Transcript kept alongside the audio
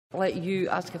let you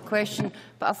ask a question,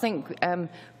 but I think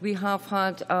we have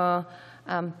had a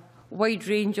wide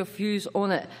range of views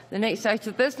on it. The next item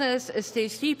of business is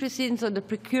Stage 3 proceedings on the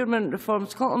Procurement-Reform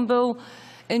Scotland Bill.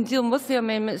 In dealing with the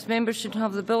amendments, members should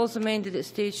have the bill as amended at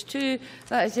Stage 2,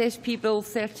 that is SP Bill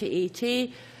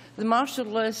 38A, the Marshall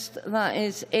List, that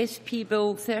is SP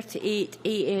Bill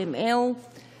 38AML,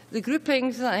 the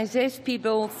groupings, that is SP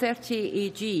Bill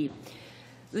 38AG.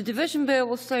 The division bell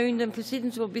will sound and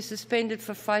proceedings will be suspended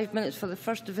for 5 minutes for the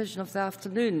first division of the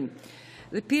afternoon.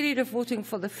 The period of voting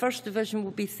for the first division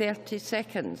will be 30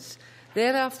 seconds.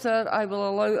 Thereafter, I will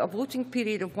allow a voting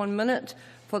period of 1 minute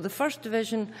for the first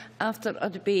division after a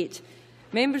debate.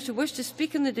 Members who wish to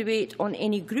speak in the debate on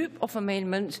any group of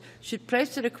amendments should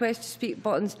press the request to speak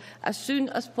buttons as soon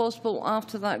as possible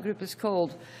after that group is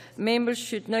called. Members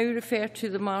should now refer to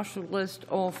the Marshall List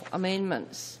of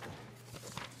amendments.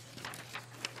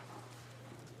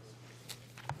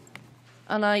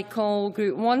 And I call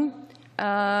Group 1,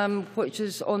 which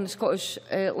is on the Scottish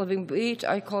Living Wage.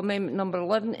 I call Amendment number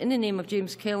 11 in the name of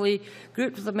James Kelly,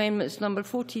 grouped with amendments number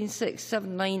 14, 6,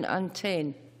 7, 9 and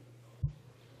 10.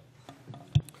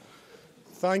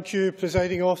 Thank you,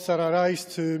 Presiding Officer. I rise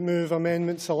to move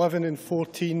amendments 11 and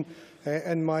 14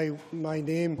 in my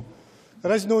name.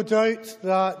 There is no doubt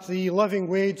that the living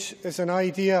wage is an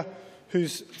idea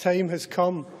whose time has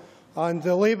come, and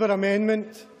the Labour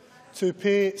amendment to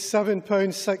pay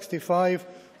 £7.65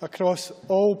 across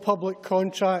all public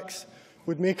contracts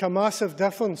would make a massive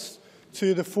difference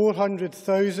to the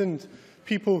 400,000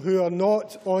 people who are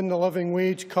not on the living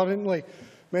wage currently,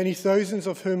 many thousands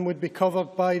of whom would be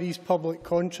covered by these public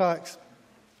contracts.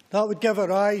 That would give a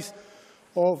rise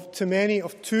to many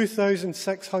of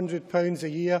 £2,600 a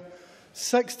year.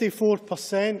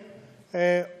 64%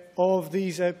 of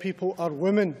these people are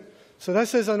women. So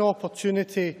this is an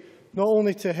opportunity not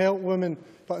only to help women,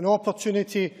 but an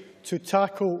opportunity to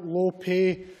tackle low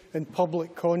pay in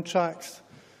public contracts.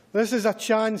 This is a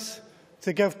chance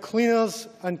to give cleaners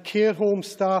and care home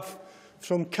staff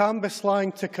from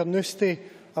Cambuslang to Carnoustie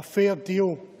a fair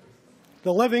deal.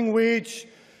 The living wage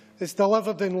is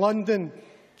delivered in London,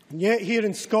 and yet here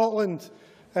in Scotland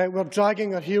we're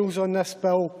dragging our heels on this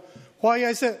bill. Why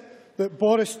is it that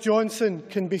Boris Johnson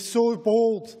can be so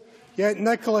bold, yet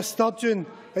Nicola Sturgeon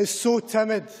is so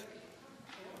timid?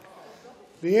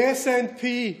 The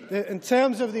SNP, in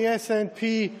terms of the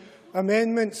SNP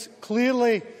amendments,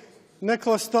 clearly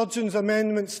Nicola Sturgeon's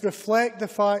amendments reflect the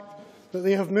fact that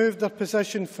they have moved their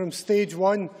position from Stage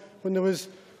 1, when there was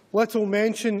little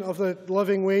mention of the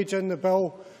living wage in the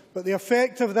bill. But the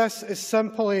effect of this is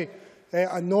simply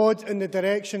a nod in the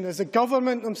direction. As the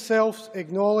Government themselves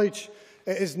acknowledge,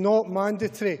 it is not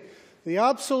mandatory. The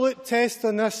absolute test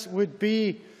on this would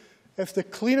be if the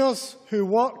cleaners who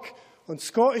work on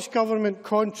Scottish Government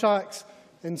contracts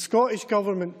in Scottish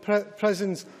Government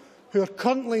prisons, who are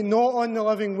currently not on the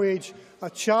living wage, I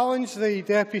challenge the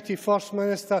Deputy First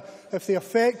Minister if the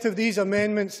effect of these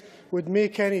amendments would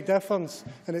make any difference,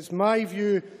 and it's my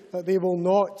view that they will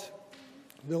not.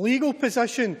 The legal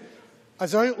position,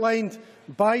 as outlined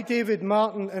by David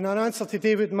Martin in an answer to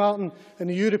David Martin in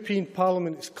the European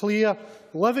Parliament, is clear.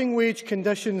 Living wage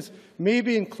conditions may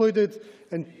be included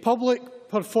in public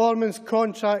performance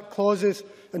contract clauses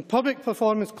and public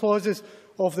performance clauses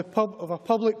of a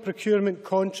public procurement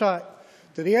contract.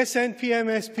 Do the SNP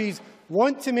MSPs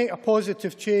want to make a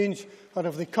positive change, or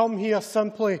have they come here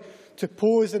simply to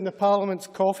pose in the Parliament's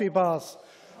coffee bars?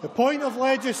 The point of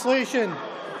legislation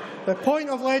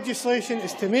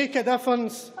is to make a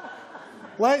difference.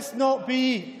 Let's not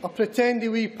be a pretendy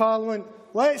wee Parliament.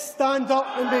 Let's stand up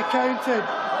and be counted.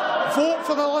 Vote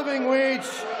for the living wage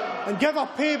and give a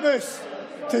pay boost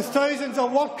to thousands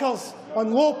of workers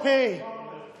on low pay.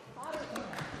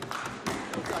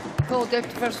 Call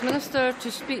Deputy First Minister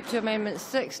to speak to Amendment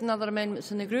 6 and other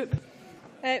amendments in the group.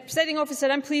 Presiding Officer,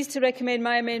 I am pleased to recommend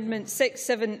my amendments 6,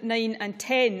 7, 9 and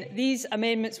 10. These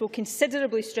amendments will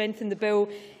considerably strengthen the bill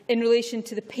in relation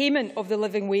to the payment of the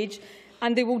living wage,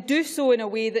 and they will do so in a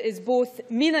way that is both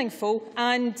meaningful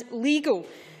and legal.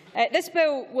 This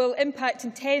bill will impact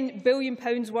on £10 billion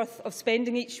worth of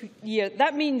spending each year.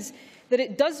 That means that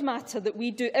it does matter that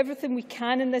we do everything we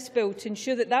can in this bill to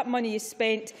ensure that that money is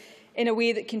spent in a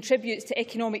way that contributes to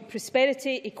economic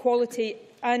prosperity, equality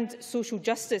and social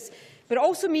justice. But it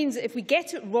also means that if we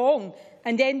get it wrong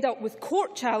and end up with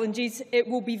court challenges, it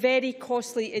will be very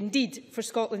costly indeed for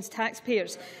Scotland's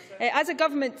taxpayers. As a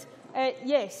government,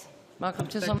 yes.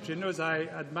 Secretary knows I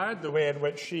admired the way in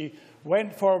which she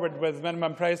went forward with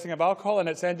minimum pricing of alcohol, and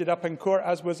it's ended up in court,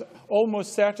 as was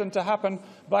almost certain to happen,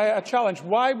 by a challenge.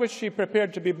 Why was she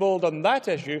prepared to be bold on that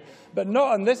issue, but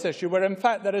not on this issue, where in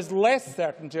fact there is less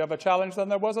certainty of a challenge than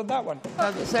there was on that one?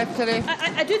 Secretary.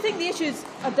 I do think the issues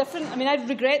are different. I mean, I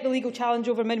regret the legal challenge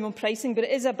over minimum pricing, but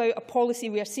it is about a policy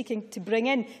we are seeking to bring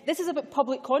in. This is about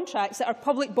public contracts that our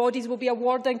public bodies will be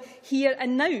awarding here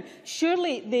and now.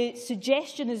 Surely the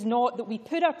suggestion is not that we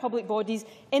put our public bodies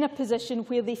in a position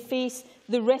where they face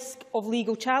the risk of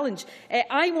legal challenge.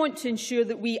 I want to ensure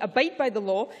that we abide by the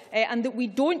law and that we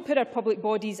don't put our public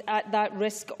bodies at that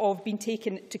risk of being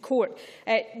taken to court.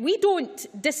 We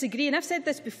don't disagree, and I've said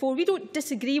this before, we don't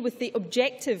disagree with the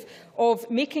objective of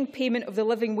making payment of the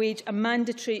living wage a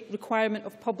mandatory requirement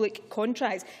of public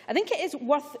contracts. I think it is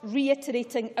worth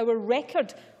reiterating our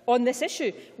record on this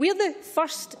issue. We are the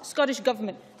first Scottish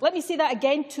Government, let me say that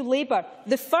again to Labour,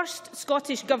 the first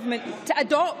Scottish Government to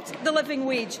adopt the living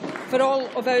wage for all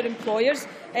of our employers,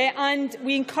 and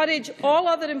we encourage all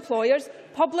other employers,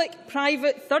 public,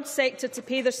 private, third sector, to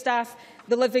pay their staff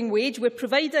the living wage. We're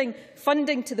providing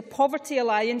funding to the Poverty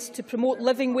Alliance to promote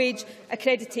living wage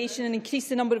accreditation and increase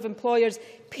the number of employers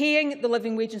paying the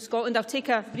living wage in Scotland. I'll take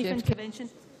a brief intervention.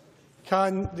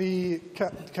 Can the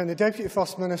Deputy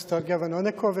First Minister give an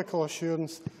unequivocal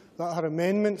assurance that her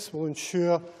amendments will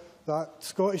ensure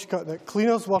that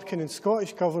cleaners working in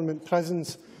Scottish Government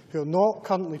prisons who are not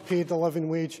currently paid the living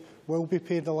wage will be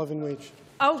paid the living wage?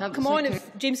 I'll come on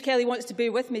if James Kelly wants to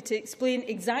bear with me to explain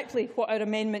exactly what our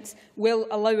amendments will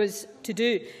allow us to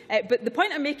do. But the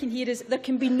point I'm making here is there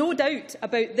can be no doubt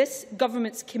about this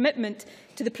Government's commitment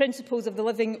to the principles of the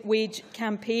Living Wage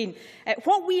campaign.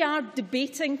 What we are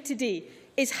debating today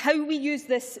is how we use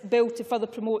this bill to further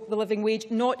promote the living wage,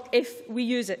 not if we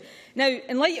use it. Now,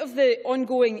 in light of the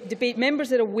ongoing debate,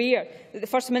 members are aware that the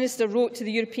First Minister wrote to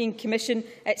the European Commission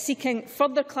seeking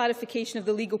further clarification of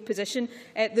the legal position.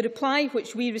 The reply,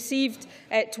 which we received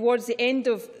towards the end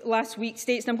of last week,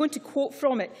 states, and I'm going to quote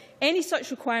from it, "Any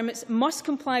such requirements must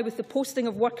comply with the Posting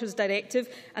of Workers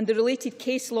Directive and the related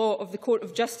case law of the Court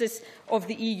of Justice of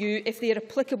the EU if they are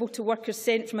applicable to workers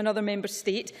sent from another member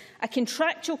state. A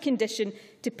contractual condition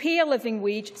to pay a living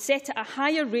wage set at a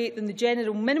higher rate than the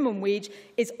general minimum wage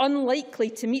is unlikely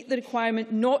to meet the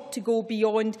requirement not to go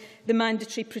beyond the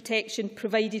mandatory protection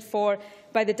provided for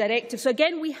by the directive." So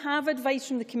again, we have advice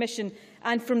from the Commission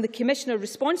and from the Commissioner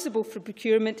responsible for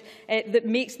procurement that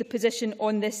makes the position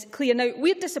on this clear. Now,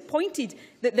 we're disappointed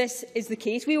that this is the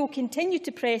case. We will continue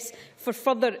to press for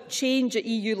further change at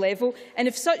EU level, and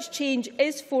if such change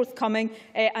is forthcoming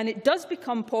and it does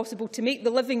become possible to make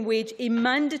the living wage a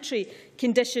mandatory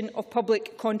condition of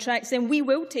public contracts, then we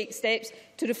will take steps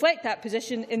to reflect that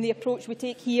position in the approach we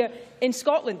take here in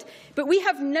Scotland. But we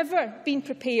have never been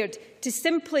prepared to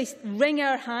simply wring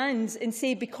our hands and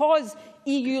say, because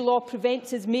EU law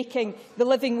prevents us making the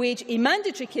living wage a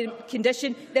mandatory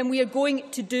condition, then we are going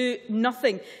to do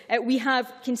nothing. We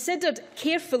have considered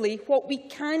carefully what we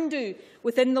can do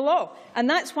within the law, and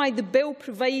that's why the bill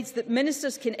provides that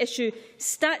ministers can issue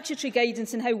statutory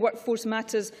guidance on how workforce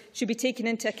matters should be taken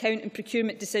into account in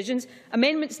procurement decisions.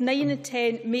 Amendments 9 and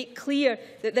 10 make clear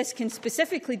that this can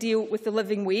specifically deal with the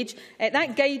living wage.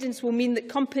 That guidance will mean that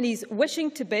companies wishing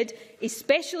to bid,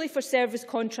 especially for service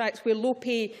contracts where low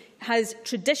pay has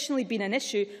traditionally been an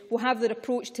issue, will have their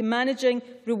approach to managing,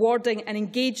 rewarding and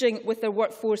engaging with their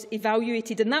workforce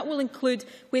evaluated. And that will include,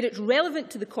 where it's relevant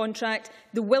to the contract,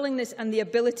 the willingness and the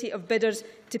ability of bidders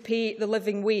to pay the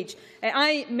living wage.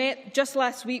 I met just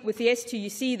last week with the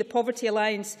STUC, the Poverty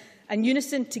Alliance and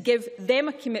Unison, to give them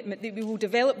a commitment that we will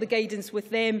develop the guidance with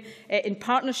them in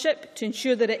partnership to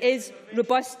ensure that it is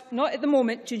robust, not at the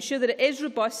moment, to ensure that it is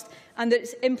robust and that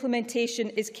its implementation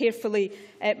is carefully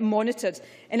monitored.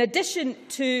 In addition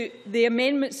to the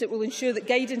amendments that will ensure that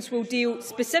guidance will deal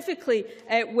specifically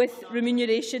with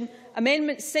remuneration,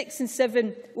 Amendments 6 and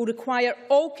 7 will require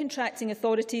all contracting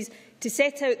authorities to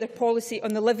set out their policy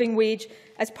on the living wage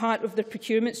as part of their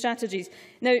procurement strategies.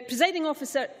 Now, Presiding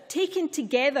Officer, taken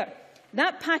together,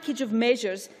 that package of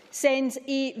measures sends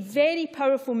a very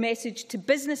powerful message to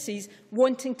businesses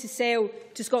wanting to sell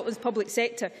to Scotland's public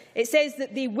sector. It says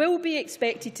that they will be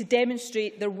expected to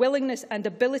demonstrate their willingness and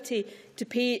ability to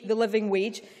pay the living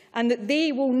wage, and that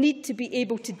they will need to be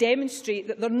able to demonstrate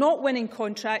that they're not winning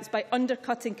contracts by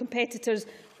undercutting competitors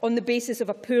on the basis of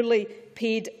a poorly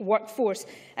paid workforce.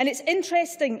 And it's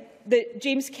interesting that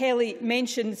James Kelly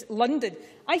mentions London.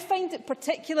 I find it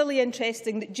particularly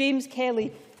interesting that James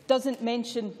Kelly doesn't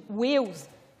mention Wales,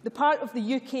 the part of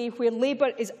the UK where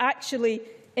Labour is actually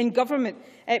in government,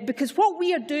 because what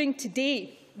we are doing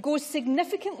today goes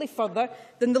significantly further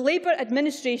than the Labour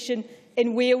administration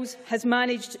in Wales has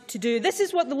managed to do. This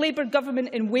is what the Labour government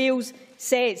in Wales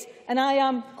says, and I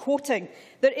am quoting: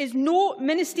 "There is no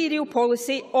ministerial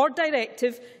policy or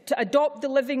directive to adopt the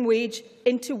living wage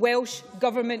into Welsh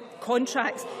Government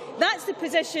contracts." That's the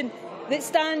position that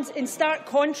stands in stark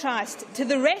contrast to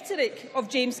the rhetoric of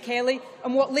James Kelly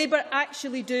and what Labour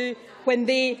actually do when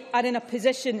they are in a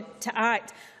position to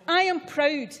act. I am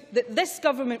proud that this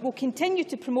government will continue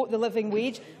to promote the living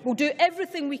wage. We'll do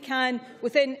everything we can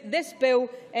within this bill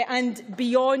and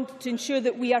beyond to ensure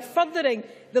that we are furthering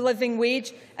the living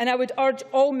wage, and I would urge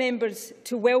all members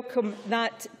to welcome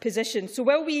that position. So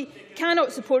while we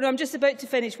cannot support, I'm just about to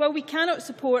finish, while we cannot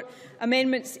support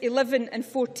Amendments 11 and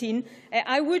 14,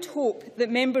 I would hope that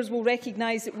members will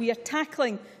recognise that we are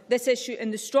tackling this issue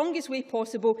in the strongest way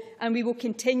possible, and we will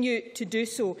continue to do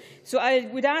so. So I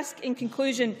would ask, in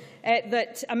conclusion,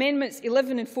 that Amendments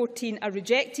 11 and 14 are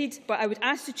rejected, but I would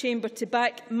ask the Chamber to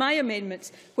back my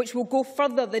amendments, which will go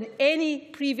further than any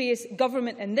previous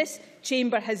government in this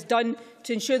Chamber has done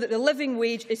to ensure that the living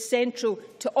wage is central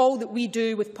to all that we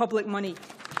do with public money.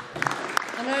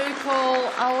 I now call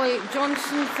Ali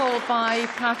Johnson, followed by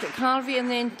Patrick Harvie and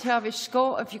then Tavish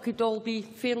Scott. If you could all be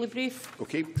fairly brief.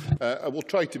 Okay. I will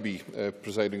try to be,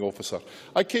 Presiding Officer.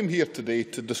 I came here today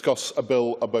to discuss a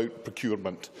bill about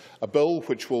procurement, a bill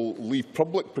which will leave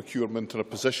public procurement in a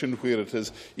position where it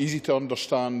is easy to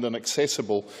understand and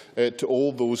accessible to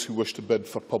all those who wish to bid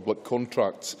for public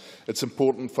contracts. It's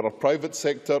important for our private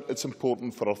sector, it's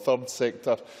important for our third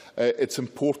sector, it's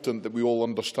important that we all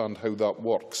understand how that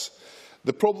works.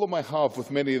 The problem I have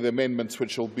with many of the amendments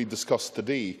which will be discussed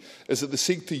today is that they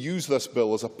seek to use this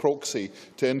bill as a proxy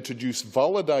to introduce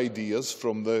valid ideas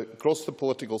from across the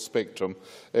political spectrum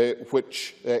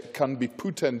which can be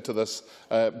put into this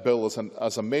bill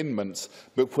as amendments,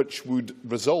 but which would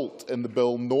result in the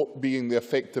bill not being the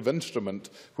effective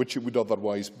instrument which it would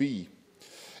otherwise be.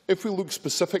 If we look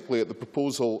specifically at the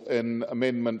proposal in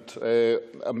Amendments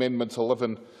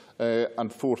 11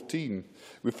 and 14,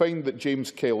 we find that James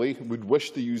Kelly would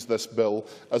wish to use this bill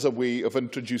as a way of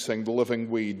introducing the living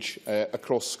wage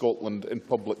across Scotland in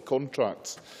public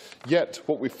contracts. Yet,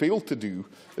 what we fail to do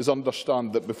is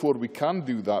understand that before we can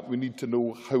do that, we need to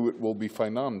know how it will be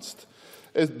financed.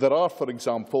 There are, for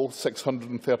example,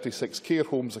 636 care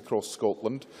homes across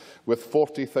Scotland with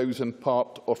 40,000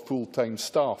 part or full-time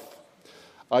staff.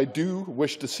 I do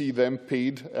wish to see them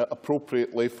paid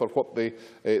appropriately for what they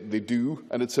do,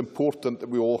 and it's important that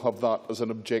we all have that as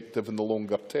an objective in the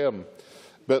longer term.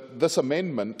 But this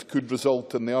amendment could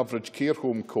result in the average care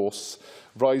home costs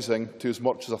rising to as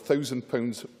much as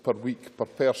 £1,000 per week per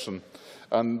person,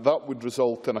 and that would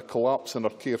result in a collapse in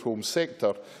our care home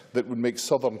sector that would make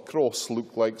Southern Cross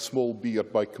look like small beer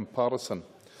by comparison.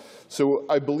 So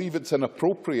I believe it's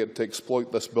inappropriate to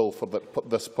exploit this bill for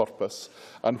this purpose.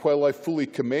 And while I fully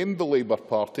commend the Labour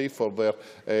Party for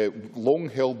their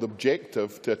long-held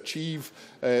objective to achieve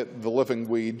the living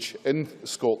wage in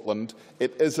Scotland,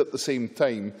 it is at the same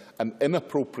time an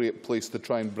inappropriate place to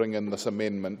try and bring in this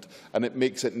amendment, and it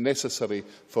makes it necessary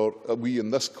for we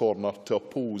in this corner to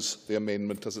oppose the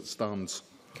amendment as it stands.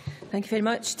 Thank you very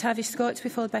much. Tavish Scott to be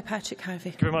followed by Patrick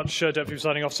Harvie. Thank you very much, Deputy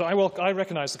Presiding Officer. I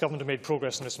recognise the Government have made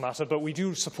progress in this matter, but we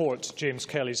do support James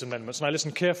Kelly's amendments. And I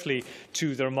listened carefully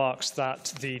to the remarks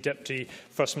that the Deputy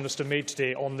First Minister made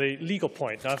today on the legal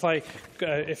point. Now,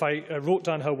 if I wrote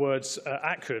down her words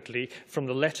accurately from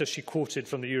the letter she quoted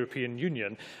from the European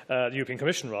Union, the European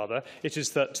Commission rather, it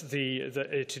is that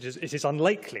it is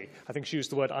unlikely, I think she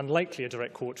used the word unlikely, a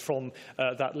direct quote from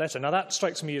that letter. Now, that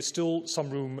strikes me as still some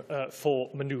room for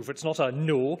manoeuvre. It's not a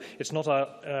no, it's not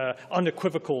an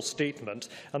unequivocal statement,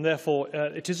 and therefore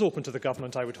it is open to the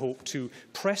Government, I would hope, to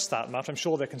press that matter. I'm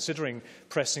sure they're considering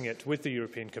pressing it with the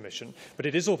European Commission, but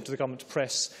it is open to the Government to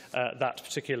press that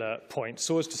particular point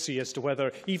so as to see as to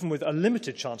whether, even with a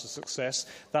limited chance of success,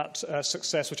 that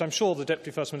success, which I'm sure the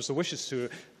Deputy First Minister wishes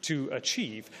to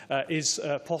achieve, is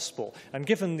possible. And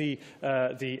given the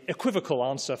equivocal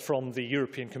answer from the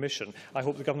European Commission, I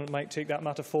hope the Government might take that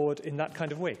matter forward in that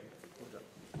kind of way.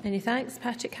 Many thanks.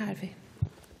 Patrick Harvie.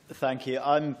 Thank you.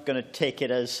 I'm going to take it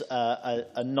as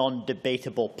a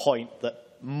non-debatable point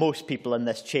that most people in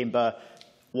this chamber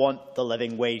want the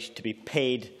living wage to be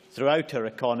paid throughout our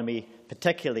economy,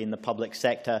 particularly in the public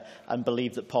sector, and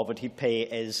believe that poverty pay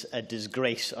is a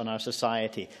disgrace on our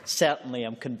society. Certainly,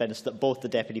 I'm convinced that both the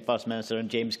Deputy First Minister and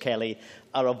James Kelly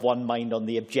are of one mind on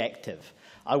the objective.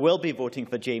 I will be voting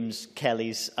for James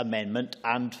Kelly's amendment,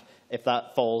 and if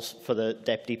that falls, for the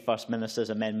Deputy First Minister's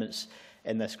amendments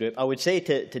in this group. I would say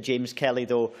to James Kelly,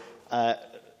 though,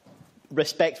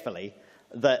 respectfully,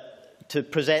 that to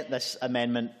present this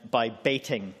amendment by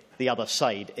baiting the other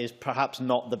side is perhaps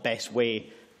not the best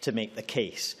way to make the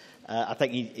case. I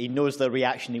think he knows the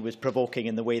reaction he was provoking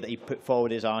in the way that he put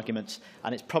forward his arguments,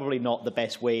 and it's probably not the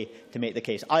best way to make the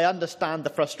case. I understand the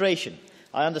frustration.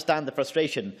 I understand the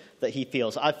frustration that he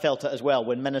feels. I've felt it as well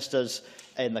when ministers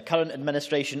in the current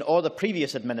administration or the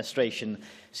previous administration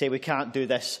say we can't do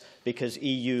this because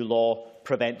EU law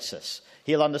prevents us.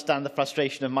 He'll understand the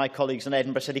frustration of my colleagues in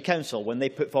Edinburgh City Council when they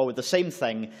put forward the same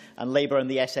thing and Labour and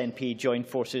the SNP joined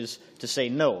forces to say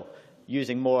no,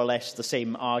 using more or less the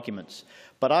same arguments.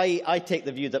 But I take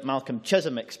the view that Malcolm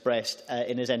Chisholm expressed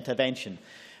in his intervention,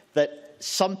 that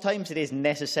sometimes it is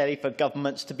necessary for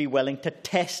governments to be willing to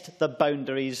test the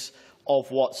boundaries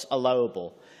of what's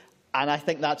allowable. And I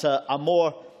think that's a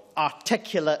more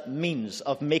articulate means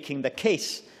of making the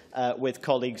case with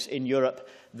colleagues in Europe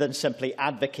than simply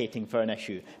advocating for an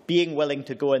issue, being willing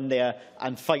to go in there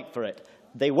and fight for it.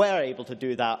 They were able to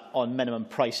do that on minimum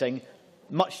pricing,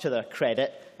 much to their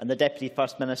credit, and the Deputy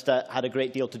First Minister had a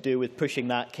great deal to do with pushing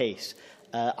that case.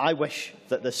 I wish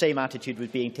that the same attitude was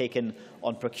being taken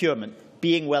on procurement,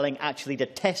 being willing actually to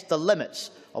test the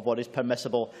limits of what is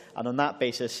permissible, and on that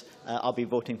basis I'll be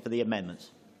voting for the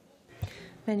amendments.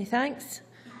 Many thanks.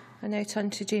 I now turn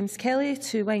to James Kelly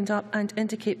to wind up and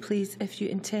indicate, please, if you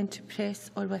intend to press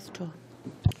or withdraw.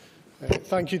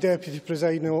 Thank you, Deputy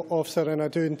Presiding Officer, and I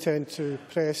do intend to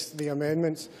press the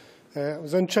amendments. I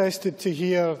was interested to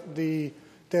hear the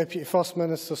Deputy First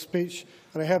Minister's speech,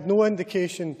 and I have no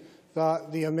indication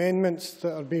that the amendments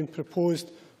that are being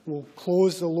proposed will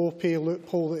close the low pay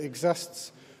loophole that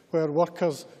exists, where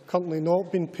workers currently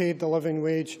not being paid the living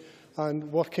wage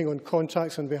and working on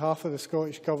contracts on behalf of the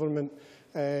Scottish Government.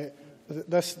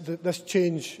 This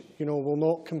change, will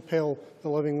not compel the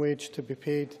living wage to be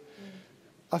paid.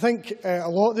 I think a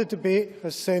lot of the debate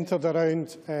has centred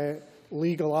around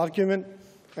legal argument.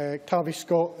 Tavish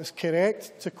Scott is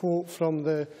correct to quote from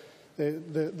the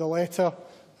letter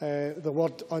the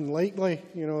word unlikely,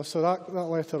 so that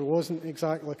letter wasn't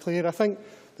exactly clear. I think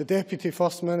the Deputy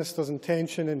First Minister's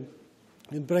intention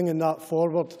in bringing that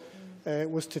forward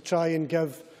was to try and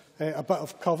give a bit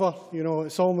of cover.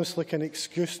 It's almost like an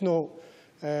excuse note.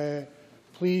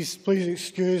 Please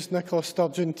excuse Nicola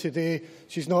Sturgeon today.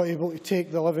 She's not able to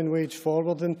take the living wage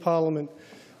forward in Parliament.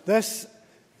 This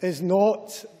is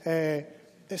not,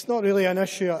 it's not really an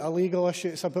issue, a legal issue.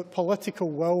 It's about political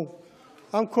will.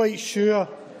 I'm quite sure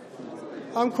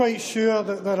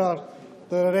that there are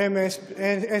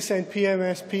SNP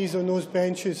MSPs on those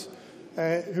benches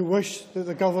who wish that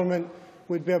the government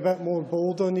would be a bit more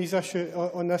bold on this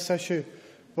issue.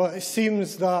 But it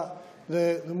seems that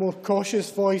the more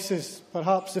cautious voices,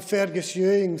 perhaps the Fergus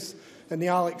Ewings and the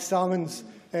Alex Salmons,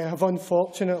 have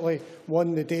unfortunately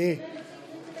won the day.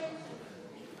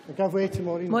 I give way to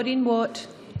Maureen. Maureen Watt.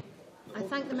 I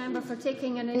thank the member for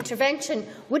taking an intervention.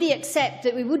 Would he accept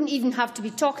that we wouldn't even have to be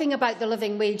talking about the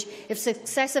living wage if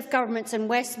successive governments in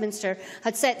Westminster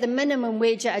had set the minimum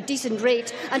wage at a decent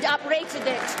rate and uprated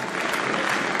it?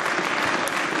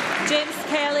 James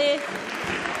Kelly.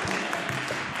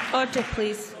 Order,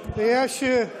 please. The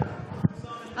issue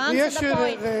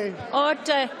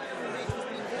Order.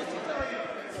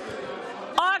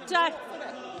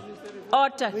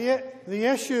 Order. The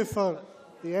issue for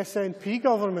the SNP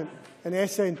government and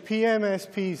SNP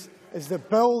MSPs is the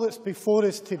bill that's before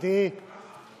us today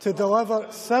to deliver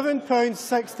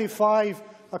 £7.65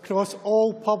 across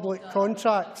all public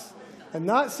contracts. And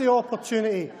that's the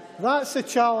opportunity, that's the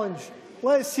challenge.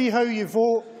 Let's see how you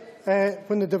vote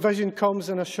when the division comes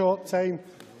in a short time.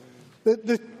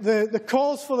 The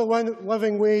calls for the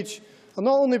living wage are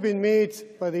not only being made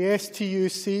by the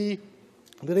STUC,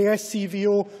 by the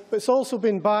SCVO, but it's also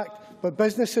been backed by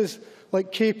businesses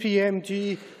like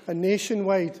KPMG and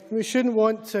Nationwide. We shouldn't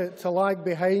want to lag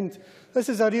behind. This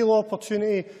is a real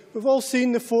opportunity. We've all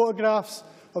seen the photographs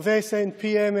of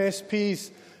SNP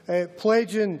MSPs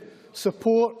pledging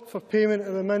support for payment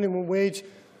of the minimum wage.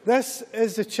 This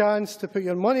is the chance to put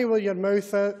your money where your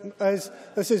mouth is.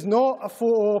 This is not a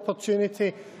photo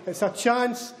opportunity. It's a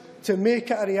chance to make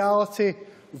it a reality.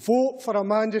 Vote for a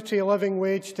mandatory living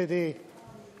wage today.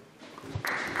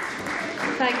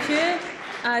 Thank you.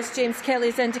 As James Kelly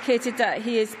has indicated that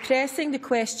he is pressing, the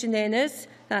question then is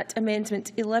that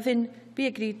Amendment 11 be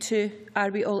agreed to. Are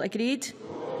we all agreed?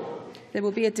 There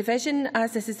will be a division.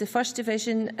 As this is the first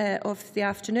division of the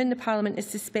afternoon, the Parliament is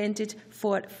suspended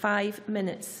for 5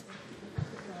 minutes.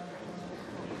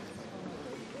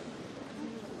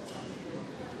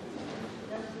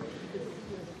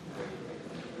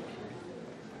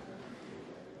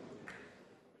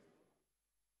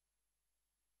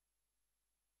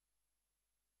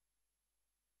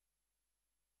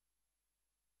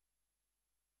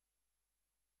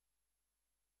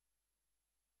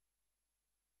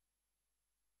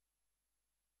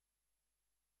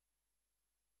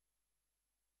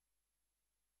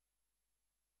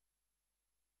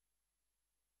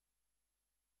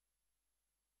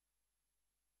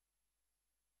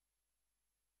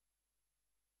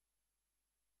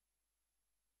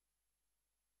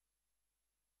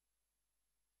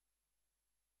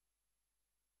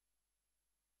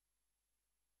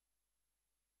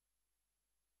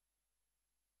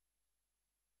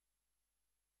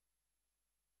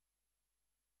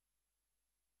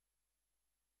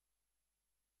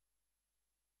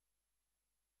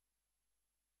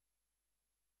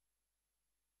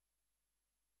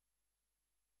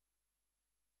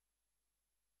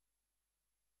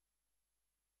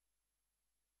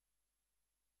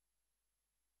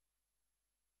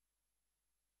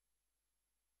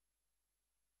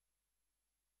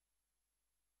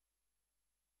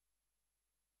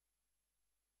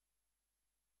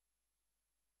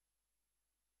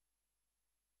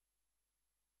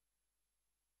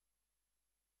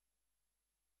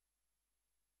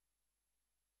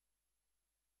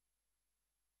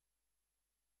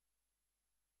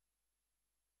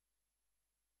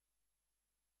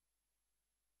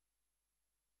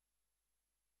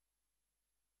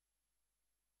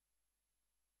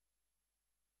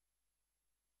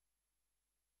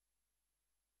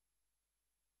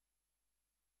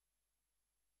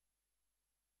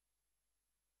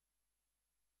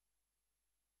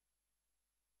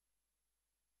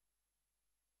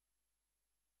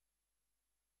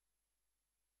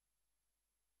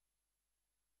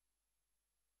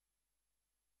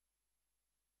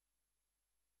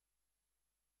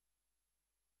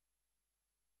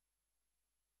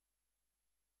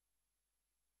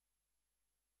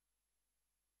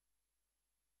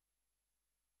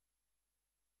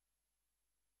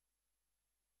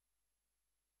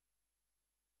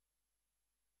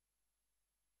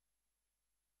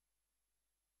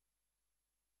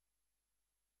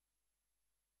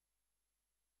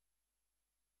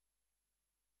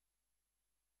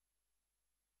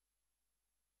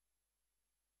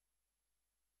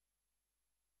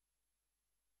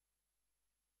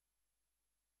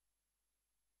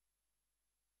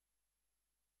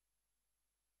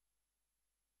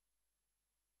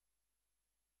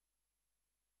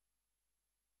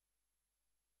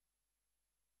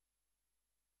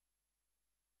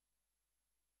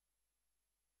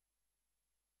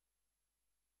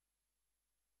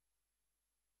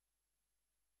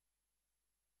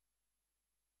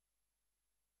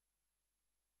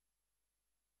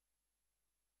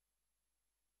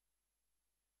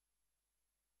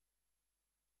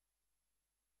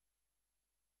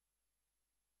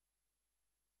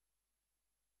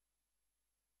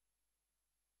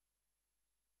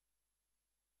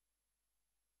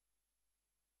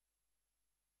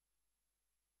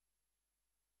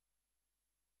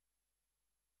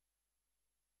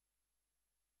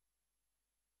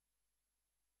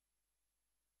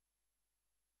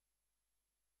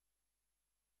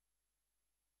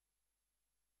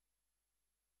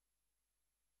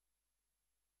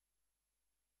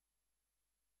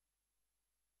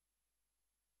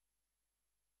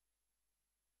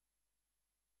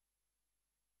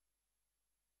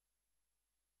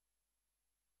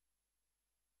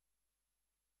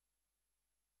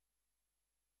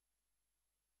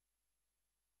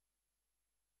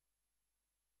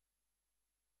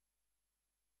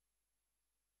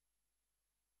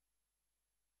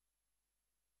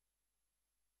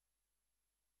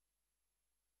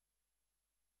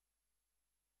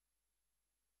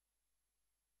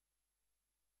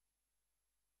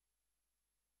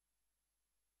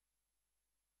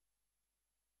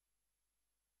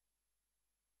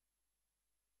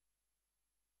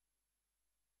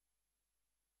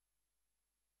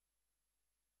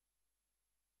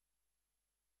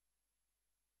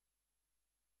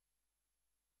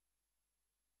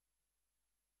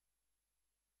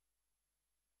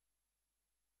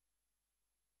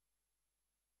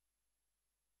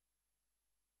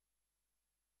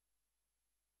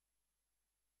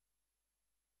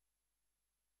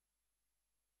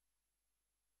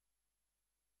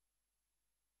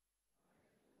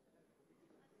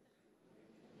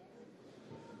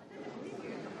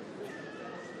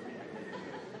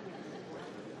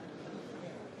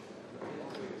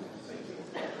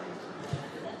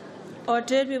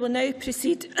 Order. We will now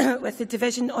proceed with the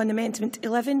division on Amendment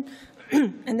 11,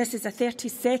 and this is a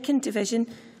 30-second division.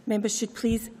 Members should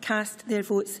please cast their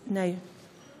votes now.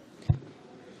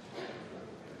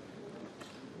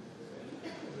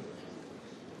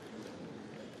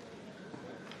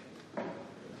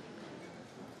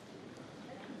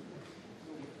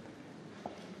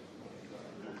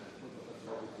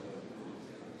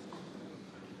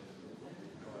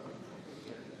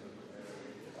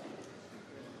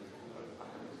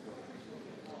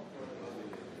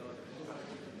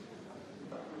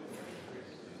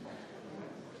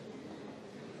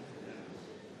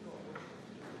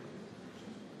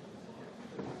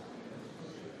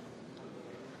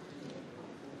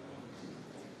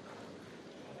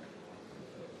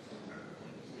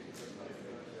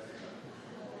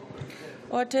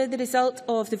 Order. The result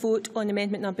of the vote on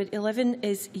amendment number 11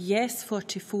 is yes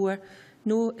 44,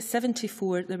 no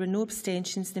 74. There were no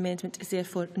abstentions. The amendment is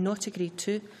therefore not agreed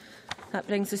to. That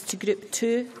brings us to Group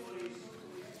 2.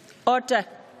 Order.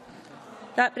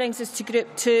 That brings us to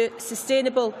Group 2,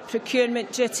 Sustainable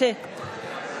Procurement Duty.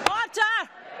 Order!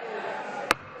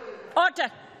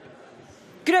 Order.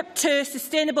 Group 2,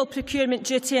 Sustainable Procurement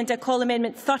Duty, and I call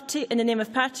Amendment 30 in the name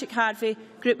of Patrick Harvey,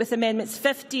 group with Amendments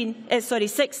 16,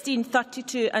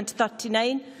 32 and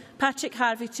 39. Patrick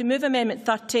Harvey to move Amendment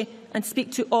 30 and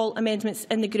speak to all amendments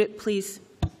in the group, please.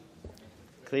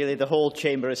 Clearly, the whole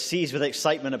chamber is seized with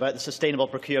excitement about the Sustainable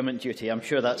Procurement Duty. I'm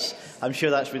sure that's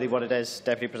really what it is,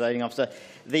 Deputy Presiding Officer.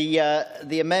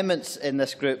 The amendments in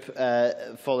this group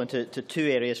fall into two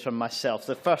areas from myself.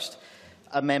 The first,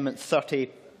 Amendment 30,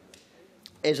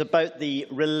 is about the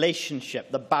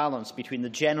relationship, the balance between the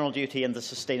general duty and the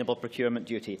sustainable procurement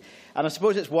duty. And I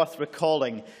suppose it's worth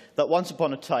recalling that once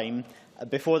upon a time,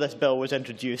 before this bill was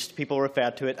introduced, people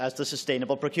referred to it as the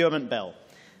Sustainable Procurement Bill.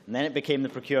 And then it became the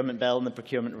Procurement Bill and the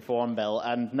Procurement-Reform Bill.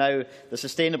 And now the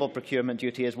Sustainable Procurement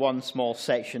Duty is one small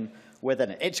section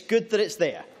within it. It's good that it's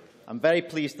there. I'm very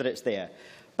pleased that it's there.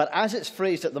 But as it's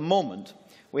phrased at the moment,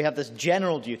 we have this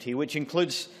general duty, which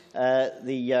includes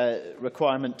the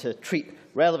requirement to treat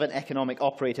relevant economic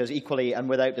operators equally and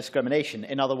without discrimination.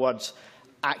 In other words,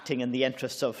 acting in the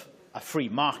interests of a free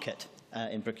market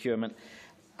in procurement.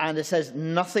 And it says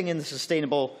nothing in the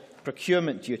sustainable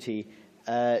procurement duty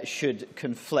should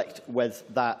conflict with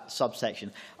that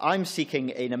subsection. I'm seeking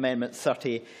in Amendment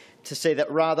 30 to say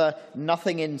that rather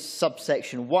nothing in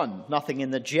subsection 1, nothing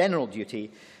in the general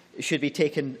duty, should be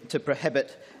taken to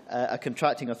prohibit a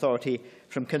contracting authority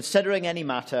from considering any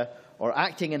matter or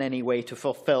acting in any way to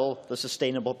fulfil the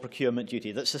sustainable procurement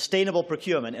duty. That sustainable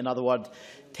procurement, in other words,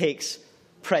 takes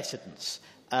precedence,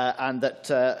 and that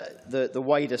the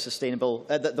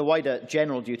wider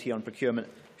general duty on procurement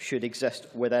should exist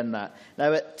within that.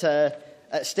 Now,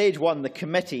 at stage 1, the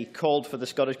committee called for the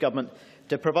Scottish Government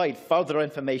to provide further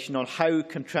information on how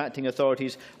contracting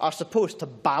authorities are supposed to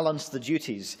balance the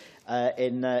duties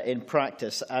in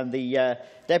practice. And the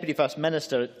Deputy First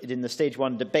Minister, in the Stage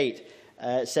 1 debate,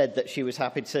 said that she was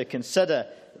happy to consider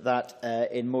that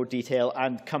in more detail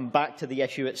and come back to the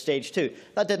issue at Stage 2.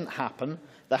 That didn't happen.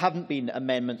 There haven't been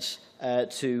amendments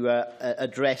to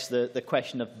address the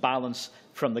question of balance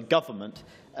from the government.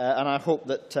 And I hope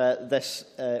that this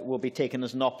will be taken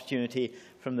as an opportunity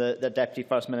from the Deputy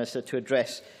First Minister to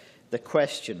address the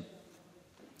question.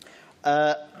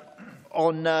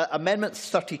 On Amendment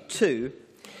 32,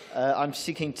 I'm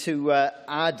seeking to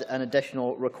add an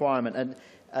additional requirement, and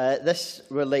this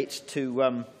relates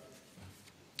to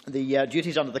the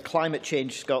duties under the Climate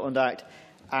Change Scotland Act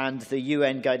and the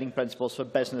UN Guiding Principles for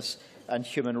Business and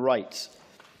Human Rights.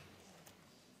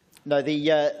 Now,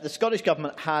 the Scottish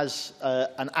Government has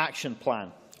an action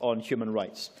plan on human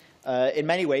rights. In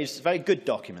many ways, it's a very good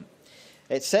document.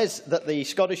 It says that the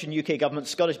Scottish and UK governments,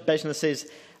 Scottish businesses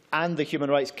and the Human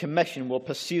Rights Commission will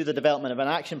pursue the development of an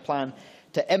action plan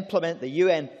to implement the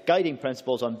UN Guiding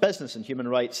Principles on Business and Human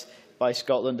Rights by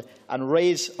Scotland and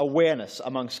raise awareness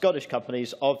among Scottish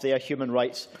companies of their human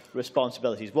rights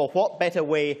responsibilities. Well, what better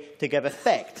way to give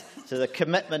effect to the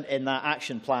commitment in that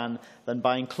action plan than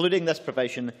by including this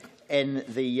provision in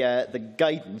the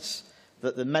guidance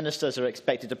that the ministers are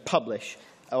expected to publish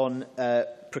on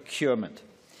procurement.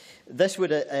 This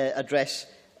would address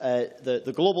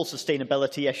the global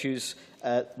sustainability issues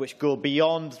which go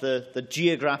beyond the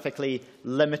geographically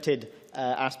limited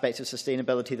aspects of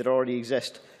sustainability that already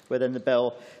exist within the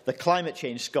bill, the Climate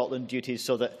Change Scotland duties,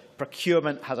 so that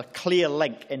procurement has a clear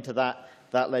link into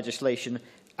that legislation,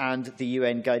 and the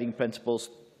UN Guiding Principles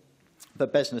for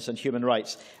Business and Human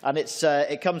Rights. And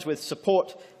it comes with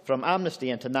support from Amnesty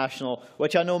International,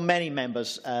 which I know many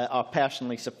members are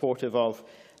personally supportive of.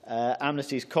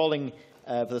 Amnesty is calling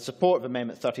for the support of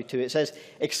Amendment 32. It says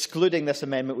excluding this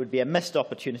amendment would be a missed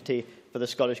opportunity for the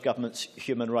Scottish Government's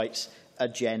human rights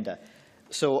agenda.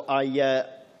 So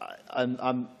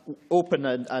I'm open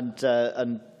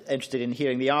and interested in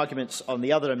hearing the arguments on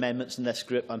the other amendments in this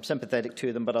group. I'm sympathetic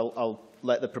to them, but I'll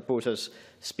let the proposers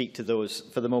speak to those.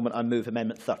 For the moment, I move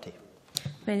Amendment 30.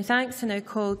 Many thanks. I now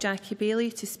call Jackie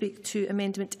Baillie to speak to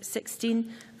Amendment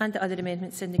 16 and the other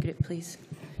amendments in the group, please.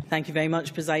 Thank you very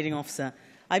much, Presiding Officer.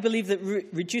 I believe that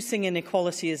reducing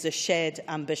inequality is a shared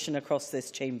ambition across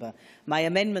this chamber. My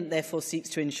amendment therefore seeks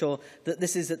to ensure that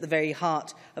this is at the very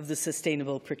heart of the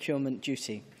sustainable procurement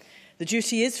duty. The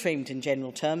duty is framed in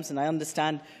general terms, and I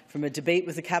understand from a debate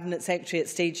with the Cabinet Secretary at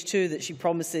Stage 2 that she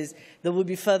promises there will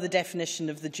be further definition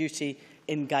of the duty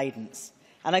in guidance.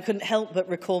 And I couldn't help but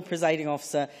recall, Presiding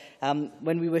Officer,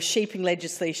 when we were shaping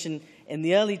legislation in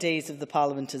the early days of the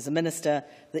Parliament as a Minister,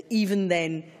 that even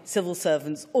then civil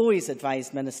servants always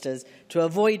advised ministers to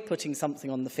avoid putting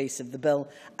something on the face of the bill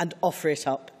and offer it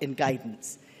up in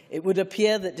guidance. It would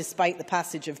appear that despite the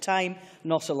passage of time,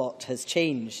 not a lot has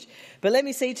changed. But let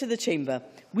me say to the Chamber,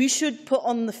 we should put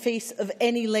on the face of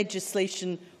any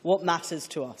legislation what matters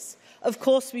to us. Of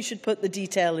course, we should put the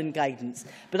detail in guidance,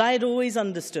 but I had always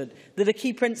understood that a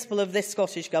key principle of this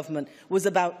Scottish Government was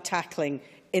about tackling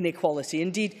inequality.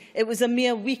 Indeed, it was a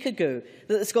mere week ago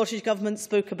that the Scottish Government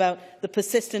spoke about the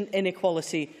persistent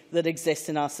inequality that exists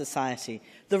in our society.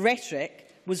 The rhetoric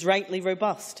was rightly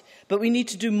robust, but we need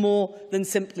to do more than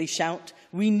simply shout.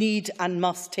 We need and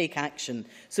must take action.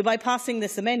 So by passing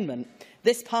this amendment,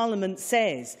 this Parliament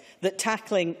says that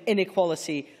tackling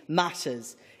inequality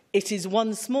matters. It is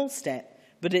one small step,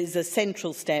 but it is a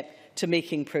central step to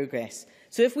making progress.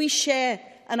 So if we share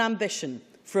an ambition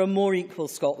for a more equal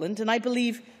Scotland, and I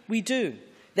believe we do,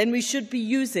 then we should be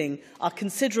using our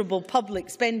considerable public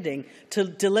spending to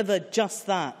deliver just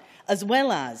that, as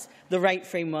well as the right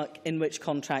framework in which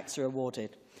contracts are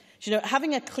awarded. You know,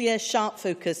 having a clear, sharp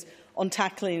focus on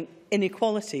tackling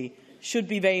inequality should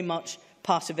be very much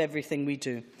part of everything we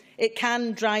do. It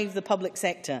can drive the public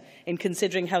sector in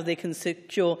considering how they can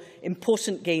secure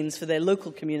important gains for their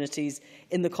local communities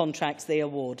in the contracts they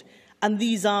award. And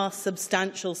these are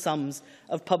substantial sums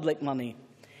of public money.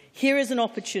 Here is an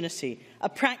opportunity, a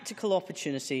practical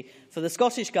opportunity, for the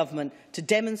Scottish Government to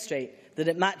demonstrate that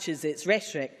it matches its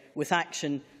rhetoric with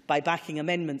action by backing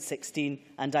Amendment 16,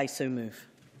 and I so move.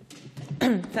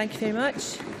 Thank you very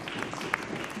much.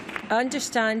 I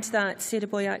understand that Sarah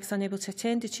Boyack is unable to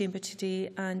attend the Chamber today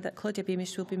and that Claudia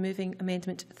Beamish will be moving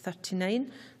Amendment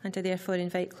 39, and I therefore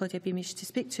invite Claudia Beamish to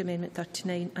speak to Amendment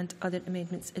 39 and other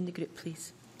amendments in the group,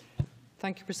 please.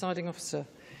 Thank you, Presiding Officer.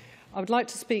 I would like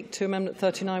to speak to Amendment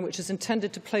 39, which is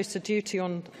intended to place a duty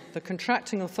on the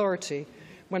contracting authority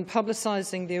when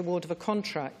publicising the award of a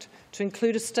contract to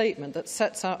include a statement that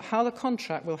sets out how the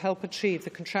contract will help achieve the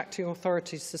contracting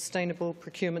authority's sustainable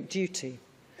procurement duty.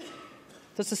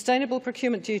 The sustainable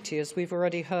procurement duty, as we've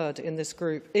already heard in this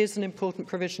group, is an important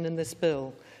provision in this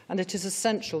bill, and it is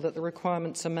essential that the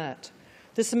requirements are met.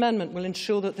 This amendment will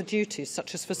ensure that the duties,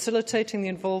 such as facilitating the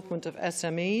involvement of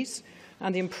SMEs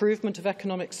and the improvement of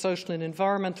economic, social and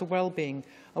environmental well-being,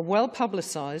 are well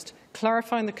publicised,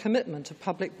 clarifying the commitment of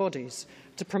public bodies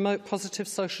to promote positive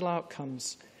social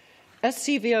outcomes.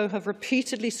 SCVO have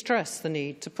repeatedly stressed the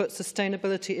need to put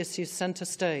sustainability issues centre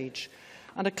stage,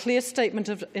 and a clear statement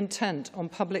of intent on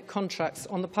public contracts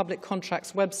on the Public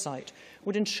Contracts website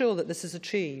would ensure that this is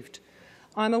achieved.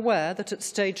 I am aware that at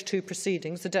Stage 2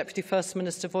 proceedings, the Deputy First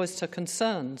Minister voiced her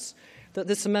concerns that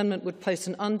this amendment would place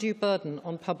an undue burden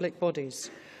on public bodies.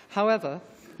 However,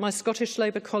 my Scottish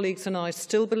Labour colleagues and I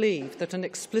still believe that an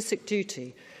explicit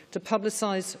duty to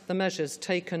publicise the measures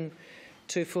taken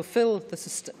to fulfil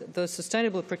the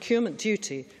sustainable procurement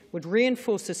duty would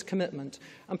reinforce this commitment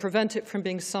and prevent it from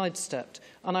being sidestepped,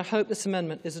 and I hope this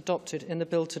amendment is adopted in the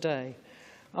bill today.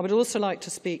 I would also like to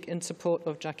speak in support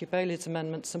of Jackie Baillie's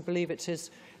amendments and believe it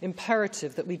is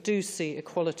imperative that we do see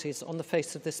equalities on the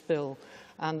face of this bill,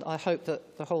 and I hope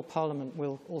that the whole Parliament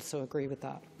will also agree with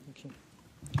that. Thank you.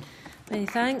 Many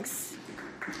thanks.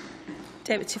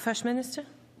 Deputy First Minister.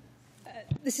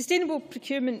 The sustainable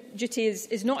procurement duty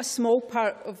is not a small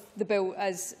part of the bill,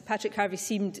 as Patrick Harvie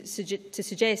seemed to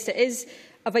suggest. It is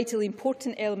a vitally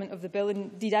important element of the bill.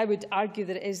 Indeed, I would argue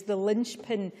that it is the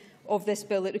linchpin of this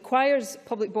bill. It requires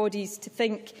public bodies to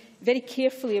think very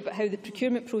carefully about how the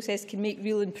procurement process can make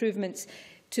real improvements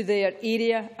to their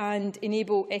area and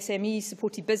enable SMEs,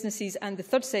 supported businesses and the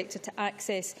third sector to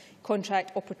access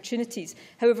contract opportunities.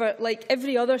 However, like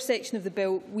every other section of the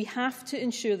bill, we have to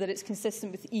ensure that it's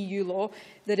consistent with EU law,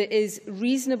 that it is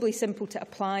reasonably simple to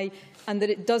apply and that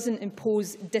it doesn't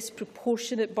impose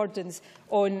disproportionate burdens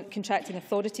on contracting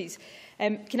authorities.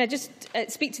 Can I just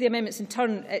speak to the amendments in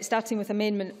turn, starting with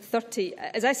Amendment 30?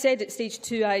 As I said at stage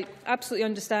 2, I absolutely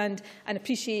understand and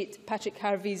appreciate Patrick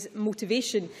Harvey's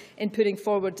motivation in putting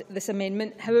forward this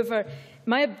amendment. However,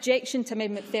 my objection to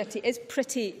Amendment 30 is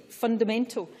pretty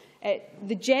fundamental.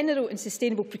 The general and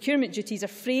sustainable procurement duties are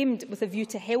framed with a view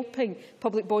to helping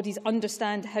public bodies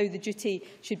understand how the duty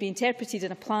should be interpreted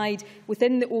and applied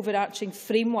within the overarching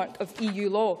framework of EU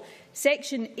law.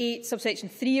 Section 8, subsection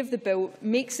 3 of the bill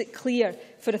makes it clear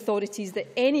for authorities that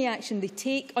any action they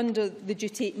take under the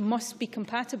duty must be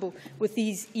compatible with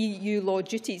these EU law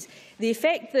duties. The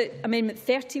effect that Amendment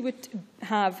 30 would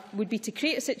have would be to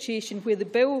create a situation where the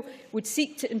bill would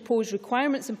seek to impose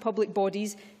requirements on public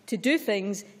bodies to do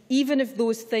things even if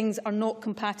those things are not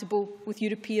compatible with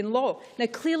European law. Now,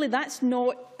 clearly that's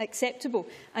not acceptable,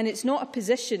 and it's not a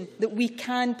position that we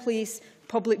can place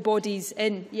public bodies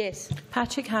in. Yes.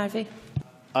 Patrick Harvey.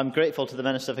 I'm grateful to the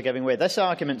Minister for giving way. This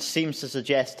argument seems to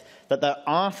suggest that there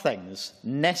are things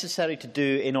necessary to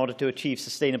do in order to achieve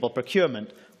sustainable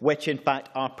procurement, which in fact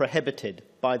are prohibited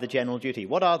by the general duty.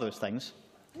 What are those things?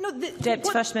 No,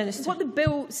 First Minister. What the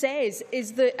bill says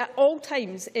is that at all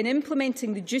times, in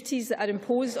implementing the duties that are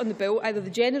imposed on the bill, either the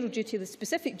general duty or the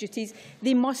specific duties,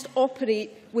 they must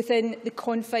operate within the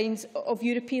confines of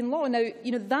European law. Now,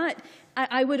 that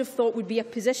I would have thought would be a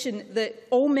position that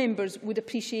all members would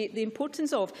appreciate the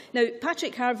importance of. Now,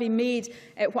 Patrick Harvey made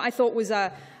what I thought was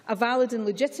a valid and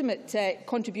legitimate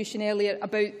contribution earlier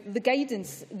about the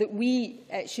guidance that we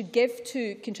should give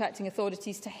to contracting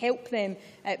authorities to help them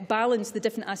balance the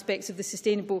different aspects of the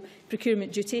sustainable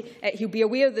procurement duty. He'll be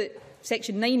aware that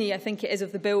Section 90, I think it is,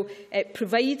 of the bill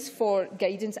provides for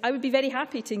guidance. I would be very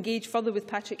happy to engage further with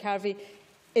Patrick Harvey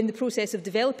in the process of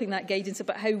developing that guidance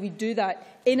about how we do that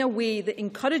in a way that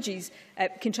encourages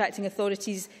contracting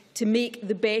authorities to make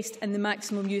the best and the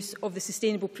maximum use of the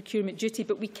sustainable procurement duty.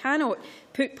 But we cannot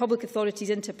put public authorities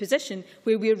into a position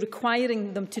where we are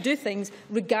requiring them to do things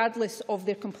regardless of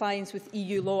their compliance with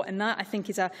EU law, and that, I think,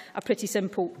 is a pretty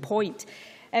simple point.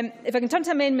 If I can turn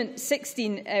to Amendment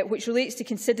 16, which relates to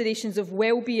considerations of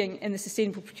well-being in the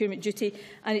sustainable procurement duty,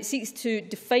 and it seeks to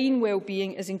define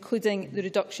well-being as including the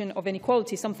reduction of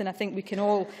inequality, something I think we can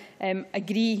all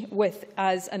agree with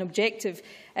as an objective.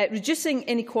 Reducing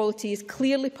inequality is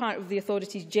clearly part of the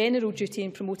authority's general duty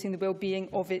in promoting the well-being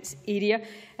of its area.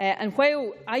 And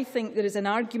while I think there is an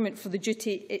argument for the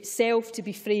duty itself to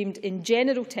be framed in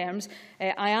general terms,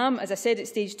 I am, as I said at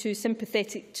stage 2,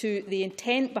 sympathetic to the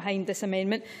intent behind this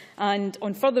amendment. And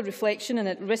on further reflection, and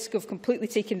at risk of completely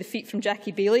taking the feet from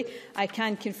Jackie Bailey, I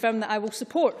can confirm that I will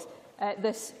support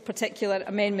this particular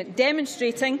amendment,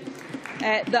 demonstrating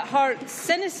that her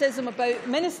cynicism about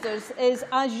ministers is,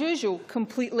 as usual,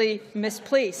 completely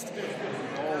misplaced.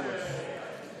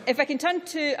 If I can turn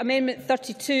to Amendment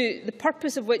 32, the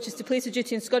purpose of which is to place a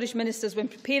duty on Scottish ministers when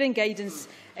preparing guidance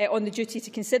on the duty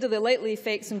to consider the likely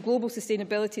effects on global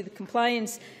sustainability, the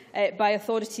compliance by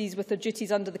authorities with their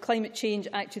duties under the Climate Change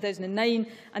Act 2009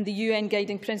 and the UN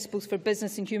Guiding Principles for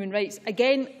Business and Human Rights.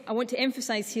 Again, I want to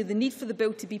emphasise here the need for the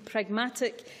bill to be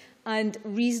pragmatic and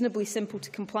reasonably simple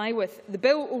to comply with. The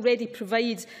bill already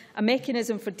provides a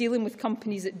mechanism for dealing with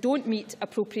companies that don't meet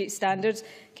appropriate standards,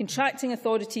 contracting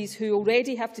authorities who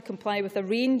already have to comply with a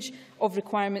range of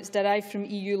requirements derived from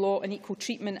EU law and equal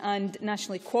treatment and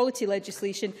national equality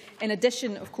legislation, in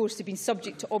addition, of course, to being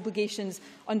subject to obligations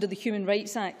under the Human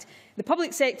Rights Act. The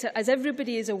public sector, as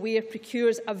everybody is aware,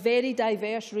 procures a very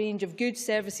diverse range of goods,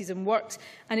 services and works,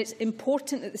 and it's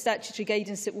important that the statutory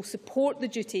guidance that will support the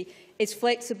duty is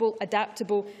flexible,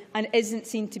 adaptable and isn't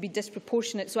seen to be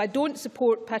disproportionate. So I don't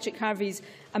support Patrick Harvey's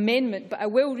amendment, but I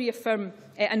will reaffirm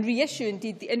and reissue,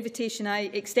 indeed, the invitation I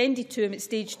extended to him at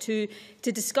stage 2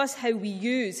 to discuss how we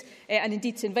use and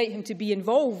indeed to invite him to be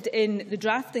involved in the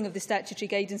drafting of the statutory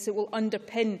guidance that will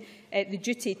underpin the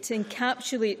duty, to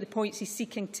encapsulate the points he's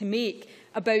seeking to make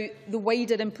about the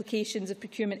wider implications of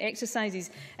procurement exercises.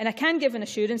 And I can give an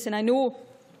assurance, and I know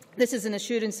this is an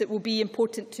assurance that will be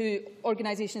important to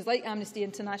organisations like Amnesty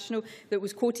International, that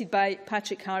was quoted by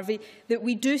Patrick Harvey, that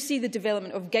we do see the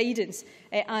development of guidance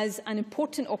as an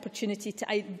important opportunity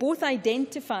to both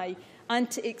identify and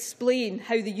to explain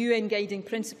how the UN guiding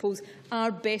principles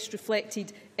are best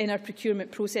reflected in our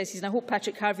procurement processes. And I hope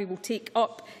Patrick Harvey will take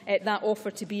up that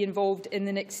offer to be involved in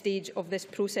the next stage of this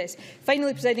process.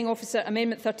 Finally, Presiding Officer,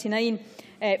 Amendment 39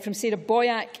 from Sarah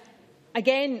Boyack.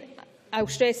 Again, I will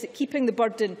stress that keeping the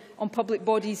burden on public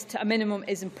bodies to a minimum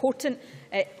is important.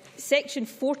 Section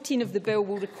 14 of the bill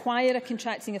will require a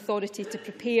contracting authority to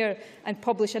prepare and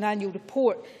publish an annual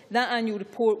report. That annual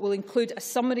report will include a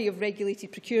summary of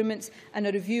regulated procurements and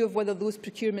a review of whether those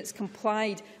procurements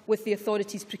complied with the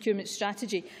authority's procurement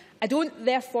strategy. I don't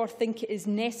therefore think it is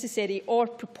necessary or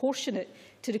proportionate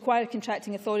to require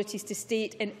contracting authorities to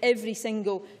state in every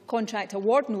single contract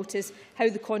award notice how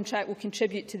the contract will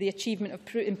contribute to the achievement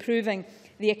of improving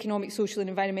the economic, social and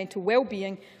environmental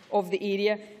well-being of the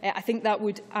area. I think that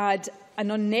would add an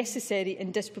unnecessary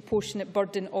and disproportionate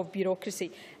burden of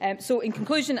bureaucracy. So, in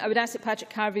conclusion, I would ask that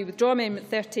Patrick Harvey withdraw Amendment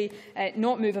 30,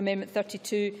 not move Amendment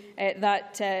 32,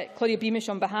 that Claudia Beamish,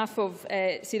 on behalf of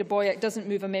Sarah Boyack, doesn't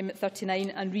move Amendment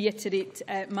 39, and reiterate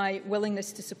my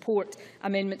willingness to support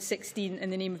Amendment 16 in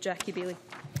the name of Jackie Bailey.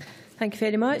 Thank you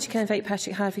very much. Can I invite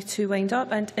Patrick Harvey to wind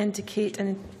up and indicate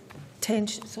an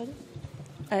intention?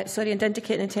 And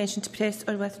indicate an intention to press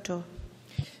or withdraw.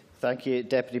 Thank you,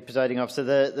 Deputy Presiding Officer.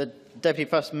 The Deputy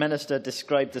First Minister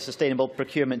described the sustainable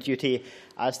procurement duty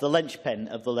as the linchpin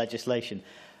of the legislation.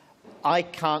 I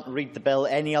can't read the bill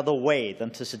any other way than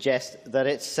to suggest that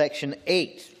it's Section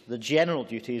 8, the general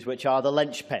duties, which are the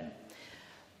linchpin,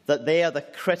 that they are the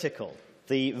critical,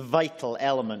 the vital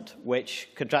element which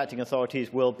contracting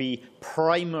authorities will be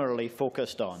primarily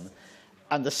focused on,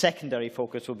 and the secondary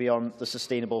focus will be on the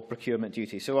sustainable procurement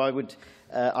duty. So I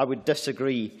would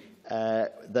disagree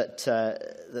that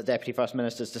the Deputy First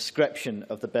Minister's description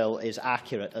of the bill is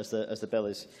accurate as the bill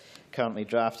is currently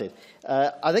drafted.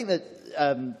 I think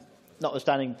that,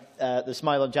 notwithstanding the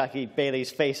smile on Jackie Bailey's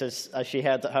face as she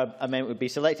heard that her amendment would be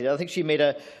selected, I think she made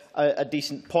a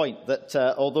decent point that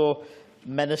although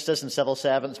ministers and civil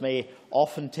servants may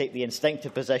often take the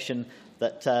instinctive position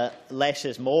that less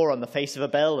is more on the face of a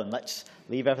bill and let's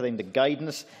leave everything to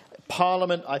guidance,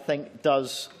 Parliament, I think,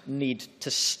 does need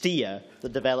to steer the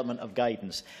development of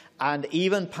guidance. And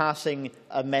even passing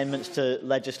amendments to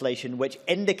legislation which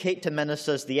indicate to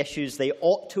ministers the issues they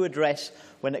ought to address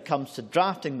when it comes to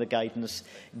drafting the guidance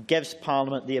gives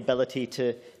Parliament the ability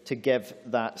to give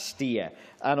that steer.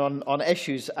 And on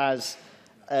issues as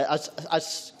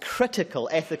critical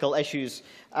ethical issues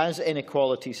as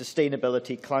inequality,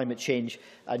 sustainability, climate change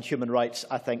and human rights,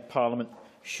 I think Parliament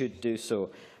should do so.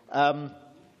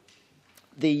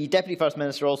 The Deputy First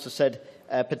Minister also said,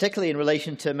 particularly in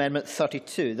relation to Amendment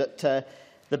 32, that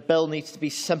the bill needs to be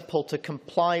simple to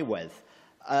comply with.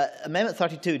 Amendment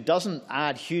 32 doesn't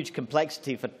add huge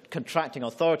complexity for contracting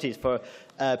authorities, for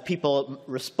people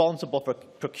responsible for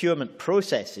procurement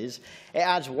processes. It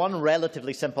adds one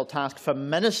relatively simple task for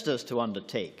ministers to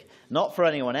undertake, not for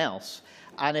anyone else.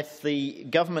 And if the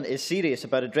government is serious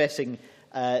about addressing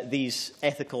these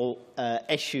ethical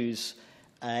issues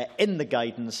in the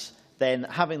guidance, then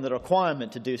having the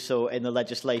requirement to do so in the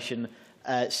legislation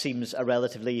seems a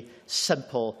relatively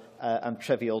simple and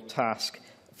trivial task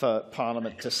for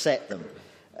Parliament to set them.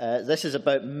 This is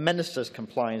about ministers'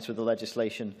 compliance with the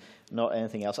legislation, not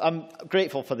anything else. I'm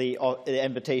grateful for the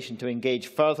invitation to engage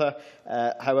further.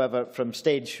 However, from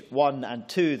stage 1 and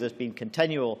 2, there's been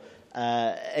continual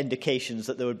indications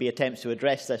that there would be attempts to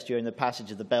address this during the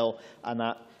passage of the bill, and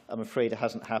that, I'm afraid, it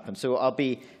hasn't happened. So I'll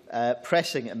be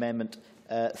pressing Amendment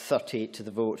 30 to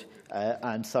the vote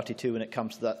and 32 when it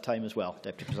comes to that time as well,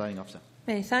 Deputy Presiding Officer.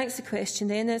 Many thanks. The question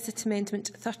then is that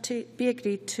Amendment 30 be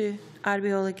agreed to. Are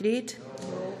we all agreed?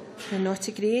 No. We're not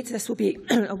agreed. This will be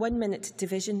a 1-minute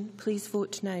division. Please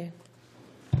vote now.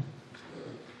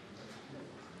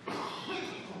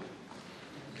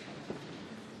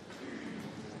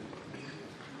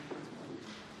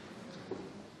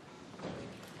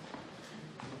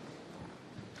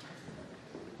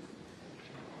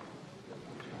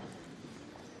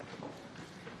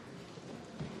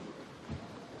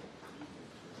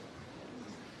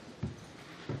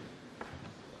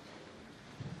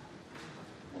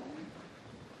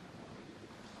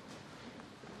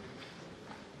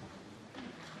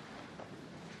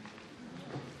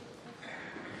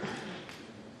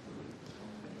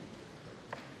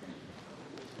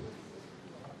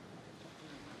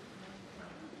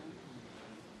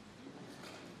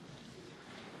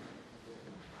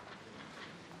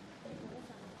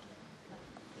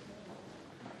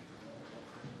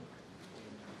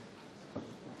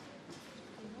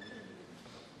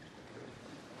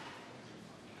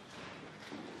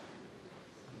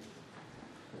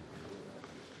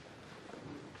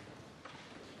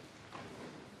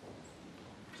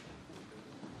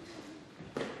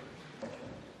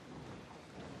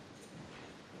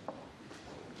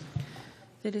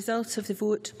 The result of the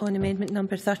vote on amendment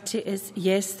number 30 is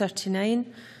yes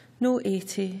 39, No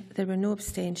 80. There were no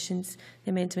abstentions. The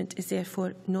amendment is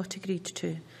therefore not agreed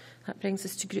to. That brings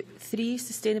us to Group 3,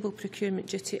 Sustainable Procurement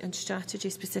Duty and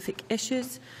Strategy-Specific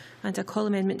Issues. And I call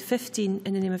Amendment 15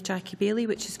 in the name of Jackie Bailey,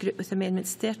 which is grouped with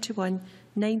Amendments 31,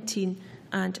 19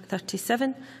 and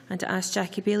 37. And I ask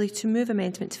Jackie Bailey to move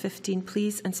Amendment 15,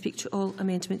 please, and speak to all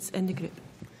amendments in the group.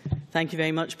 Thank you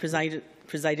very much,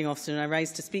 Presiding Officer. And I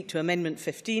rise to speak to Amendment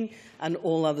 15 and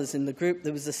all others in the group.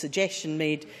 There was a suggestion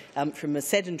made from a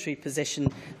sedentary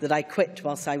position that I quit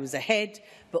whilst I was ahead,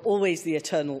 but always the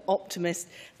eternal optimist.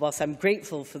 Whilst I'm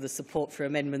grateful for the support for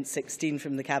Amendment 16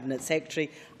 from the Cabinet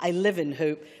Secretary, I live in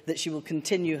hope that she will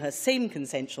continue her same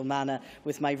consensual manner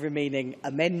with my remaining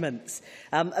amendments.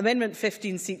 Amendment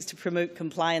 15 seeks to promote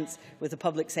compliance with the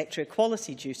public sector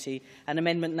equality duty, and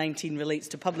Amendment 19 relates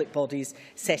to public bodies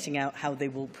setting out how they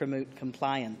will promote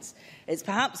compliance. It's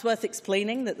perhaps worth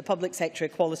explaining that the public sector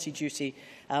equality duty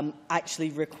actually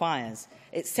requires.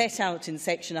 It's set out in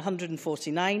section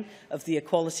 149 of the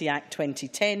Equality Act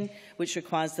 2010, which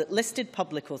requires that listed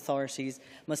public authorities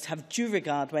must have due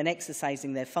regard when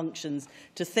exercising their functions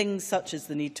to things such as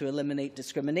the need to eliminate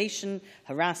discrimination,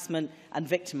 harassment and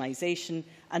victimisation,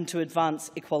 and to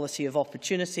advance equality of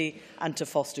opportunity and to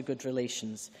foster good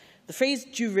relations. The phrase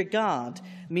due regard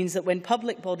means that when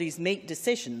public bodies make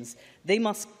decisions, they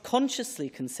must consciously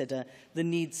consider the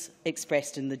needs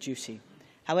expressed in the duty.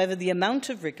 However, the amount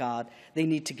of regard they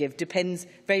need to give depends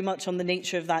very much on the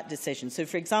nature of that decision. So,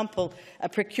 for example, a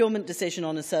procurement decision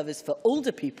on a service for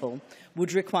older people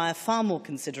would require far more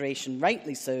consideration,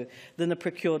 rightly so, than a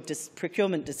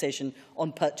procurement decision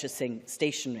on purchasing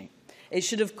stationery. It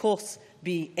should, of course,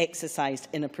 be exercised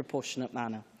in a proportionate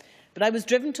manner. But I was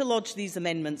driven to lodge these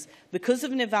amendments because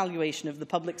of an evaluation of the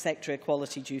public sector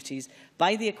equality duties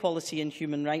by the Equality and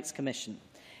Human Rights Commission.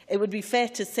 It would be fair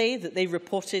to say that they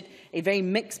reported a very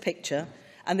mixed picture,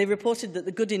 and they reported that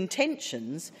the good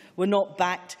intentions were not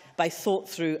backed by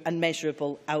thought-through and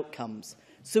measurable outcomes.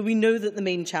 So we know that the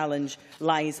main challenge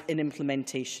lies in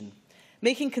implementation.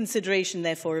 Making consideration,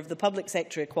 therefore, of the public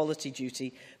sector equality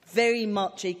duty very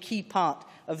much a key part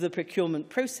of the procurement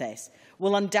process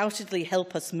will undoubtedly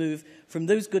help us move from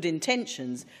those good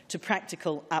intentions to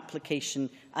practical application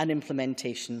and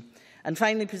implementation. And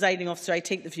finally, Presiding Officer, I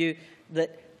take the view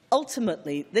that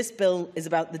ultimately this bill is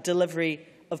about the delivery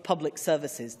of public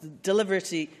services,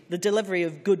 the delivery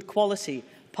of good quality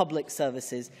public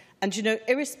services. And, you know,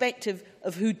 irrespective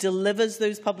of who delivers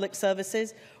those public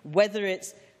services, whether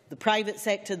it's the private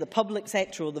sector, the public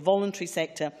sector or the voluntary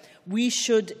sector, we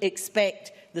should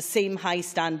expect the same high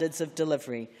standards of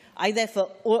delivery. I therefore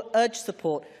urge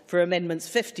support for Amendments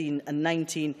 15 and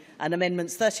 19 and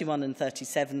Amendments 31 and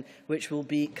 37, which will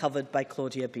be covered by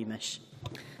Claudia Beamish.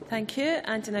 Thank you.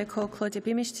 And I now call Claudia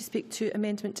Beamish to speak to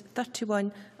Amendment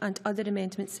 31 and other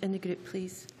amendments in the group,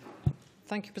 please.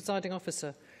 Thank you, Presiding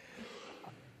Officer.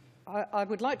 I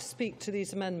would like to speak to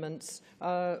these amendments,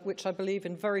 which I believe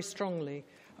in very strongly,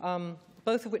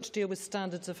 both of which deal with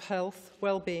standards of health,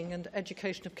 well-being and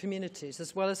education of communities,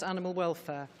 as well as animal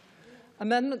welfare.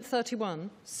 Amendment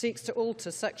 31 seeks to alter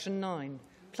Section 9,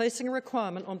 placing a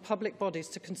requirement on public bodies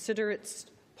to consider its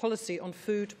policy on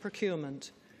food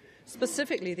procurement.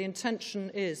 Specifically, the intention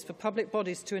is for public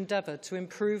bodies to endeavour to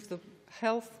improve the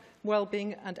health,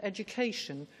 well-being and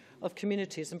education of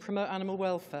communities and promote animal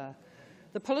welfare.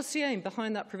 The policy aim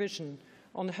behind that provision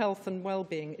on health and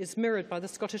well-being is mirrored by the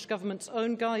Scottish Government's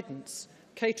own guidance,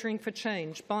 catering for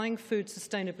change, buying food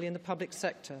sustainably in the public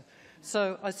sector.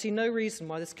 So I see no reason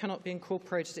why this cannot be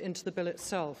incorporated into the bill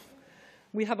itself.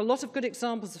 We have a lot of good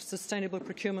examples of sustainable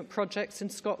procurement projects in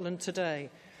Scotland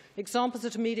today. Examples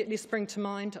that immediately spring to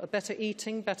mind are better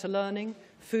eating, better learning,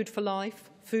 food for life,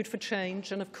 food for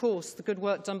change, and of course the good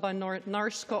work done by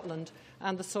Nourish Scotland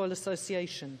and the Soil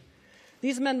Association.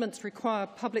 These amendments require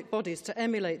public bodies to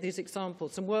emulate these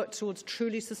examples and work towards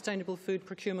truly sustainable food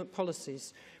procurement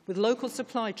policies with local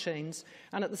supply chains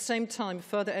and at the same time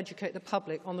further educate the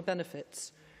public on the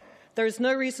benefits. There is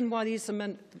no reason why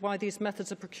these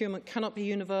methods of procurement cannot be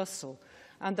universal,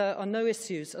 and there are no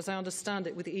issues, as I understand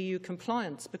it, with EU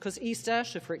compliance, because East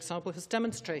Ayrshire, for example, has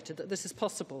demonstrated that this is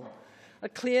possible. A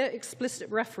clear, explicit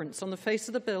reference on the face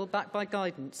of the bill, backed by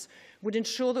guidance, would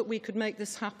ensure that we could make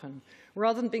this happen,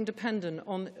 rather than being dependent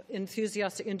on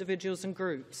enthusiastic individuals and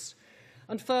groups.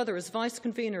 And further, as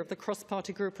Vice-Convener of the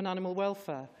Cross-Party Group on Animal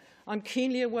Welfare, I'm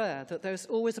keenly aware that there is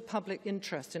always a public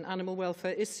interest in animal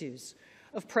welfare issues.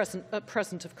 At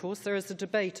present, of course, there is a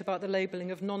debate about the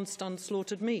labelling of non-stunned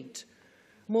slaughtered meat.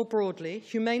 More broadly,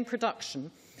 humane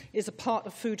production is a part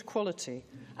of food quality,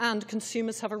 and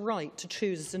consumers have a right to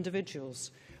choose as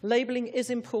individuals. Labelling is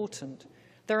important,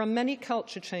 There are many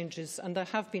culture changes, and there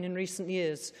have been in recent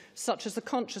years, such as the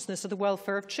consciousness of the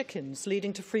welfare of chickens,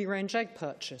 leading to free-range egg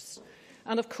purchase.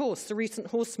 And of course, the recent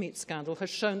horse meat scandal has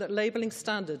shown that labelling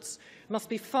standards must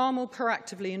be far more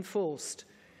proactively enforced.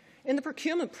 In the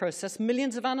procurement process,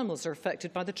 millions of animals are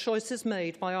affected by the choices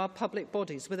made by our public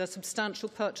bodies with their substantial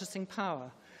purchasing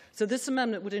power. So this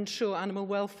amendment would ensure animal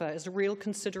welfare is a real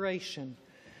consideration.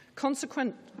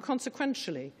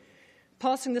 Consequentially,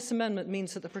 passing this amendment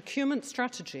means that the procurement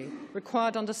strategy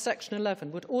required under Section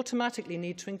 11 would automatically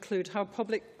need to include how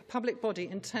a public body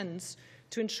intends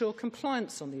to ensure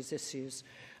compliance on these issues,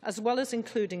 as well as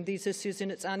including these issues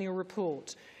in its annual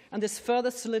report, and this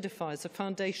further solidifies the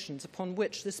foundations upon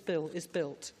which this bill is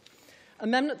built.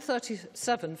 Amendment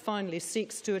 37 finally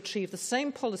seeks to achieve the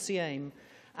same policy aim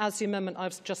as the amendment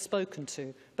I've just spoken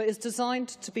to, but is designed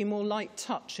to be more light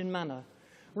touch in manner.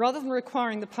 Rather than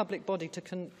requiring the public body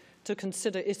to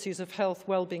consider issues of health,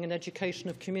 well-being and education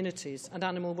of communities and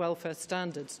animal welfare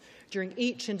standards during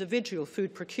each individual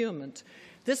food procurement,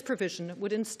 this provision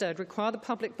would instead require the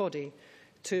public body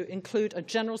to include a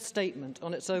general statement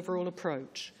on its overall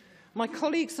approach. My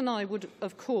colleagues and I would,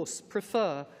 of course,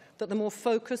 prefer that the more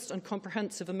focused and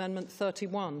comprehensive Amendment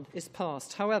 31 is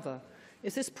passed. However,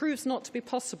 if this proves not to be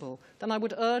possible, then I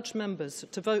would urge members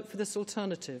to vote for this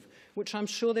alternative, which I'm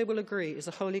sure they will agree is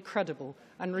a wholly credible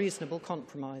and reasonable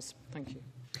compromise. Thank you.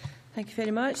 Thank you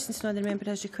very much. Since no other member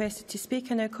has requested to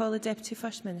speak, I now call the Deputy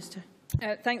First Minister.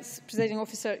 Thanks, Presiding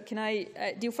Officer. Can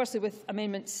I deal firstly with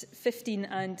Amendments 15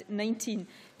 and 19?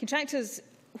 Contractors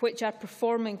which are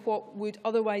performing what would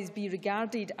otherwise be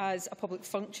regarded as a public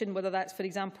function, whether that's, for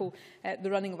example, the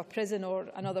running of a prison or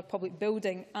another public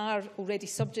building, are already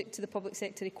subject to the public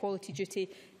sector equality duty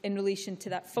in relation to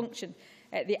that function.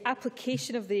 The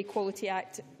application of the Equality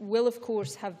Act will, of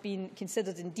course, have been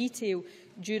considered in detail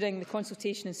during the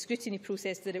consultation and scrutiny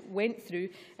process that it went through.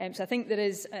 So I think there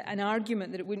is an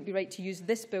argument that it wouldn't be right to use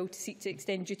this bill to seek to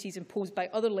extend duties imposed by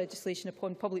other legislation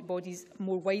upon public bodies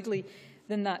more widely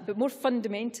than that. But more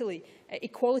fundamentally,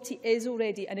 equality is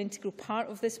already an integral part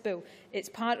of this bill. It's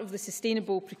part of the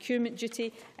sustainable procurement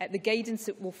duty. The guidance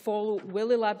that will follow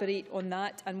will elaborate on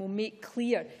that and will make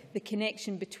clear the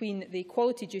connection between the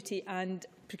equality duty and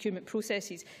procurement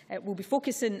processes. We'll be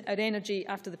focusing our energy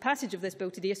after the passage of this bill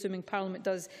today, assuming Parliament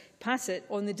does pass it,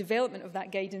 on the development of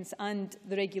that guidance and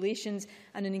the regulations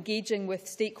and in engaging with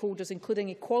stakeholders, including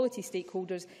equality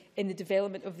stakeholders, in the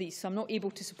development of these. So I'm not able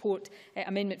to support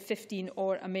Amendment 15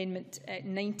 or Amendment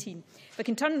 19. If I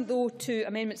can turn, though, to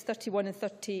Amendments 31 and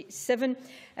 37,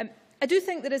 I do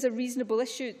think there is a reasonable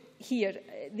issue here.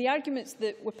 The arguments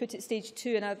that were put at Stage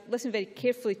 2, and I've listened very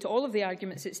carefully to all of the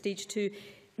arguments at Stage 2,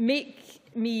 make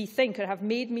me think, or have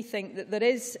made me think, that there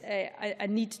is a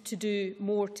need to do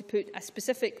more to put a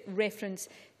specific reference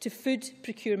to food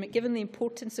procurement, given the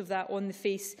importance of that on the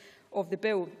face of the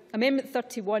bill. Amendment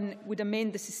 31 would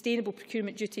amend the sustainable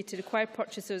procurement duty to require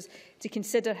purchasers to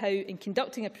consider how, in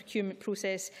conducting a procurement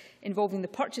process involving the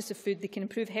purchase of food, they can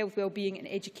improve health, well-being and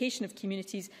education of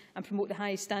communities and promote the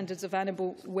highest standards of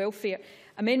animal welfare.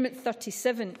 Amendment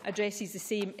 37 addresses the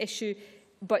same issue,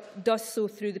 but does so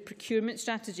through the procurement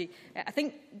strategy. I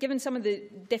think, given some of the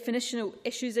definitional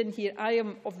issues in here, I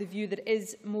am of the view that it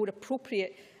is more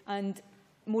appropriate and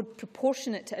more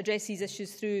proportionate to address these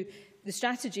issues through the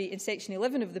strategy in Section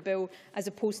 11 of the bill, as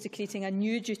opposed to creating a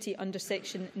new duty under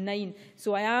Section 9.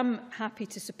 So I am happy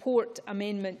to support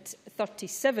Amendment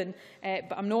 37,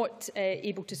 but I'm not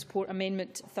able to support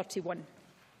Amendment 31.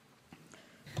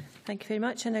 Thank you very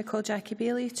much. I now call Jackie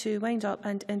Bailey to wind up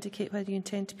and indicate whether you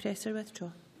intend to press or withdraw.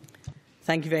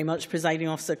 Thank you very much, Presiding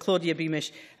Officer. Claudia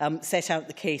Beamish set out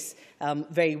the case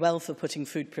very well for putting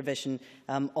food provision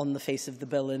on the face of the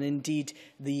bill, and indeed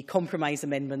the compromise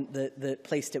amendment that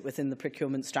placed it within the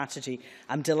procurement strategy.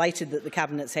 I'm delighted that the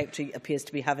Cabinet Secretary appears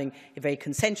to be having a very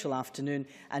consensual afternoon,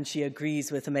 and she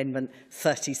agrees with Amendment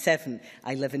 37.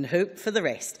 I live in hope for the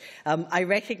rest. I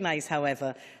recognise,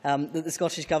 however, that the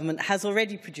Scottish Government has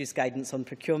already produced guidance on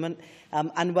procurement,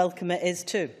 and welcome it is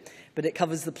too. But it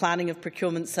covers the planning of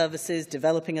procurement services,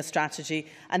 developing a strategy,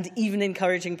 and even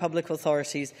encouraging public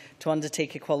authorities to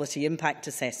undertake equality impact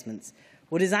assessments.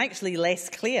 What is actually less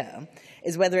clear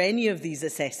is whether any of these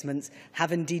assessments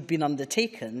have indeed been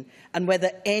undertaken and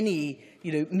whether any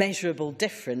measurable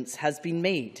difference has been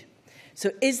made.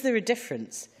 So is there a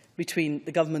difference between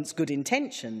the government's good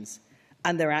intentions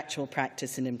and their actual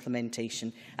practice and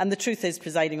implementation? And the truth is,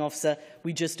 Presiding Officer,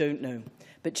 we just don't know.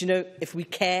 But if we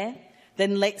care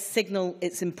then let's signal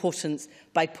its importance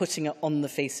by putting it on the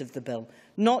face of the bill.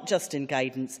 Not just in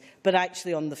guidance, but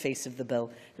actually on the face of the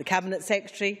bill. The Cabinet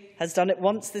Secretary has done it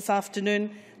once this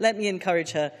afternoon. Let me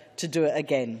encourage her to do it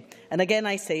again. And again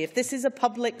I say, if this is a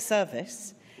public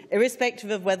service,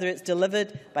 irrespective of whether it's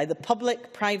delivered by the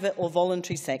public, private or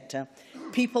voluntary sector,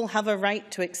 people have a right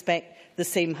to expect the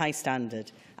same high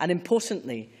standard. And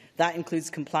importantly, that includes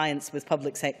compliance with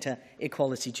public sector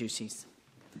equality duties.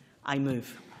 I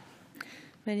move.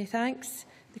 Many thanks.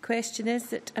 The question is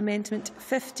that Amendment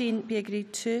 15 be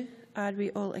agreed to. Are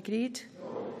we all agreed?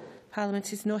 No.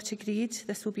 Parliament is not agreed.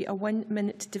 This will be a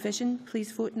 1-minute division.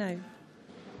 Please vote now.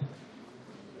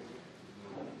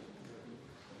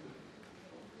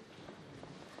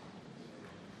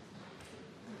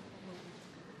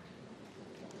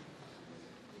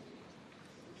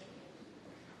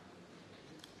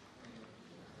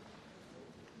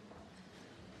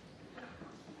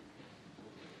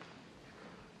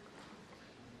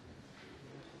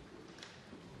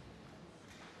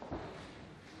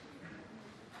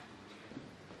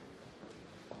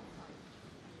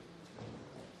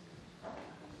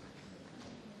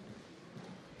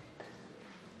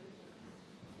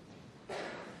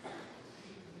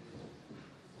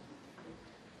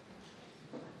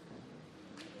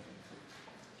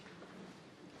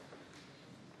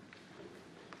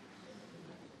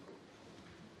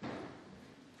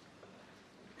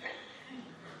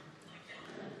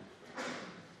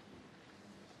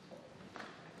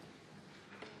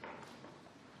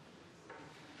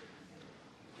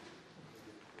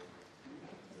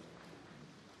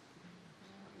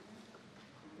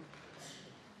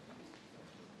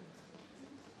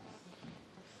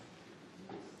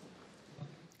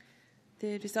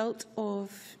 The result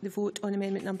of the vote on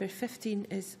amendment number 15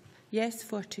 is yes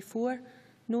 44,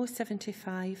 no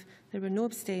 75. There were no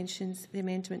abstentions. The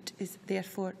amendment is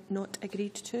therefore not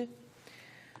agreed to.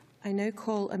 I now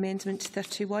call amendment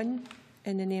 31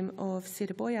 in the name of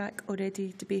Sarah Boyack,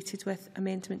 already debated with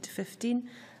amendment 15,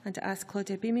 and to ask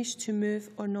Claudia Beamish to move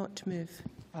or not move.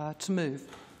 To move.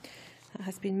 That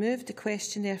has been moved. The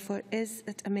question therefore is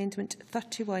that amendment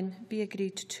 31 be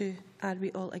agreed to. Are we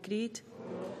all agreed?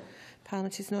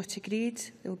 Parliament is not agreed.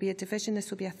 There will be a division.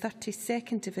 This will be a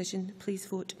 30-second division. Please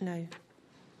vote now.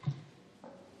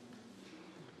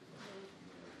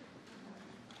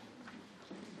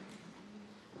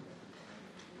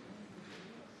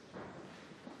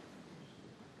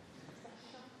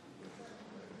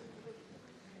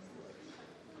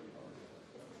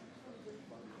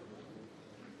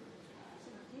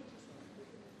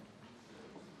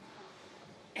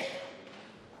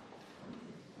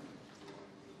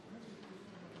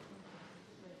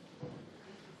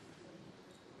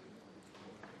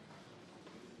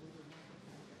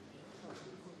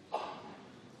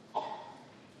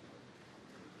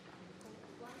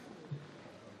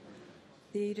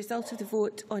 The result of the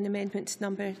vote on amendment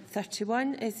number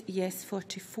 31 is yes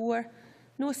 44,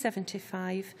 no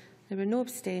 75. There were no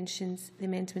abstentions. The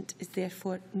amendment is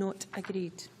therefore not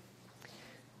agreed.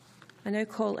 I now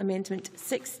call amendment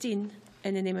 16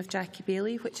 in the name of Jackie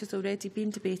Bailey, which has already been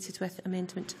debated with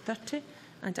amendment 30,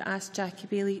 and to ask Jackie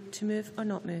Bailey to move or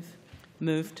not move.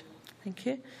 Moved. Thank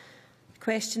you. The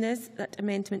question is that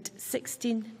amendment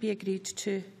 16 be agreed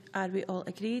to. Are we all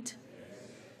agreed?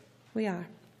 We are.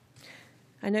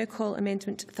 I now call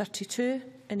amendment 32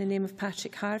 in the name of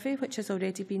Patrick Harvey, which has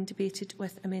already been debated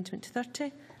with amendment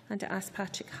 30, and to ask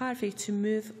Patrick Harvey to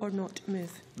move or not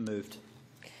move. Moved.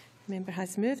 The member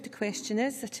has moved. The question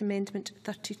is that amendment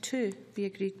 32 be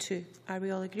agreed to. Are we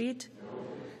all agreed? No.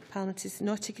 Parliament is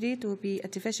not agreed. There will be a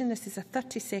division. This is a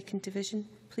 30-second division.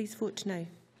 Please vote now.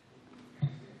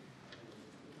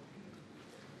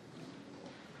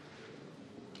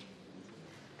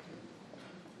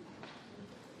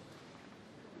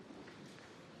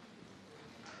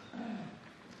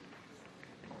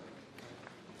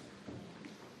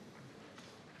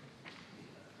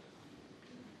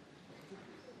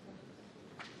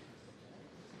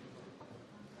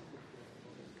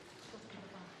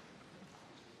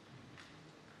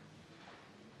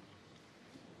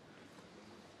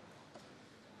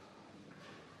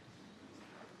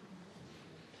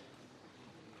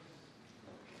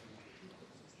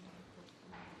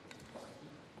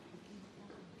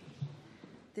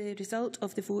 The result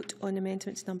of the vote on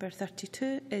amendment number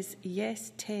 32 is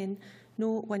yes 10,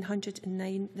 no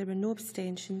 109. There were no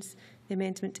abstentions. The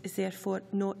amendment is therefore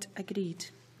not agreed.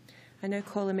 I now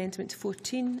call amendment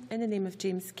 14 in the name of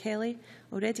James Kelly,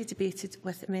 already debated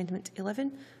with amendment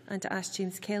 11, and to ask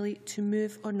James Kelly to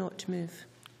move or not move.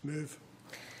 Move.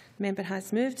 The The member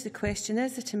has moved. The question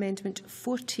is that Amendment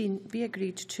 14 be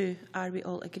agreed to. Are we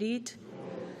all agreed?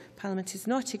 Parliament is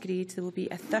not agreed. There will be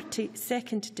a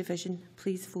 30-second division.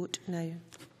 Please vote now.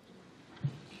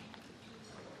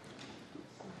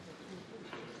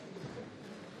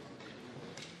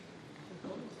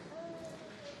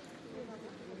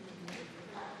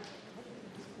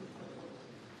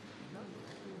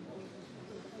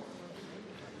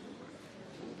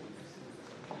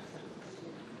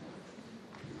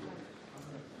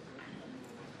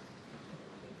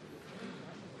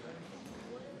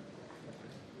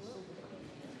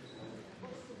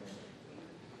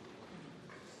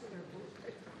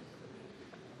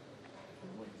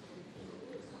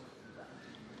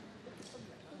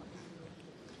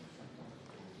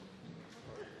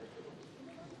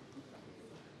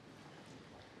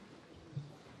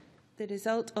 The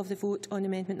result of the vote on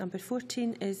amendment number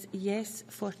 14 is yes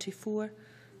 44,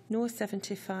 no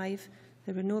 75.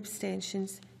 There were no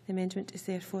abstentions. The amendment is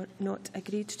therefore not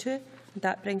agreed to. And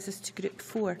that brings us to Group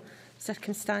 4,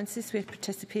 circumstances where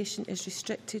participation is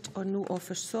restricted or no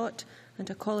offer sought.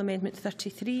 And I call Amendment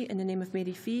 33 in the name of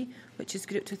Mary Fee, which is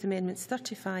grouped with Amendments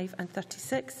 35 and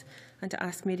 36. And I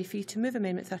ask Mary Fee to move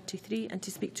Amendment 33 and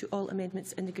to speak to all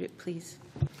amendments in the group, please.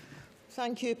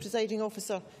 Thank you, Presiding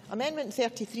Officer. Amendment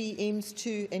 33 aims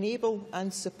to enable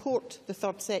and support the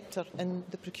third sector in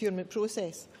the procurement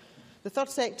process. The third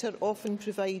sector often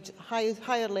provides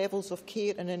higher levels of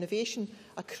care and innovation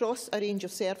across a range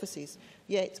of services,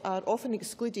 yet are often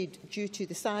excluded due to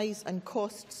the size and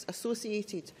costs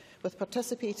associated with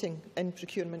participating in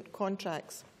procurement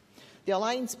contracts. The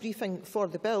Alliance briefing for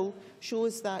the bill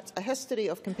shows that a history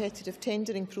of competitive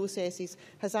tendering processes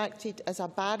has acted as a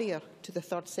barrier to the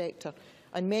third sector,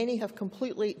 and many have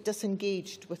completely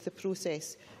disengaged with the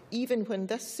process, even when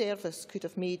this service could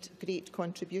have made great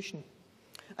contribution.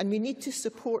 And we need to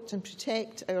support and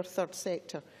protect our third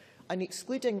sector, and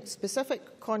excluding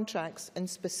specific contracts in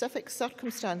specific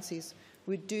circumstances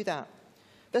would do that.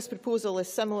 This proposal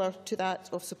is similar to that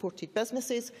of supported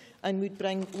businesses and would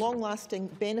bring long-lasting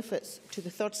benefits to the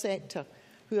third sector,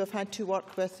 who have had to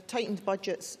work with tightened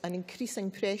budgets and increasing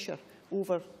pressure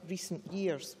over recent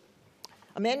years.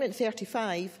 Amendment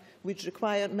 35 would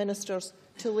require ministers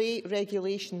to lay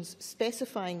regulations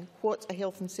specifying what a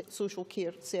health and social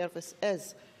care service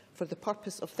is for the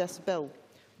purpose of this bill,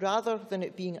 rather than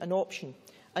it being an option,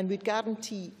 and would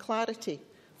guarantee clarity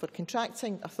for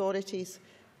contracting authorities,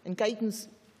 and guidance,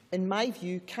 in my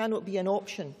view, cannot be an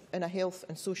option in a health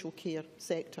and social care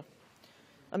sector.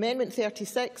 Amendment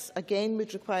 36 again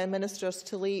would require ministers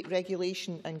to lay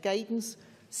regulation and guidance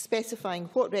specifying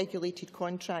what regulated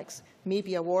contracts may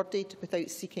be awarded without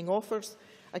seeking offers,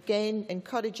 again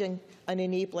encouraging and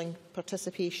enabling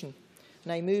participation.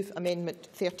 And I move Amendment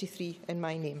 33 in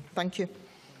my name. Thank you.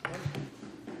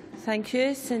 Thank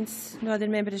you. Since no other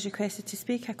member is requested to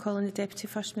speak, I call on the Deputy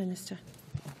First Minister.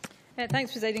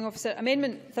 Thanks, Presiding Officer.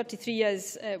 Amendment 33,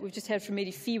 as we've just heard from Mary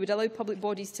Fee, would allow public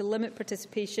bodies to limit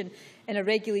participation in a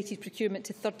regulated procurement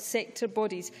to third sector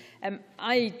bodies.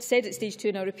 I said at stage 2,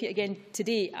 and I'll repeat again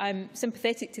today, I'm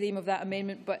sympathetic to the aim of that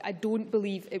amendment, but I don't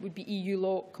believe it would be EU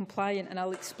law compliant, and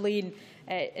I'll explain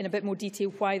in a bit more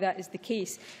detail why that is the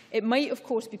case. It might, of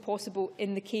course, be possible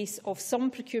in the case of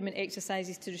some procurement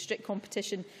exercises to restrict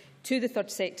competition to the third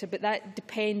sector, but that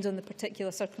depends on the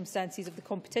particular circumstances of the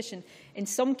competition. In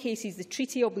some cases, the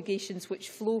treaty obligations which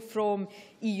flow from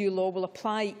EU law will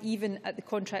apply even at the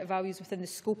contract values within the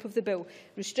scope of the bill.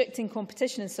 Restricting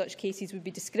competition in such cases would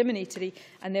be discriminatory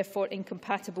and therefore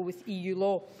incompatible with EU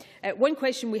law. One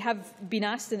question we have been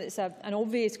asked, and it's an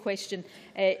obvious question,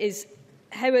 is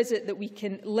how is it that we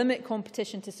can limit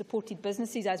competition to supported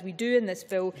businesses, as we do in this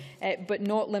bill, but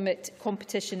not limit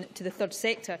competition to the third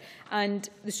sector? And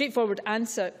the straightforward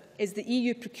answer is the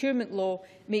EU procurement law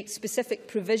makes specific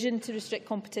provision to restrict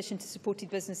competition to supported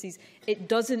businesses. It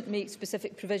doesn't make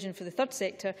specific provision for the third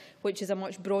sector, which is a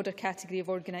much broader category of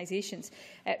organisations.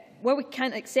 While we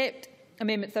can't accept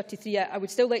Amendment 33, I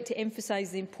would still like to emphasise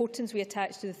the importance we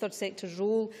attach to the third sector's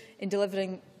role in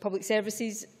delivering public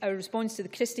services. Our response to the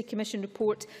Christie Commission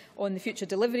report on the future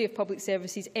delivery of public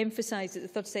services emphasised that the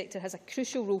third sector has a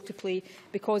crucial role to play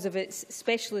because of its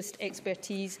specialist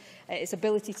expertise, its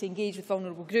ability to engage with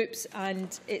vulnerable groups,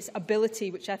 and its ability,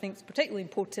 which I think is particularly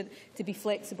important, to be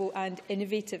flexible and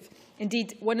innovative.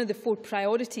 Indeed, one of the 4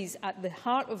 priorities at the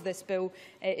heart of this bill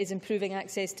is improving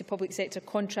access to public sector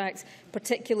contracts,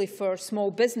 particularly for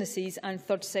small businesses and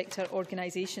third sector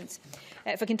organisations.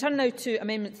 If I can turn now to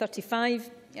Amendment 35,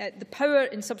 the power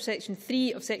in subsection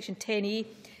 3 of section 10A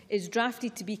is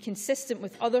drafted to be consistent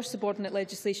with other subordinate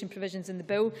legislation provisions in the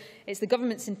bill. It's the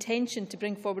Government's intention to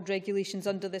bring forward regulations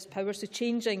under this power, so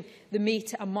changing the may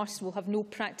to a must will have no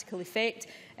practical effect.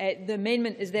 The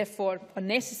amendment is therefore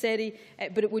unnecessary,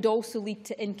 but it would also lead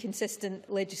to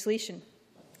inconsistent legislation.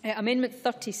 Amendment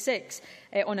 36,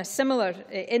 in a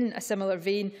similar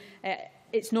vein,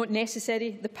 it's not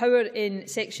necessary. The power in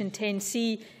Section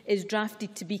 10C is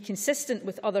drafted to be consistent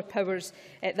with other powers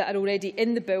that are already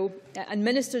in the bill, and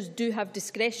ministers do have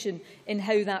discretion in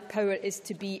how that power is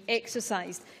to be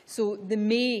exercised. So the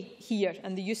may here,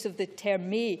 and the use of the term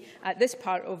may at this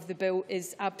part of the bill,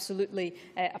 is absolutely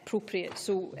appropriate.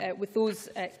 So with those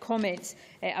comments,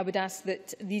 I would ask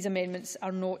that these amendments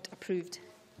are not approved.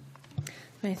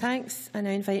 Many thanks. I now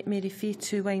invite Mary Fee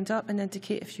to wind up and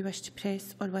indicate if you wish to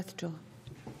press or withdraw.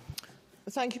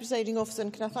 Thank you, Presiding Officer,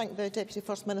 and can I thank the Deputy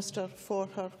First Minister for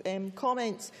her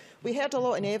comments. We heard a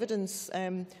lot in evidence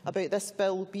about this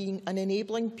bill being an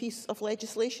enabling piece of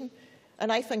legislation,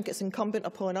 and I think it's incumbent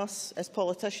upon us as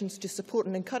politicians to support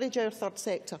and encourage our third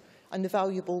sector and the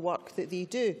valuable work that they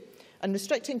do. And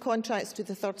restricting contracts to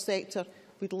the third sector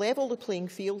would level the playing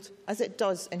field, as it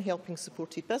does in helping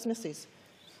supported businesses.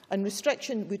 And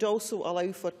restriction would also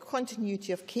allow for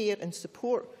continuity of care and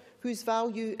support, whose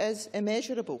value is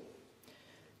immeasurable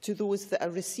to those that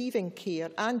are receiving care,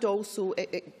 and also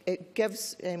it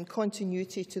gives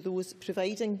continuity to those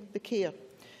providing the care.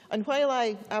 And while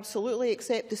I absolutely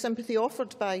accept the sympathy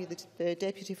offered by the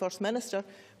Deputy First Minister,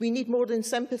 we need more than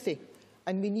sympathy,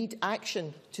 and we need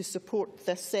action to support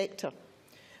this sector.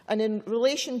 And in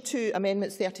relation to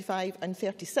Amendments 35 and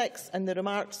 36 and the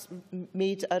remarks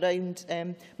made around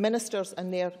ministers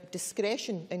and their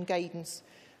discretion in guidance,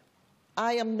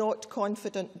 I am not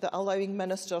confident that allowing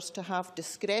ministers to have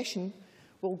discretion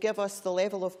will give us the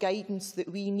level of guidance that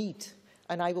we need,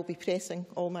 and I will be pressing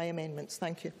all my amendments.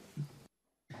 Thank you.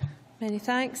 Many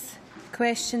thanks. The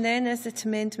question then is that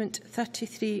Amendment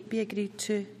 33 be agreed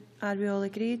to. Are we all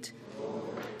agreed?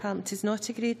 Parliament is not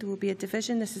agreed. There will be a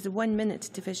division. This is a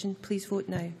 1-minute division. Please vote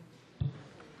now.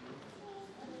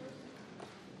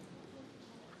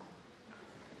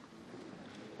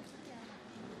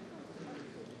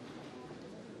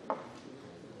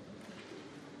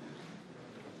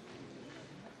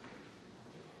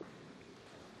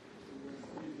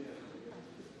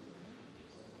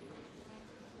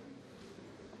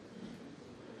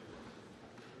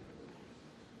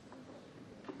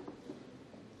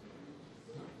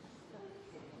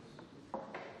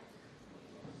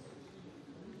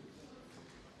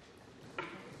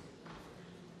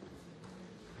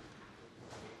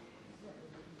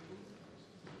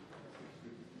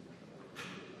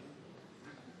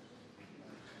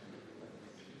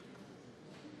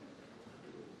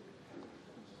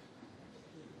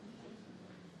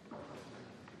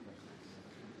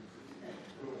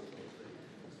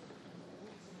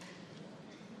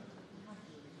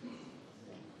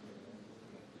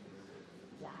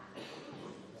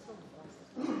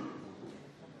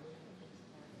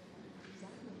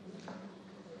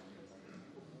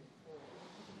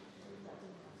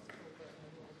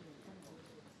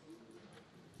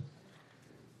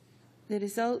 The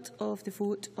result of the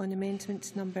vote on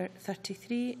amendment number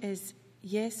 33 is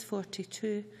yes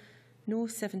 42, no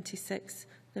 76.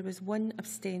 There was one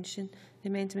abstention. The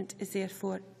amendment is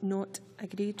therefore not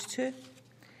agreed to.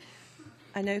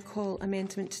 I now call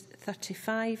amendment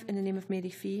 35 in the name of Mary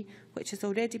Fee, which has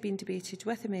already been debated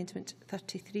with amendment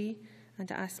 33, and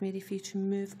I ask Mary Fee to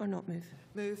move or not move.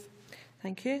 Move.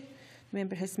 Thank you. The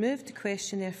member has moved. The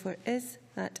question therefore is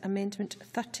that amendment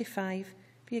 35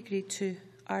 be agreed to.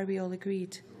 Are we all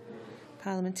agreed?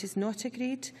 Parliament is not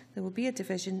agreed. There will be a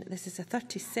division. This is a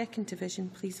 32nd division.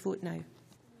 Please vote now.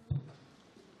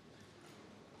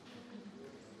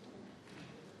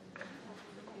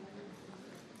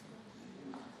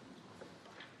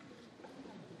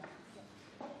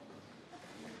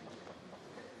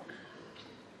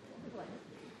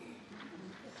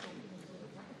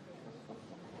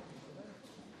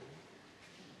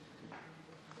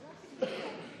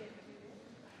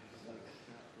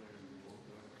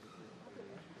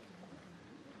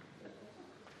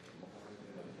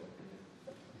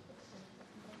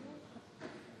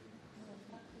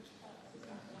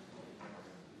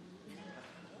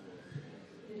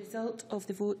 The result of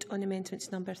the vote on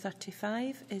amendment number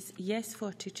 35 is yes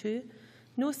 42,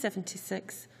 no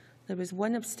 76. There was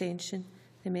one abstention.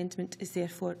 The amendment is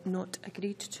therefore not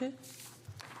agreed to.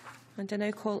 And I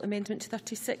now call amendment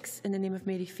 36 in the name of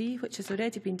Mary Fee, which has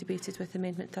already been debated with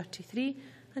amendment 33,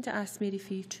 and I ask Mary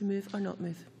Fee to move or not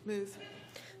move. Move.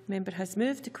 The member has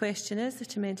moved. The question is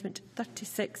that amendment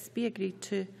 36 be agreed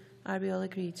to. Are we all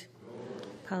agreed?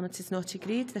 Parliament is not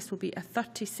agreed. This will be a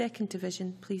 32nd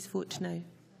division. Please vote now.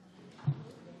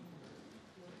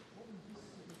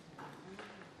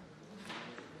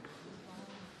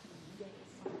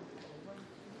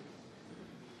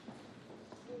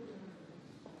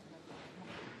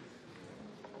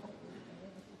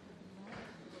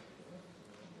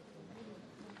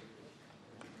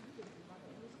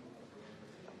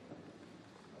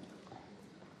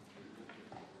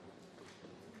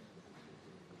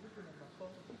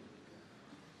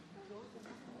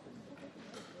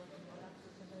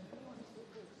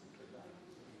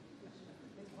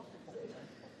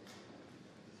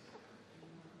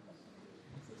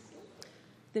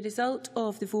 The result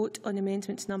of the vote on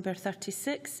amendment number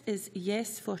 36 is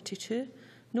yes 42,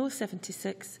 no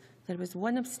 76. There was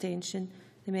one abstention.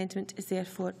 The amendment is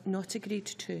therefore not agreed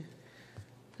to.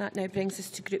 That now brings us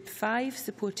to Group 5,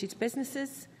 supported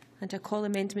businesses, and I call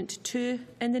Amendment 2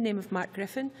 in the name of Mark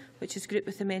Griffin, which is grouped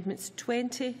with Amendments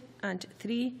 20 and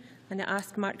 3. And I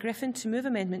ask Mark Griffin to move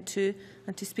Amendment 2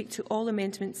 and to speak to all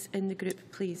amendments in the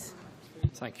group, please.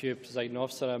 Thank you, Presiding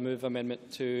Officer. I move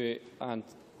Amendment 2 and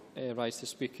rise to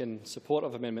speak in support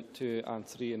of Amendment 2 and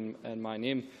 3 in my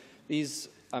name. These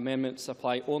amendments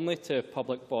apply only to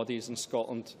public bodies in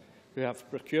Scotland who have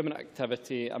procurement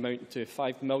activity amounting to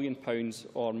 £5 million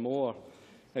or more.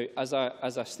 Now, as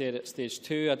I stated at stage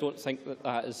 2, I don't think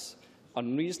that is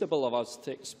unreasonable of us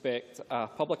to expect a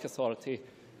public authority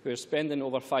who is spending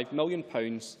over £5 million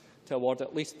to award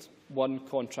at least one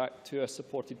contract to a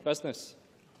supported business.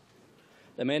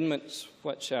 The amendments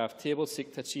which I have tabled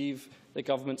seek to achieve the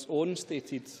Government's own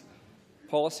stated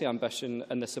policy ambition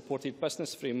in the supported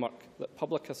business framework that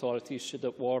public authorities should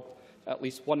award at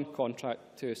least one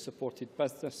contract to a supported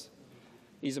business.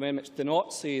 These amendments do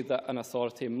not say that an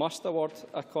authority must award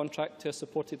a contract to a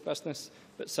supported business,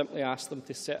 but simply ask them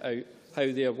to set out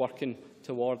how they are working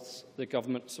towards the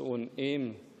Government's own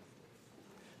aim.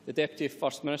 The Deputy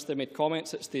First Minister made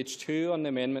comments at stage 2 on the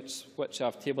amendments which I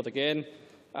have tabled again,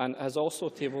 and has also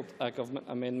tabled a Government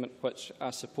amendment which I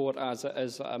support as it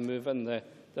is a move in the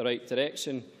right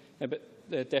direction. But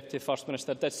the Deputy First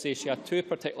Minister did say she had two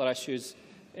particular issues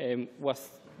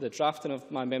with the drafting of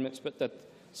my amendments, but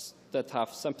did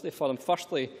have sympathy for them.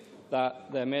 Firstly,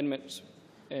 that the amendments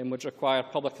would require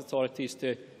public authorities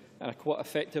to, and I quote,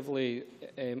 effectively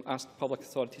ask public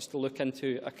authorities to look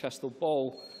into a crystal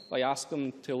ball by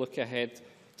asking them to look ahead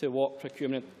to what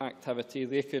procurement activity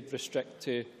they could restrict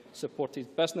to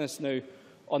supported business. Now,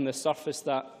 on the surface,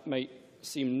 that might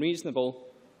seem reasonable,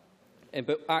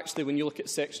 but actually, when you look at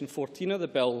Section 14 of the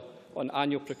bill on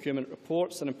annual procurement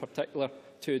reports, and in particular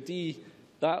 2D,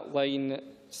 that line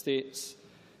states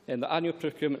the annual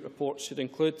procurement report should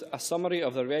include a summary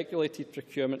of the regulated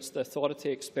procurements the authority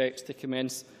expects to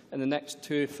commence in the next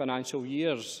 2 financial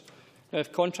years. Now,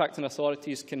 if contracting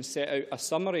authorities can set out a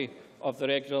summary of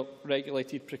the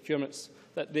regulated procurements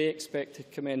that they expect to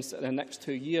commence in the next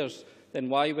 2 years, then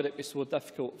why would it be so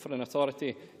difficult for an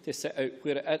authority to set out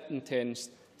where it intends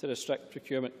to restrict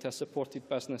procurement to a supported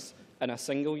business in a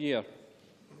single year?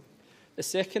 The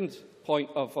second point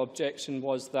of objection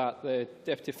was that the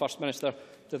Deputy First Minister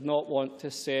did not want to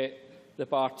set the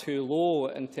bar too low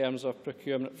in terms of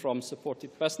procurement from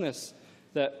supported business,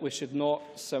 that we should not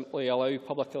simply allow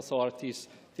public authorities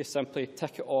to simply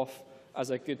tick it off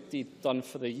as a good deed done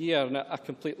for the year. And I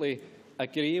completely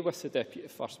agree with the Deputy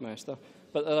First Minister,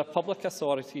 but there are public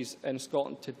authorities in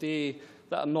Scotland today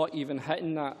that are not even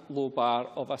hitting that low bar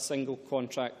of a single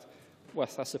contract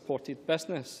with a supported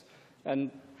business.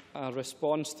 And a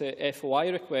response to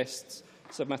FOI requests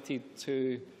submitted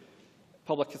to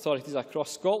public authorities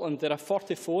across Scotland, there are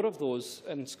 44 of those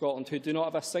in Scotland who do not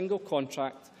have a single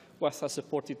contract with a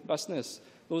supported business.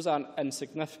 Those aren't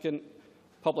insignificant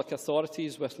public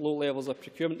authorities with low levels of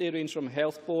procurement. They range from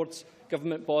health boards,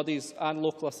 government bodies and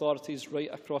local authorities right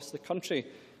across the country.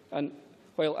 And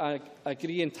while I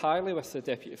agree entirely with the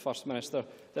Deputy First Minister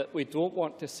that we don't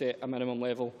want to set a minimum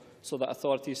level so that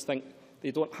authorities think they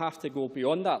don't have to go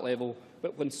beyond that level,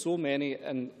 but when so many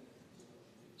and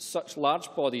such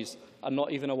large bodies are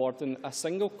not even awarding a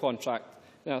single contract,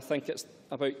 then I think it's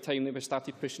about time that we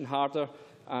started pushing harder,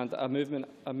 and I move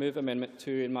Amendment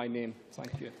 2 in my name.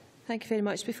 Thank you. Thank you very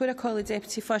much. Before I call the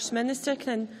Deputy First Minister,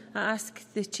 can I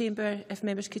ask the Chamber if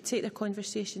members could take their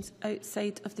conversations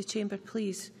outside of the Chamber,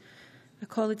 please? I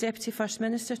call the Deputy First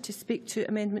Minister to speak to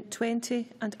Amendment 20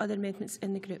 and other amendments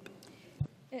in the group.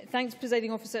 Thanks,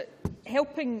 Presiding Officer.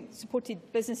 Helping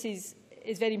supported businesses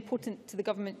is very important to the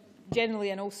Government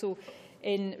generally and also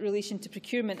in relation to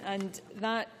procurement, and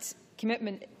that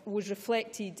commitment was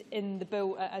reflected in the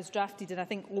bill as drafted, and I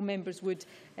think all members would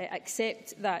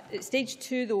accept that. At stage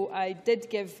 2, though, I did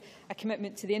give a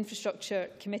commitment to the Infrastructure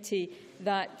Committee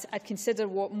that I'd consider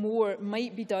what more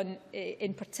might be done,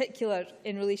 in particular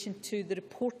in relation to the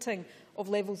reporting of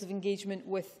levels of engagement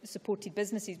with supported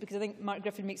businesses, because I think Mark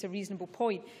Griffin makes a reasonable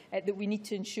point that we need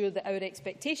to ensure that our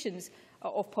expectations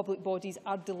of public bodies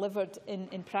are delivered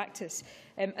in practice.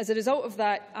 As a result of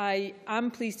that, I am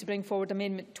pleased to bring forward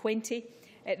Amendment 20.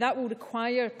 That will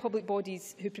require public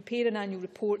bodies who prepare an annual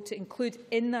report to include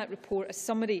in that report a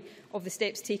summary of the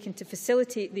steps taken to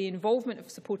facilitate the involvement of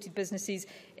supported businesses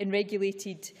in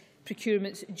regulated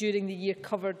procurements during the year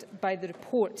covered by the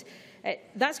report.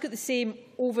 That's got the same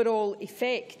overall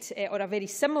effect, or a very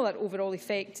similar overall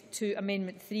effect, to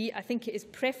Amendment 3. I think it is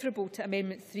preferable to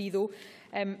Amendment 3, though.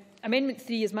 Amendment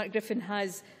 3, as Mark Griffin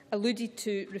has alluded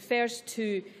to, refers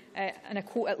to, and I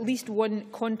quote, at least one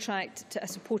contract to a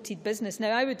supported business.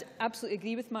 Now, I would absolutely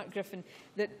agree with Mark Griffin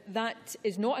that that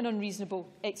is not an unreasonable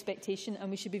expectation, and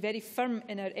we should be very firm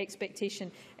in our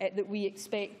expectation that we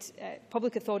expect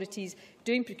public authorities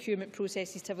doing procurement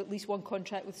processes to have at least one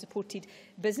contract with supported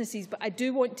businesses. But I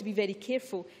do want to be very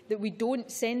careful that we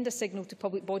don't send a signal to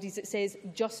public bodies that says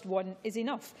just one is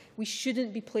enough. We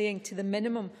shouldn't be playing to the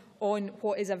minimum on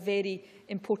what is a very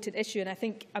important issue. And I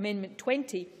think Amendment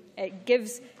 20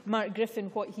 gives Mark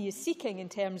Griffin what he is seeking in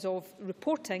terms of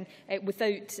reporting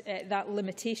without that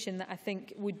limitation that I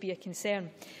think would be a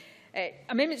concern.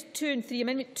 Amendments 2 and 3.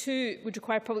 Amendment 2 would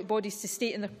require public bodies to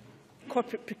state in their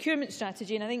corporate procurement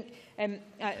strategy, and I think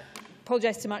I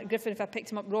apologise to Mark Griffin if I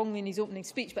picked him up wrongly in his opening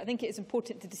speech, but I think it is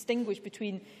important to distinguish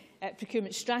between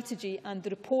procurement strategy and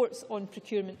the reports on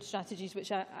procurement strategies,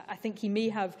 which I think he may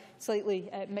have slightly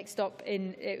mixed up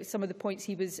in some of the points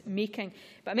he was making.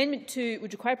 But Amendment 2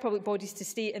 would require public bodies to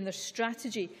state in their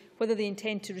strategy whether they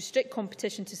intend to restrict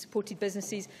competition to supported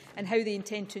businesses and how they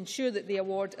intend to ensure that they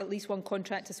award at least one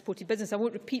contract to supported business. I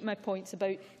won't repeat my points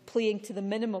about playing to the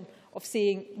minimum of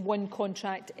saying one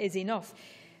contract is enough.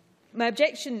 My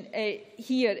objection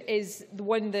here is the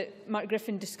one that Mark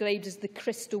Griffin described as the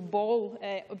crystal ball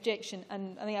objection,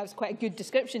 and I think that was quite a good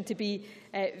description, to be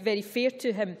very fair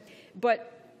to him.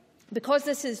 But because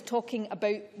this is talking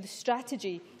about the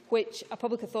strategy which a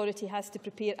public authority has to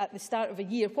prepare at the start of a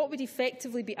year, what we'd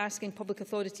effectively be asking public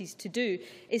authorities to do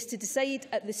is to decide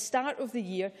at the start of the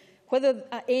year whether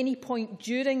at any point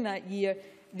during that year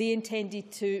they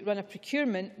intended to run a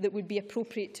procurement that would be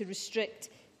appropriate to restrict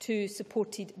to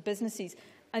supported businesses.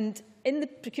 And in the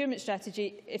procurement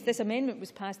strategy, if this amendment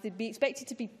was passed, they'd be expected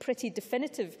to be pretty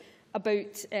definitive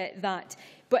about that.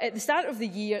 But at the start of the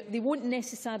year, they won't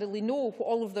necessarily know what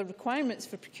all of the requirements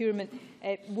for procurement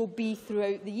will be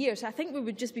throughout the year. So I think we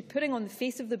would just be putting on the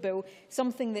face of the bill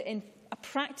something that in a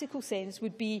practical sense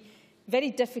would be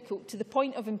very difficult, to the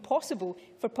point of impossible,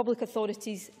 for public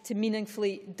authorities to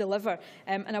meaningfully deliver.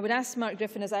 And I would ask Mark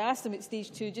Griffin, as I asked him at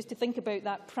stage 2, just to think about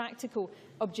that practical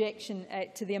objection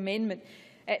to the amendment.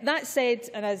 That said,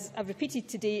 and as I've repeated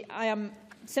today, I am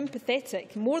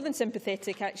sympathetic, more than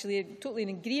sympathetic actually, totally in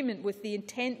agreement with the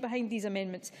intent behind these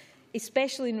amendments,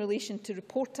 especially in relation to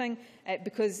reporting,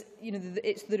 because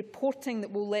it's the reporting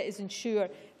that will let us ensure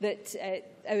that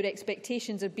our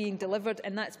expectations are being delivered,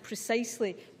 and that's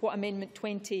precisely what Amendment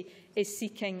 20 is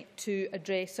seeking to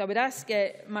address. So I would ask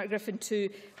Mark Griffin to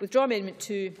withdraw Amendment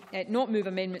 2, not move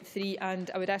Amendment 3, and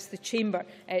I would ask the Chamber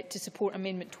to support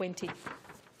Amendment 20.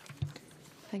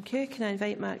 Thank you. Can I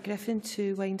invite Mark Griffin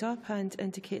to wind up and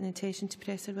indicate an intention to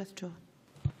press or withdraw?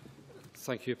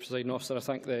 Thank you, Presiding Officer. I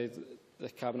thank the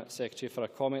Cabinet Secretary for her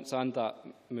comments and that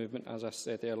movement, as I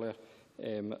said earlier,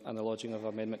 and the lodging of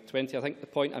Amendment 20. I think the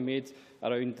point I made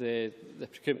around the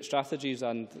procurement strategies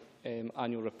and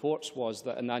annual reports was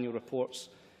that in annual reports,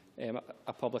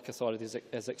 a public authority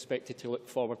is expected to look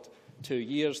forward 2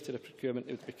 years to the procurement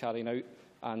it would be carrying out,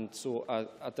 and so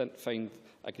I didn't find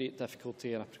a great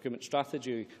difficulty in a procurement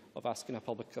strategy of asking a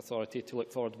public authority to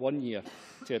look forward 1 year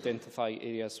to identify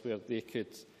areas where they could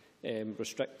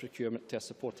restrict procurement to a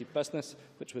supported business,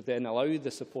 which would then allow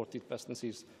the supported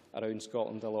businesses around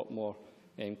Scotland a lot more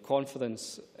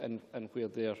confidence in where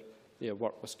their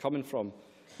work was coming from.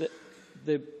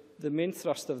 The main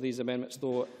thrust of these amendments,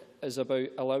 though, is about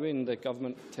allowing the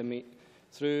government to make,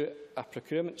 through a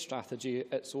procurement strategy,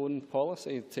 its own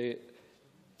policy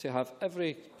to have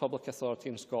every public authority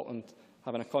in Scotland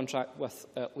having a contract with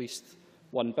at least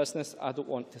one business. I don't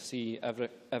want to see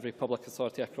every public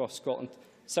authority across Scotland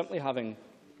simply having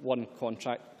one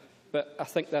contract, but I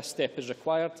think this step is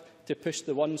required to push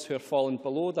the ones who are falling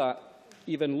below that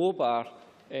even low bar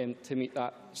to meet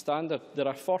that standard. There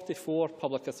are 44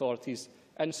 public authorities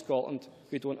in Scotland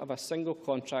who don't have a single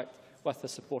contract with the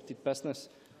supported business.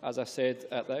 As I said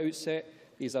at the outset,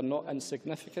 these are not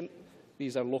insignificant.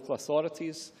 These are local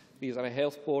authorities, these are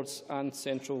health boards and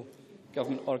central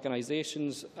government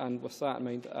organisations, and with that in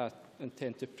mind, I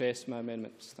intend to press my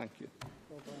amendments. Thank you.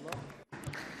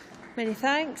 Many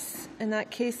thanks. In that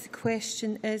case, the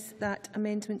question is that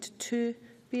Amendment 2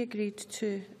 be agreed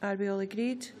to. Are we all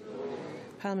agreed?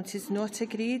 Parliament is not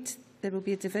agreed. There will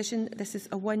be a division. This is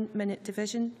a 1-minute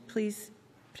division. Please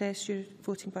press your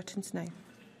voting buttons now.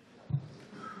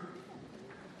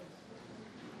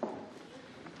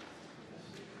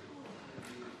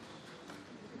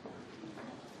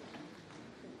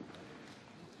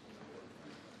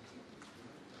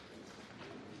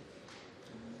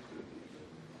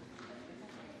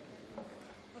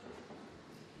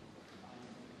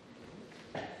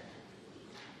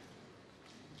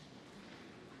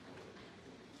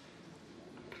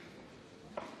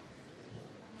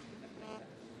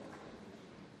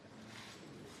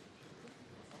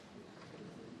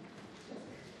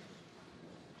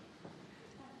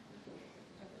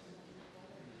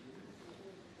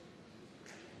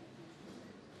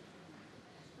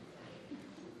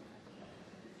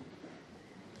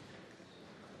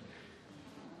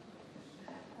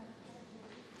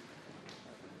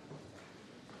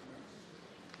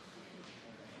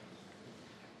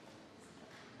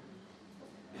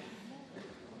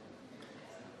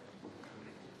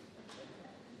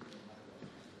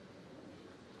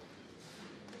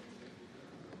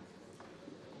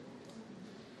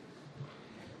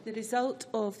 The result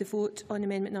of the vote on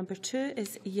amendment number 2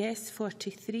 is yes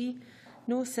 43,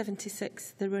 no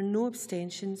 76. There were no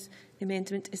abstentions. The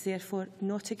amendment is therefore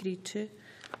not agreed to.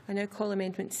 I now call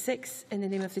amendment 6 in the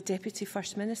name of the Deputy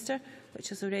First Minister, which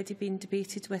has already been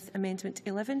debated with amendment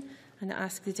 11, and I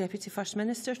ask the Deputy First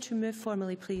Minister to move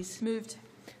formally, please. Moved.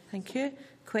 Thank you.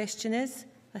 Question is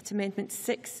that amendment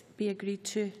 6 be agreed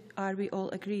to. Are we all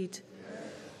agreed? Yes.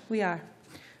 We are.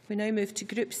 We now move to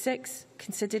Group 6,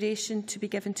 consideration to be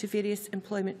given to various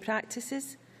employment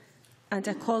practices. And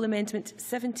I call Amendment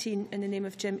 17 in the name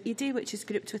of Jim Eadie, which is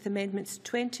grouped with Amendments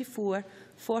 24,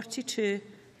 42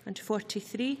 and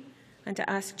 43. And I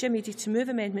ask Jim Eadie to move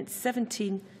Amendment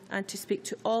 17 and to speak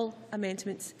to all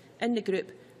amendments in the group.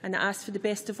 And I ask for the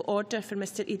best of order for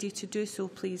Mr Eadie to do so,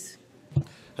 please.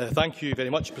 Thank you very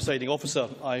much, Presiding Officer.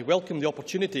 I welcome the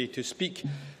opportunity to speak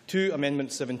to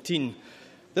Amendment 17.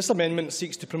 This amendment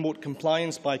seeks to promote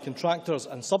compliance by contractors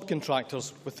and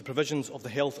subcontractors with the provisions of the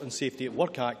Health and Safety at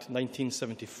Work Act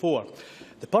 1974.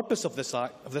 The purpose of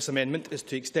this amendment is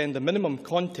to extend the minimum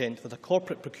content that a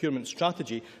corporate procurement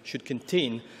strategy should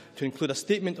contain to include a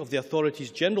statement of the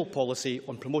authority's general policy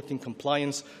on promoting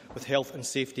compliance with health and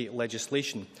safety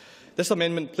legislation. This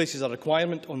amendment places a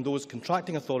requirement on those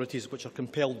contracting authorities which are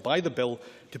compelled by the bill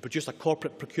to produce a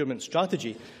corporate procurement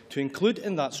strategy to include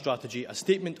in that strategy a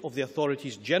statement of the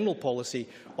authority's general policy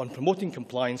on promoting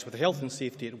compliance with the Health and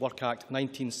Safety at Work Act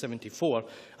 1974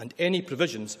 and any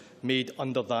provisions made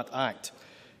under that Act.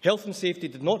 Health and safety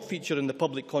did not feature in the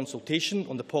public consultation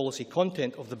on the policy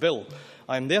content of the bill.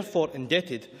 I am therefore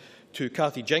indebted to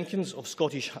Cathy Jenkins of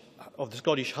the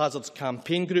Scottish Hazards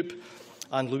Campaign Group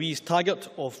and Louise Taggart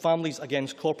of Families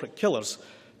Against Corporate Killers,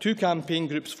 two campaign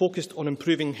groups focused on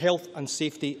improving health and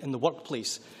safety in the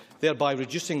workplace, thereby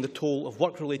reducing the toll of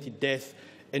work-related death,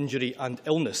 injury and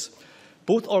illness.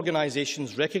 Both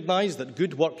organisations recognise that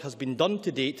good work has been done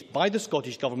to date by the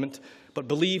Scottish Government, but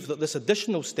believe that this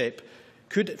additional step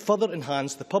could further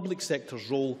enhance the public sector's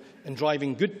role in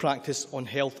driving good practice on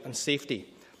health and safety.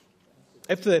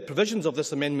 If the provisions of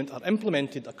this amendment are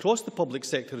implemented across the public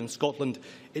sector in Scotland,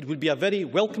 it would be a very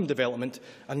welcome development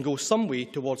and go some way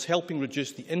towards helping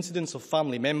reduce the incidence of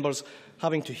family members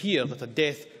having to hear that a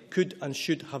death could and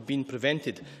should have been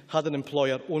prevented had an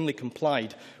employer only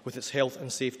complied with its health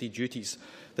and safety duties.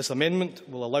 This amendment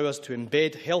will allow us to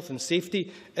embed health and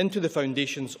safety into the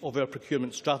foundations of our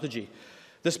procurement strategy.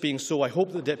 This being so, I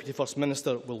hope the Deputy First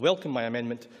Minister will welcome my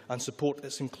amendment and support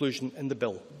its inclusion in the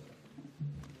bill.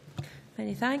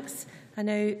 Many thanks. I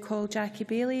now call Jackie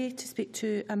Bailey to speak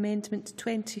to Amendment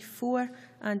 24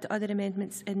 and other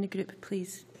amendments in the group,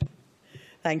 please.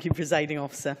 Thank you, Presiding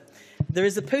Officer. There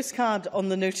is a postcard on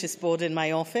the notice board in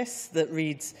my office that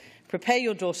reads, "Prepare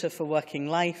your daughter for working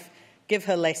life, give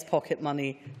her less pocket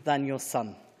money than your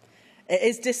son." It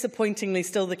is disappointingly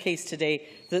still the case today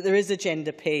that there is a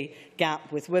gender pay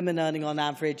gap, with women earning on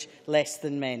average less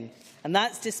than men. And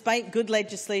that's despite good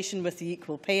legislation with the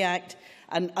Equal Pay Act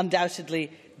and undoubtedly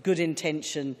good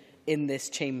intention in this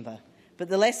chamber. But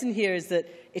the lesson here is that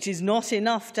it is not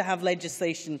enough to have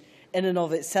legislation in and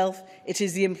of itself. It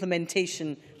is the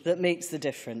implementation that makes the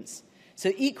difference.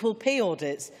 So equal pay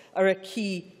audits are a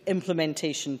key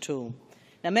implementation tool.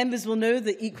 Now, members will know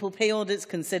that equal pay audits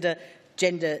consider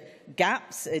gender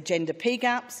pay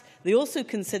gaps. They also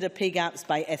consider pay gaps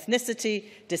by ethnicity,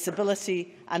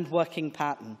 disability and working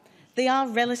pattern. They are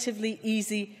relatively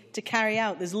easy to carry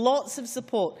out. There's lots of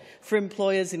support for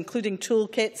employers, including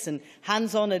toolkits and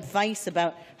hands-on advice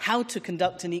about how to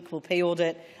conduct an equal pay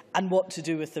audit and what to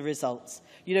do with the results.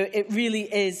 You know, it really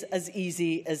is as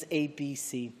easy as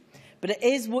ABC. But it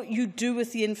is what you do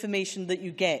with the information that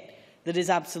you get that is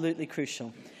absolutely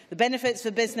crucial. The benefits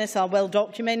for business are well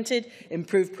documented: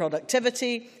 improved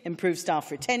productivity, improved staff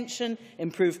retention,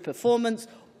 improved performance,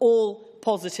 all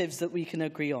positives that we can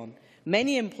agree on.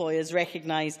 Many employers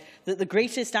recognise that the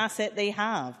greatest asset they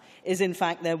have is in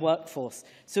fact their workforce.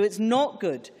 So it's not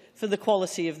good for the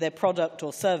quality of their product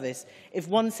or service if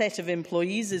one set of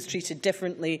employees is treated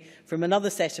differently from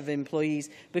another set of employees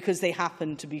because they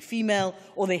happen to be female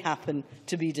or they happen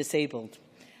to be disabled.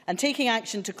 And taking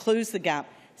action to close the gap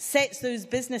sets those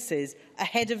businesses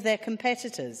ahead of their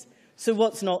competitors. So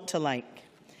what's not to like?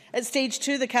 At stage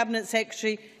 2, the Cabinet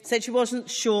Secretary said she wasn't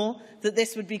sure that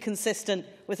this would be consistent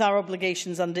with our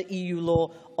obligations under EU law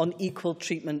on equal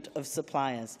treatment of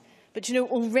suppliers. But you know,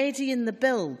 already in the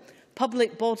bill,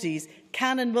 public bodies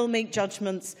can and will make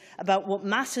judgments about what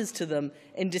matters to them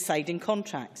in deciding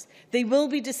contracts. They will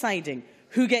be deciding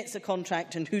who gets a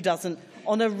contract and who doesn't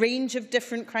on a range of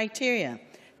different criteria.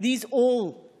 These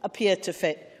all appear to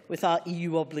fit with our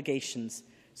EU obligations.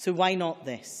 So why not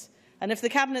this? And if the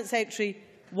Cabinet Secretary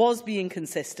was being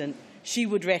consistent, she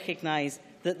would recognise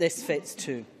that this fits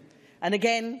too. And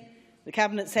again, the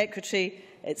Cabinet Secretary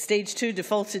at stage 2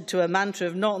 defaulted to a mantra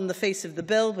of not on the face of the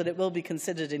bill, but it will be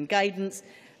considered in guidance.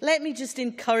 Let me just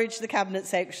encourage the Cabinet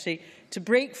Secretary to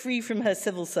break free from her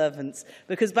civil servants,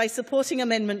 because by supporting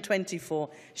Amendment 24,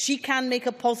 she can make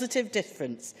a positive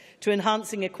difference to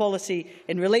enhancing equality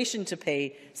in relation to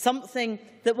pay, something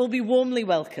that will be warmly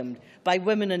welcomed by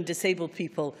women and disabled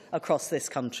people across this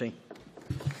country.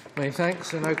 Many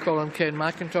thanks. I now call on Ken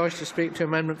McIntosh to speak to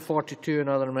Amendment 42 and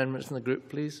other amendments in the group,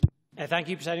 please. Thank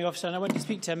you, Presiding Officer. And I want to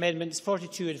speak to Amendments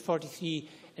 42 and 43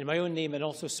 in my own name and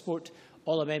also support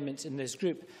all amendments in this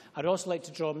group. I'd also like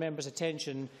to draw members'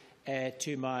 attention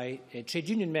to my trade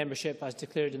union membership as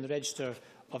declared in the Register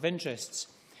of Interests.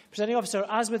 Presiding Officer,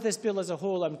 as with this bill as a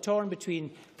whole, I'm torn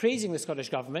between praising the Scottish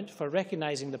Government for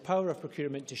recognising the power of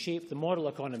procurement to shape the model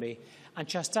economy and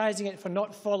chastising it for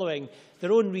not following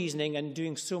their own reasoning and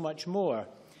doing so much more.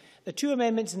 The two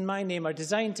amendments in my name are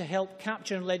designed to help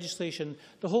capture in legislation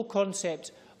the whole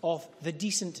concept of the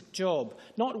decent job,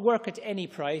 not work at any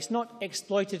price, not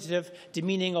exploitative,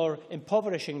 demeaning or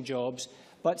impoverishing jobs,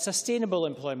 but sustainable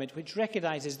employment which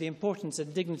recognises the importance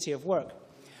and dignity of work.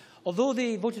 Although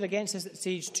they voted against this at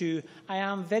stage 2, I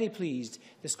am very pleased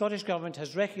the Scottish Government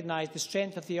has recognised the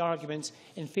strength of the arguments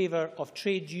in favour of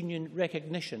trade union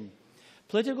recognition.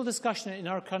 Political discussion in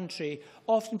our country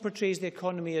often portrays the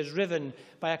economy as riven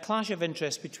by a clash of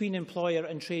interests between employer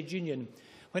and trade union,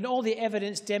 when all the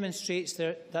evidence demonstrates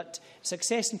that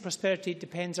success and prosperity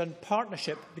depends on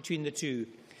partnership between the two.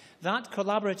 That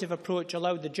collaborative approach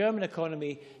allowed the German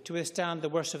economy to withstand the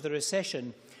worst of the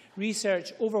recession.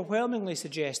 Research overwhelmingly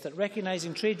suggests that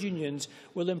recognising trade unions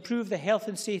will improve the health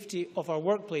and safety of our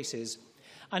workplaces.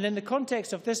 And in the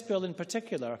context of this bill in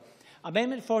particular,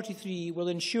 Amendment 43 will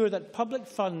ensure that public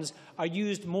funds are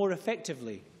used more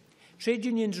effectively. Trade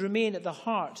unions remain at the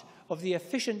heart of the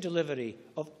efficient delivery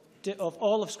of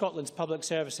all of Scotland's public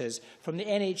services, from the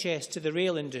NHS to the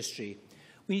rail industry.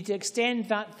 We need to extend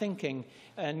that thinking,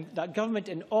 and that government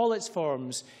in all its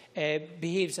forms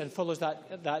behaves and follows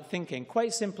that thinking.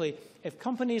 Quite simply, if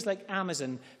companies like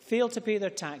Amazon fail to pay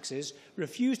their taxes,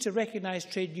 refuse to recognise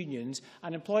trade unions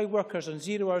and employ workers on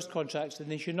 0 hours contracts, then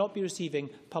they should not be receiving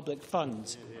public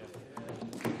funds.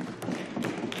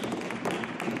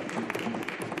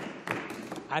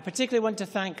 I particularly want to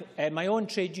thank my own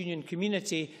trade union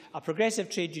community, a progressive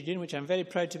trade union, which I'm very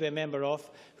proud to be a member of,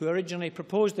 who originally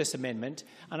proposed this amendment.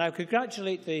 And I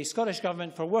congratulate the Scottish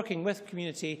Government for working with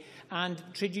community and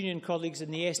trade union colleagues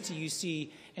in the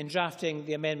STUC in drafting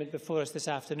the amendment before us this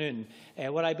afternoon,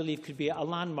 what I believe could be a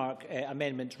landmark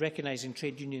amendment recognising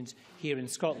trade unions here in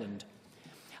Scotland.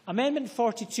 Amendment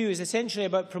 42 is essentially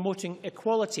about promoting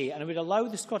equality, and it would allow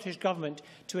the Scottish Government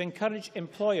to encourage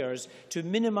employers to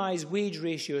minimise wage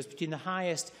ratios between the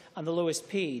highest and the lowest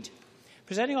paid.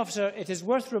 Presiding Officer, it is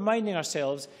worth reminding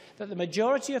ourselves that the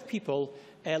majority of people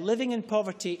living in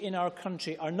poverty in our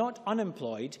country are not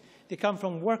unemployed. They come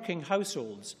from working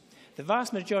households. The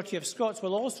vast majority of Scots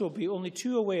will also be only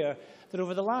too aware that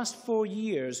over the last 4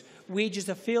 years, wages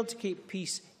have failed to keep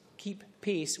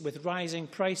pace with rising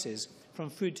prices. from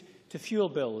food to fuel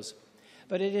bills.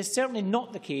 But it is certainly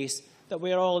not the case that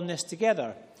we are all in this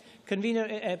together.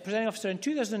 Presiding Officer, in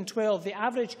 2012, the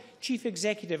average chief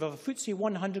executive of a FTSE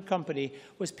 100 company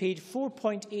was paid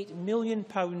 £4.8 million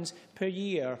per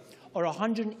year, or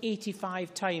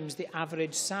 185 times the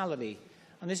average salary,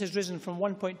 and this has risen from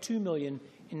 £1.2 million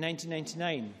in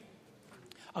 1999.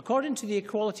 According to the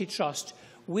Equality Trust,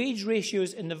 wage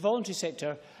ratios in the voluntary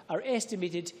sector are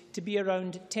estimated to be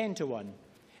around 10 to 1,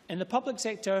 in the public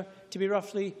sector to be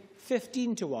roughly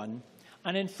 15 to 1,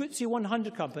 and in FTSE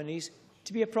 100 companies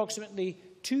to be approximately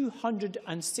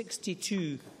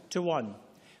 262 to 1.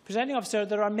 Presiding Officer,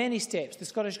 there are many steps the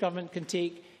Scottish Government can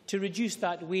take to reduce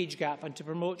that wage gap and to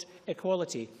promote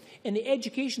equality. In the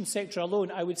education sector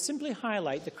alone, I would simply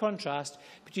highlight the contrast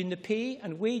between the pay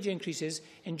and wage increases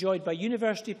enjoyed by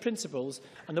university principals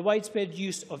and the widespread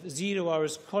use of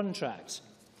zero-hours contracts.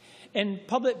 In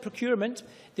public procurement,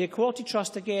 the Equality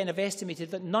Trust again have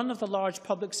estimated that none of the large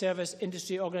public service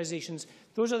industry organisations,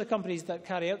 those are the companies that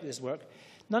carry out this work,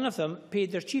 none of them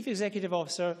paid their chief executive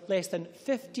officer less than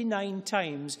 59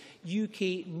 times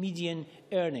UK median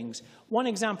earnings. One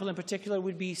example in particular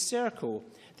would be Serco.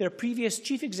 Their previous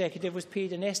chief executive was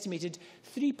paid an estimated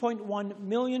 £3.1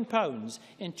 million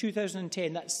in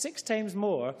 2010. That's 6 times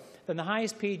more than the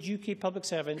highest paid UK public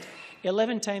servant,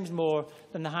 11 times more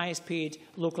than the highest paid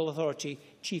local authority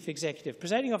chief executive.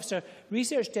 Presiding Officer,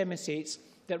 research demonstrates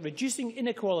that reducing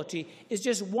inequality is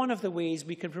just one of the ways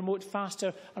we can promote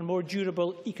faster and more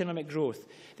durable economic growth.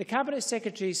 The Cabinet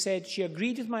Secretary said she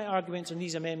agreed with my arguments on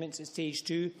these amendments at stage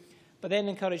 2, but then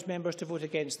encouraged members to vote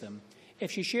against them.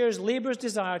 If she shares Labour's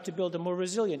desire to build a more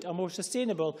resilient, a more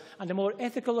sustainable and a more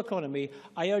ethical economy,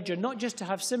 I urge her not just to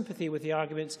have sympathy with the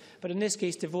arguments, but in this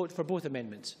case to vote for both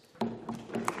amendments.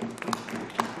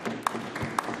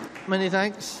 Many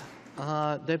thanks.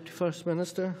 Deputy First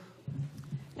Minister.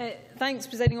 Thanks,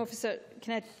 Presiding Officer.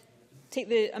 Can I take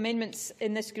the amendments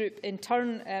in this group in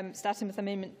turn, starting with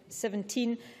Amendment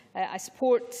 17? I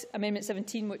support Amendment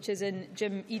 17, which is in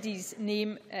Jim Eadie's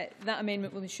name. That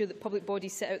amendment will ensure that public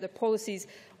bodies set out their policies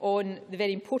on the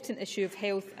very important issue of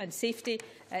health and safety.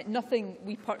 Nothing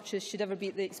we purchase should ever be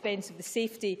at the expense of the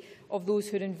safety of those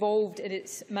who are involved in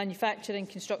its manufacturing,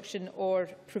 construction or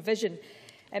provision.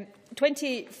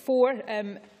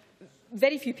 24.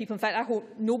 Very few people, in fact I hope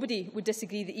nobody, would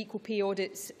disagree that equal pay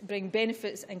audits bring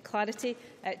benefits and clarity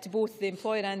to both the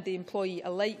employer and the employee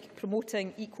alike.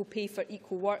 Promoting equal pay for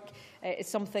equal work is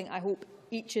something I hope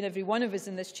each and every one of us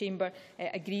in this chamber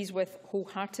agrees with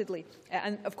wholeheartedly.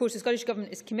 And of course the Scottish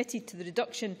Government is committed to the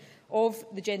reduction of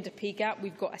the gender pay gap.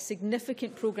 We've got a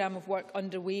significant programme of work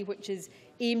underway which is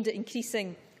aimed at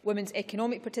increasing women's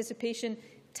economic participation,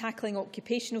 tackling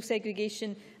occupational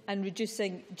segregation and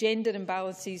reducing gender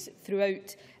imbalances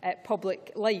throughout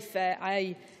public life.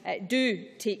 I do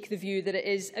take the view that it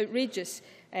is outrageous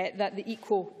that the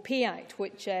Equal Pay Act,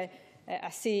 which I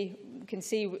can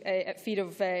say at fear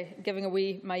of giving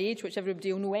away my age, which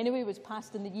everybody will know anyway, was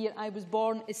passed in the year I was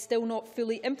born, is still not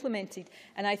fully implemented.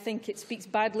 And I think it speaks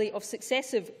badly of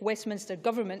successive Westminster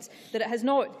governments that it has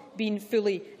not been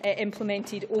fully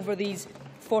implemented over these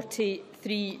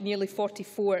 43, nearly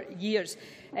 44 years.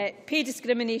 Pay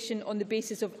discrimination on the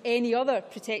basis of any other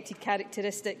protected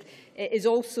characteristic is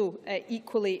also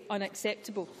equally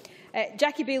unacceptable.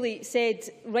 Jackie Baillie said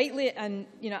rightly, and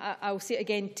I will say it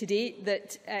again today,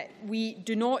 that we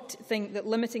do not think that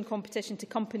limiting competition to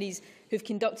companies who have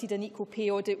conducted an equal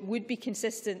pay audit would be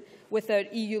consistent with our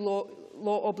EU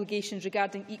law obligations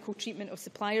regarding equal treatment of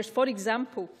suppliers. For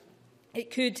example,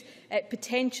 it could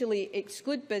potentially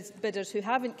exclude bidders who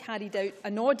haven't carried out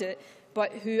an audit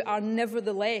but who are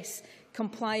nevertheless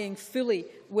complying fully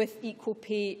with equal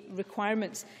pay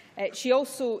requirements. She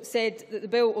also said that the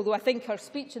bill, although I think her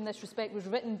speech in this respect was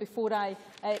written before I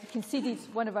conceded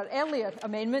one of our earlier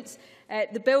amendments,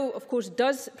 the bill, of course,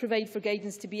 does provide for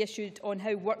guidance to be issued on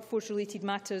how workforce-related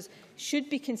matters should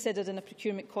be considered in a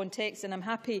procurement context, and I'm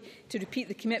happy to repeat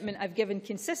the commitment I've given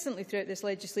consistently throughout this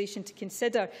legislation to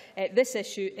consider this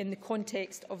issue in the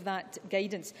context of that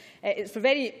guidance. It's for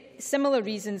very similar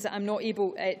reasons that I'm not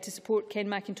able to support Ken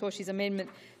McIntosh's Amendment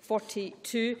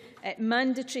 42.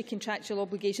 Mandatory contractual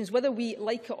obligations, whether we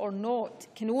like it or not,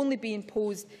 can only be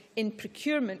imposed in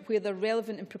procurement where they're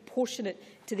relevant and proportionate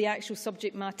to the actual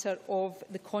subject matter of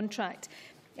the contract.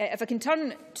 If I can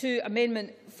turn to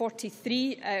Amendment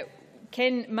 43,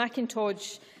 Ken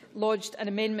McIntosh lodged an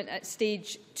amendment at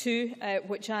stage 2,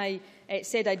 which I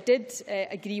said I did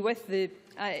agree with. The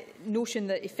notion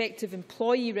that effective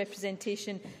employee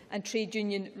representation and trade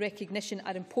union recognition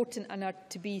are important and are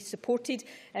to be supported.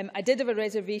 I did have a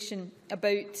reservation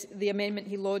about the amendment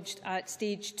he lodged at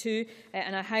stage 2,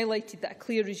 and I highlighted that a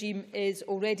clear regime is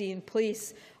already in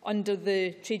place under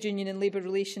the Trade Union and Labour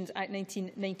Relations Act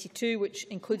 1992, which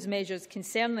includes measures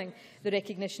concerning the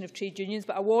recognition of trade unions.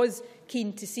 But I was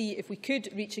keen to see if we could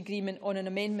reach agreement on an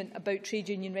amendment about trade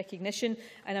union recognition,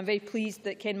 and I'm very pleased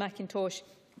that Ken Macintosh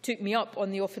took me up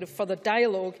on the offer of further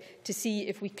dialogue to see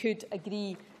if we could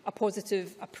agree a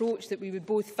positive approach that we would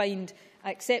both find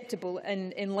acceptable.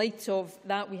 And in light of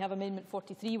that, we have Amendment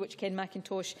 43, which Ken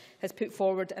Macintosh has put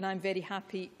forward, and I'm very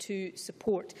happy to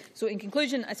support. So in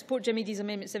conclusion, I support Jim Eadie's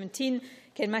Amendment 17,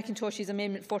 Ken Macintosh's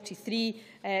Amendment 43,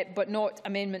 but not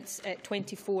Amendments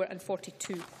 24 and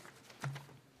 42.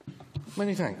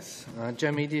 Many thanks.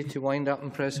 Jim Eadie, to wind up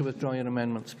and press to withdraw your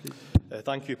amendments, please.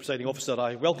 Thank you, Presiding Officer.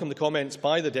 I welcome the comments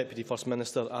by the Deputy First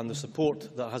Minister and the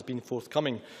support that has been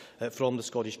forthcoming from the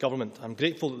Scottish Government. I am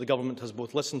grateful that the Government has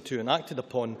both listened to and acted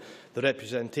upon the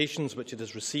representations which it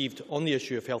has received on the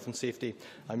issue of health and safety.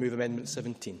 I move Amendment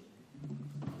 17.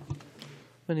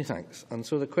 Many thanks. And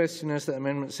so the question is that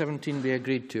Amendment 17 be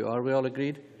agreed to. Are we all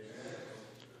agreed? Yes.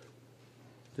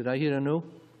 Did I hear a no?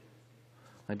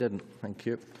 I didn't. Thank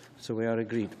you. So we are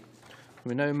agreed.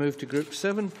 We now move to Group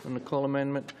 7 and the call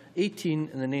Amendment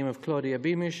 18 in the name of Claudia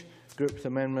Beamish, Group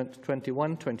Amendment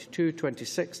 21, 22,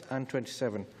 26 and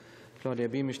 27. Claudia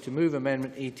Beamish to move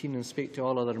Amendment 18 and speak to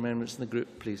all other amendments in the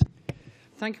group, please.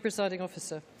 Thank you, Presiding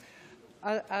Officer.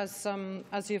 As you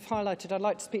have highlighted, I'd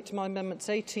like to speak to my amendments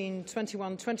 18,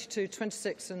 21, 22,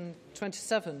 26 and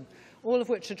 27, all of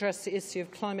which address the issue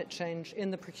of climate change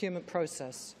in the procurement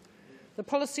process. The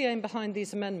policy aim behind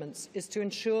these amendments is to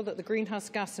ensure that the greenhouse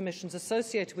gas emissions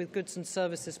associated with goods and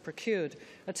services procured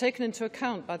are taken into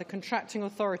account by the contracting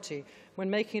authority when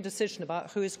making a decision about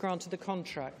who is granted the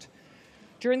contract.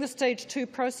 During the Stage 2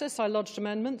 process, I lodged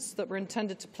amendments that were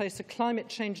intended to place a climate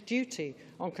change duty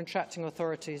on contracting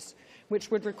authorities,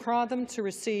 which would require them to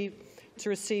receive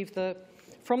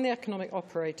from the economic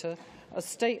operator a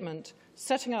statement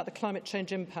setting out the climate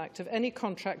change impact of any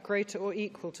contract greater or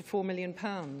equal to £4 million.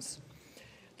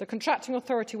 The contracting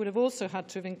authority would have also had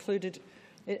to have included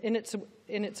in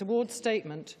its award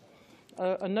statement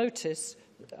a notice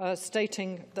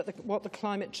stating that what the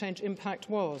climate change impact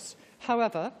was.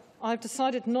 However, I have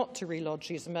decided not to relodge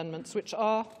these amendments, which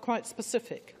are quite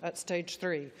specific at Stage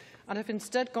 3, and have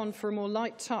instead gone for a more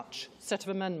light touch set of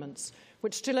amendments,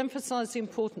 which still emphasise the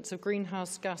importance of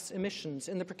greenhouse gas emissions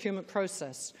in the procurement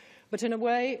process, but in a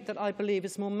way that I believe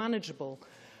is more manageable,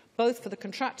 both for the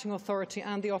contracting authority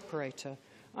and the operator.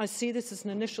 I see this as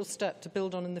an initial step to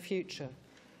build on in the future.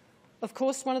 Of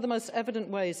course, one of the most evident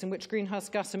ways in which greenhouse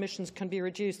gas emissions can be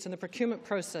reduced in the procurement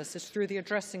process is through the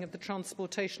addressing of the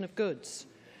transportation of goods.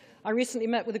 I recently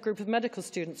met with a group of medical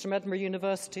students from Edinburgh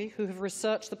University who have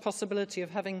researched the possibility of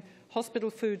having hospital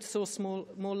food sourced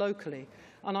more locally,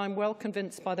 and I am well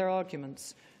convinced by their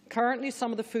arguments. Currently,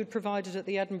 some of the food provided at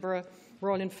the Edinburgh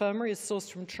Royal Infirmary is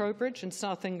sourced from Trowbridge in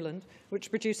South England,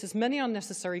 which produces many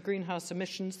unnecessary greenhouse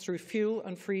emissions through fuel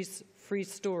and freeze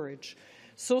storage.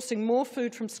 Sourcing more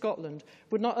food from Scotland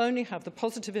would not only have the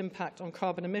positive impact on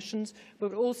carbon emissions, but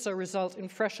would also result in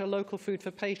fresher local food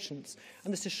for patients,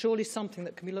 and this is surely something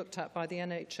that can be looked at by the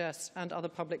NHS and other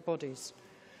public bodies.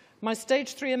 My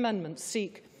Stage 3 amendments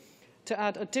seek to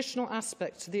add additional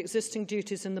aspects to the existing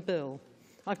duties in the bill.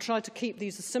 I've tried to keep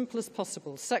these as simple as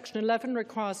possible. Section 11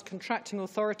 requires contracting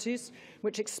authorities,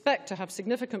 which expect to have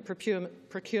significant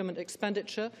procurement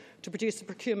expenditure, to produce a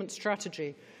procurement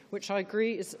strategy, which I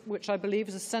believe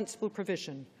is a sensible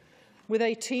provision. With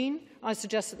 18, I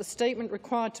suggest that the statement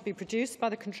required to be produced by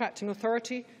the contracting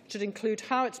authority should include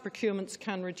how its procurements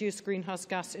can reduce greenhouse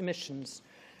gas emissions.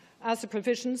 As the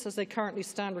provisions, as they currently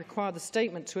stand, require the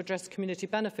statement to address community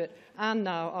benefit, and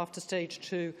now, after Stage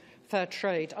 2, fair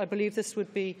trade, I believe this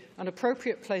would be an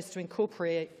appropriate place to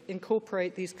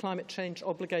incorporate these climate change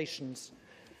obligations.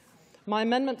 My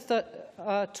Amendment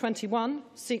 21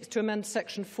 seeks to amend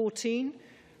Section 14,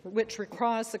 which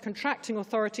requires the contracting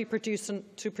authority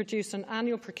to produce an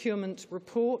annual procurement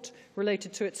report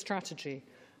related to its strategy.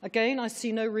 Again, I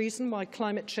see no reason why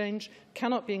climate change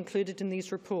cannot be included in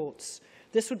these reports.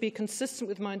 This would be consistent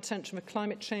with my intention for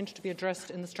climate change to be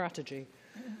addressed in the strategy.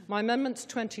 My amendments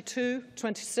 22,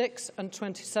 26 and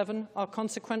 27 are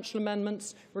consequential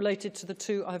amendments related to the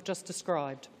two I have just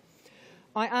described.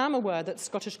 I am aware that the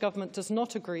Scottish Government does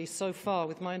not agree so far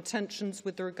with my intentions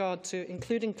with regard to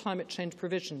including climate change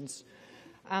provisions,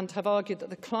 and have argued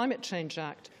that the Climate Change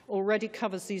Act already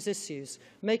covers these issues,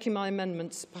 making my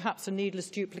amendments perhaps a needless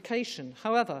duplication.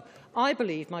 However, I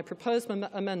believe my proposed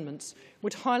amendments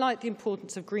would highlight the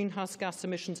importance of greenhouse gas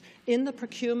emissions in the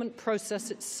procurement process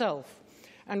itself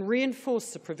and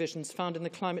reinforce the provisions found in the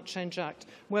Climate Change Act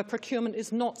where procurement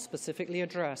is not specifically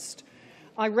addressed.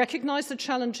 I recognise the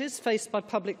challenges faced by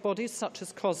public bodies such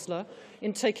as COSLA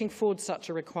in taking forward such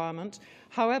a requirement.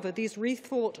 However, these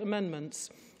rethought amendments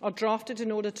are drafted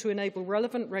in order to enable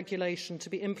relevant regulation to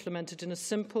be implemented in a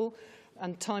simple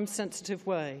and time-sensitive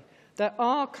way. There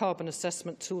are carbon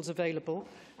assessment tools available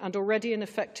and already in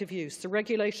effective use. The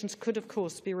regulations could, of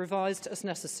course, be revised as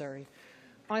necessary.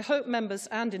 I hope members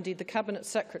and indeed the Cabinet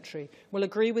Secretary will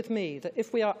agree with me that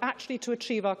if we are actually to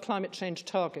achieve our climate change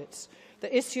targets,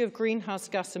 the issue of greenhouse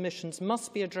gas emissions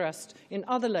must be addressed in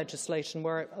other legislation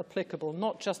where applicable,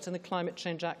 not just in the Climate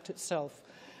Change Act itself,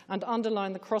 and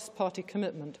underline the cross-party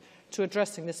commitment to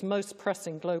addressing this most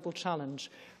pressing global challenge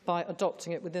by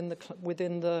adopting it within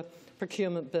the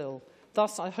procurement bill.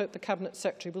 Thus, I hope the Cabinet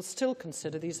Secretary will still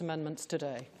consider these amendments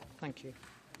today. Thank you.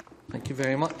 Thank you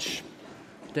very much.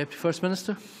 Deputy First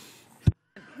Minister.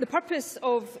 The purpose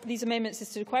of these amendments is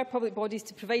to require public bodies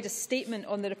to provide a statement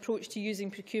on their approach to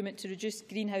using procurement to reduce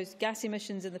greenhouse gas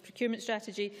emissions in the procurement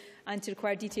strategy and to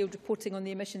require detailed reporting on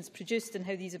the emissions produced and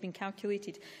how these have been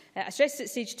calculated. I stressed at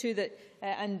stage 2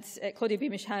 that, Claudia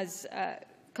Beamish has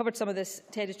covered some of this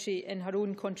territory in her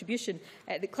own contribution,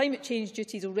 that climate change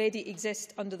duties already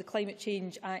exist under the Climate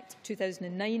Change Act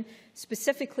 2009.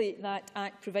 Specifically, that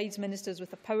Act provides ministers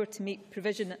with a power to make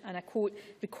provision, and I quote,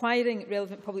 requiring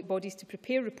relevant public bodies to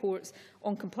prepare reports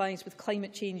on compliance with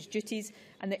climate change duties,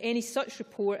 and that any such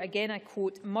report, again I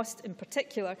quote, must in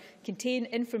particular contain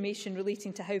information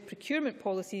relating to how procurement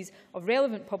policies of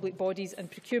relevant public bodies and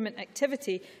procurement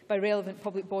activity by relevant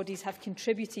public bodies have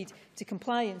contributed to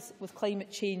compliance with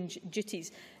climate change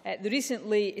duties. The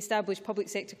recently established Public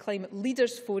Sector Climate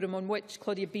Leaders Forum, on which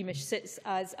Claudia Beamish sits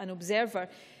as an observer,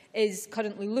 is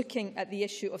currently looking at the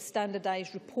issue of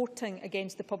standardised reporting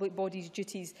against the public body's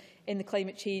duties in the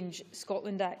Climate Change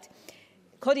Scotland Act.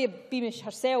 Claudia Beamish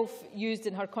herself used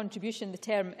in her contribution the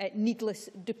term needless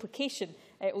duplication,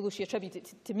 although she attributed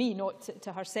it to me, not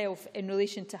to herself, in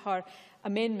relation to her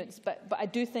amendments. But I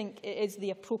do think it is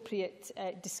the appropriate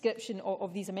description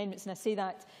of these amendments, and I say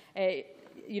that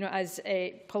as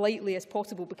politely as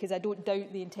possible, because I don't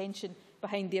doubt the intention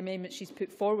behind the amendments she's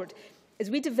put forward. As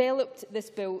we developed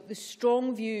this bill, the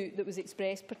strong view that was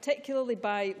expressed, particularly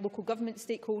by local government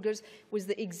stakeholders, was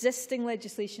that existing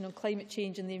legislation on climate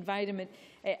change and the environment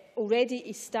already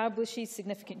establishes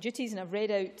significant duties, and I've read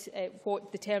out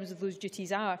what the terms of those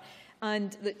duties are,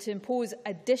 and that to impose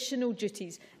additional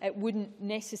duties wouldn't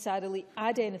necessarily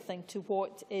add anything to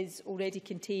what is already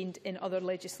contained in other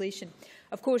legislation.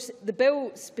 Of course, the bill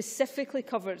specifically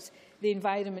covers the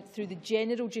environment through the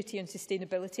general duty on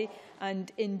sustainability,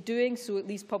 and in doing so it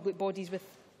leaves public bodies with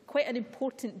quite an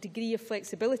important degree of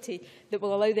flexibility that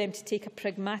will allow them to take a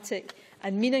pragmatic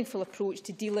and meaningful approach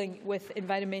to dealing with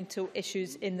environmental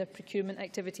issues in their procurement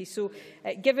activity. So,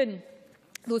 given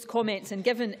those comments, and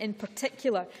given in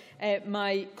particular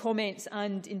my comments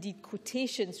and indeed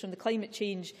quotations from the Climate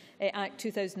Change Act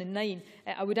 2009,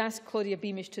 I would ask Claudia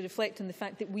Beamish to reflect on the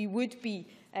fact that we would be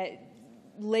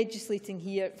legislating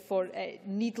here for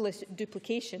needless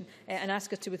duplication, and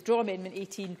ask her to withdraw Amendment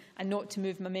 18 and not to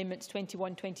move Amendments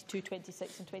 21, 22,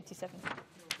 26 and 27.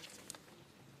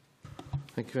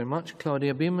 Thank you very much.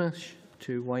 Claudia Beamish,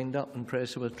 to wind up and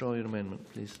press to withdraw your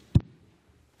amendment, please.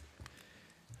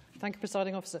 Thank you,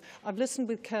 Presiding Officer. I've listened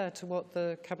with care to what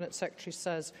the Cabinet Secretary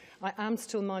says. I am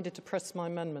still minded to press my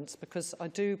amendments because I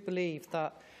do believe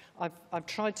that I've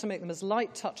tried to make them as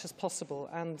light touch as possible,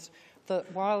 and that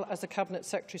while, as the Cabinet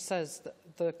Secretary says, that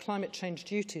the climate change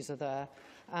duties are there,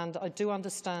 and I do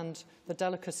understand the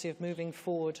delicacy of moving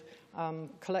forward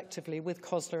collectively with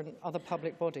COSLA and other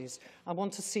public bodies, I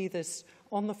want to see this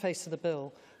on the face of the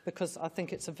bill because I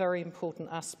think it's a very important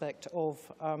aspect of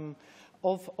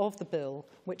the bill,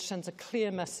 which sends a clear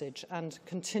message and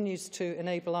continues to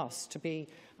enable us to be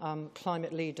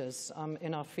climate leaders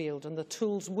in our field. And the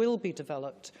tools will be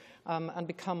developed and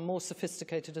become more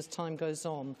sophisticated as time goes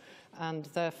on. And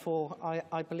therefore,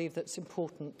 I believe that it's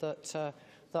important that,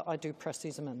 that I do press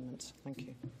these amendments. Thank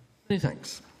you. Many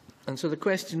thanks. And so the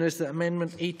question is that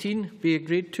Amendment 18 be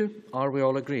agreed to. Are we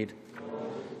all agreed?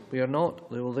 We are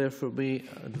not. There will therefore be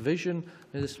a division.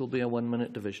 This will be a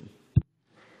 1-minute division.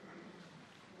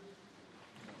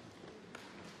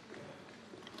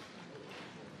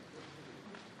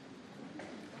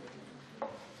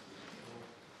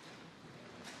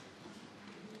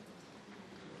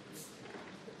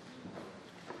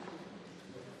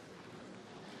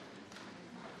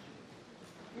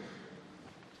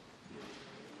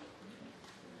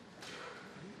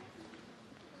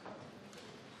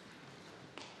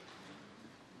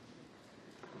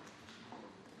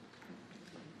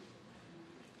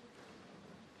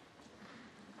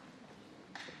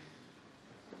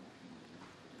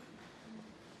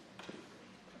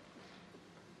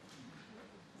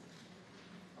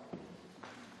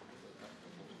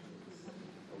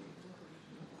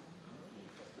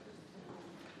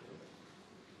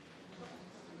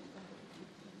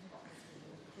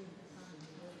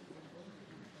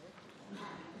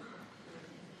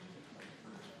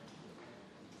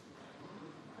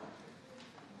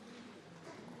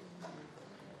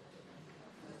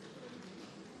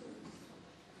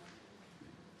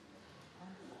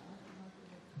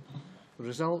 The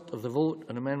result of the vote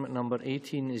on amendment number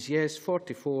 18 is yes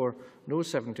 44, no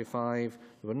 75.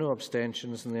 There were no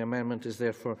abstentions and the amendment is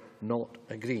therefore not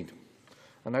agreed.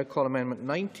 I now call amendment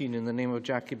 19 in the name of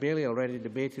Jackie Baillie, already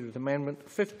debated with amendment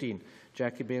 15.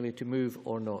 Jackie Baillie, to move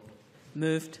or not?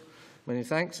 Moved. Many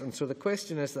thanks. And so the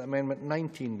question is that amendment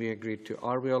 19 be agreed to.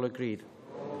 Are we all agreed?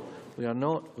 We are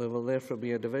not. There will therefore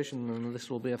be a division, and this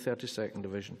will be a 32nd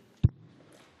division.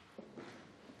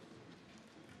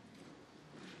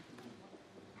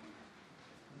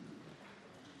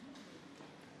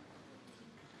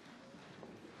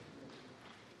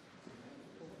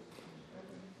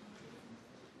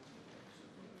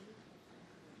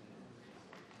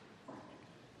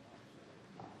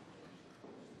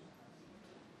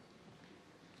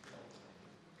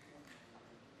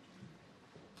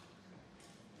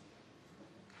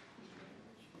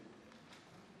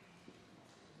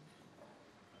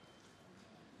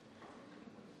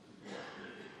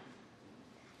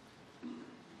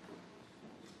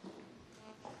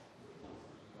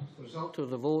 The result of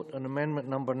the vote on amendment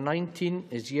number 19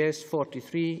 is yes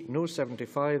 43, no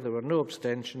 75. There were no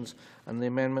abstentions and the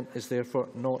amendment is therefore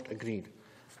not agreed.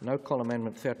 I now call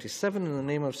amendment 37 in the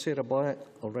name of Sarah Boyack,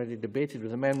 already debated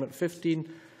with amendment 15.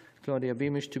 Claudia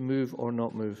Beamish, to move or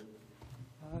not move?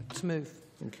 To move.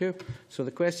 Thank you. So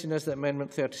the question is that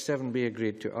amendment 37 be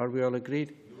agreed to. Are we all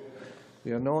agreed?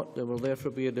 We are not. There will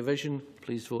therefore be a division.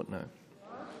 Please vote now.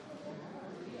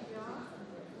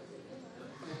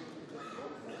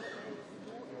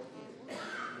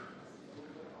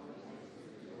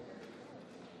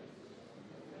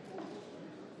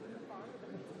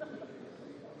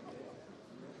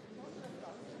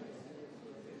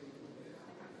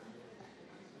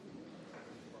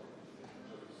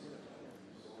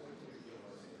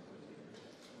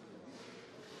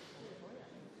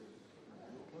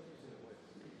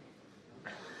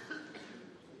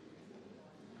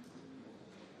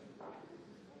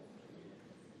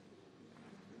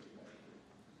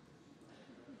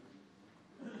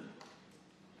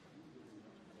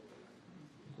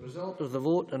 The result of the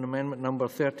vote on amendment number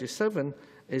 37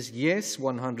 is yes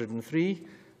 103,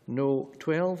 no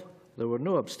 12. There were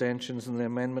no abstentions and the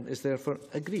amendment is therefore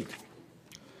agreed.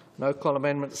 Now call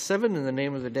amendment 7 in the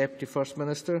name of the Deputy First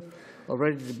Minister,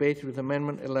 already debated with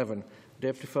amendment 11.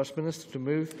 Deputy First Minister, to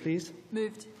move, please.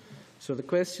 Moved. So the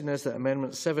question is that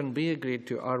amendment 7 be agreed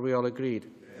to. Are we all agreed?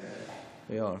 Yes.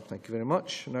 We are. Thank you very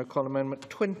much. Now call amendment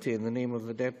 20 in the name of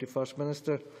the Deputy First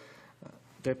Minister.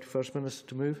 Deputy First Minister,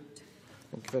 to move.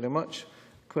 Thank you very much.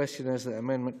 The question is that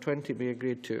amendment 20 be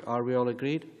agreed to. Are we all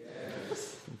agreed? Yes.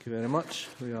 Thank you very much.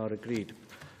 We are agreed.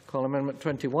 Call amendment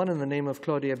 21 in the name of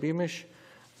Claudia Beamish.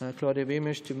 Claudia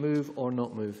Beamish, to move or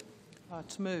not move?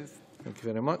 To move. Thank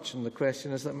you very much. And the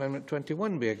question is that amendment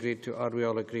 21 be agreed to. Are we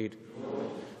all agreed?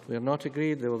 No. We are not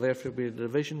agreed. There will therefore be a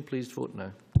division. Please vote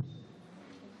now.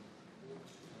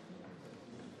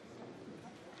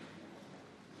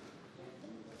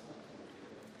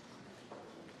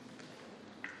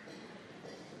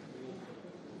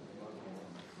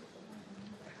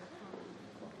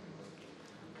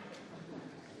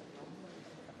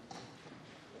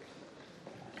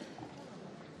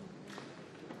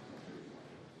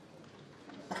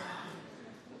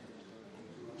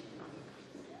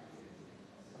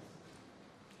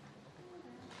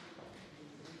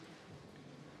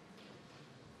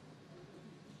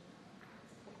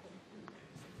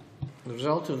 The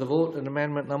result of the vote on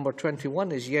amendment number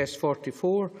 21 is yes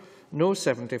 44, no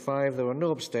 75. There were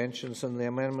no abstentions and the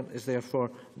amendment is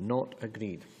therefore not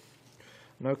agreed.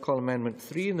 I now call amendment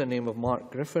 3 in the name of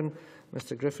Mark Griffin.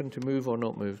 Mr Griffin, to move or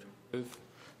not move? Move.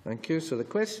 Thank you. So the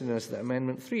question is that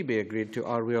amendment 3 be agreed to.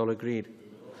 Are we all agreed?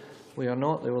 We are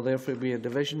not. There will therefore be a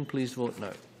division. Please vote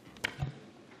now.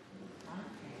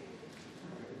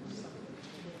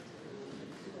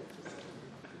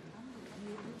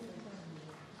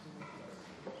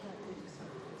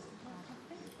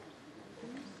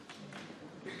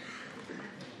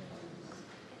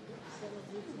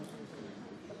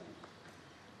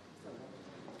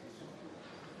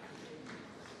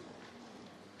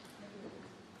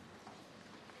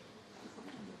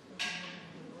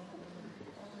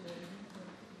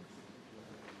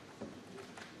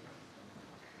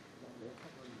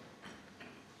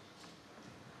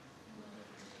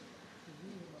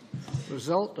 The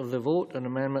result of the vote on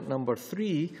amendment number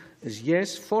 3 is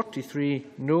yes 43,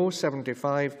 no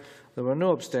 75. There were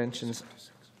no abstentions.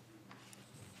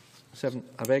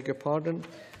 I beg your pardon.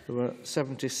 There were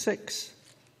 76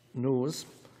 noes,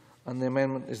 and the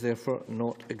amendment is therefore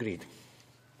not agreed.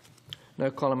 Now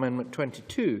call amendment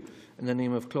 22 in the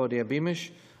name of Claudia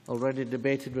Beamish, already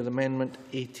debated with amendment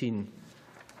 18.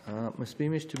 Ms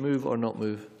Beamish, to move or not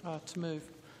move? To move.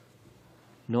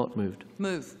 Not moved.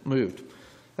 Move. Moved.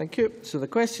 Thank you. So the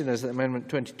question is that Amendment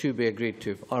 22 be agreed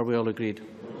to. Are we all agreed?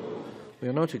 We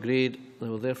are not agreed. There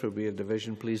will therefore be a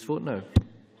division. Please vote now.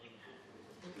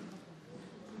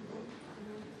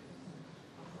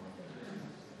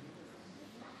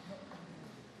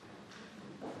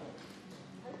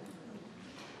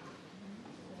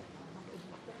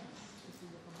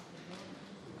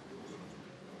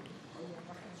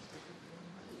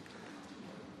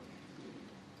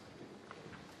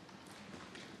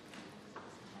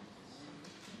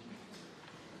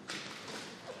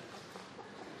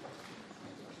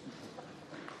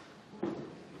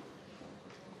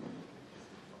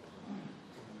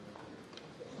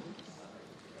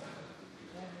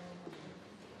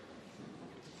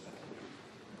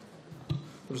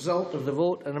 The result of the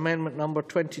vote on amendment number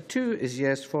 22 is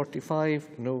yes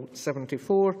 45, no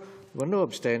 74. There were no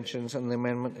abstentions and the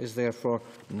amendment is therefore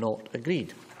not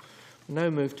agreed. We now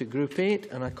move to Group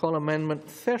 8 and I call Amendment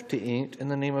 38 in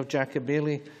the name of Jackie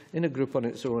Bailey in a group on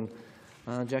its own.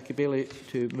 Jackie Bailey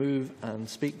to move and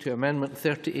speak to Amendment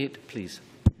 38, please.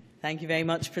 Thank you very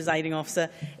much, Presiding Officer.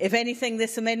 If anything,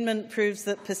 this amendment proves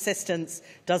that persistence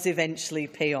does eventually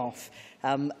pay off.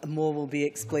 More will be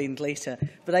explained later.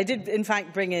 But I did, in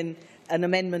fact, bring in an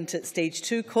amendment at stage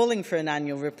 2 calling for an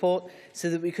annual report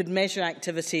so that we could measure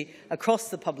activity across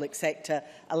the public sector,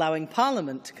 allowing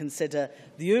Parliament to consider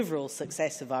the overall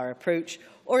success of our approach,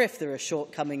 or if there are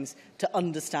shortcomings, to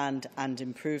understand and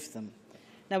improve them.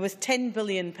 Now, with £10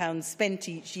 billion spent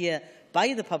each year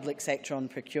by the public sector on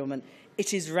procurement,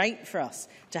 it is right for us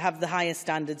to have the highest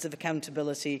standards of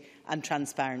accountability and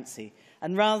transparency.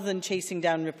 And rather than chasing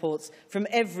down reports from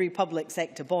every public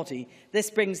sector body, this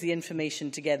brings the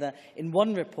information together in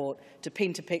one report to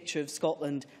paint a picture of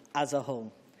Scotland as a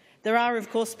whole. There are, of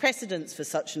course, precedents for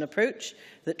such an approach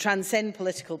that transcend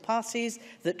political parties,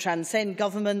 that transcend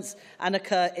governments and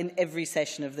occur in every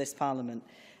session of this Parliament.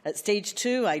 At stage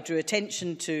 2, I drew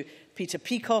attention to Peter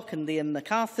Peacock and Liam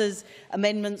MacArthur's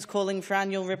amendments calling for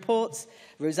annual reports,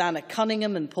 Rosanna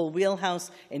Cunningham and Paul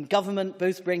Wheelhouse in government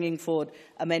both bringing forward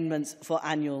amendments for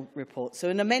annual reports. So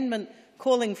an amendment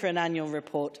calling for an annual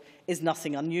report is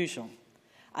nothing unusual.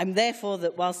 I'm therefore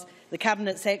that whilst the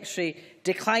Cabinet Secretary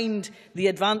declined the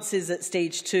advances at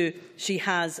stage 2, she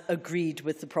has agreed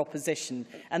with the proposition,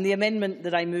 and the amendment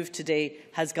that I move today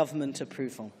has government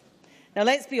approval. Now,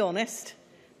 let's be honest.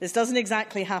 This doesn't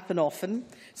exactly happen often,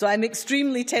 so I'm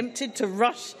extremely tempted to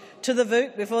rush to the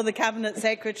vote before the Cabinet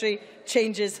Secretary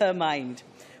changes her mind.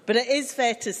 But it is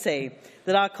fair to say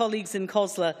that our colleagues in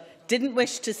COSLA didn't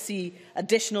wish to see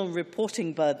additional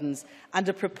reporting burdens, and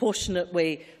a proportionate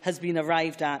way has been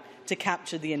arrived at to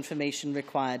capture the information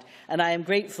required. And I am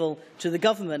grateful to the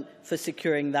Government for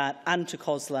securing that, and to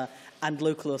COSLA and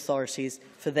local authorities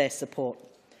for their support.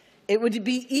 It would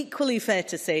be equally fair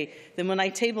to say that when I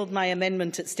tabled my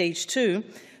amendment at stage 2,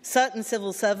 certain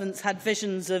civil servants had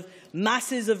visions of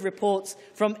masses of reports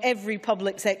from every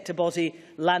public sector body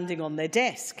landing on their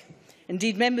desk.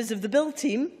 Indeed, members of the Bill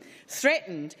team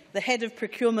threatened the head of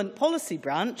Procurement Policy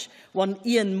Branch, one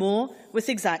Ian Moore, with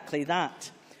exactly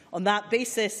that. On that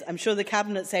basis, I'm sure the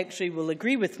Cabinet Secretary will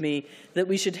agree with me that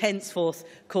we should henceforth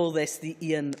call this the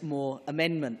Ian Moore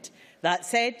Amendment. That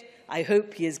said, I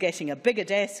hope he is getting a bigger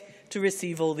desk to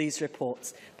receive all these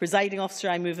reports. Presiding Officer,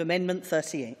 I move Amendment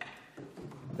 38.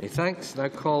 Many thanks. Now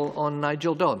call on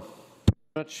Nigel Donn.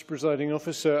 Much, Presiding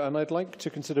Officer, and I'd like to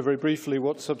consider very briefly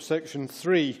what subsection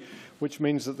 3, which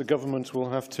means that the Government will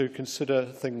have to consider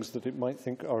things that it might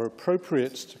think are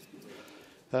appropriate,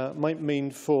 might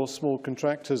mean for small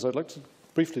contractors. I'd like to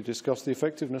briefly discuss the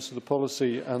effectiveness of the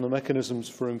policy and the mechanisms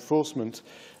for enforcement.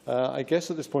 I guess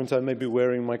at this point I may be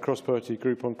wearing my cross-party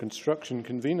group on construction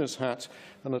convener's hat,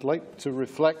 and I'd like to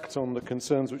reflect on the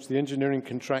concerns which the engineering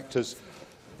contractors,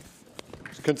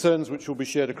 concerns which will be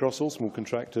shared across all small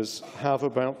contractors, have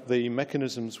about the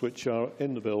mechanisms which are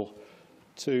in the bill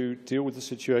to deal with the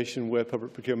situation where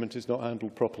public procurement is not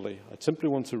handled properly. I simply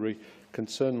want to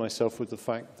concern myself with the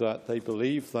fact that they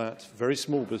believe that very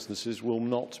small businesses will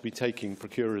not be taking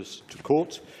procurers to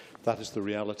court. That is the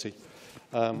reality.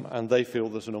 And they feel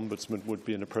that an ombudsman would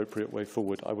be an appropriate way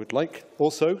forward. I would like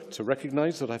also to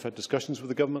recognise that I've had discussions with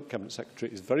the Government. Cabinet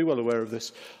Secretary is very well aware of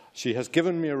this. She has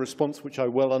given me a response which I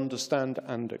well understand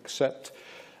and accept.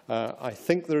 I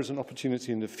think there is an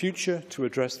opportunity in the future to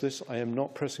address this. I am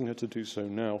not pressing her to do so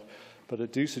now, but I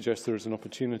do suggest there is an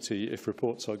opportunity, if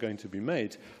reports are going to be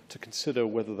made, to consider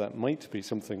whether that might be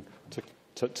something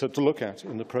to look at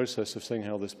in the process of seeing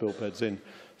how this bill beds in,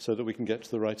 so that we can get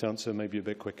to the right answer maybe a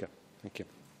bit quicker. Thank you.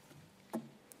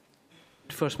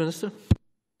 First Minister.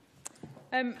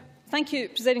 Thank you,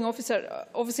 Presiding Officer.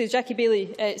 Obviously, as Jackie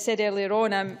Bailey said earlier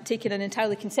on, I'm taking an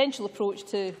entirely consensual approach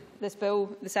to this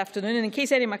bill this afternoon. And in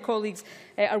case any of my colleagues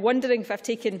are wondering if I've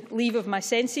taken leave of my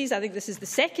senses, I think this is the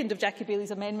second of Jackie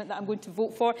Bailey's amendment that I'm going to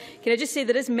vote for. Can I just say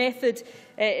there is method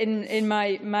in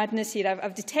my madness here.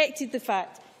 I've detected the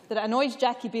fact that it annoys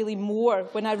Jackie Bailey more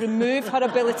when I remove her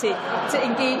ability to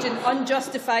engage in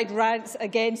unjustified rants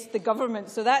against the government.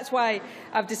 So that's why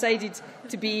I've decided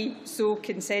to be so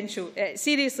consensual.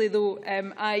 Seriously, though,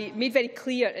 I made very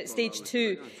clear at stage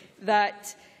 2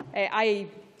 that I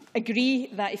agree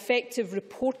that effective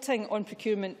reporting on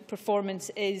procurement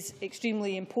performance is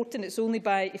extremely important. It's only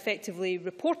by effectively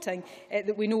reporting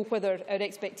that we know whether our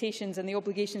expectations and the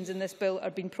obligations in this bill are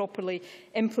being properly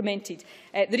implemented.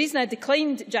 The reason I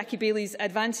declined Jackie Bailey's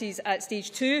advances at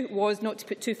stage 2 was not to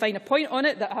put too fine a point on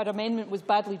it, that her amendment was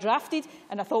badly drafted,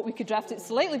 and I thought we could draft it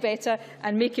slightly better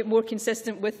and make it more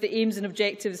consistent with the aims and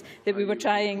objectives that we were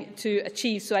trying to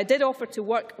achieve. So I did offer to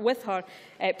work with her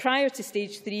prior to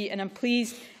stage 3, and I'm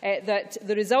pleased that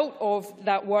the result of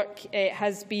that work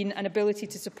has been an ability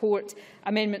to support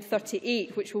Amendment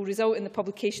 38, which will result in the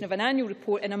publication of an annual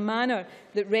report in a manner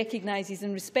that recognises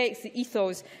and respects the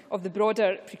ethos of the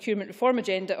broader procurement reform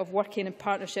agenda of working in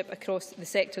partnership across the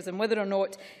sectors. And whether or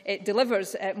not it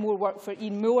delivers more work for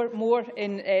Ian Moore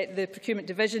in the procurement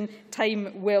division,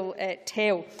 time will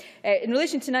tell. In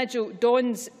relation to Nigel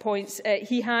Dawn's points,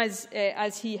 he has,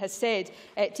 as he has said,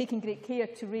 taken great care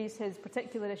to raise his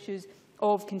particular issues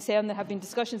of concern. There have been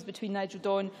discussions between Nigel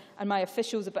Dawn and my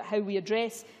officials about how we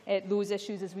address those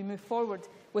issues as we move forward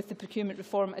with the procurement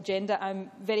reform agenda. I'm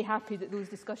very happy that those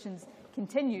discussions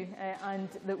continue and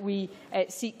that we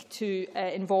seek to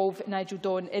involve Nigel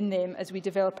Dawn in them as we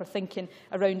develop our thinking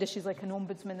around issues like an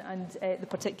ombudsman and the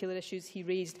particular issues he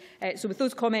raised. So with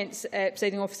those comments,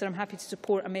 Presiding Officer, I'm happy to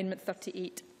support Amendment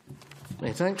 38.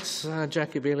 Many thanks.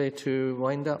 Jackie Bailey to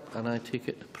wind up, and I take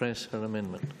it to press her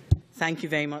amendment. Thank you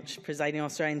very much, Presiding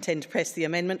Officer. I intend to press the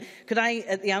amendment. Could I,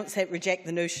 at the outset, reject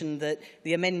the notion that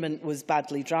the amendment was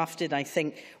badly drafted? I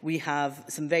think we have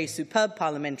some very superb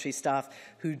parliamentary staff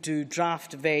who do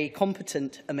draft very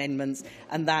competent amendments,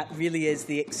 and that really is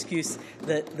the excuse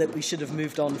that we should have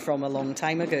moved on from a long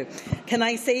time ago. Can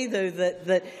I say, though,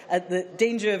 that at the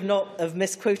danger of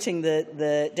misquoting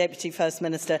the Deputy First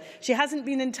Minister, she hasn't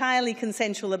been entirely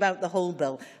consensual about the whole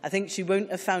bill. I think she won't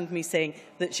have found me saying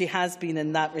that she has been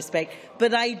in that respect.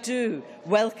 But I do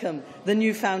welcome the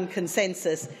newfound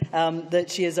consensus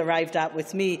that she has arrived at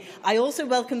with me. I also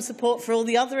welcome support for all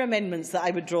the other amendments that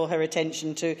I would draw her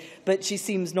attention to, but she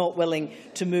seems not willing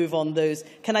to move on those.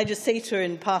 Can I just say to her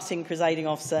in passing, Presiding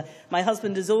Officer, my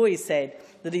husband has always said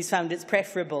that he's found it's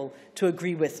preferable to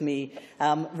agree with me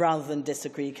rather than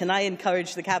disagree. Can I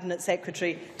encourage the Cabinet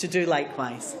Secretary to do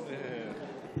likewise?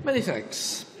 Many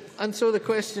thanks. And so the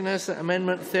question is that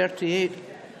Amendment 38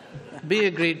 be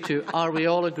agreed to. Are we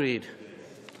all agreed?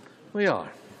 We are.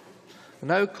 I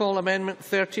now call Amendment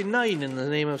 39 in the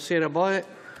name of Sarah Boyatt.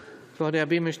 Claudia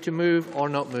Beamish to move or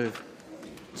not move?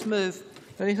 To move.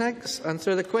 Many thanks. And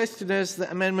so the question is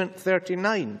that Amendment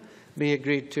 39 be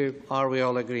agreed to. Are we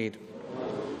all agreed?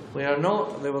 We are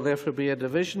not. There will therefore be a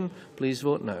division. Please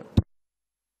vote now.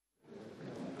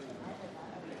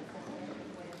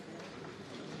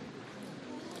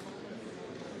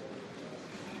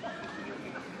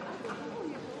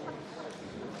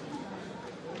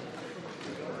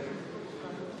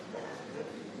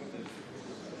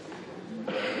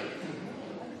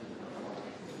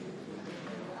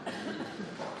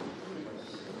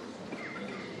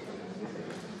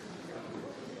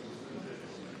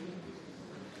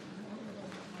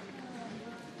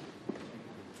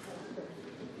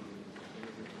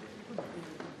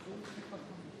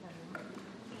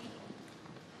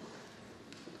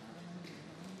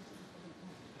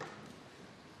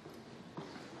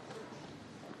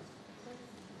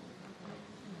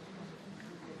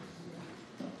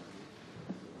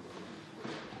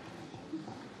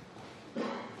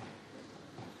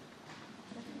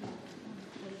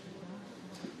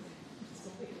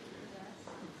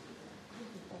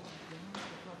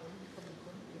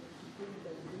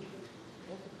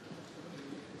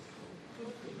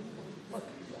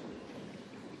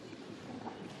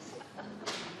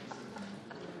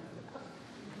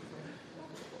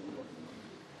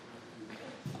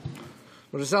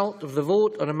 The result of the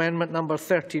vote on amendment number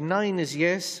 39 is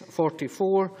yes,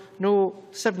 44, no,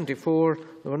 74.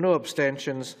 There were no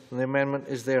abstentions, and the amendment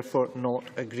is therefore not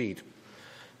agreed.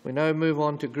 We now move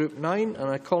on to Group 9, and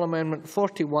I call Amendment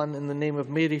 41 in the name of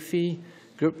Mary Fee,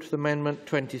 grouped with Amendment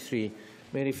 23.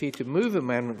 Mary Fee to move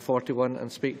Amendment 41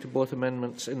 and speak to both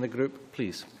amendments in the group,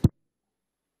 please.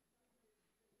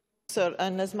 Sir,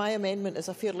 and as my amendment is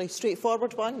a fairly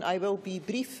straightforward one, I will be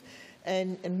brief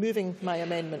in moving my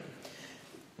amendment.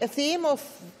 If the aim of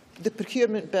the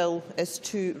procurement bill is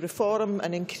to reform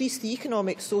and increase the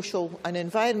economic, social and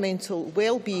environmental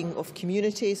well-being of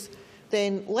communities,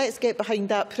 then let's get behind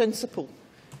that principle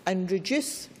and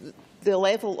reduce the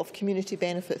level of community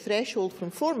benefit threshold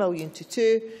from 4 million to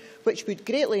 2, which would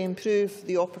greatly improve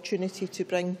the opportunity to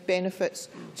bring benefits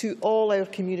to all our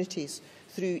communities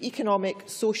through economic,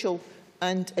 social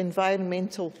and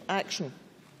environmental action.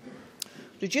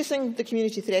 Reducing the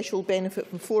community threshold benefit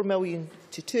from 4 million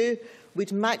to 2 would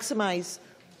maximise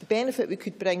the benefit we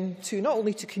could bring to not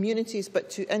only to communities but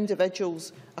to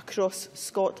individuals across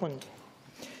Scotland.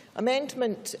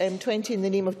 Amendment 20 in the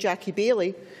name of Jackie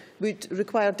Baillie would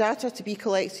require data to be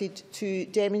collected to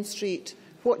demonstrate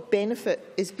what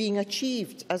benefit is being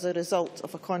achieved as a result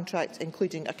of a contract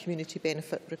including a community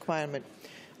benefit requirement,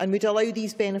 and would allow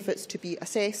these benefits to be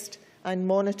assessed and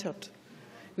monitored.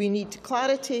 We need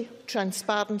clarity,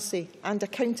 transparency and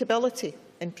accountability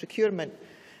in procurement,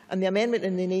 and the amendment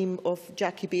in the name of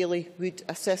Jackie Baillie would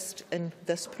assist in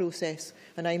this process.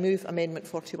 And I move Amendment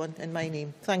 41 in my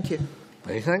name. Thank you.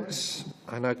 Many thanks.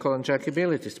 I now call on Jackie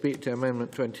Baillie to speak to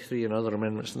Amendment 23 and other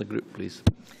amendments in the group, please.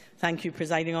 Thank you,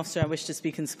 Presiding Officer. I wish to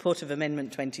speak in support of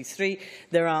Amendment 23.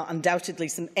 There are undoubtedly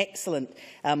some excellent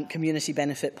community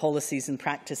benefit policies and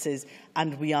practices,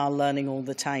 and we are learning all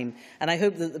the time. And I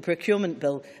hope that the procurement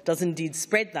bill does indeed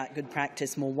spread that good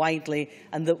practice more widely,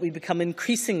 and that we become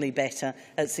increasingly better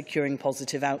at securing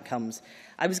positive outcomes.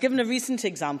 I was given a recent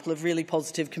example of really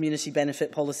positive community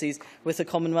benefit policies with the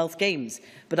Commonwealth Games,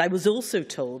 but I was also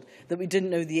told that we didn't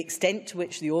know the extent to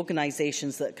which the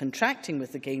organisations that are contracting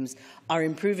with the Games are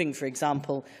improving, for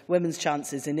example, women's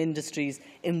chances in industries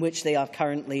in which they are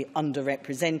currently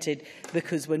underrepresented,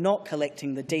 because we're not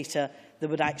collecting the data that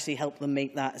would actually help them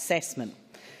make that assessment.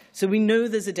 So we know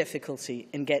there's a difficulty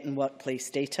in getting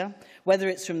workplace data, whether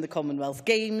it's from the Commonwealth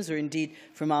Games or indeed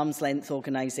from arm's-length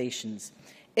organisations.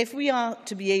 If we are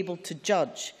to be able to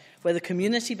judge whether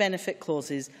community benefit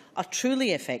clauses are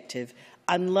truly effective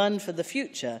and learn for the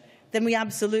future, then we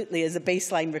absolutely, as a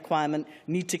baseline requirement,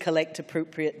 need to collect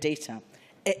appropriate data.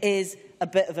 It is a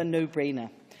bit of a no-brainer.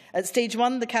 At stage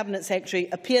 1, the Cabinet Secretary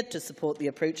appeared to support the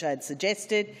approach I had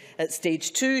suggested. At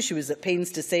stage 2, she was at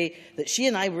pains to say that she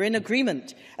and I were in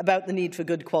agreement about the need for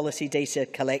good quality data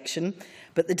collection,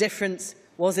 but the difference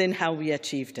was in how we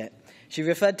achieved it. She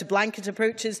referred to blanket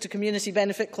approaches to community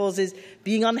benefit clauses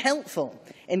being unhelpful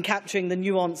in capturing the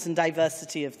nuance and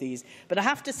diversity of these. But I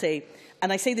have to say,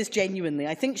 and I say this genuinely,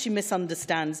 I think she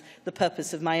misunderstands the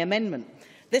purpose of my amendment.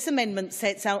 This amendment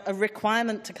sets out a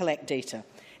requirement to collect data.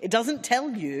 It doesn't tell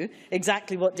you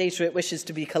exactly what data it wishes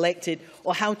to be collected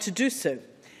or how to do so.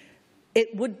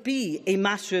 It would be a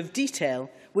matter of detail,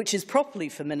 which is properly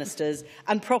for ministers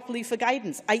and properly for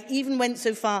guidance. I even went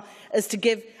so far as to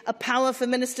give a power for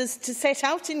ministers to set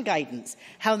out in guidance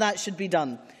how that should be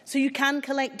done. So you can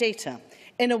collect data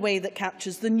in a way that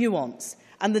captures the nuance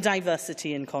and the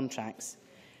diversity in contracts.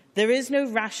 There is no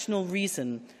rational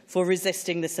reason for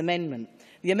resisting this amendment.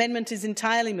 The amendment is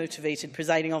entirely motivated,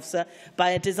 Presiding Officer,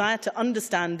 by a desire to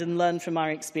understand and learn from our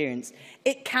experience.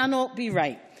 It cannot be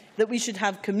right that we should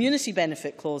have community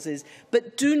benefit clauses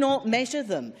but do not measure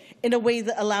them in a way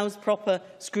that allows proper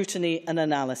scrutiny and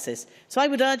analysis. So I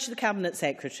would urge the Cabinet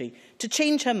Secretary to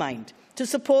change her mind, to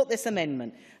support this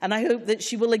amendment, and I hope that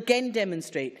she will again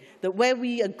demonstrate that where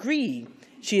we agree,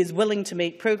 she is willing to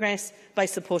make progress by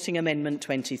supporting Amendment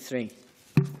 23.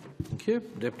 Thank you.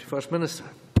 Deputy First Minister.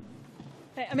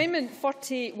 Amendment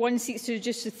 41 seeks to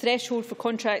reduce the threshold for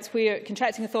contracts where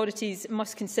contracting authorities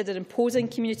must consider imposing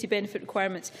community benefit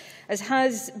requirements. As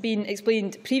has been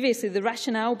explained previously, the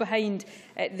rationale behind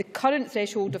the current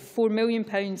threshold of £4 million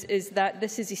is that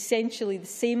this is essentially the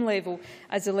same level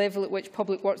as the level at which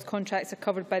public works contracts are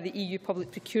covered by the EU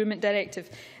Public Procurement Directive.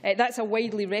 That's a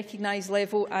widely recognised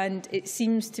level, and it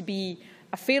seems to be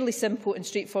a fairly simple and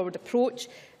straightforward approach.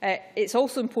 It's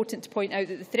also important to point out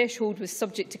that the threshold was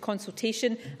subject to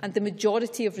consultation, and the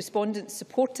majority of respondents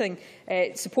supported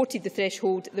the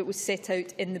threshold that was set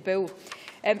out in the bill.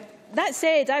 That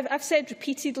said, I've said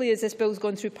repeatedly as this bill has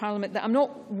gone through Parliament that I'm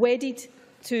not wedded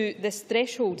to this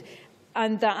threshold,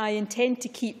 and that I intend to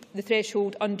keep the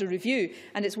threshold under review.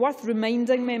 And it's worth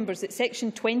reminding members that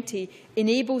Section 20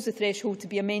 enables the threshold to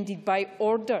be amended by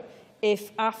order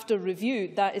if, after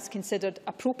review, that is considered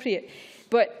appropriate.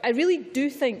 But I really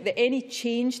do think that any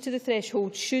change to the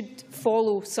threshold should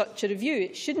follow such a review.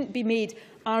 It shouldn't be made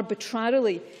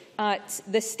arbitrarily at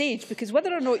this stage, because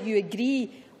whether or not you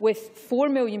agree with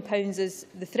 £4 million as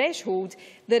the threshold,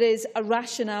 there is a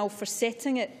rationale for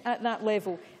setting it at that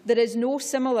level. There is no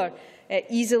similar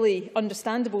easily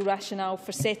understandable rationale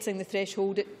for setting the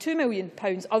threshold at £2 million,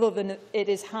 other than it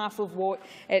is half of what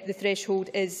the threshold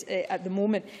is at the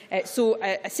moment. So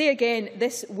I say again,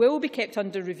 this will be kept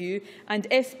under review, and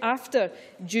if after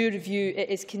due review it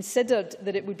is considered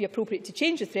that it would be appropriate to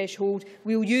change the threshold,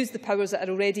 we will use the powers that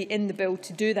are already in the bill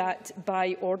to do that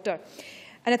by order.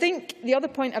 And I think the other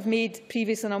point I've made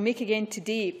previously, and I'll make again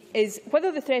today, is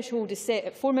whether the threshold is set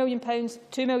at £4 million,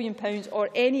 £2 million or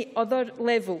any other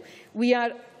level, we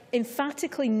are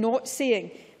emphatically not saying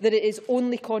that it is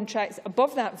only contracts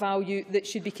above that value that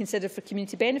should be considered for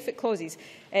community benefit clauses.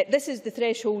 This is the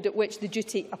threshold at which the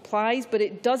duty applies, but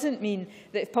it doesn't mean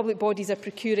that if public bodies are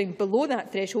procuring below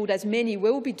that threshold, as many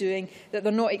will be doing, that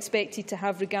they're not expected to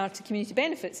have regard to community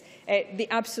benefits. They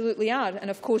absolutely are.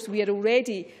 And of course, we are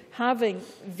already having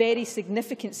very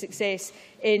significant success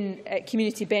in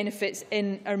community benefits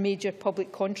in our major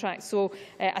public contracts. So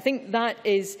I think that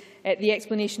is the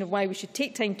explanation of why we should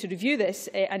take time to review this,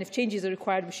 and if changes are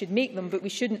required, we should make them, but we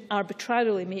shouldn't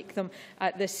arbitrarily make them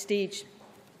at this stage.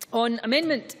 On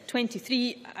Amendment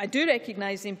 23, I do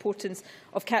recognise the importance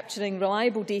of capturing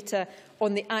reliable data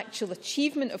on the actual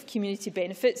achievement of community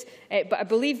benefits, but I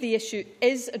believe the issue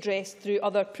is addressed through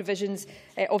other provisions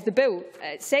of the bill.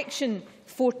 Section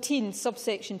 14,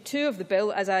 subsection 2 of the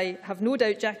bill, as I have no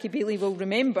doubt Jackie Baillie will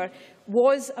remember,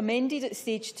 was amended at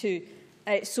stage 2.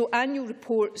 So annual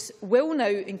reports will now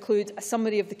include a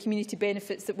summary of the community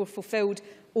benefits that were fulfilled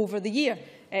over the year.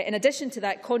 In addition to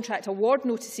that, contract award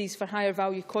notices for higher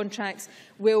value contracts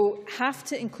will have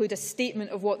to include a statement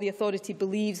of what the authority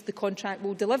believes the contract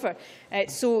will deliver.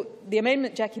 So the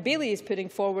amendment Jackie Baillie is putting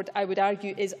forward, I would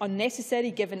argue, is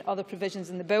unnecessary given other provisions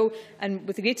in the bill, and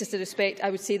with the greatest respect, I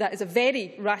would say that is a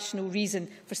very rational reason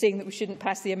for saying that we shouldn't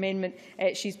pass the amendment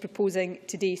she's proposing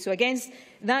today. So against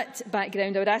that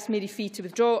background, I would ask Mary Fee to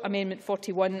withdraw Amendment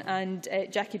 41 and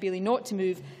Jackie Baillie not to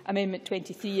move Amendment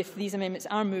 23. If these amendments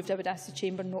are moved, I would ask the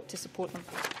Chamber not to support them.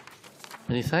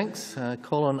 Many thanks.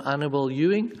 Call on Annabel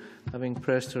Ewing, having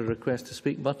pressed her request to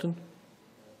speak button.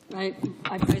 I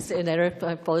pressed it in error.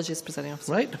 Apologies, Presiding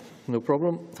Officer. Right, no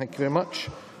problem. Thank you very much.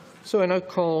 So I now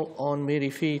call on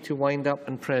Mary Fee to wind up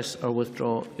and press or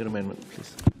withdraw your amendment,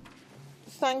 please.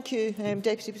 Thank you,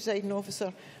 Deputy Presiding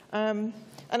Officer. And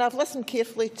I've listened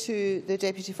carefully to the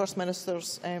Deputy First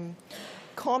Minister's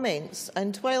comments,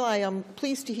 and while I am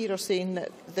pleased to hear her saying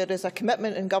that there is a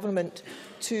commitment in Government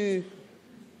to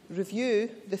review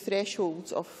the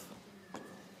thresholds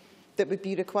that would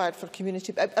be required for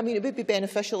community, I mean, it would be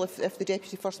beneficial if the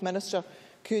Deputy First Minister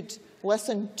could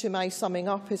listen to my summing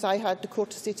up, as I had the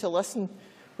courtesy to listen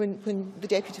when the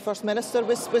Deputy First Minister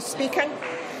was speaking.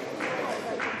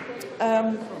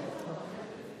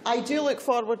 I do look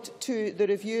forward to the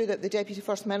review that the Deputy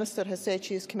First Minister has said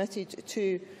she is committed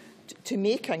to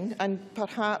making, and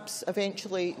perhaps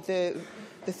eventually the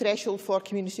threshold for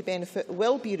community benefit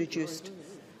will be reduced.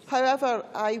 However,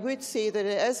 I would say that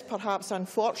it is perhaps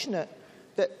unfortunate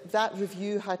that that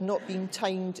review had not been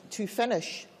timed to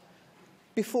finish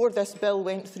before this bill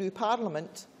went through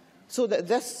Parliament, so that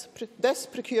this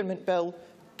procurement bill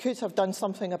could have done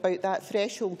something about that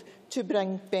threshold to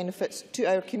bring benefits to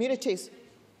our communities.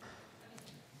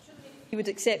 You would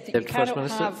accept that you cannot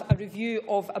have a review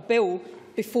of a bill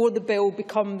before the bill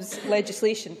becomes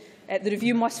legislation. The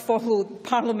review must follow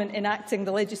Parliament enacting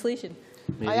the legislation.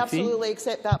 I absolutely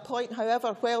accept that point.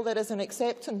 However, while there is an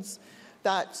acceptance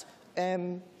that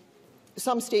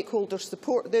some stakeholders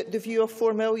support the view of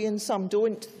 4 million, some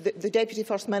don't, the Deputy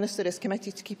First Minister is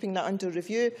committed to keeping that under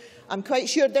review. I'm quite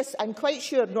sure this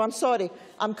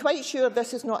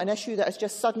is not an issue that has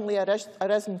just suddenly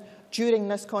arisen during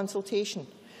this consultation.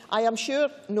 I am sure,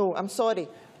 no, I'm sorry,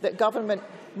 that Government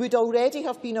would already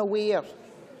have been aware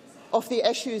of the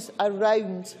issues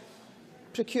around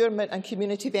procurement and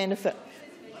community benefit.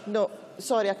 No,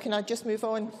 sorry, can I just move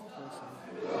on?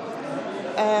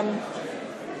 And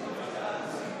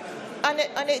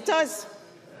it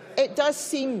does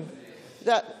seem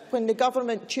that when the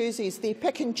Government chooses, they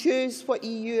pick and choose what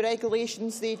EU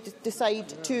regulations they decide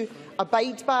to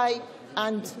abide by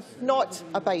and not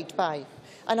abide by.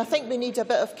 And I think we need a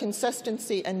bit of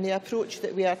consistency in the approach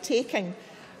that we are taking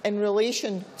in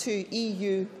relation to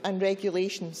EU and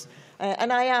regulations.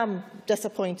 And I am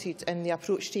disappointed in the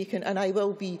approach taken, and I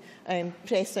will be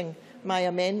pressing my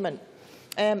amendment.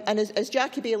 And as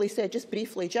Jackie Baillie said, just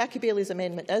briefly, Jackie Baillie's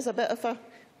amendment is a bit of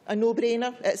a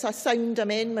no-brainer. It's a sound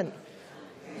amendment.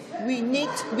 We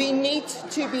need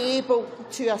to be able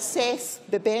to assess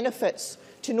the benefits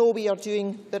to know we are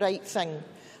doing the right thing.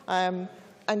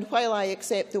 And while I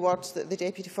accept the words that the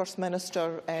Deputy First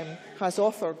Minister has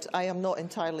offered, I am not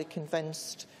entirely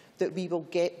convinced that we will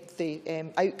get the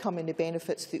outcome and the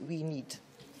benefits that we need.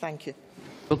 Thank you.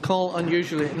 We'll call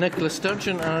unusually Nicola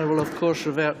Sturgeon, and I will of course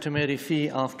revert to Mary Fee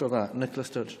after that. Nicola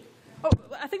Sturgeon. Oh,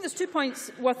 I think there's 2 points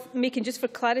worth making just for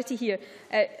clarity here.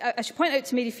 I should point out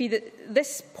to Mary Fee that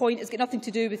this point has got nothing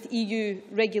to do with EU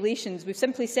regulations. We've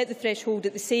simply set the threshold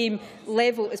at the same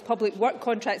level as public work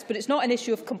contracts, but it's not an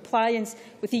issue of compliance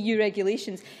with EU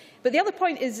regulations. But the other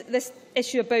point is this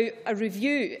issue about a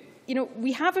review. You know,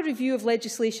 we have a review of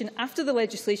legislation after the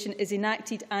legislation is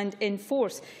enacted and in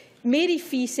force. Mary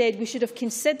Fee said we should have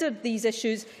considered these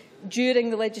issues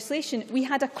during the legislation. We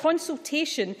had a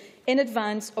consultation in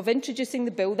advance of introducing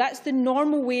the bill. That's the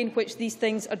normal way in which these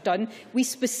things are done. We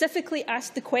specifically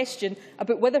asked the question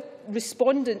about whether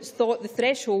respondents thought the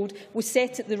threshold was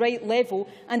set at the right level,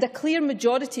 and a clear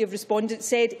majority of respondents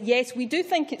said, yes, we do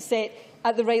think it's set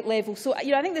at the right level. So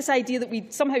I think this idea that we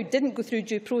somehow didn't go through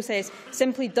due process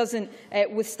simply doesn't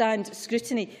withstand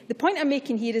scrutiny. The point I'm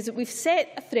making here is that we've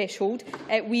set a threshold,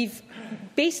 we've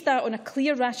based that on a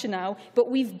clear rationale, but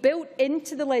we've built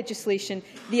into the legislation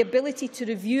the ability to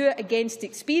review it against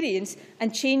experience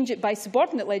and change it by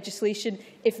subordinate legislation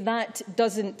if that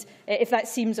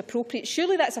seems appropriate.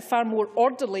 Surely that's a far more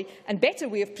orderly and better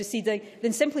way of proceeding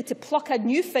than simply to pluck a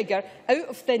new figure out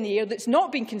of thin air that's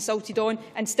not been consulted on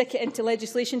and stick it into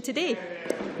legislation today.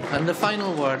 And the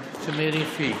final word to Mary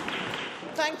Fee.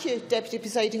 Thank you, Deputy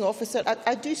Presiding Officer.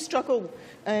 I do struggle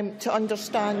to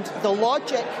understand the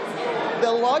logic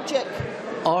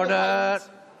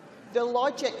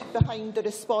behind the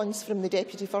response from the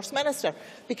Deputy First Minister,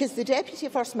 because the Deputy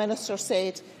First Minister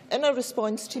said in a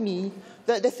response to me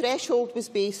that the threshold was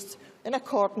based in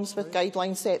accordance with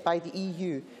guidelines set by the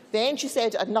EU. Then she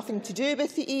said it had nothing to do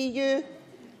with the EU.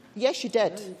 Yes, you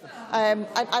did. And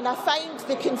I find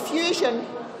the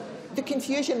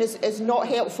confusion is not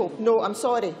helpful. No, I'm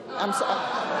sorry. No.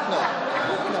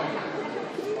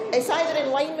 It's either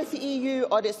in line with the EU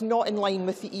or it's not in line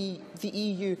with the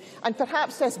EU. And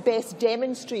perhaps this best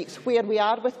demonstrates where we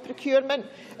are with procurement.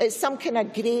 It's some kind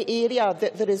of grey area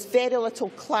that there is very little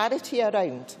clarity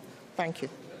around. Thank you.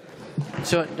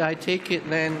 So I take it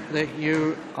then that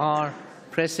you are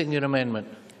pressing your amendment?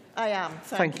 I am.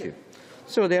 Thank you.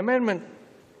 So the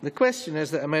question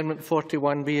is that Amendment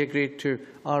 41 be agreed to.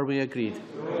 Are we agreed?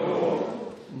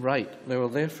 No. Right. There will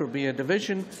therefore be a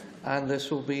division, and this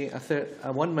will be a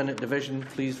 1-minute division.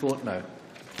 Please vote now.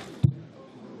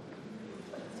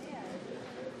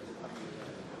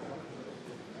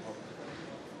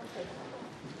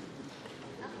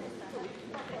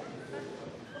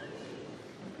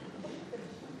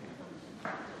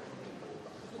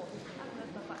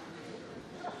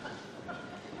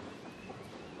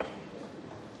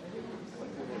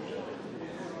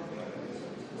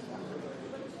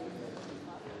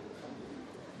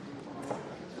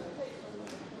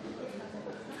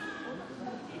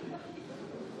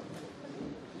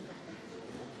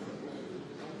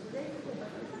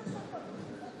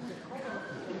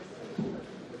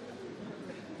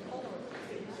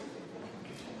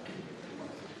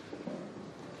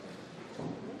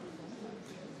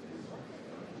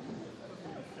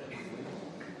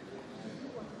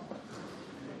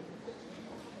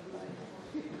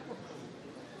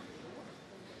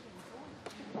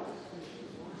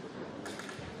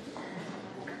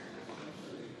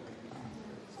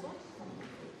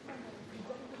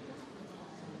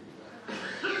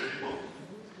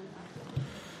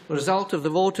 The result of the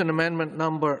vote on amendment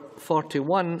number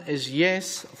 41 is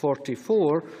yes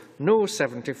 44, no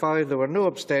 75. There were no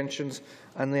abstentions,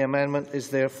 and the amendment is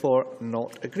therefore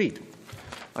not agreed.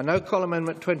 I now call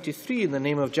Amendment 23 in the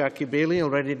name of Jackie Bailey,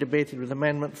 already debated with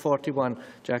Amendment 41.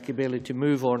 Jackie Bailey, to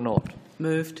move or not?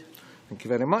 Moved. Thank you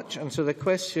very much. And so the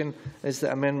question is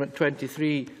that Amendment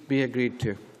 23 be agreed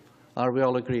to. Are we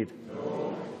all agreed?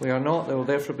 No. We are not. There will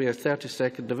therefore be a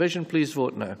 30-second division. Please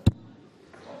vote now.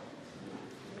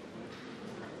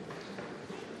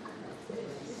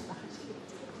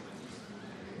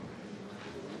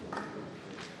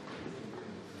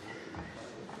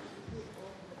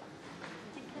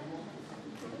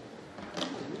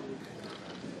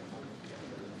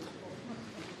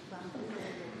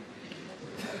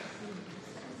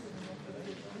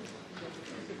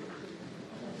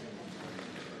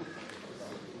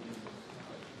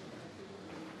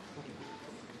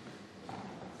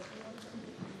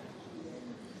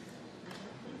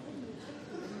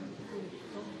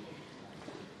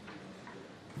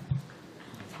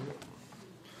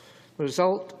 The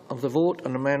result of the vote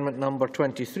on amendment number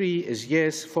 23 is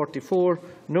yes 44,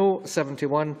 no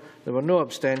 71. There were no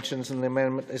abstentions and the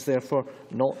amendment is therefore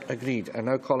not agreed. I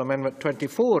now call amendment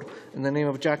 24 in the name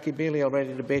of Jackie Bailey,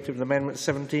 already debated with amendment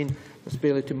 17. Ms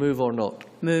Bailey, to move or not?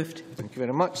 Moved. Thank you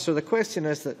very much. So the question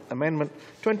is that amendment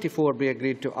 24 be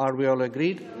agreed to. Are we all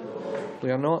agreed? We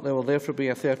are not. There will therefore be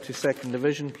a 32nd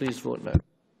division. Please vote now.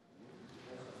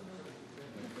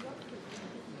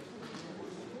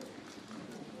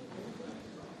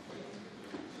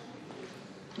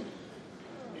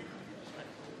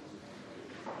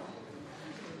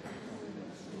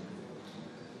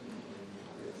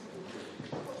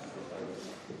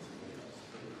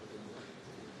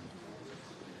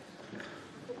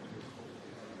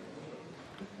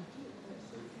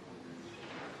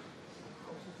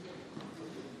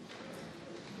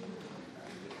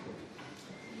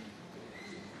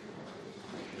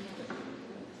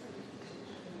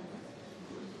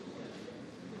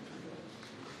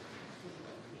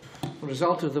 The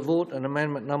result of the vote on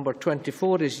amendment number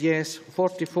 24 is yes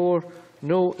 44,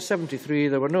 no 73.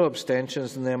 There were no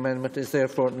abstentions and the amendment is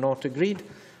therefore not agreed.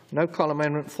 I now call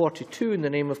amendment 42 in the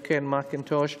name of Ken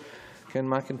Macintosh. Ken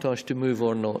Macintosh, to move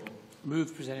or not?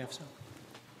 Move, Presiding Officer.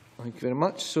 Thank you very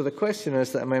much. So the question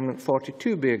is that amendment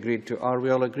 42 be agreed to. Are we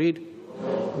all agreed?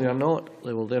 We are not.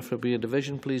 There will therefore be a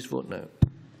division. Please vote now.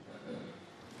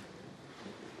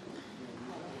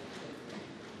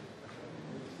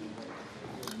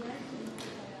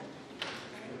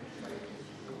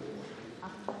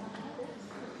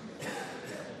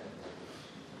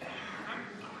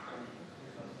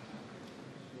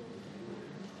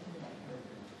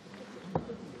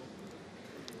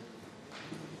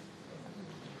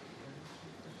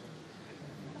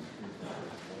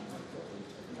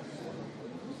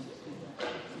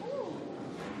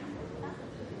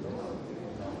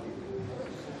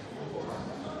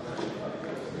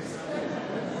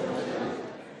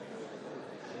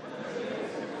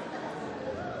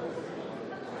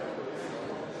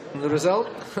 The result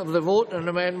of the vote on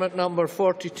amendment number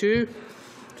 42,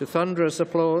 to thunderous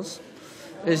applause,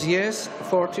 is yes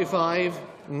 45,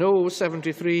 no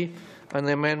 73, and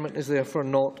the amendment is therefore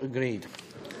not agreed.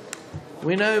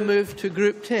 We now move to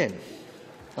Group 10,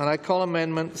 and I call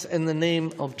amendments in the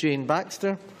name of Jane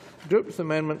Baxter, grouped with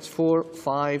amendments 4,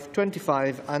 5,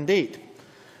 25 and 8.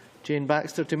 Jane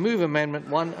Baxter, to move Amendment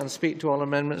 1 and speak to all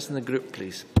amendments in the group,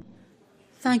 please.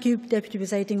 Thank you, Deputy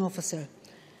Presiding Officer.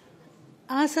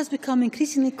 As has become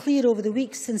increasingly clear over the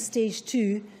weeks since Stage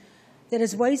 2, there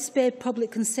is widespread public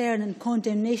concern and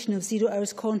condemnation of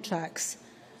zero-hours contracts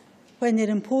when they are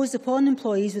imposed upon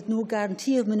employees with no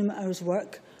guarantee of minimum hours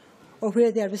work, or where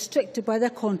they are restricted by their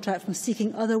contract from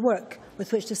seeking other work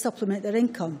with which to supplement their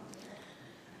income.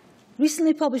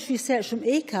 Recently published research from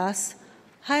ACAS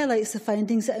highlights the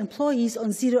findings that employees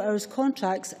on zero-hours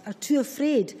contracts are too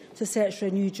afraid to search for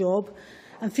a new job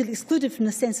and feel excluded from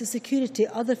the sense of security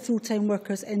other full-time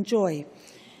workers enjoy.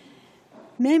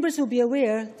 Members will be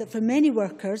aware that for many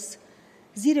workers,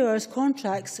 zero-hours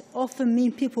contracts often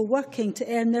mean people working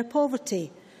to earn their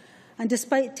poverty, and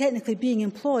despite technically being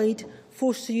employed,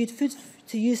 forced to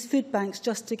use food banks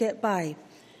just to get by.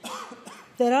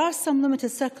 There are some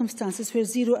limited circumstances where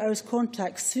zero-hours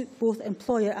contracts suit both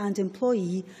employer and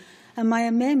employee, and my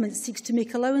amendment seeks to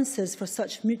make allowances for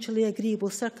such mutually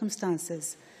agreeable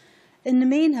circumstances. In the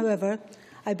main, however,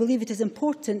 I believe it is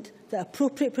important that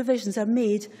appropriate provisions are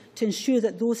made to ensure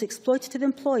that those exploitative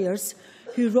employers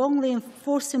who wrongly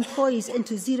force employees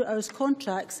into zero-hours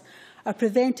contracts are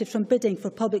prevented from bidding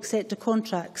for public sector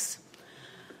contracts.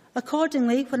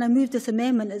 Accordingly, when I moved this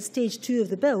amendment at Stage 2 of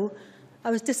the bill,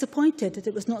 I was disappointed that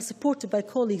it was not supported by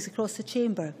colleagues across the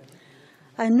Chamber.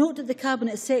 I note that the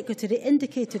Cabinet Secretary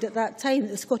indicated at that time that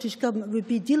the Scottish Government would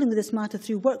be dealing with this matter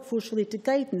through workforce-related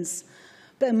guidance.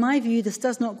 But in my view, this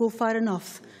does not go far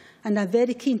enough, and I am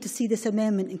very keen to see this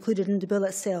amendment included in the bill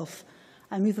itself.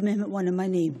 I move Amendment 1 in my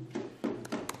name.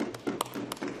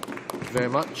 Thank you very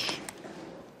much.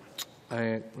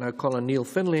 I now call on Neil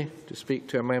Finlay to speak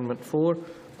to Amendment 4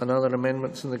 and other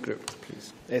amendments in the group,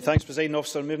 please. Thanks, Presiding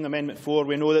Officer. Moving Amendment 4,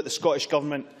 we know that the Scottish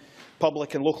Government,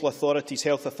 public and local authorities,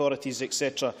 health authorities,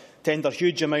 etc., tender a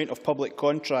huge amount of public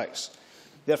contracts.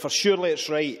 Therefore, surely it's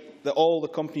right that all the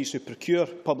companies who procure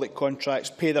public contracts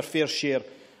pay their fair share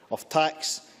of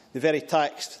tax, the very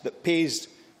tax that pays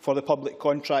for the public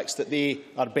contracts that they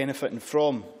are benefiting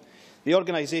from. The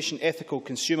organisation Ethical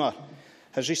Consumer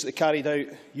has recently carried out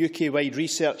UK-wide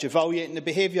research evaluating the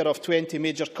behaviour of 20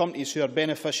 major companies who are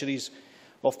beneficiaries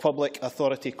of public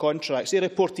authority contracts. They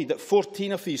reported that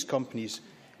 14 of these companies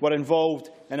were involved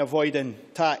in avoiding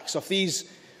tax. Of these,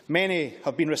 many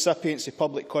have been recipients of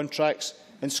public contracts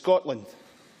in Scotland.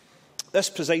 This,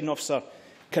 Presiding Officer,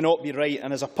 cannot be right,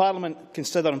 and as a Parliament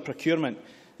considering procurement,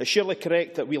 it is surely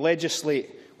correct that we legislate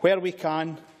where we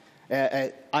can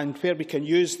and where we can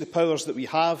use the powers that we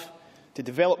have to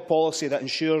develop policy that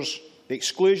ensures the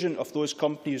exclusion of those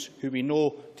companies who we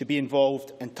know to be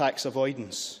involved in tax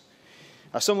avoidance.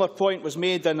 A similar point was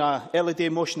made in an early-day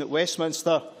motion at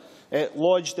Westminster,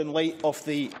 lodged in light of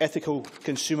the Ethical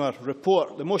Consumer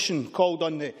Report. The motion called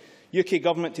on the UK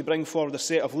Government to bring forward a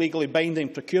set of legally binding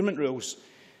procurement rules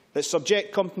that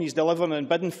subject companies delivering and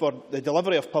bidding for the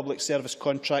delivery of public service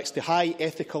contracts to high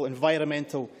ethical,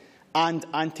 environmental and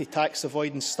anti-tax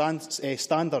avoidance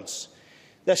standards.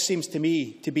 This seems to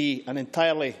me to be an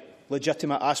entirely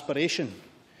legitimate aspiration.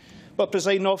 But,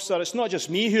 Presiding Officer, it is not just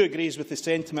me who agrees with the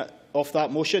sentiment of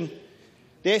that motion.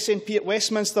 The SNP at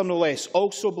Westminster, no less,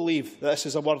 also believe that this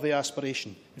is a worthy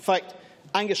aspiration. In fact,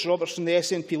 Angus Robertson, the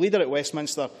SNP leader at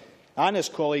Westminster, and his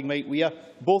colleague Mike Weir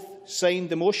both signed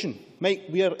the motion. Mike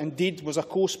Weir, indeed, was a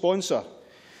co-sponsor.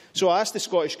 So I ask the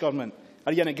Scottish Government,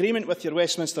 are you in agreement with your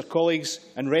Westminster colleagues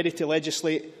and ready to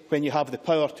legislate when you have the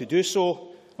power to do so?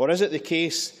 Or is it the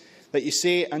case that you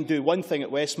say and do one thing at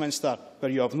Westminster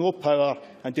where you have no power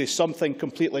and do something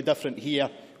completely different here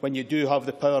when you do have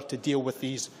the power to deal with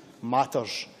these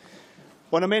matters?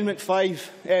 On Amendment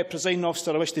 5, Presiding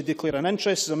Officer, I wish to declare an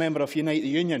interest as a member of Unite the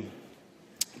Union.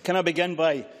 Can I begin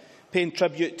by paying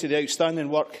tribute to the outstanding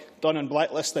work done on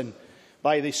blacklisting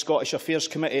by the Scottish Affairs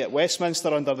Committee at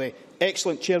Westminster under the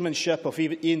excellent chairmanship of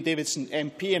Ian Davidson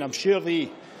MP, and I am sure the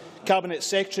Cabinet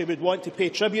Secretary would want to pay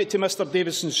tribute to Mr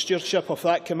Davidson's stewardship of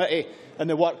that committee and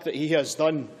the work that he has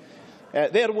done.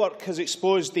 Their work has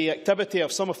exposed the activity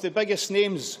of some of the biggest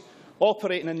names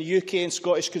operating in the UK and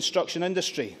Scottish construction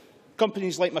industry.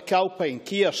 Companies like McAlpine,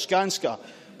 Kier, Skanska,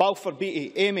 Balfour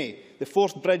Beatty, Amey, the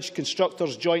Forth Bridge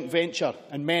Constructors Joint Venture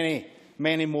and many,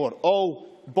 many more, all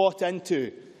bought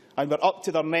into and were up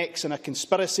to their necks in a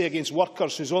conspiracy against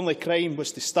workers whose only crime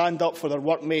was to stand up for their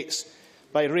workmates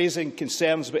by raising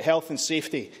concerns about health and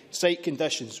safety, site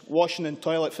conditions, washing and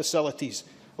toilet facilities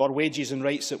or wages and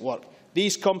rights at work.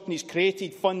 These companies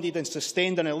created, funded and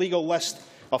sustained an illegal list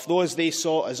of those they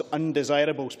saw as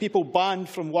undesirables, people banned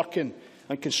from working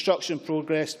on construction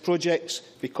projects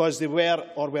because they were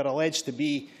or were alleged to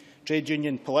be trade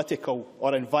union, political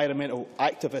or environmental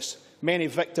activists, many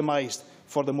victimised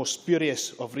for the most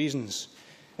spurious of reasons.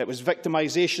 It was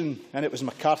victimisation and it was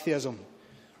McCarthyism.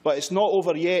 But it is not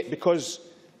over yet, because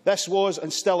this was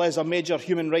and still is a major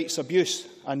human rights abuse,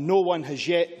 and no one has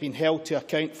yet been held to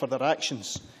account for their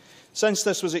actions. Since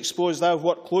this was exposed, I have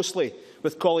worked closely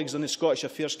with colleagues on the Scottish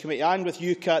Affairs Committee and with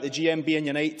UCAT, the GMB and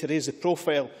Unite to raise the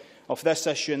profile of this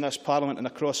issue in this Parliament and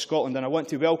across Scotland, and I want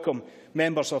to welcome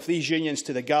members of these unions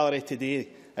to the gallery today.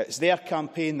 It is their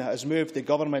campaign that has moved the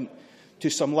Government to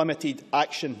some limited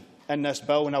action in this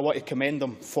bill, and I want to commend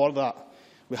them for that.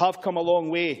 We have come a long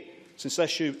way since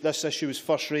this issue was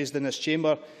first raised in this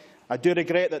chamber. I do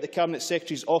regret that the Cabinet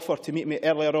Secretary's offer to meet me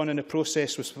earlier on in the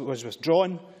process was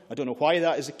withdrawn. I don't know why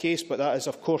that is the case, but that is,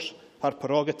 of course, her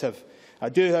prerogative. I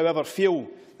do, however, feel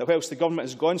that whilst the Government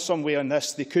has gone some way on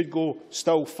this, they could go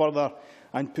still further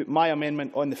and put my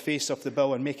amendment on the face of the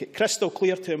bill and make it crystal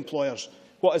clear to employers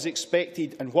what is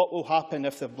expected and what will happen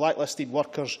if they have blacklisted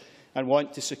workers and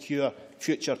want to secure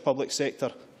future public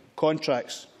sector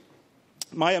contracts.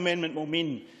 My amendment will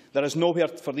mean there is nowhere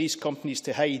for these companies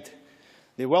to hide.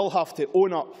 They will have to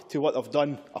own up to what they have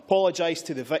done, apologise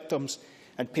to the victims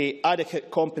and pay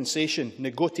adequate compensation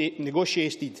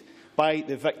negotiated by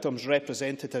the victims'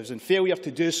 representatives. And failure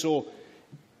to do so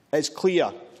is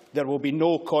clear. There will be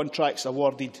no contracts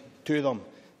awarded to them.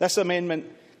 This amendment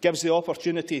gives the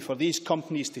opportunity for these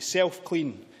companies to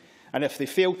self-clean, and if they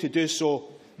fail to do so,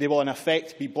 they will in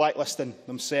effect be blacklisting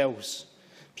themselves.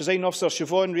 Presiding Officer,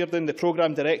 Siobhan Reardon, the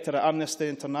Programme Director at Amnesty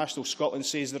International Scotland,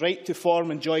 says the right to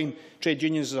form and join trade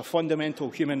unions is a fundamental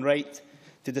human right.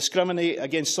 To discriminate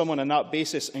against someone on that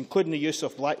basis, including the use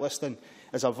of blacklisting,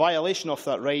 is a violation of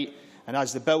that right, and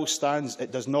as the bill stands,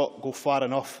 it does not go far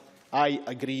enough. I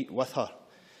agree with her.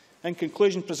 In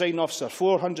conclusion, Presiding Officer,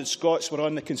 400 Scots were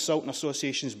on the Consultant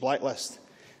Association's blacklist.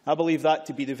 I believe that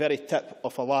to be the very tip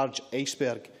of a large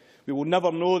iceberg. We will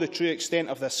never know the true extent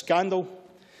of this scandal,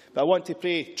 but I want to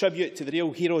pay tribute to the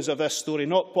real heroes of this story,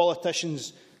 not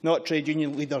politicians, not trade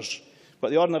union leaders, but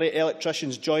the ordinary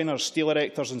electricians, joiners, steel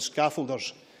erectors and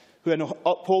scaffolders who, in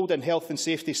upholding health and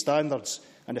safety standards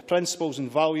and the principles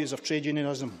and values of trade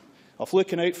unionism, of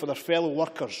looking out for their fellow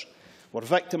workers, were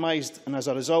victimised and as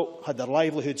a result had their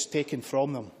livelihoods taken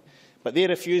from them. But they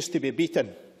refused to be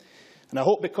beaten. And I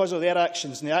hope because of their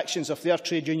actions and the actions of their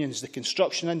trade unions, the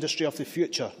construction industry of the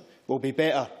future will be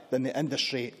better than the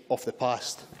industry of the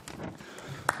past.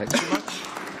 Thank you much.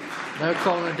 Now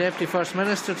call on the Deputy First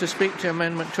Minister to speak to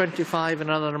Amendment 25 and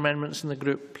other amendments in the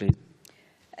group, please.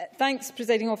 Thanks,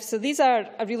 Presiding Officer. These are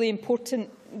a really important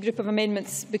group of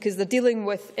amendments because they're dealing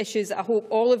with issues that I hope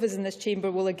all of us in this chamber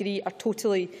will agree are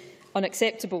totally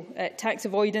unacceptable. Tax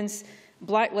avoidance,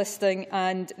 blacklisting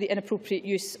and the inappropriate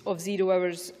use of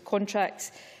zero-hours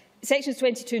contracts. Sections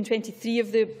 22 and 23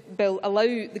 of the bill allow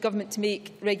the Government to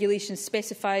make regulations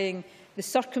specifying the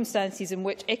circumstances in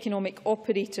which economic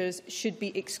operators should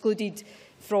be excluded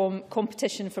from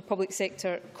competition for public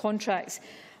sector contracts.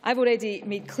 I've already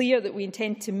made clear that we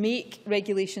intend to make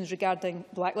regulations regarding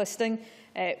blacklisting.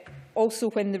 Also,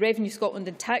 when the Revenue Scotland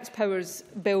and Tax Powers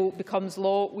Bill becomes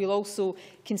law, we'll also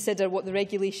consider what the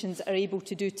regulations are able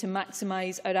to do to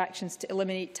maximise our actions to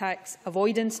eliminate tax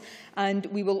avoidance. And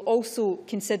we will also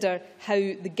consider how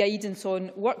the guidance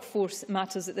on workforce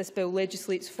matters that this bill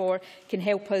legislates for can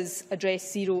help us address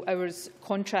zero-hours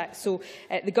contracts. So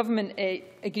the Government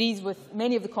agrees with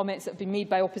many of the comments that have been made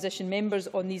by opposition members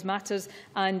on these matters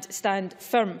and stand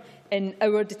firm in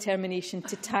our determination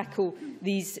to tackle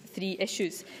these three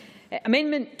issues.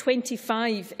 Amendment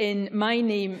 25 in my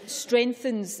name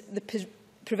strengthens the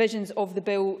provisions of the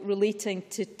bill relating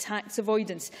to tax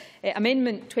avoidance.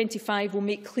 Amendment 25 will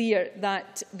make clear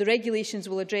that the regulations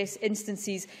will address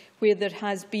instances where there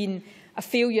has been a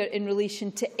failure in relation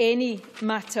to any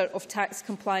matter of tax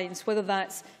compliance, whether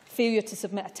that's failure to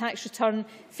submit a tax return,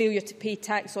 failure to pay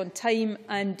tax on time,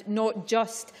 and not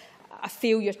just a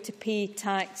failure to pay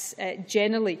tax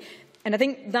generally. And I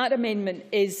think that amendment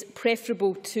is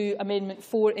preferable to Amendment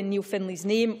 4 in Neil Findlay's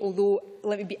name, although,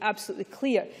 let me be absolutely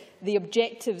clear, the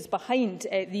objectives behind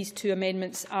these two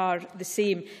amendments are the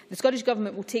same. The Scottish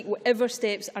Government will take whatever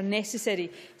steps are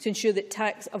necessary to ensure that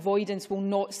tax avoidance will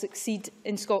not succeed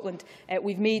in Scotland.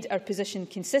 We've made our position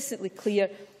consistently clear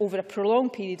over a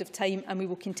prolonged period of time, and we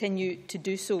will continue to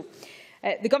do so.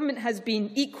 The Government has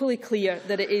been equally clear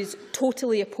that it is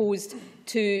totally opposed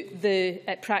to the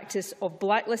practice of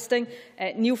blacklisting.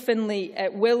 Neil Findlay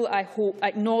will, I hope,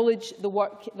 acknowledge the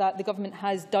work that the Government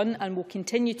has done and will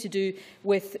continue to do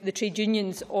with the trade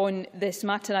unions on this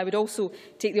matter. I would also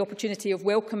take the opportunity of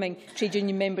welcoming trade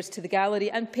union members to the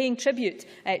gallery and paying tribute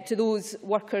to those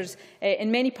workers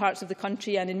in many parts of the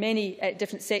country and in many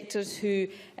different sectors who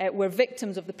were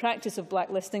victims of the practice of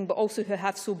blacklisting, but also who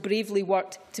have so bravely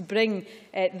worked to bring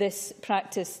this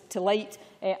practice to light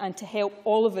and to help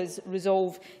all of us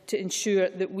resolve to ensure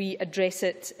that we address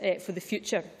it for the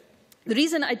future. The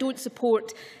reason I don't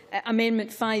support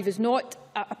Amendment 5 is not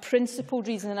a principled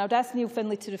reason, and I would ask Neil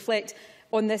Findlay to reflect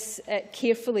on this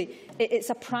carefully.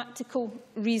 It's a practical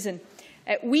reason.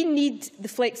 We need the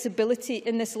flexibility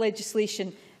in this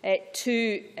legislation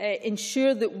to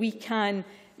ensure that we can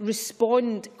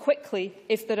respond quickly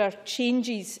if there are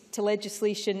changes to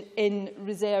legislation in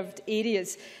reserved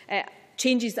areas.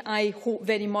 Changes that I hope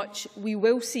very much we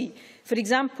will see. For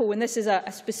example, and this is a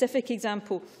specific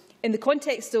example, in the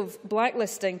context of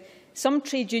blacklisting, some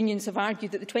trade unions have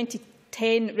argued that the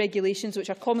 2010 regulations,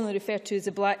 which are commonly referred to as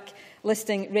the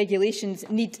blacklisting regulations,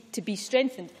 need to be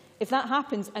strengthened. If that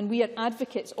happens, and we are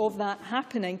advocates of that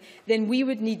happening, then we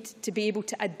would need to be able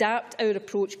to adapt our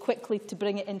approach quickly to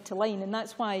bring it into line. And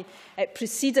that's why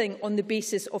proceeding on the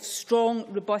basis of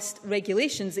strong, robust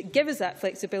regulations that give us that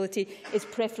flexibility is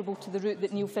preferable to the route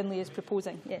that Neil Findlay is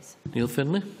proposing. Yes. Neil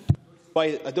Findlay.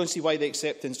 I don't see why the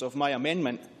acceptance of my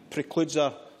amendment precludes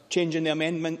a change in the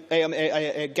amendment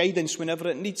guidance whenever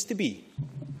it needs to be.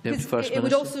 It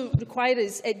would also require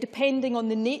us, depending on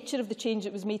the nature of the change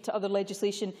that was made to other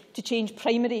legislation, to change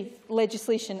primary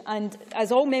legislation. And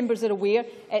as all members are aware,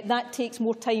 that takes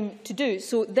more time to do.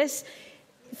 So this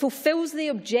fulfils the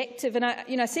objective, and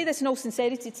I say this in all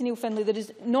sincerity to Neil Findlay, there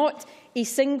is not a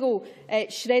single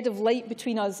shred of light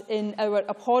between us in our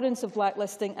abhorrence of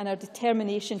blacklisting and our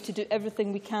determination to do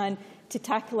everything we can to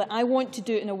tackle it. I want to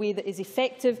do it in a way that is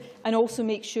effective and also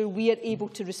make sure we are able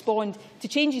to respond to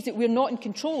changes that we are not in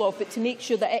control of, but to make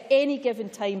sure that at any given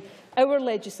time our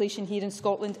legislation here in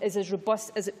Scotland is as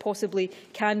robust as it possibly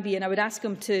can be. And I would ask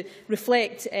him to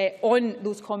reflect on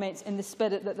those comments in the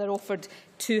spirit that they're offered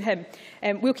to him.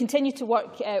 We'll continue to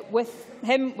work with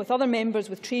him, with other members,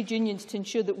 with trade unions to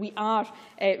ensure that we are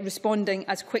responding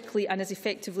as quickly and as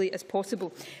effectively as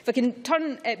possible. If I can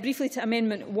turn briefly to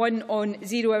Amendment 1 on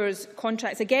zero-hours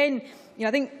contracts. Again,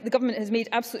 I think the Government has made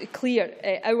absolutely clear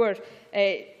our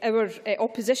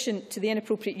opposition to the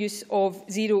inappropriate use of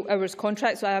zero-hours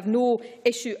contracts. So I have no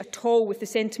issue at all with the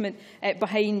sentiment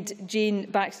behind Jane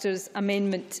Baxter's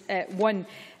Amendment 1.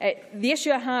 The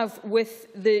issue I have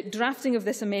with the drafting of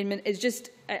this amendment is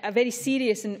just a very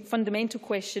serious and fundamental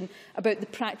question about the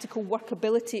practical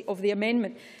workability of the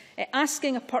amendment.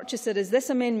 Asking a purchaser, as this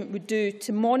amendment would do,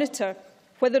 to monitor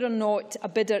whether or not a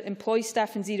bidder employs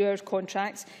staff in zero-hours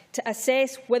contracts, to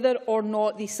assess whether or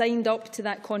not they signed up to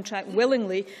that contract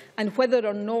willingly and whether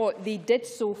or not they did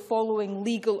so following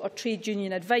legal or trade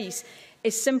union advice,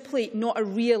 is simply not a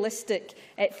realistic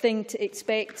thing to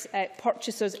expect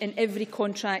purchasers in every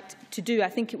contract to do. I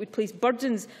think it would place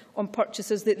burdens on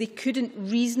purchasers that they couldn't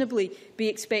reasonably be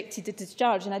expected to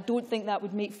discharge, and I don't think that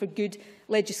would make for good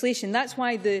legislation. That's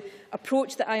why the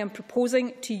approach that I am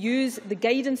proposing, to use the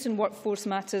guidance in workforce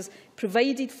matters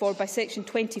provided for by section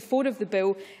 24 of the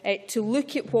bill, to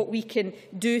look at what we can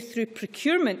do through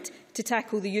procurement to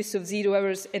tackle the use of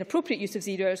inappropriate use of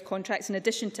zero-hours contracts, in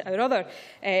addition to our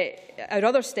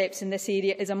other steps in this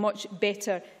area, is a much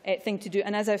better thing to do.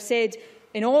 And as I've said,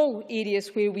 in all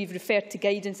areas where we've referred to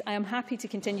guidance, I am happy to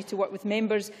continue to work with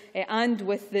members and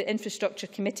with the Infrastructure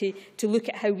Committee to look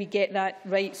at how we get that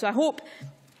right. So I hope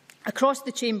across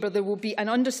the chamber there will be an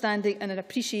understanding and an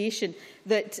appreciation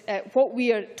that what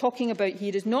we are talking about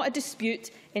here is not a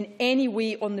dispute in any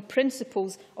way on the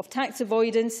principles of tax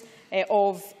avoidance,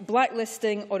 of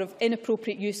blacklisting or of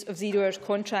inappropriate use of zero-hours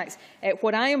contracts.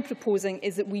 What I am proposing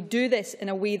is that we do this in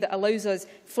a way that allows us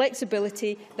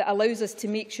flexibility, that allows us to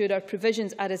make sure our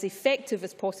provisions are as effective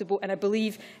as possible, and I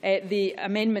believe the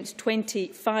amendments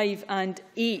 25 and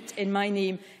 8 in my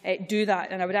name do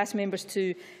that. And I would ask members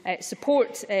to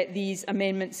support these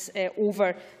amendments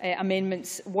over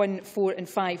amendments 1, 4 and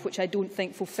 5, which I don't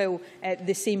think fulfil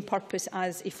the same purpose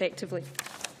as effectively.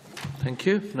 Thank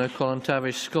you. Now Colin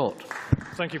Tavish-Scott.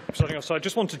 Thank you, Presiding Officer. I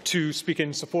just wanted to speak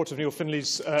in support of Neil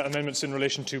Findlay's amendments in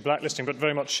relation to blacklisting, but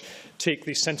very much take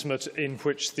the sentiment in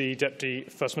which the Deputy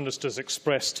First Minister has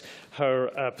expressed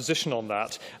her position on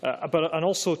that, and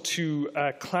also to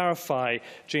clarify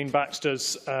Jane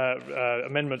Baxter's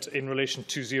amendment in relation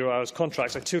to zero-hours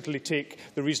contracts. I totally take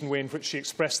the reasoned way in which she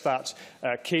expressed that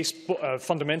case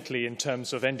fundamentally in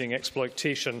terms of ending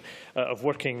exploitation of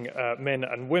working men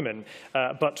and women.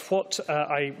 But what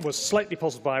I was slightly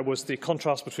puzzled by was the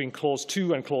contrast between Clause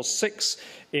 2 and Clause 6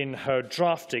 in her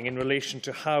drafting in relation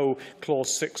to how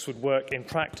Clause 6 would work in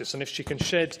practice. And if she can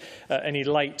shed any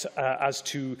light as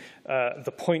to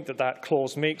the point that that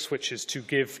clause makes, which is to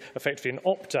give effectively an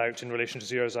opt-out in relation to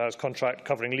zero-hours contract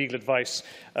covering legal advice,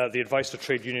 the advice of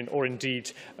trade union, or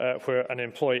indeed where an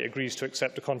employee agrees to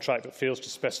accept a contract that fails to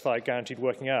specify guaranteed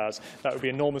working hours, that would be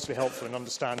enormously helpful in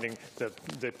understanding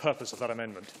the purpose of that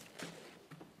amendment.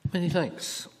 Many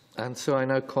thanks. And so I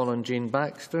now call on Jane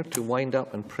Baxter to wind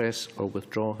up and press or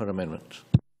withdraw her amendment.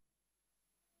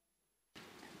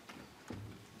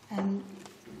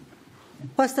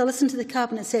 Whilst I listened to the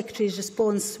Cabinet Secretary's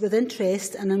response with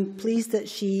interest, and I'm pleased that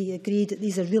she agreed that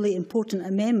these are really important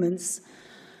amendments,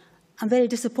 I'm very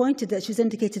disappointed that she's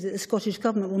indicated that the Scottish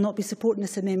Government will not be supporting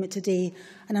this amendment today,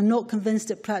 and I'm not convinced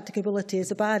that practicability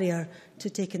is a barrier to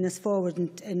taking this forward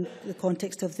in the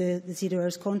context of the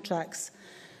zero-hours contracts.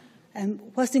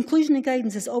 Whilst inclusion in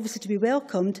guidance is obviously to be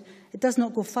welcomed, it does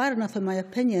not go far enough in my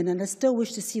opinion, and I still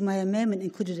wish to see my amendment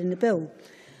included in the bill.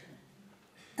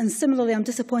 And similarly, I'm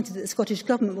disappointed that the Scottish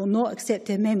Government will not accept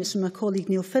the amendments from my colleague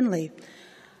Neil Findlay.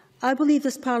 I believe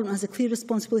this Parliament has a clear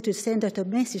responsibility to send out a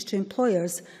message to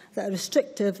employers that a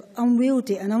restrictive,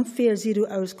 unwieldy and unfair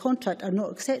zero-hours contract are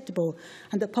not acceptable,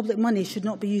 and that public money should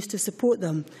not be used to support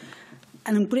them.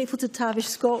 And I'm grateful to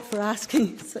Tavish-Scott for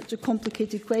asking such a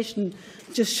complicated question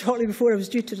just shortly before I was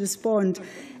due to respond.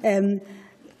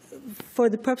 For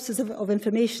the purposes of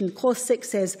information, Clause 6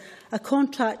 says, a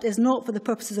contract is not for the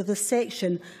purposes of this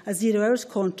section a zero-hours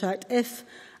contract if,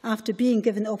 after being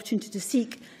given the opportunity to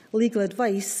seek legal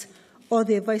advice or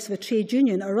the advice of a trade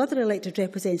union or other elected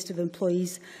representative of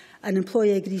employees, an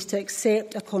employee agrees to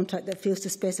accept a contract that fails to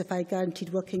specify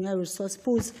guaranteed working hours. So I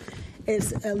suppose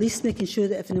it's at least making sure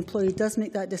that if an employee does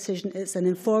make that decision, it's an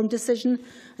informed decision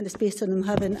and it's based on them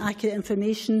having accurate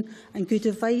information and good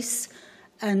advice.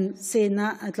 And saying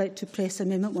that, I'd like to press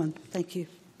Amendment 1. Thank you.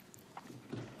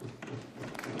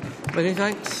 Many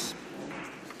thanks.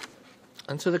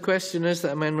 And so the question is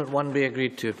that Amendment 1 be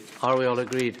agreed to. Are we all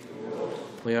agreed?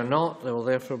 We are not. There will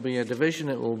therefore be a division.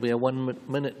 It will be a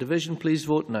 1-minute division. Please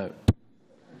vote now.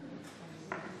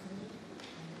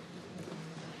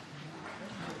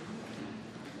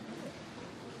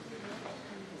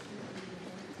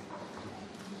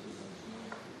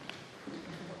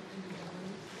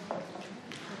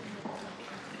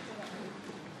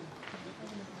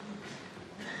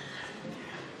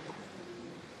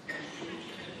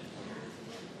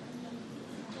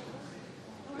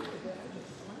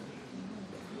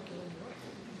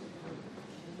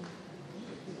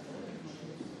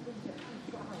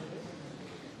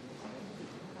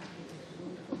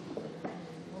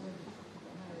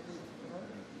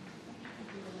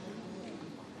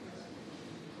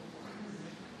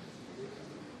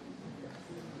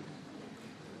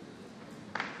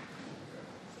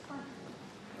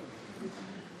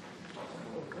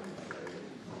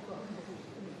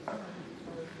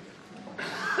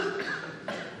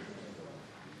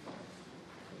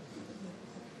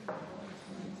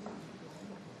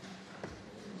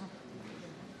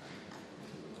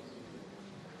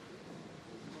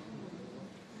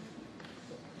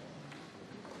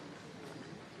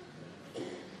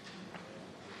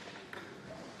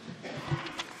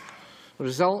 The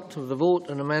result of the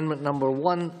vote on amendment number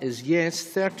 1 is yes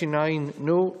 39,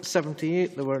 no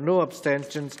 78. There were no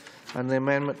abstentions and the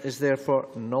amendment is therefore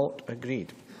not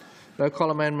agreed. Now call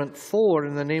amendment 4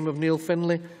 in the name of Neil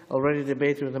Findlay, already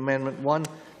debated with amendment 1.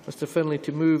 Mr Findlay,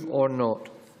 to move or not?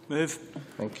 Move.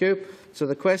 Thank you. So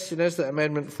the question is that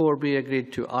amendment 4 be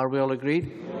agreed to. Are we all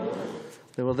agreed?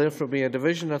 There will therefore be a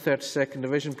division, a 32nd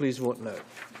division. Please vote now.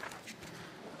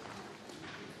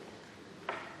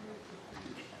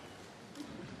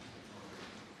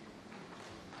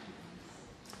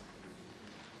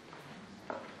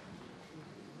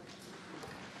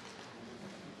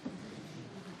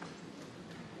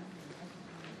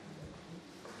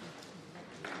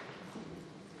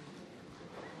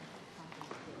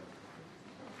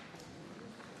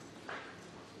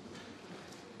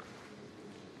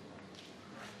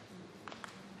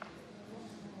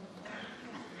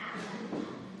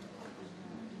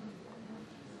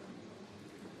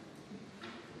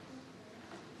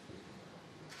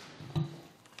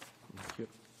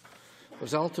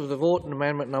 Result of the vote on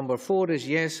amendment number 4 is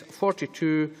yes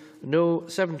 42, no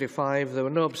 75. There were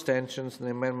no abstentions and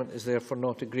the amendment is therefore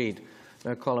not agreed.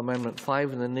 Now call amendment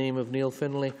 5 in the name of Neil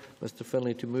Findlay. Mr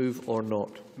Findlay, to move or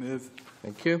not? Move.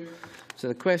 Thank you. So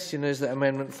the question is that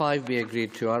amendment 5 be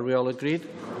agreed to. Are we all agreed?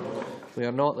 We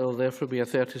are not. There will therefore be a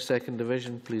 32nd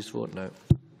division. Please vote now.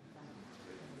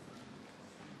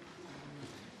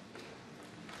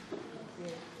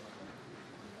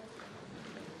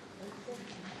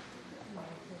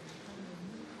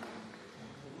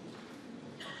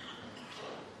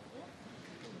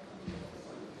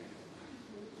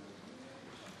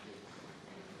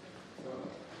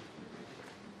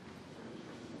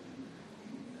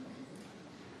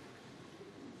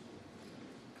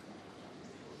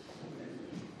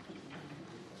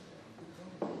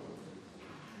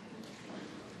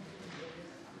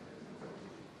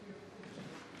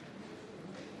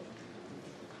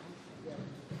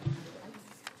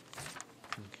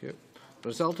 The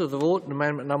result of the vote on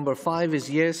amendment number 5 is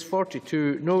yes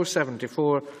 42, no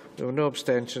 74. There were no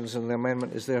abstentions and the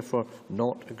amendment is therefore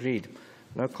not agreed.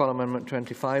 Now call amendment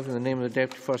 25 in the name of the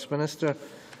Deputy First Minister.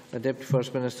 The Deputy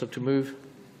First Minister, to move.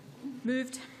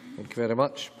 Moved. Thank you very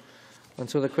much. And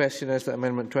so the question is that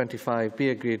amendment 25 be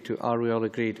agreed to. Are we all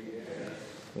agreed? Yes.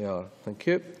 We are. Thank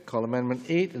you. Call amendment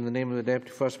 8 in the name of the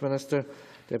Deputy First Minister.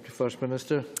 Deputy First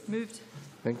Minister. Moved.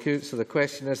 Thank you. So the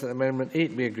question is that amendment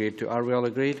 8 be agreed to. Are we all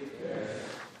agreed? Yes.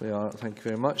 We are. Thank you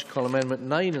very much. Call amendment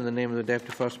 9 in the name of the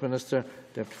Deputy First Minister.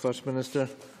 Deputy First Minister.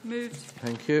 Moved.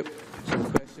 Thank you. So the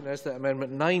question is that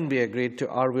amendment 9 be agreed to.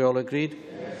 Are we all agreed?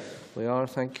 Yes. We are.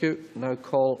 Thank you. Now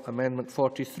call amendment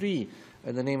 43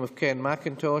 in the name of Ken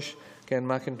McIntosh. Ken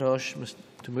McIntosh,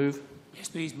 to move. Yes,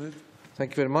 please move.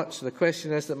 Thank you very much. So the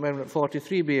question is that amendment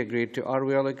 43 be agreed to. Are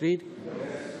we all agreed?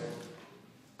 Yes.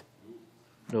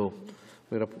 No.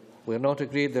 We are not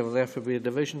agreed. There will therefore be a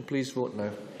division. Please vote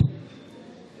now.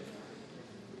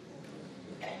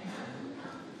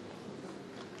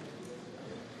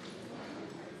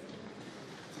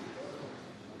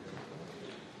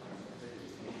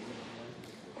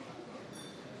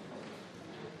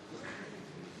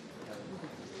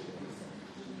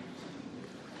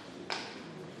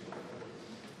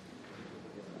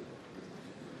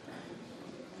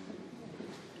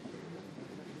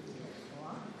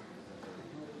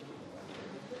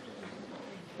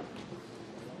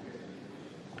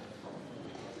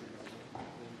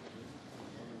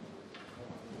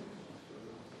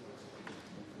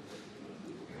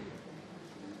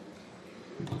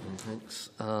 Thanks.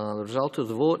 The result of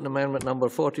the vote on amendment number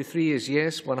 43 is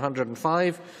yes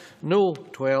 105, no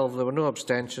 12. There were no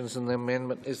abstentions and the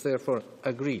amendment is therefore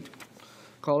agreed.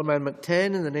 Call amendment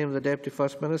 10 in the name of the Deputy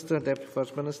First Minister. Deputy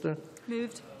First Minister.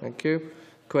 Moved. Thank you.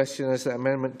 Question is that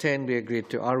amendment 10 be agreed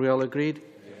to. Are we all agreed?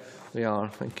 Yes. We are.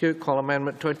 Thank you. Call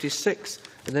amendment 26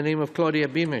 in the name of Claudia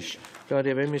Beamish.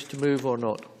 Claudia Beamish, to move or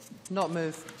not? Not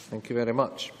move. Thank you very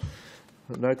much.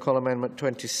 We'll now call amendment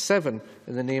 27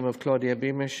 in the name of Claudia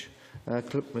Beamish.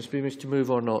 Ms Beamish, to move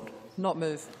or not? Not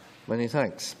move. Many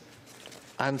thanks.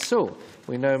 And so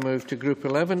we now move to Group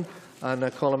 11 and I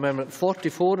call amendment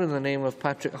 44 in the name of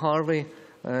Patrick Harvey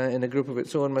in a group of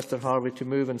its own. Mr Harvey, to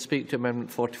move and speak to amendment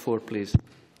 44, please.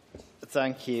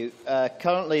 Thank you.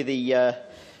 Currently,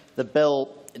 the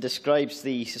bill describes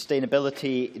the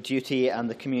sustainability duty and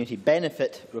the community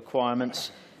benefit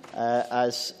requirements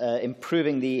as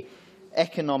improving the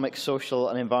economic, social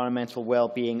and environmental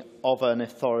well-being of an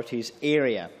authority's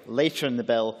area. Later in the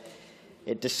bill,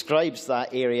 it describes that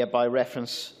area by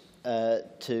reference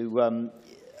to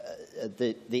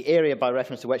the area by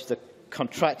reference to which the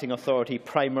contracting authority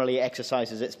primarily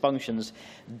exercises its functions,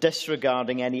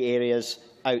 disregarding any areas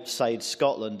outside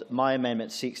Scotland. My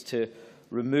amendment seeks to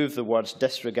remove the words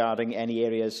disregarding any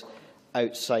areas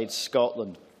outside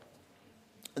Scotland.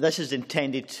 This is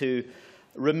intended to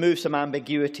remove some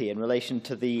ambiguity in relation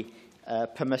to the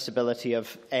permissibility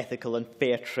of ethical and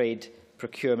fair trade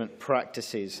procurement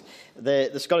practices.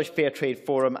 The Scottish Fair Trade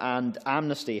Forum and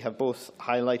Amnesty have both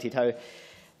highlighted how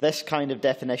this kind of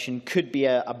definition could be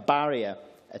a barrier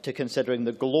to considering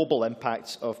the global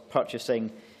impacts of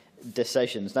purchasing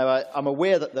decisions. Now, I'm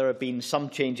aware that there have been some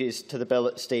changes to the bill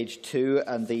at stage 2,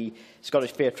 and the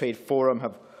Scottish Fair Trade Forum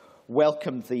have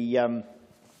welcomed the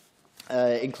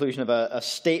inclusion of a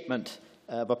statement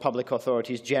of a public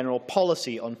authority's general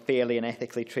policy on fairly and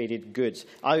ethically traded goods.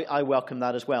 I welcome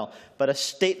that as well. But a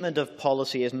statement of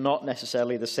policy is not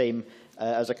necessarily the same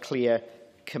as a clear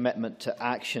commitment to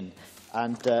action.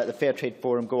 And the Fair Trade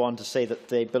Forum go on to say that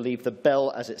they believe the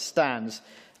bill as it stands,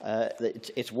 that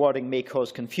its wording may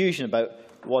cause confusion about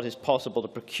what is possible to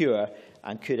procure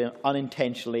and could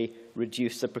unintentionally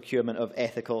reduce the procurement of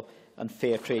ethical and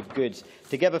fair trade goods.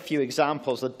 To give a few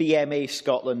examples, the BMA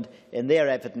Scotland, in their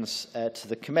evidence to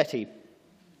the committee,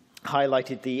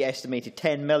 highlighted the estimated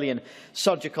 10 million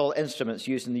surgical instruments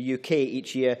used in the UK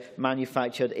each year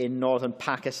manufactured in northern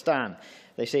Pakistan.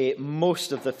 They say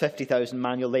most of the 50,000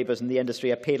 manual labourers in the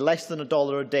industry are paid less than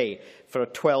 $1 a day for a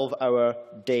 12-hour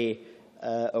day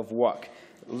of work.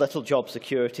 Little job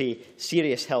security,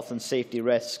 serious health and safety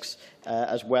risks,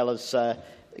 as well as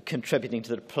contributing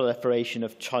to the proliferation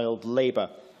of child labour.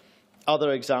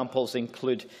 Other examples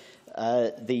include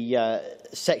the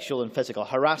sexual and physical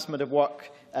harassment of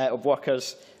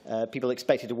workers, people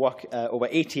expected to work over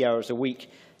 80 hours a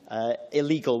week,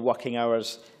 illegal working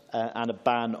hours, and a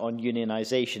ban on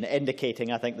unionisation, indicating,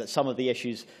 I think, that some of the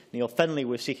issues Neil Findlay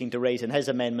was seeking to raise in his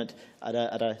amendment at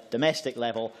a domestic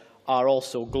level are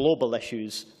also global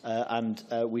issues, and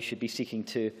we should be seeking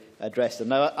to address them.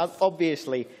 Now,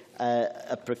 obviously,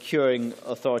 a procuring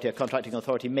authority, a contracting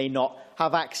authority, may not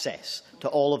have access to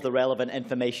all of the relevant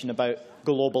information about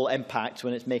global impacts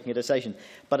when it's making a decision.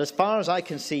 But as far as I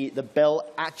can see, the bill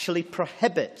actually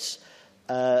prohibits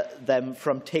them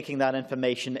from taking that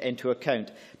information into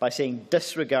account by saying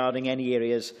disregarding any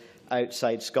areas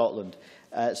outside Scotland.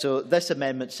 So this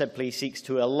amendment simply seeks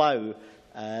to allow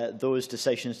those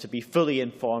decisions to be fully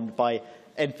informed by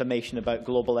information about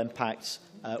global impacts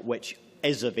which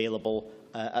is available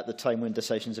at the time when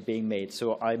decisions are being made.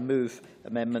 So I move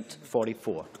Amendment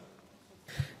 44.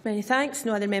 Many thanks.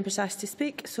 No other members asked to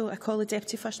speak, so I call the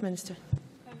Deputy First Minister.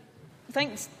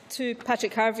 Thanks to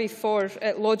Patrick Harvie for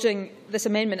lodging this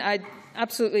amendment. I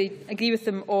absolutely agree with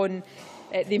him on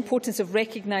the importance of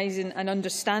recognising and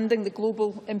understanding the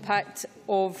global impact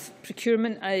of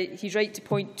procurement. He's right to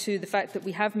point to the fact that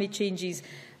we have made changes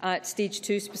at stage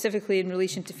 2, specifically in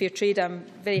relation to fair trade. I'm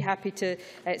very happy to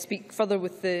speak further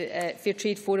with the Fair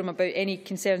Trade Forum about any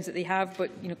concerns that they have, but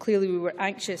clearly we were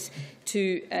anxious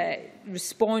to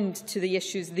respond to the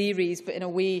issues they raised, but in a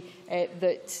way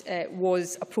that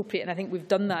was appropriate, and I think we've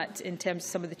done that in terms of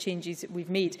some of the changes that we've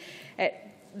made.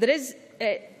 There is,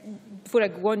 before I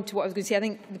go on to what I was going to say, I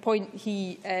think the point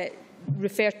he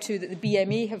referred to that the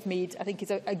BMA have made, I think is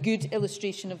a good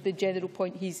illustration of the general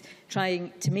point he's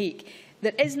trying to make.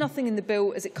 There is nothing in the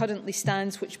bill as it currently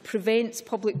stands which prevents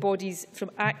public bodies from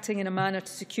acting in a manner to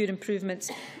secure improvements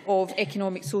of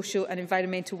economic, social and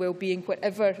environmental well-being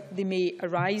wherever they may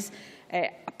arise.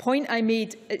 A point I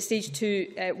made at stage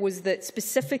 2 was that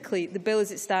specifically the bill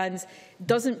as it stands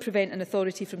doesn't prevent an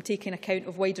authority from taking account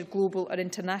of wider global or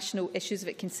international issues if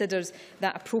it considers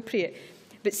that appropriate.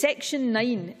 But Section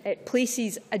 9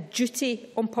 places a duty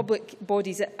on public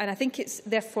bodies, and I think it's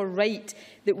therefore right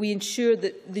that we ensure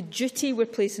that the duty we're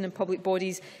placing on public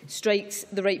bodies strikes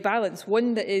the right balance,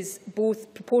 one that is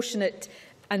both proportionate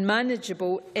and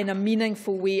manageable in a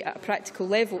meaningful way at a practical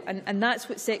level. And that's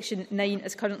what Section 9,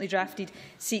 as currently drafted,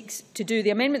 seeks to do.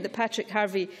 The amendment that Patrick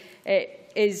Harvie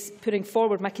is putting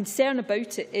forward, my concern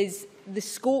about it is the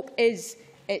scope is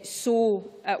so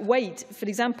wide. For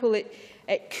example,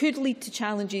 it could lead to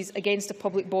challenges against a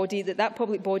public body that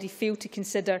public body failed to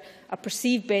consider a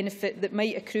perceived benefit that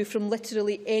might accrue from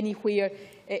literally anywhere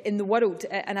in the world.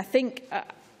 And I think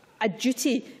a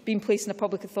duty being placed on a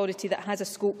public authority that has a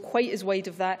scope quite as wide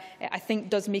of that, I think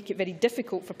does make it very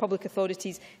difficult for public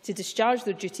authorities to discharge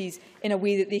their duties in a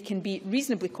way that they can be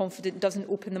reasonably confident doesn't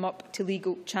open them up to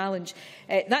legal challenge.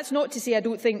 That's not to say I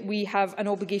don't think we have an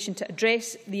obligation to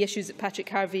address the issues that Patrick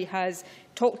Harvie has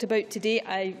talked about today.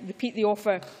 I repeat the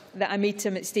offer that I made to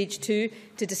him at stage 2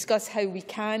 to discuss how we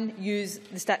can use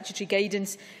the statutory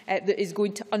guidance that is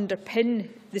going to underpin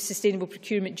the sustainable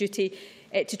procurement duty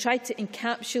to try to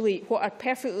encapsulate what are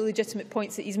perfectly legitimate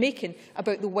points that he's making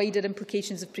about the wider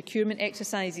implications of procurement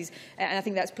exercises. And I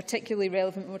think that's particularly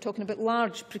relevant when we're talking about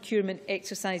large procurement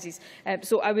exercises.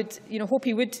 So I would hope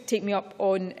he would take me up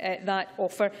on that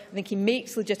offer. I think he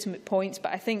makes legitimate points,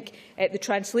 but I think the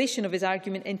translation of his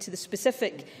argument into the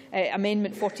specific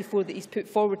Amendment 44 that he's put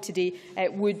forward today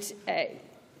would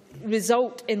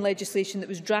result in legislation that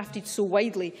was drafted so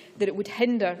widely that it would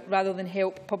hinder rather than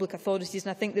help public authorities.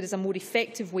 And I think there is a more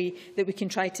effective way that we can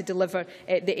try to deliver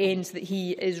the ends that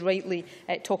he is rightly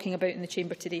talking about in the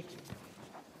Chamber today.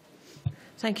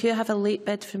 Thank you. I have a late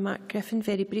bid from Mark Griffin.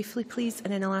 Very briefly, please,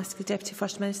 and then I'll ask the Deputy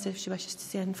First Minister if she wishes to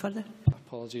say anything further.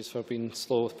 Apologies for being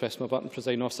slow with pressing my button,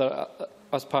 Presiding Officer.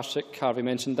 As Patrick Harvie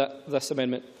mentioned, this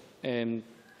amendment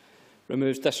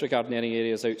removes disregarding any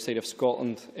areas outside of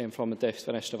Scotland from the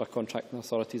definition of a contracting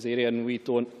authority's area, and we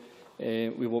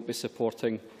won't be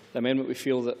supporting the amendment. We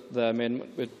feel that the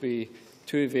amendment would be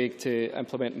too vague to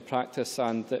implement in practice,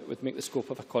 and it would make the scope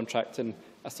of a contracting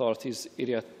authority's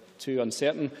area too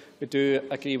uncertain. We do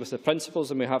agree with the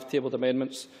principles, and we have tabled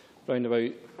amendments round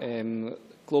about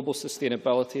global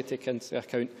sustainability, take into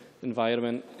account the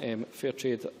environment, fair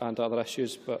trade and other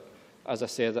issues. But as I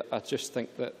said, I just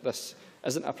think that this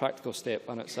isn't a practical step,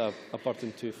 and it's a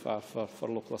burden too far for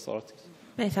local authorities.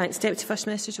 Many thanks. Deputy First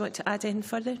Minister, do you want to add anything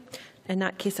further? In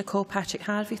that case, I call Patrick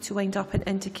Harvie to wind up and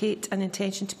indicate an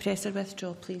intention to press or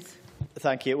withdraw, please.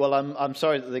 Thank you. Well, I'm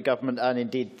sorry that the Government and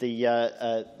indeed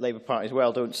the Labour Party as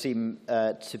well don't seem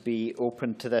to be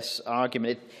open to this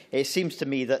argument. It seems to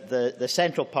me that the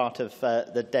central part of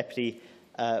the Deputy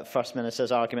First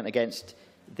Minister's argument against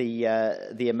the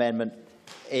amendment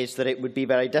is that it would be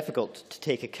very difficult to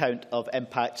take account of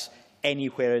impacts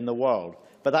anywhere in the world.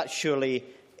 But that surely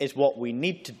is what we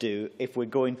need to do if we're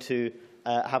going to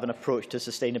have an approach to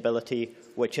sustainability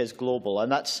which is global.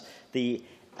 And that's the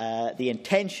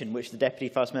intention which the Deputy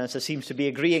First Minister seems to be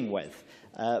agreeing with.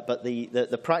 But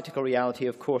the practical reality,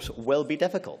 of course, will be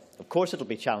difficult. Of course it will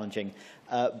be challenging,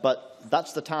 but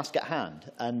that's the task at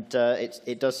hand. And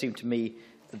it does seem to me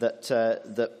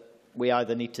that we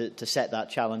either need to set that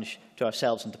challenge to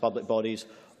ourselves and to public bodies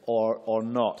or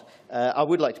not. I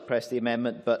would like to press the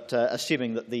amendment, but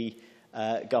assuming that the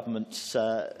Government's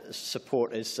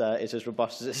support is as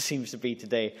robust as it seems to be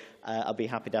today, I'll be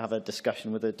happy to have a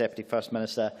discussion with the Deputy First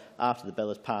Minister after the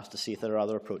bill is passed to see if there are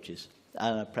other approaches.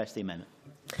 And I press the amendment.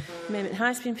 The amendment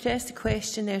has been pressed. The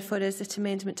question, therefore, is that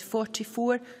Amendment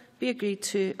 44 be agreed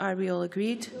to. Are we all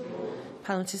agreed?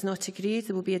 Parliament is not agreed.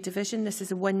 There will be a division. This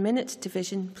is a 1-minute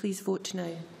division. Please vote now.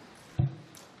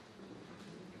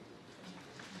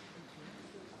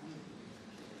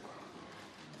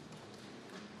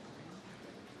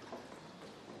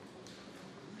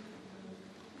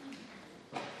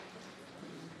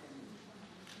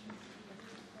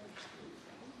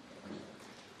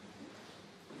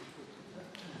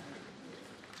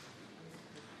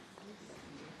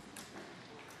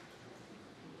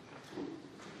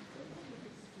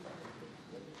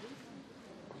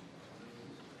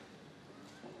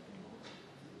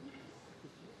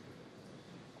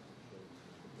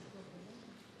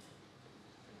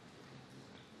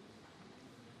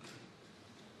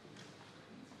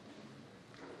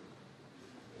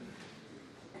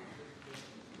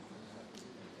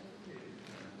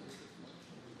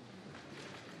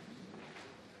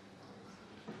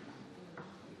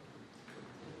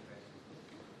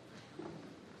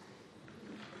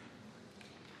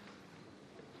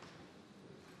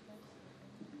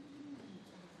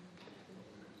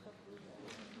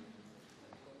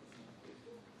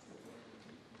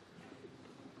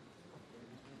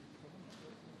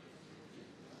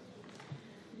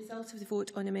 The result of the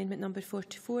vote on amendment number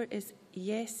 44 is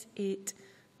yes 8,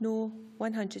 no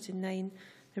 109.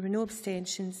 There were no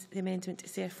abstentions. The amendment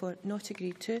is therefore not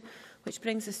agreed to, which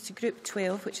brings us to Group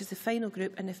 12, which is the final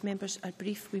group, and if members are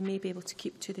brief, we may be able to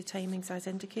keep to the timings as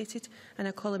indicated. And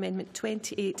I call Amendment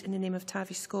 28 in the name of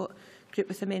Tavish Scott group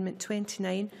with Amendment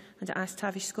 29, and I ask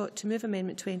Tavish Scott to move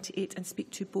Amendment 28 and speak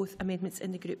to both amendments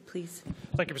in the group, please.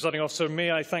 Thank you, Presiding Officer.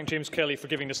 May I thank James Kelly for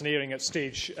giving us an hearing at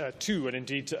stage 2 and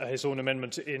indeed his own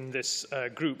amendment in this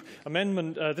group.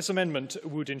 This amendment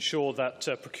would ensure that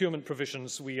procurement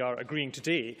provisions we are agreeing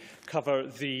today cover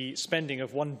the spending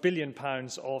of £1 billion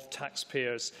of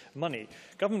taxpayers' money.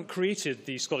 Government created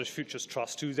the Scottish Futures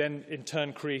Trust, who then in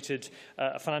turn created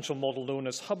a financial model known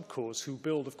as hubcos, who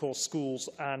build, of course, schools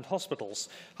and hospitals.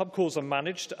 Hubcos are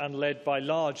managed and led by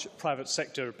large private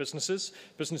sector businesses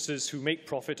who make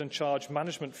profit and charge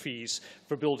management fees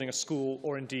for building a school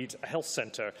or indeed a health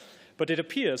centre. But it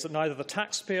appears that neither the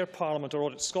taxpayer, Parliament or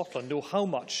Audit Scotland know how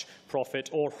much profit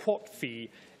or what fee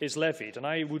is levied. And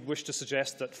I would wish to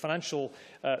suggest that financial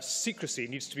secrecy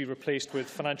needs to be replaced with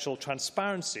financial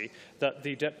transparency that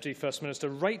the Deputy First Minister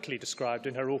rightly described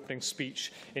in her opening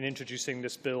speech in introducing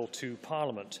this bill to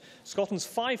Parliament. Scotland's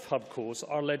 5 hubcos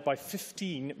are led by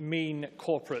 15 main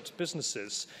corporate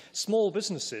businesses. Small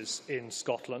businesses in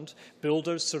Scotland,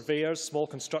 builders, surveyors, small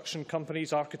construction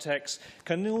companies, architects,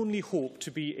 can only hope to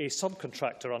be a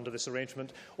subcontractor under this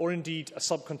arrangement, or indeed a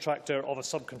subcontractor of a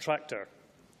subcontractor.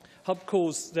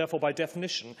 Hubcos, therefore, by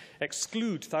definition,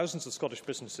 exclude thousands of Scottish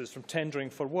businesses from tendering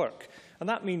for work. And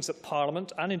that means that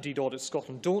Parliament and indeed Audit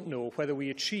Scotland don't know whether we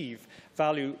achieve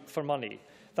value for money.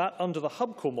 That, under the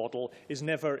hubco model, is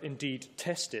never indeed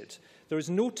tested. There is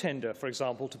no tender, for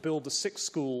example, to build the 6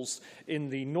 schools in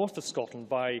the north of Scotland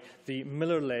by the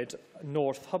Miller-led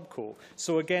North Hubco.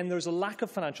 So again, there is a lack of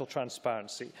financial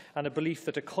transparency and a belief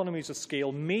that economies of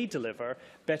scale may deliver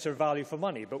better value for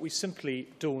money, but we simply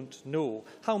don't know.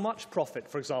 How much profit,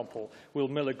 for example, will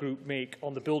Miller Group make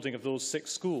on the building of those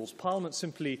 6 schools? Parliament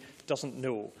simply doesn't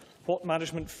know. What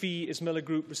management fee is Miller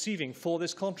Group receiving for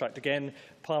this contract? Again,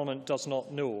 Parliament does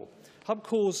not know.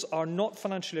 Hubcos are not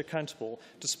financially accountable,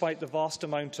 despite the vast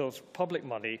amount of public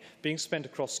money being spent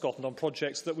across Scotland on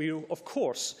projects that we, of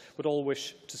course, would all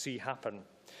wish to see happen.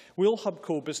 Will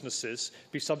hubco businesses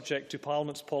be subject to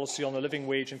Parliament's policy on the living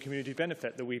wage and community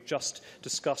benefit that we've just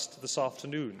discussed this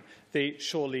afternoon? They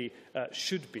surely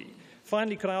should be.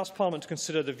 Finally, can I ask Parliament to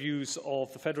consider the views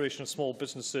of the Federation of Small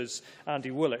Businesses, Andy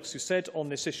Willocks, who said on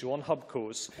this issue, on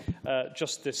hubcos,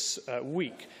 just this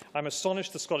week, "I'm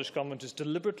astonished the Scottish Government is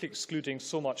deliberately excluding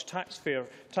so much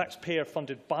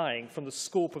taxpayer-funded buying from the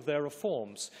scope of their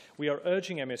reforms. We are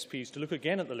urging MSPs to look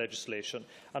again at the legislation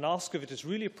and ask if it is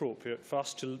really appropriate for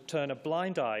us to turn a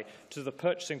blind eye to the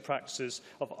purchasing practices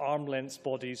of arm's-length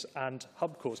bodies and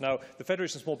hubcos." Now, the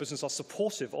Federation of Small Business are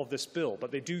supportive of this bill,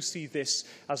 but they do see this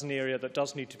as an area that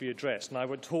does need to be addressed. And I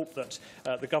would hope that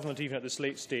the Government, even at this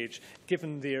late stage,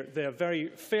 given their very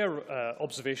fair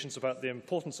observations about the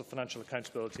importance of financial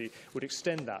accountability, would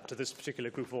extend that to this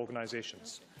particular group of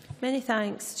organisations. Many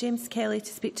thanks. James Kelly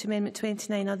to speak to Amendment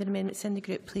 29. Other amendments in the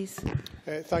group, please.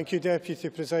 Thank you, Deputy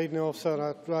Presiding Officer.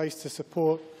 I rise to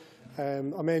support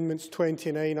Amendments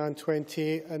 29 and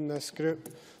 28 in this group.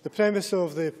 The premise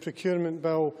of the procurement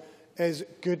bill is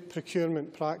good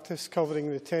procurement practice,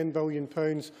 covering the £10 billion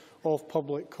of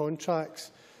public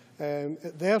contracts.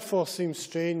 It therefore seems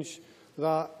strange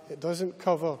that it doesn't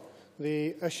cover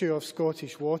the issue of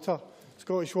Scottish Water.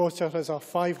 Scottish Water has a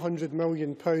 £500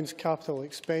 million capital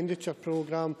expenditure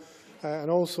programme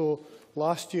and also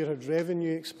last year had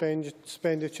revenue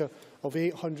expenditure of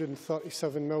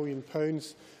 £837 million.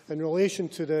 In relation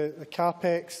to the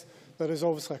CAPEX, there is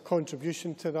obviously a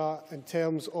contribution to that in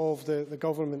terms of the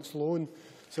government's loan.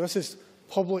 So this is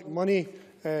public money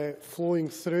flowing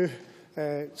through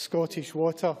Scottish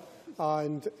Water,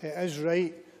 and it is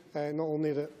right not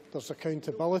only that there's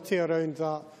accountability around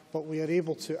that, but we are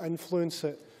able to influence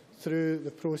it through the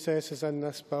processes in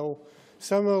this bill.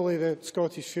 Similarly, the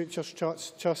Scottish Futures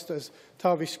Trust, as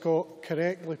Tavish Scott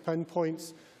correctly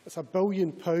pinpoints, it's £1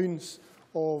 billion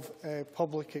of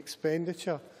public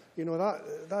expenditure. You know,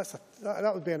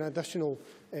 that would be an additional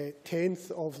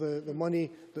tenth of the money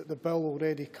that the bill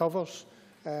already covers.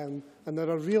 And there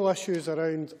are real issues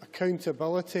around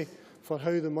accountability for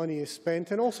how the money is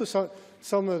spent, and also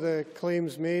some of the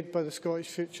claims made by the Scottish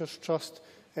Futures Trust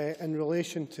in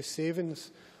relation to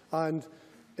savings. And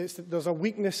there's a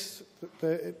weakness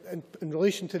in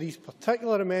relation to these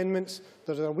particular amendments.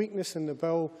 There's a weakness in the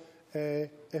bill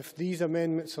if these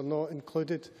amendments are not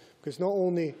included, because not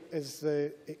only is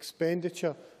the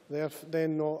expenditure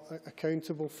then not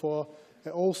accountable for,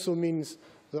 it also means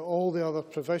that all the other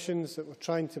provisions that we're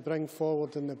trying to bring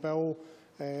forward in the bill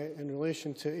in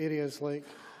relation to areas like,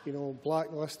 you know,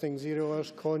 blacklisting, 0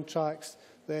 hours contracts,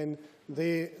 then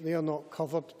they are not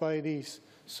covered by these.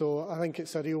 So I think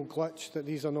it's a real glitch that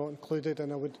these are not included,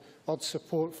 and I would urge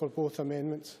support for both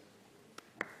amendments.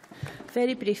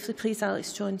 Very briefly, please,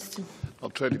 Alex Johnston. I'll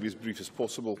try to be as brief as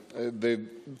possible. The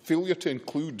failure to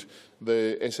include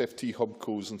the SFT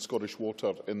hubcos and Scottish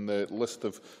Water in the list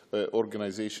of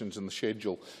organisations in the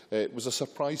schedule was a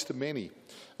surprise to many.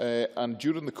 And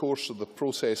during the course of the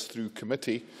process through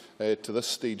committee to this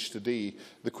stage today,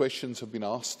 the questions have been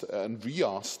asked and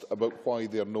re-asked about why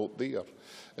they are not there.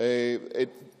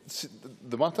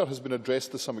 The matter has been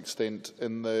addressed to some extent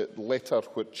in the letter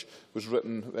which was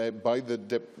written by the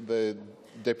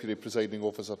Deputy Presiding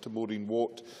Officer to Maureen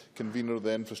Watt, convener of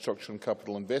the Infrastructure and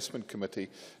Capital Investment Committee,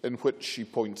 in which she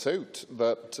points out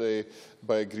that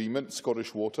by agreement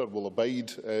Scottish Water will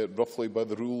abide roughly by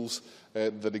the rules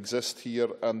that exist here,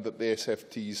 and that the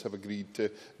SFTs have agreed to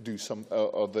do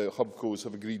or the hubcos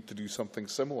have agreed to do something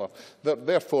similar. That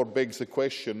therefore begs the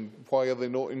question, why are they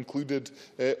not included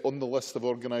on the list of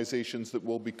organisations that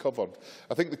will be covered?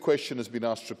 I think the question has been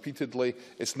asked repeatedly.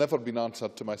 It's never been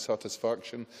answered to my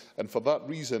satisfaction, and for that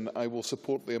reason I will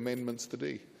support the amendments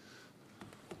today.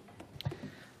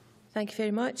 Thank you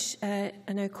very much. I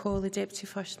now call the Deputy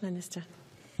First Minister.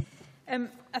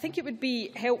 I think it would be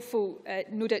helpful,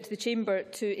 no doubt, to the Chamber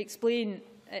to explain,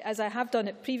 as I have done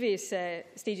at previous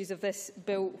stages of this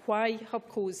bill, why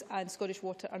hubcos and Scottish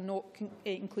Water are not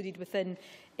included within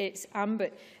its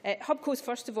ambit. Hubcos,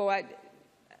 first of all, I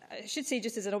should say,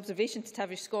 just as an observation to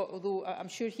Tavish Scott, although I'm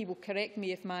sure he will correct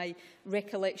me if my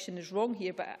recollection is wrong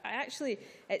here, but I actually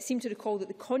seem to recall that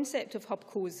the concept of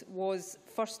hubcos was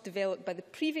first developed by the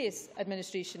previous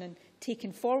administration and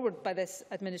taken forward by this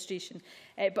administration.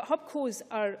 But hubcos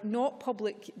are not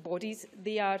public bodies.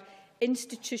 They are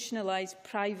institutionalised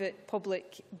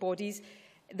private-public bodies.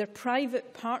 Their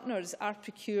private partners are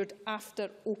procured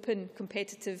after open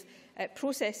competitive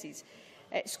processes.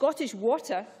 Scottish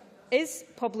Water is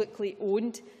publicly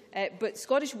owned, but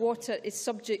Scottish Water is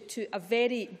subject to a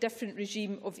very different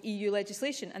regime of EU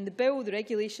legislation, and the bill, the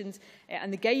regulations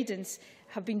and the guidance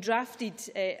have been drafted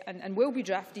and will be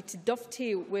drafted to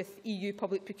dovetail with EU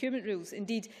public procurement rules.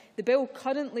 Indeed, the bill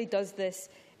currently does this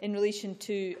in relation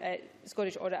to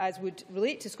Scottish, or as would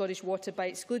relate to Scottish Water, by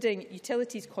excluding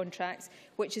utilities contracts,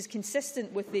 which is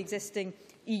consistent with the existing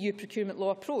EU procurement law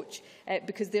approach,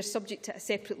 because they're subject to a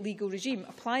separate legal regime.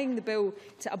 Applying the bill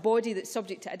to a body that's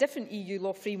subject to a different EU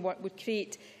law framework would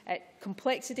create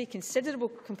complexity, considerable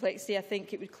complexity. I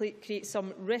think it would create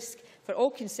some risk for all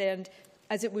concerned,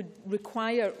 as it would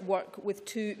require work with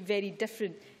two very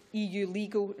different EU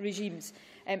legal regimes.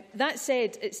 That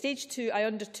said, at stage 2, I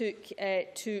undertook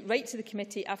to write to the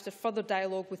committee after further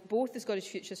dialogue with both the Scottish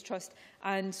Futures Trust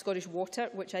and Scottish Water,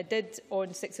 which I did on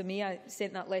 6th of May. I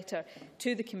sent that letter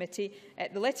to the committee.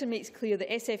 The letter makes clear that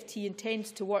SFT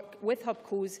intends to work with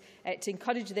hubcos to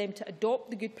encourage them to adopt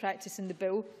the good practice in the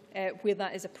bill where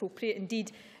that is appropriate.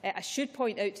 Indeed, I should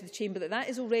point out to the Chamber that that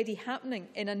is already happening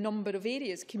in a number of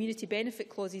areas, community benefit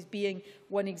clauses being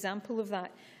one example of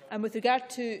that. And with regard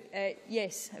to,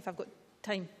 yes, if I've got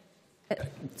time.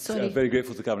 Very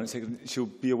grateful to the Cabinet Secretary. She'll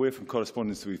be aware from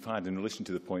correspondence that we've had in relation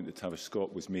to the point that Tavish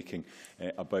Scott was making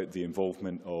about the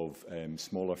involvement of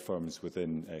smaller firms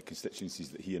within constituencies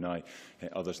that he and I,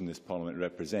 others in this Parliament,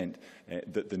 represent,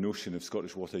 that the notion of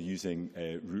Scottish Water using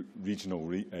regional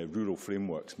rural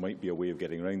frameworks might be a way of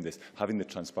getting around this, having the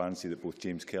transparency that both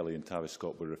James Kelly and Tavish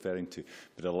Scott were referring to,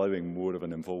 but allowing more of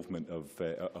an involvement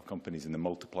of companies and the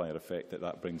multiplier effect that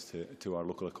that brings to our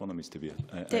local economies to be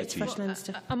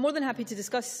achieved. I'm more than happy to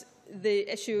discuss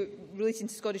the issue relating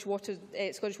to Scottish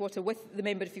Water with the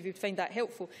member if you would find that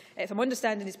helpful. If I'm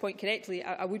understanding his point correctly,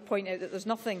 I would point out that there's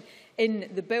nothing in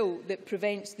the bill that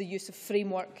prevents the use of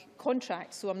framework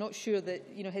contracts, so I'm not sure that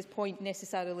his point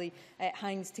necessarily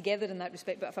hangs together in that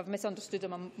respect, but if I've misunderstood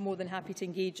him, I'm more than happy to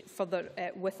engage further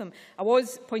with him. I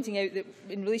was pointing out that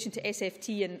in relation to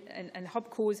SFT and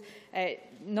hubcos, a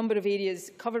number of areas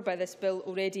covered by this bill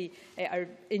already are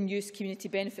in use, community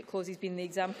benefit clauses being the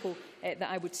example that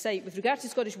I would cite. With regard to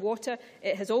Scottish Water,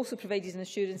 it has also provided an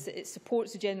assurance that it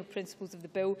supports the general principles of the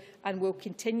bill and will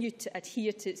continue to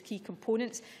adhere to its key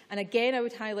components. And again, I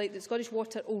would highlight that Scottish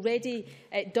Water already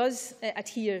does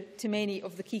adhere to many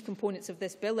of the key components of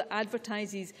this bill. It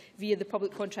advertises via the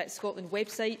Public Contracts Scotland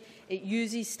website. It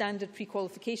uses standard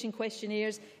pre-qualification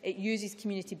questionnaires. It uses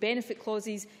community benefit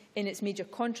clauses in its major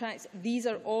contracts. These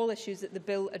are all issues that the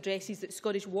bill addresses that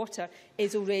Scottish Water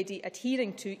is already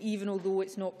adhering to, even although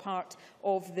it's not part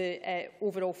of the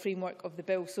overall framework of the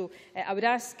bill. So I would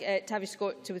ask Tavish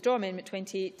Scott to withdraw Amendment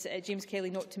 28, James Kelly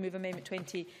not to move Amendment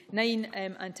 29,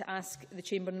 and to ask the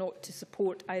Chamber not to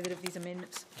support either of these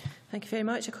amendments. Thank you very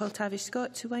much. I call Tavish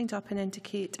Scott to wind up and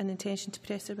indicate an intention to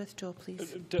press or withdraw,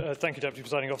 please. Thank you, Deputy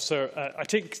Presiding Officer. I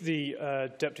take the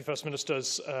Deputy First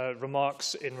Minister's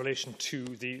remarks in relation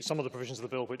to some of the provisions of the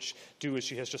bill which do, as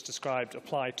she has just described,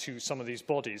 apply to some of these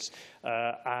bodies,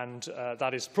 and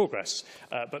that is progress.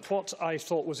 But what I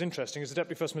thought was interesting is the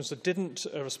Deputy First Minister didn't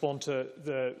respond to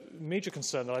the major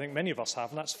concern that I think many of us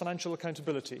have, and that's financial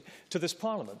accountability to this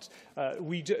Parliament. I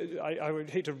would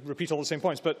hate to repeat all the same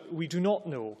points, but we do not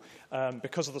know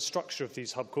because of the structure of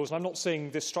these hubcos. And I'm not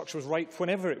saying this structure was right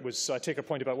whenever it was. I take a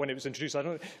point about when it was introduced. I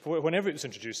don't. Whenever it was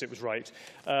introduced, it was right.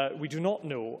 We do not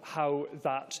know how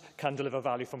that can deliver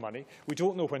value for money. We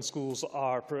don't know when schools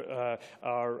are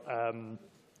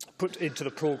put into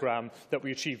the programme that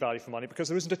we achieve value for money, because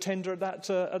there isn't a tender at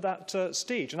that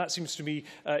stage. And that seems to me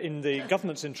in the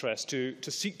government's interest to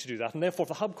seek to do that. And therefore, if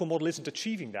the hubco model isn't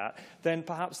achieving that, then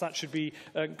perhaps that should be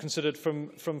considered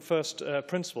from first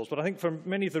principles. But I think for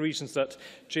many of the reasons that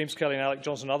James Kelly and Alec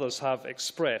Johnson and others have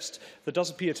expressed, there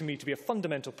does appear to me to be a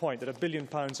fundamental point that £1 billion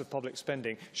of public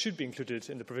spending should be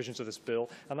included in the provisions of this bill,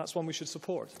 and that's one we should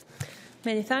support.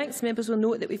 Many thanks. Members will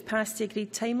note that we've passed the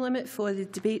agreed time limit for the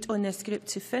debate on this group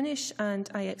to finish, and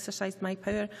I exercised my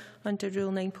power under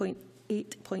Rule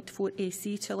 9.8.4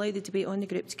 AC to allow the debate on the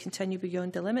group to continue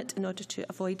beyond the limit in order to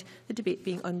avoid the debate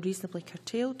being unreasonably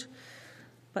curtailed.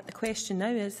 But the question now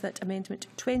is that Amendment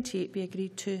 28 be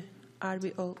agreed to. Are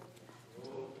we all...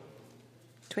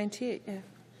 28?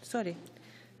 Sorry.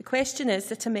 The question is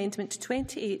that Amendment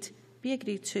 28 be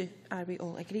agreed to. Are we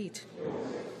all agreed?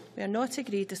 We are not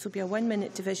agreed. This will be a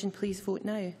 1-minute division. Please vote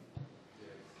now.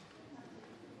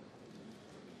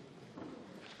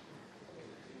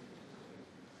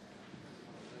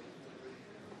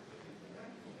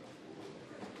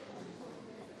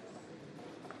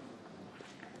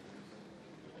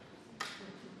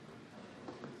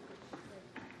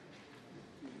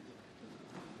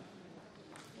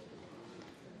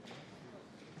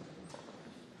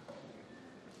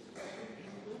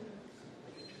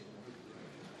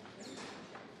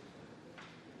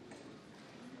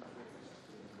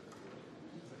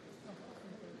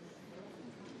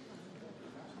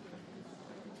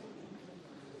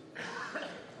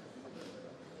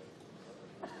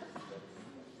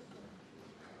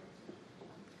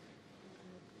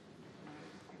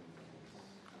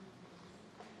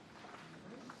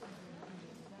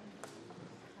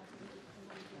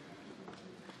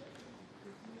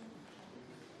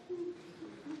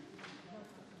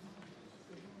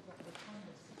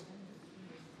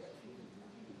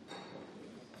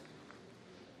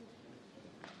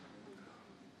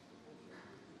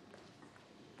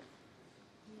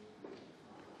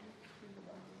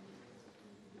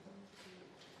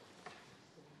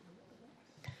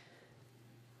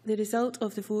 The result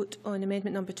of the vote on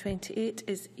amendment number 28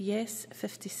 is yes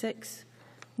 56,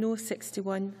 no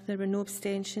 61. There were no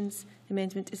abstentions. The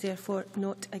amendment is therefore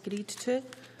not agreed to.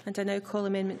 And I now call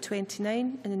amendment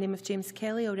 29 in the name of James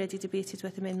Kelly, already debated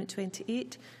with amendment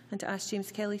 28, and to ask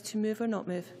James Kelly to move or not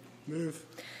move. Move.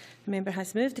 The member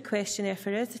has moved. The question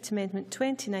therefore is that amendment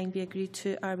 29 be agreed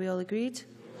to. Are we all agreed?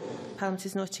 Parliament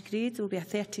is not agreed. There will be a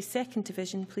 30-second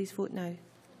division. Please vote now.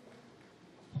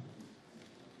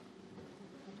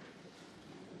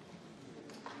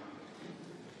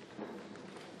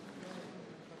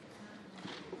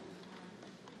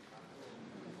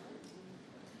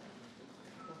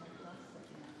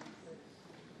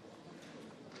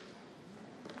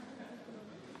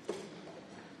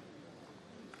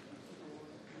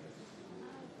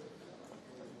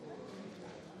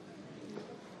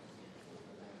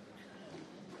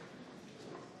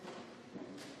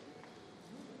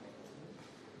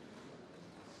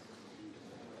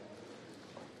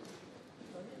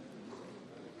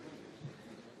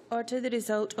 Order. The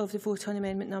result of the vote on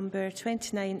amendment number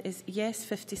 29 is yes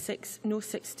 56, no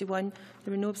 61.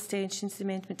 There were no abstentions. The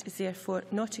amendment is therefore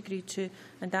not agreed to,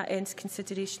 and that ends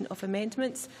consideration of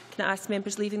amendments. Can I ask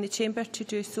members leaving the chamber to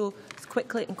do so as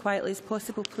quickly and quietly as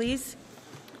possible, please?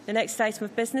 The next item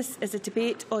of business is a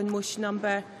debate on motion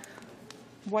number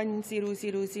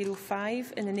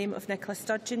 10005 in the name of Nicola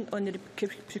Sturgeon on the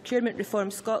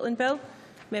Procurement-Reform Scotland Bill.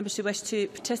 Members who wish to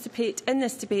participate in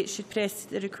this debate should press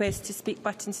the request to speak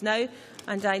buttons now,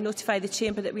 and I notify the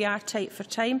chamber that we are tight for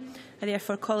time. I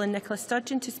therefore call on Nicola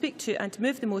Sturgeon to speak to and to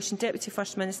move the motion. Deputy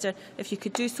First Minister, if you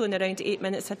could do so in around 8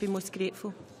 minutes, I'd be most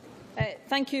grateful.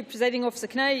 Thank you, Presiding Officer.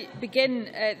 Can I begin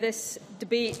this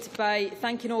debate by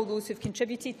thanking all those who have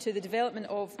contributed to the development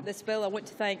of this bill. I want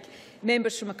to thank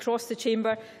members from across the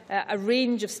chamber, a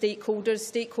range of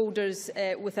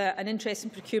stakeholders with an interest in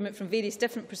procurement from various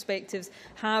different perspectives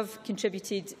have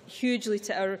contributed hugely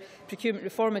to our procurement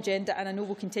reform agenda, and I know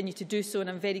will continue to do so, and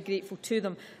I'm very grateful to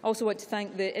them. I also want to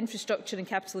thank the Infrastructure and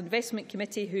Capital Investment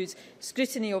Committee, whose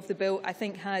scrutiny of the bill I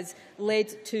think has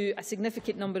led to a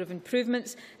significant number of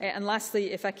improvements. And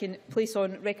lastly, if I can place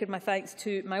on record my thanks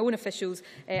to my own officials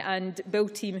and bill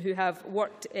team who have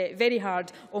worked very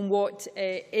hard on what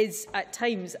is at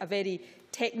times a very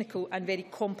technical and very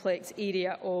complex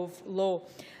area of law.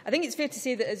 I think it's fair to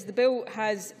say that as the bill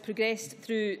has progressed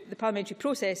through the parliamentary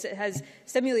process, it has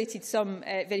stimulated some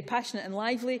very passionate and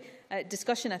lively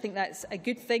discussion. I think that's a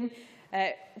good thing.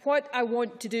 What I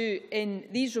want to do in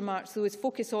these remarks, though, is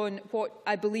focus on what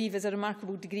I believe is a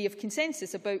remarkable degree of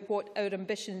consensus about what our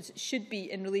ambitions should be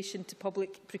in relation to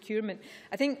public procurement.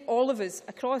 I think all of us,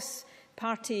 across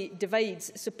party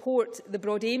divides, support the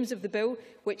broad aims of the bill,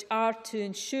 which are to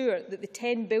ensure that the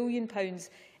 £10 billion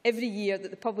every year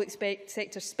that the public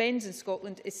sector spends in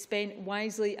Scotland is spent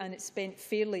wisely and it's spent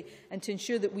fairly, and to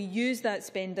ensure that we use that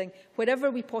spending wherever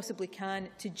we possibly can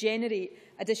to generate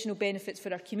additional benefits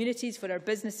for our communities, for our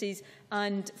businesses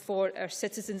and for our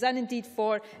citizens, and indeed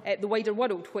for the wider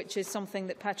world, which is something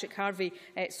that Patrick Harvey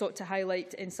sought to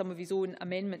highlight in some of his own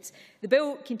amendments. The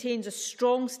bill contains a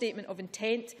strong statement of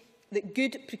intent that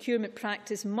good procurement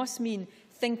practice must mean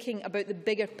thinking about the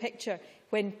bigger picture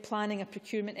when planning a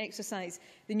procurement exercise.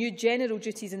 The new general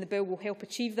duties in the bill will help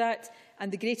achieve that,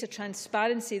 and the greater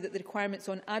transparency that the requirements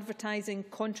on advertising,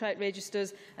 contract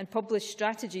registers and published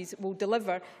strategies will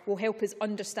deliver will help us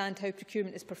understand how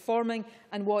procurement is performing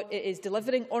and what it is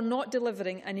delivering or not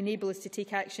delivering, and enable us to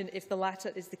take action if the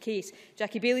latter is the case.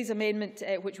 Jackie Bailey's amendment,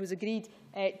 which was agreed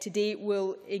today,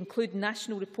 will include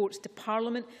national reports to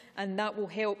Parliament, and that will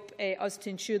help us to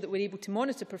ensure that we're able to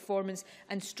monitor performance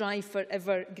and strive for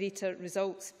ever greater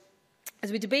results.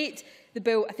 As we debate the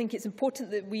bill, I think it's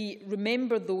important that we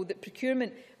remember, though, that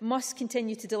procurement must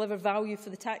continue to deliver value for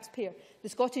the taxpayer. The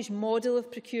Scottish model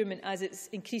of procurement, as it's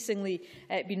increasingly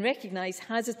been recognised,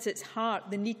 has at its heart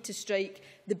the need to strike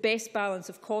the best balance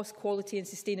of cost, quality and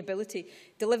sustainability.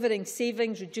 Delivering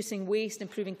savings, reducing waste,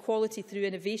 improving quality through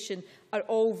innovation are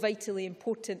all vitally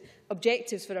important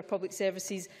objectives for our public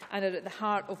services and are at the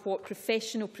heart of what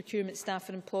professional procurement staff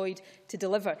are employed to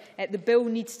deliver. The bill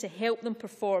needs to help them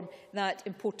perform that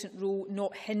important role,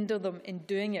 not hinder them in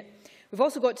doing it. We've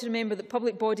also got to remember that the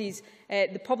public bodies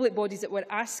that we're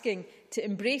asking to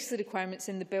embrace the requirements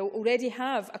in the bill already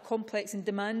have a complex and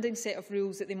demanding set of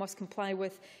rules that they must comply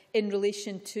with in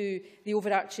relation to the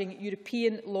overarching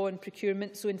European law and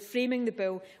procurement. So in framing the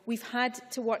bill, we've had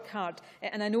to work hard,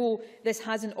 and I know this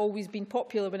hasn't always been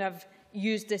popular when I've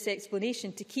used this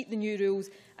explanation, to keep the new rules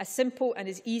as simple and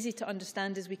as easy to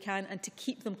understand as we can, and to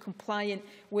keep them compliant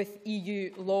with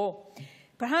EU law.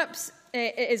 Perhaps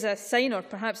it is a sign, or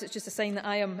perhaps it's just a sign that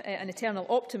I am an eternal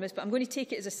optimist, but I'm going to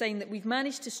take it as a sign that we've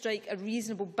managed to strike a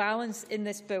reasonable balance in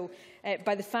this bill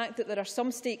by the fact that there are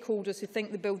some stakeholders who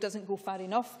think the bill doesn't go far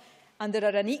enough, and there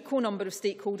are an equal number of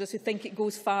stakeholders who think it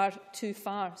goes far too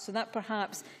far. So that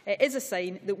perhaps is a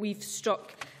sign that we've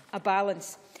struck a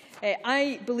balance.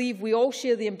 I believe we all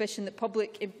share the ambition that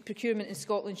public procurement in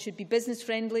Scotland should be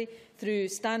business-friendly through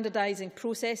standardising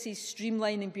processes,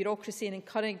 streamlining bureaucracy and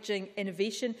encouraging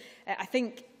innovation. I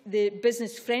think the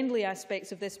business-friendly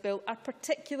aspects of this bill are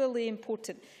particularly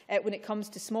important when it comes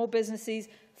to small businesses,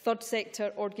 third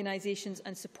sector organisations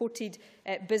and supported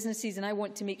businesses, and I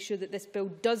want to make sure that this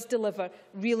bill does deliver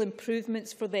real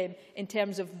improvements for them in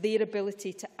terms of their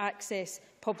ability to access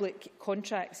public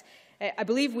contracts. I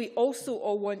believe we also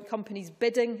all want companies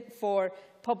bidding for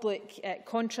public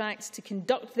contracts to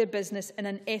conduct their business in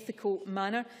an ethical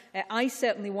manner. I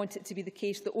certainly want it to be the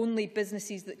case that only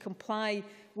businesses that comply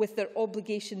with their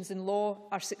obligations in law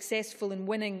are successful in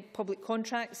winning public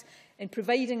contracts, in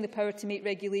providing the power to make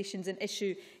regulations and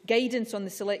issue guidance on the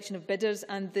selection of bidders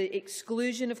and the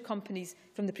exclusion of companies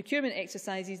from the procurement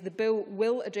exercises. The bill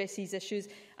will address these issues,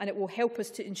 and it will help us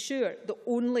to ensure that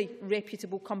only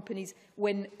reputable companies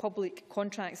win public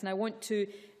contracts. And I want to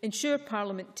ensure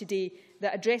Parliament today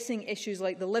that addressing issues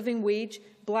like the living wage,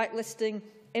 blacklisting,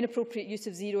 inappropriate use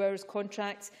of zero-hours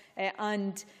contracts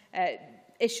and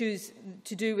issues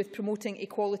to do with promoting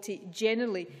equality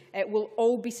generally will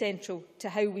all be central to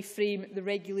how we frame the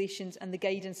regulations and the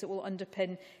guidance that will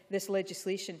underpin this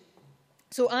legislation.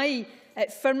 So I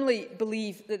firmly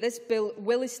believe that this bill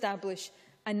will establish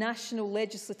a national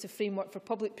legislative framework for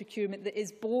public procurement that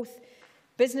is both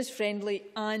business-friendly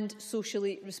and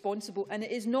socially responsible. And it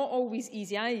is not always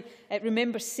easy. I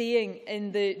remember saying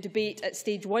in the debate at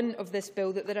stage 1 of this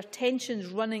bill that there are tensions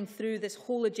running through this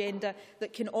whole agenda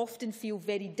that can often feel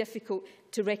very difficult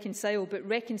to reconcile, but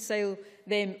reconcile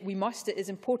them we must. It is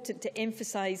important to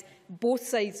emphasise both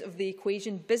sides of the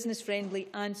equation, business-friendly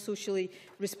and socially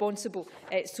responsible,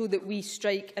 so that we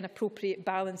strike an appropriate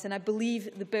balance. And I believe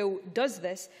the bill does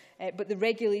this, but the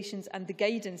regulations and the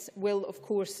guidance will, of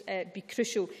course, be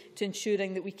crucial to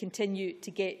ensuring that we continue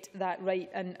to get that right.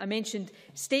 And I mentioned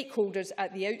stakeholders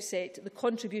at the outset. The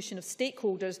contribution of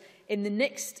stakeholders in the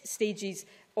next stages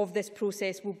of this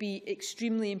process will be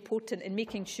extremely important in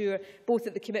making sure both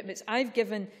that the commitments I've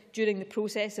given during the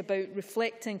process about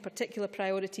reflecting particular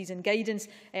priorities and guidance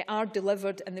are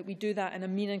delivered, and that we do that in a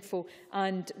meaningful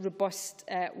and robust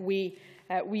way.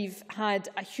 We've had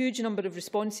a huge number of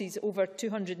responses, over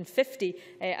 250,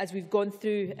 as we've gone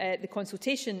through the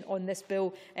consultation on this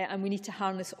bill, and we need to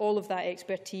harness all of that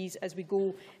expertise as we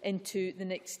go into the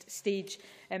next stage.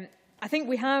 I think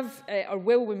we have, or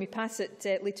will when we pass it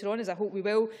later on, as I hope we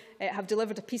will, have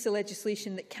delivered a piece of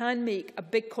legislation that can make a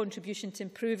big contribution to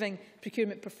improving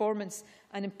procurement performance,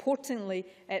 and importantly,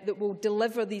 that will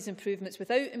deliver these improvements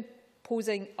without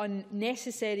imposing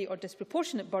unnecessary or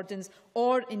disproportionate burdens,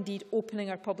 or indeed opening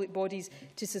our public bodies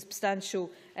to substantial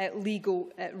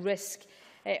legal risk.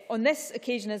 On this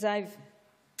occasion, as I've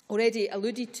already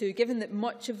alluded to, given that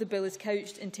much of the bill is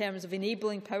couched in terms of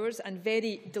enabling powers, and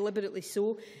very deliberately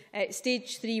so,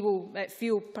 stage 3 will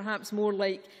feel perhaps more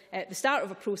like the start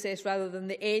of a process rather than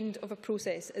the end of a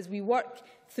process. As we work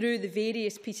through the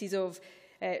various pieces of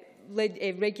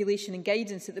regulation and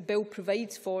guidance that the bill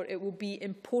provides for, it will be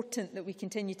important that we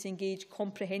continue to engage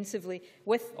comprehensively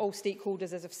with all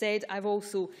stakeholders. As I've said, I've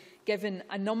also given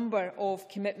a number of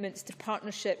commitments to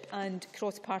partnership and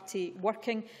cross-party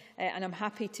working, and I'm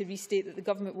happy to restate that the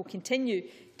Government will continue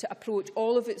to approach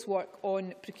all of its work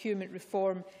on procurement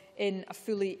reform in a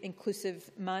fully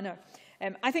inclusive manner.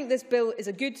 I think this bill is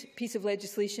a good piece of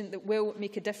legislation that will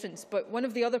make a difference, but one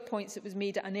of the other points that was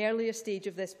made at an earlier stage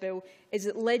of this bill is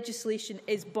that legislation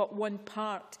is but one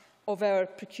part of our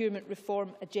procurement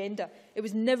reform agenda. It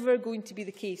was never going to be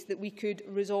the case that we could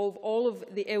resolve all of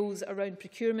the ills around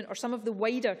procurement, or some of the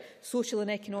wider social and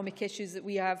economic issues that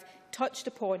we have touched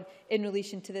upon in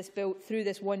relation to this bill through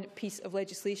this one piece of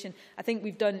legislation. I think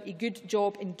we've done a good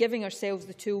job in giving ourselves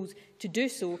the tools to do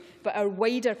so, but our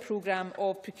wider programme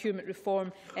of procurement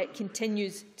reform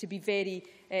continues to be very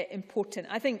important.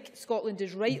 I think Scotland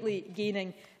is rightly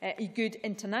gaining a good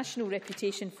international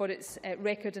reputation for its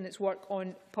record and its work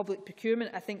on public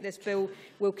procurement. I think this bill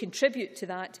will contribute to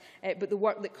that, but the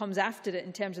work that comes after it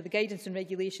in terms of the guidance and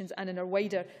regulations and in our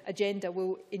wider agenda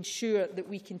will ensure that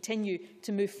we continue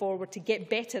to move forward to get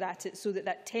better at it, so that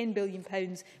that £10 billion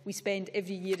we spend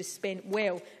every year is spent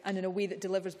well and in a way that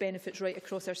delivers benefits right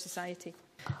across our society.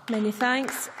 Many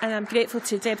thanks, and I'm grateful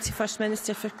to Deputy First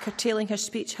Minister for curtailing her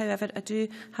speech. However, I do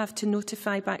have to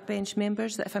notify backbench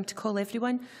members that if I'm to call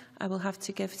everyone, I will have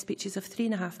to give speeches of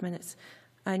 3.5 minutes.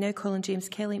 I now call on James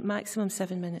Kelly, maximum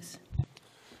 7 minutes.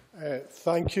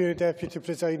 Thank you, Deputy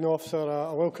Presiding Officer.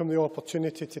 I welcome the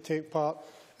opportunity to take part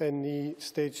in the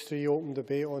Stage 3 open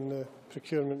debate on the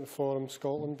Procurement-Reform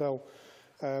Scotland Bill.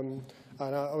 And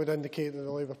I would indicate that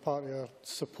the Labour Party are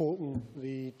supporting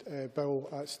the bill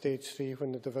at Stage 3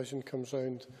 when the division comes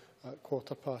round at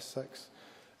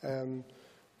 6:15.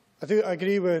 I do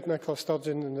agree with Nicola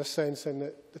Sturgeon in this sense, in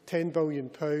that the £10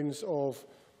 billion of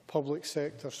public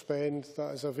sector spend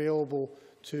that is available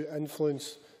to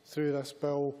influence through this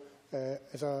bill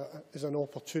is an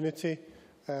opportunity,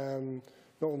 not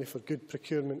only for good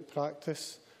procurement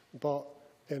practice, but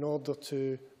in order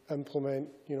to implement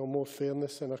more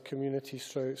fairness in our communities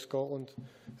throughout Scotland.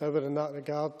 However, in that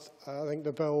regard, I think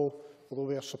the bill, although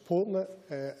we are supporting it,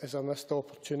 is a missed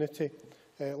opportunity.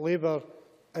 Labour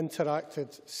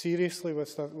interacted seriously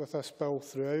with this bill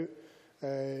throughout.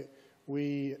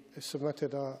 We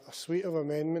submitted a suite of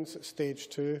amendments at Stage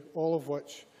 2, all of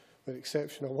which, with the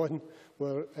exception of one,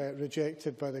 were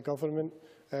rejected by the Government.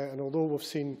 And although we've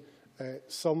seen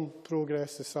some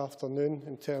progress this afternoon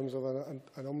in terms of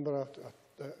a number of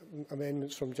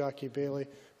amendments from Jackie Bailey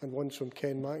and ones from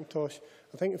Ken McIntosh,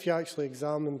 I think if you actually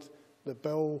examined the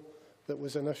bill that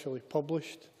was initially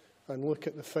published and look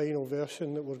at the final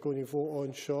version that we're going to vote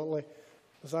on shortly,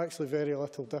 there's actually very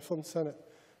little difference in it.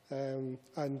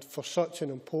 And for such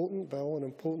an important bill, an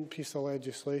important piece of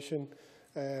legislation,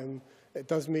 it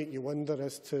does make you wonder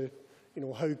as to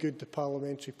how good the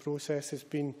parliamentary process has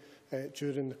been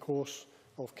during the course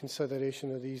of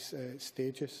consideration of these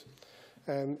stages.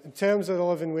 In terms of the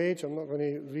living wage, I'm not going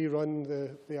to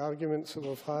rerun the arguments that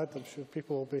we've had. I'm sure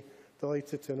people will be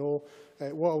delighted to know.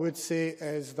 What I would say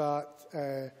is that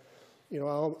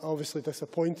I'm obviously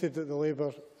disappointed that the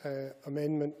Labour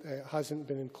amendment hasn't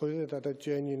been included. I did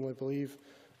genuinely believe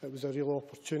it was a real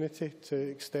opportunity to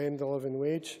extend the living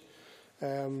wage.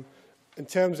 In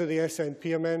terms of the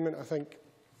SNP amendment, I think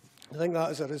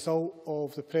that is a result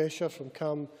of the pressure from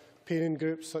campaigning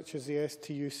groups such as the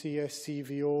STUC,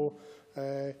 SCVO,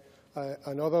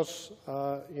 and others,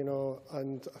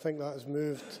 and I think that has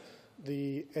moved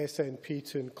the SNP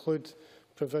to include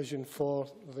provision for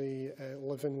the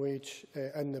living wage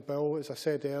in the bill. As I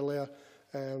said earlier,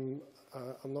 I'm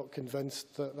not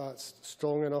convinced that that's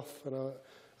strong enough, and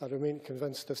I remain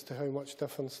convinced as to how much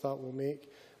difference that will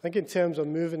make. I think in terms of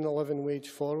moving the living wage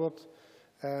forward,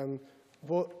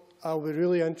 what I'll be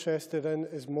really interested in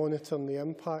is monitoring the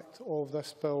impact of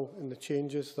this bill and the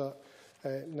changes that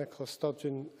Nicola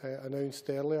Sturgeon announced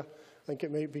earlier. I think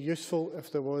it might be useful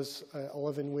if there was a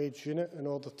living wage unit in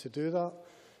order to do that,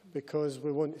 because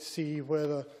we want to see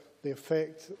whether the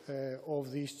effect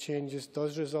of these changes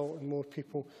does result in more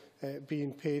people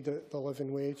being paid at the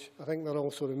living wage. I think there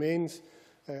also remains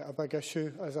a big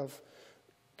issue, as I've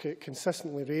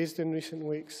consistently raised in recent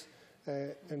weeks,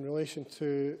 in relation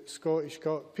to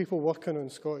people working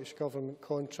on Scottish Government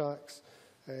contracts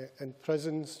in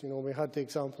prisons. We had the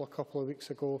example a couple of weeks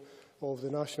ago of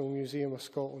the National Museum of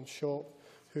Scotland shop,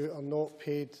 who are not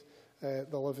paid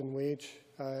the living wage.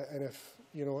 And if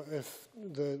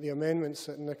the amendments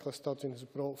that Nicola Sturgeon has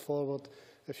brought forward,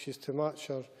 if she's to match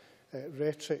her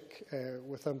rhetoric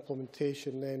with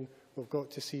implementation, then we've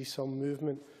got to see some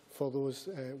movement for those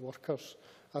workers.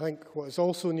 I think what is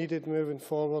also needed moving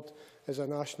forward is a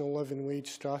national living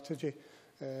wage strategy.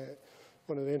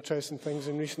 One of the interesting things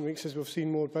in recent weeks is we've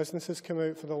seen more businesses come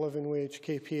out for the living wage,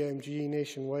 KPMG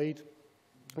nationwide.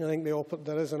 I think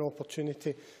there is an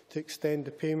opportunity to extend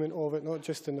the payment of it, not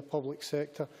just in the public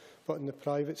sector, but in the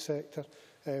private sector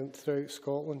throughout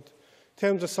Scotland. In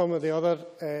terms of some of the other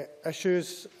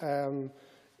issues, I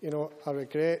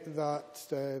regret that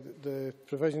the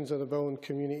provisions of the bill on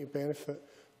community benefit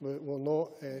were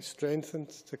not strengthened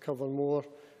to cover more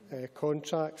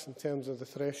contracts in terms of the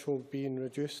threshold being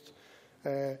reduced.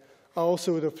 I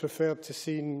also would have preferred to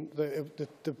see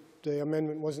the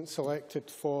amendment wasn't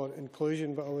selected for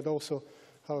inclusion, but I would also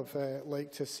have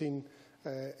liked to have seen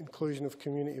inclusion of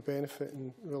community benefit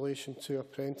in relation to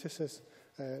apprentices.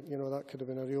 That could have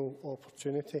been a real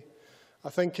opportunity. I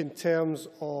think in terms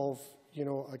of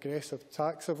aggressive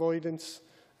tax avoidance,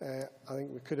 I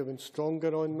think we could have been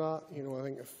stronger on that. I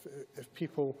think if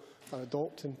people are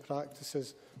adopting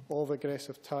practices of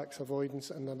aggressive tax avoidance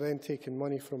and they're then taking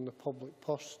money from the public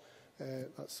purse,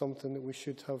 that's something that we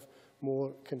should have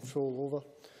more control over.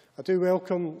 I do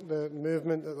welcome the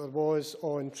movement that there was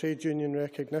on trade union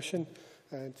recognition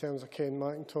in terms of Ken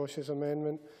McIntosh's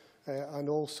amendment and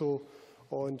also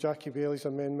on Jackie Bailey's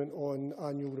amendment on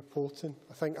annual reporting.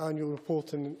 I think annual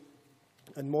reporting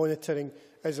and monitoring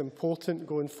is important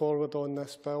going forward on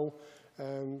this bill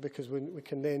because we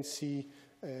can then see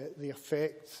the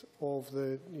effect of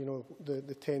the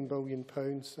 £10 billion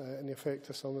and the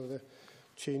effect of some of the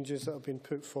changes that have been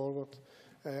put forward.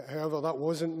 However, that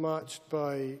wasn't matched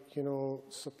by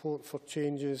support for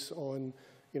changes on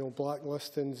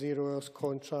blacklisting, zero hours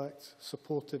contracts,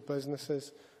 supported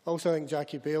businesses. I also think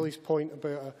Jackie Bailey's point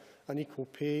about an equal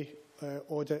pay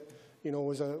audit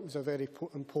was a very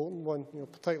important one,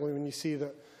 particularly when you see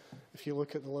that if you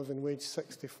look at the living wage,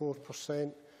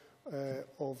 64%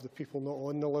 of the people not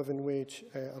on the living wage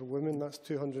are women. That's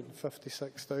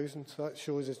 256,000. So that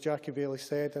shows, as Jackie Bailey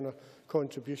said in her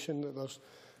contribution, that there's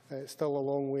still a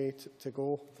long way to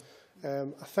go.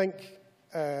 I think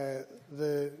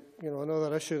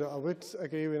another issue that I would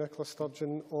agree with Nicola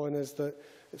Sturgeon on is that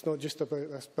it's not just about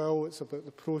this bill, it's about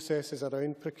the processes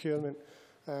around procurement.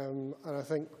 And I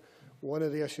think one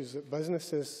of the issues that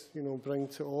businesses bring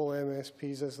to all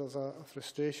MSPs is there's a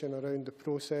frustration around the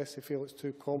process. They feel it's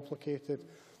too complicated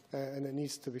and it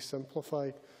needs to be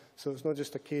simplified. So it's not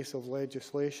just a case of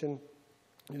legislation,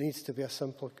 it needs to be a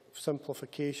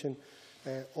simplification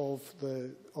of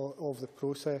the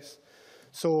process.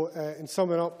 So in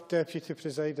summing up, Deputy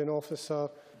Presiding Officer,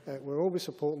 we're always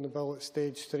supporting the bill at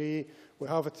stage 3. We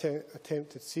have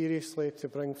attempted seriously to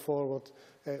bring forward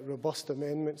robust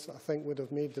amendments that I think would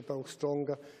have made the bill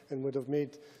stronger and would have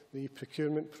made the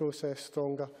procurement process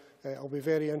stronger. I'll be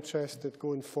very interested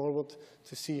going forward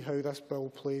to see how this bill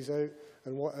plays out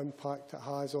and what impact it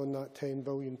has on that £10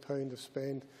 billion of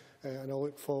spend. And I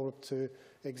look forward to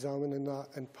examining that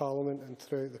in Parliament and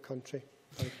throughout the country.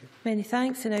 Many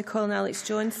thanks. And now calling Alex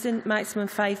Johnston. Maximum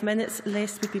 5 minutes.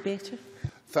 Less would be better.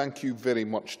 Thank you very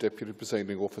much, Deputy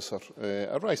Presiding Officer.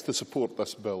 I rise to support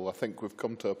this bill. I think we've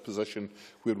come to a position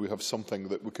where we have something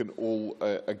that we can all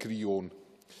agree on.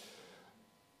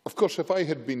 Of course, if I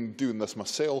had been doing this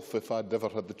myself, if I'd ever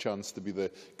had the chance to be the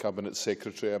Cabinet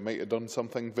Secretary, I might have done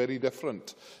something very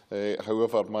different.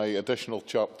 However, my additional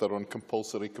chapter on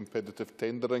compulsory competitive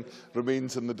tendering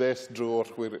remains in the desk drawer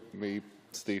where it may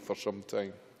stay for some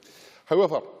time.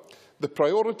 However, the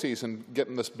priorities in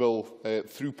getting this bill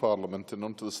through Parliament and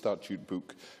onto the statute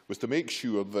book was to make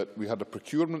sure that we had a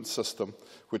procurement system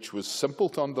which was simple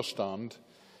to understand,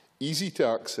 easy to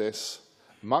access,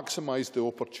 maximise the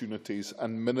opportunities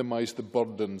and minimise the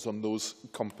burdens on those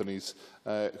companies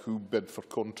who bid for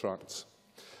contracts.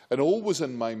 And always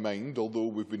in my mind, although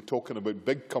we've been talking about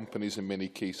big companies in many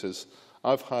cases,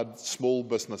 I've had small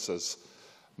businesses.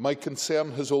 My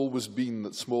concern has always been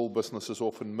that small businesses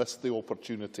often miss the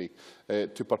opportunity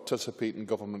to participate in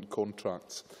government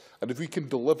contracts. And if we can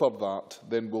deliver that,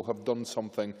 then we'll have done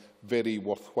something very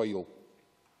worthwhile.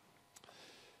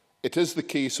 It is the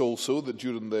case also that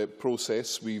during the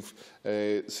process we've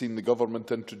seen the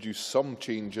government introduce some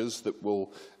changes that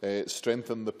will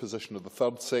strengthen the position of the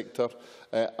third sector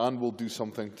and will do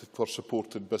something for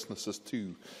supported businesses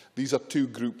too. These are two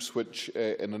groups which,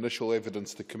 in initial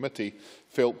evidence to committee,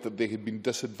 felt that they had been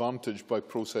disadvantaged by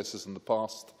processes in the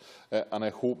past, and I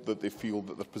hope that they feel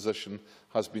that their position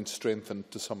has been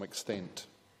strengthened to some extent.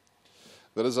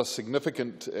 There is a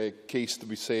significant case to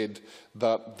be said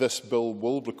that this bill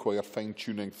will require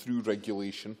fine-tuning through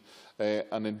regulation,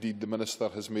 and indeed the Minister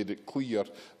has made it clear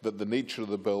that the nature of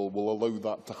the bill will allow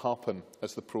that to happen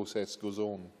as the process goes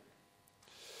on.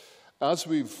 As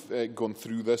we've gone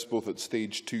through this, both at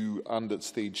stage 2 and at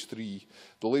stage 3,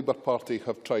 the Labour Party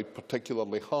have tried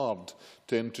particularly hard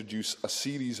to introduce a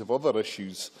series of other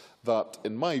issues that,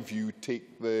 in my view,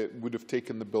 would have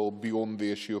taken the bill beyond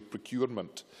the issue of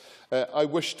procurement. I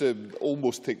wish to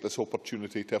almost take this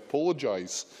opportunity to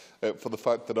apologise for the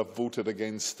fact that I've voted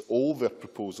against all their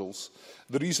proposals.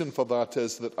 The reason for that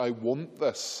is that I want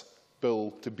this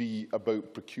bill to be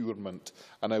about procurement,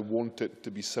 and I want it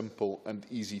to be simple and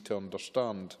easy to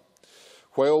understand.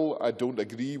 While I don't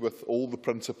agree with all the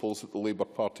principles that the Labour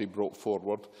Party brought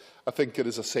forward, I think it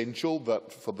is essential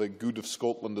that, for the good of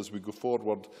Scotland as we go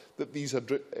forward, that these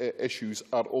issues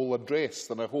are all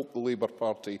addressed, and I hope the Labour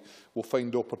Party will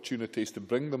find opportunities to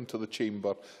bring them to the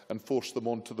Chamber and force them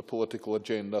onto the political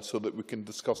agenda so that we can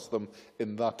discuss them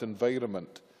in that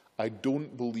environment. I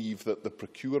don't believe that the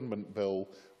procurement bill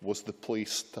was the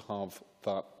place to have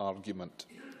that argument.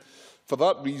 For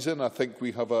that reason, I think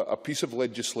we have a piece of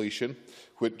legislation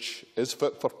which is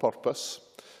fit for purpose,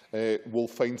 will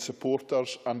find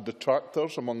supporters and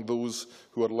detractors among those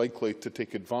who are likely to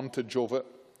take advantage of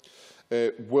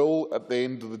it, will, at the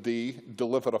end of the day,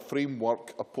 deliver a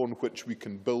framework upon which we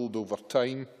can build over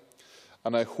time,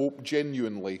 and I hope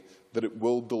genuinely that it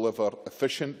will deliver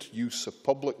efficient use of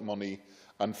public money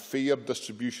and fair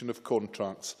distribution of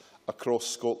contracts across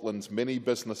Scotland's many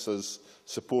businesses,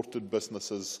 supported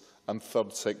businesses and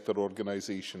third sector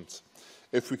organisations.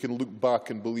 If we can look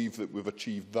back and believe that we've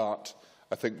achieved that,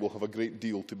 I think we'll have a great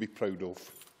deal to be proud of.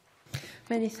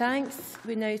 Many thanks.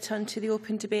 We now turn to the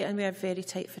open debate, and we are very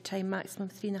tight for time, maximum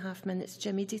 3.5 minutes.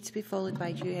 Jim Eadie to be followed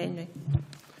by Hugh Henry.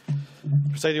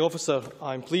 Presiding Officer,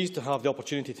 I am pleased to have the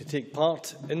opportunity to take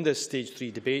part in this Stage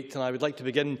 3 debate, and I would like to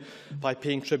begin by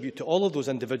paying tribute to all of those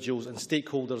individuals and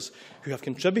stakeholders who have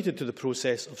contributed to the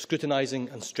process of scrutinising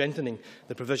and strengthening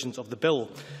the provisions of the bill.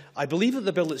 I believe that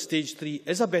the bill at Stage 3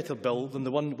 is a better bill than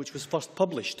the one which was first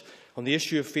published. On the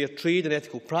issue of fair trade and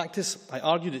ethical practice, I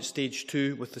argued at Stage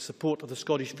 2 with the support of the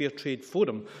Scottish Fair Trade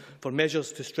Forum for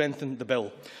measures to strengthen the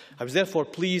bill. I was therefore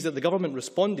pleased that the Government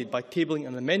responded by tabling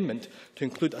an amendment to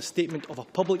include a statement of a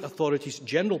public authority's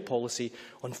general policy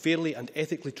on fairly and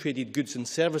ethically traded goods and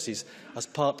services as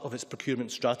part of its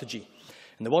procurement strategy.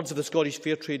 In the words of the Scottish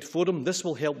Fair Trade Forum, this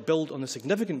will help build on the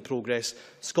significant progress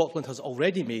Scotland has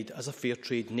already made as a fair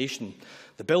trade nation.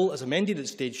 The bill, as amended at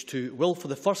Stage 2, will for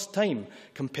the first time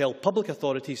compel public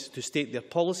authorities to state their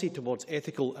policy towards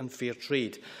ethical and fair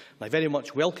trade. And I very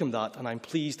much welcome that, and I am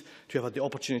pleased to have had the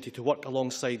opportunity to work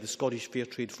alongside the Scottish Fair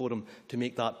Trade Forum to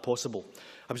make that possible.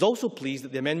 I was also pleased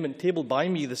that the amendment tabled by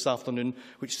me this afternoon,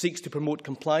 which seeks to promote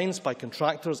compliance by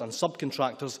contractors and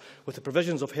subcontractors with the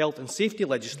provisions of health and safety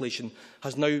legislation,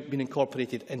 has now been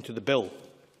incorporated into the bill.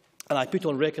 And I put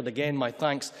on record again my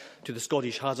thanks to the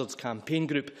Scottish Hazards Campaign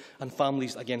Group and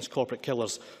Families Against Corporate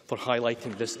Killers for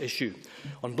highlighting this issue.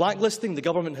 On blacklisting, the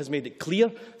Government has made it clear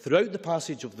throughout the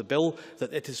passage of the bill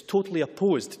that it is totally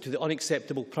opposed to the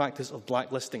unacceptable practice of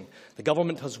blacklisting. The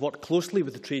Government has worked closely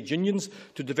with the trade unions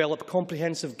to develop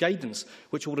comprehensive guidance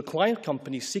which will require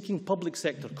companies seeking public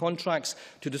sector contracts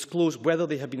to disclose whether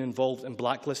they have been involved in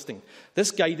blacklisting.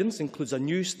 This guidance includes a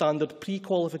new standard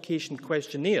pre-qualification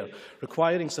questionnaire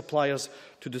requiring suppliers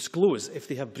to disclose if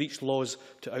they have breached laws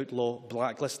to outlaw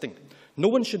blacklisting. No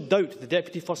one should doubt the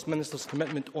Deputy First Minister's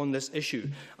commitment on this issue.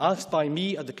 Asked by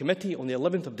me at the committee on the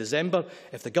 11th of December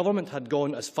if the Government had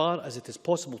gone as far as it is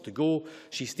possible to go,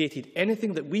 she stated,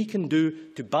 "Anything that we can do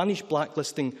to banish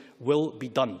blacklisting will be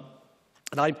done."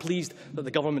 And I'm pleased that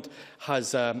the Government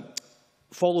has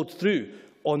followed through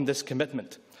on this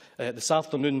commitment this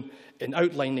afternoon in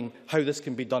outlining how this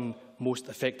can be done most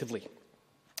effectively.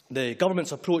 The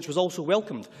Government's approach was also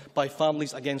welcomed by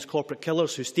Families Against Corporate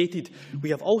Killers, who stated,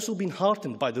 "We have also been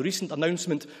heartened by the recent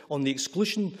announcement on the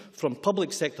exclusion from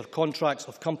public sector contracts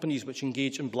of companies which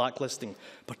engage in blacklisting,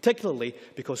 particularly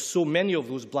because so many of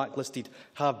those blacklisted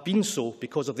have been so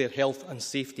because of their health and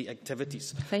safety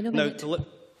activities." Final minute. Final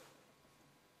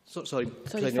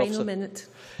minute.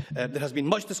 There has been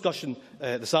much discussion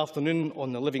this afternoon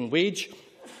on the living wage.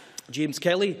 James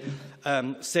Kelly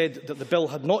said that the bill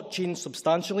had not changed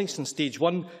substantially since stage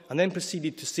 1 and then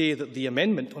proceeded to say that the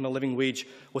amendment on a living wage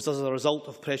was as a result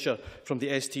of pressure from the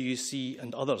STUC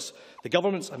and others. The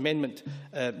Government's amendment,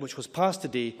 which was passed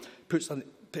today,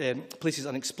 places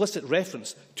an explicit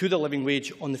reference to the living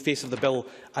wage on the face of the bill,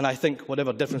 and I think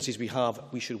whatever differences we have,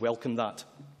 we should welcome that.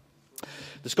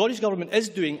 The Scottish Government is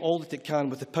doing all that it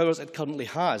can with the powers it currently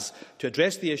has to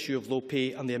address the issue of low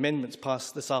pay, and the amendments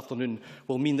passed this afternoon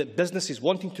will mean that businesses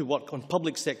wanting to work on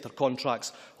public sector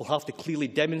contracts will have to clearly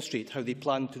demonstrate how they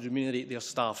plan to remunerate their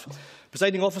staff.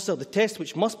 Presiding Officer, the test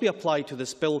which must be applied to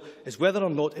this bill is whether or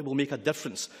not it will make a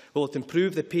difference. Will it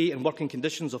improve the pay and working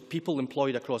conditions of people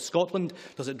employed across Scotland?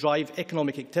 Does it drive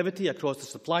economic activity across the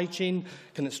supply chain?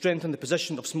 Can it strengthen the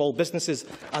position of small businesses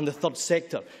and the third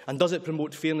sector? And does it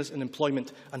promote fairness in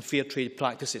employment and fair trade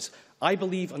practices? I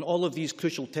believe on all of these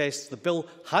crucial tests the bill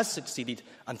has succeeded,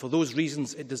 and for those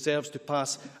reasons it deserves to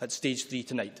pass at stage 3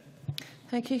 tonight.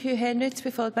 Thank you, Hugh Henry, to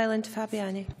be followed by Linda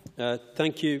Fabiani.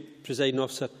 Thank you, Presiding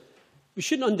Officer. We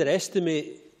shouldn't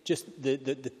underestimate just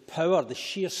the power, the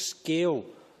sheer scale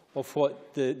of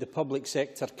what the public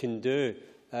sector can do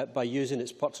by using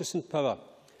its purchasing power.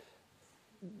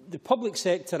 The public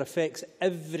sector affects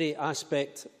every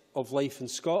aspect of life in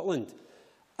Scotland,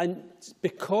 and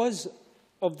because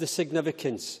of the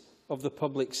significance of the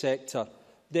public sector,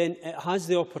 then it has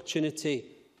the opportunity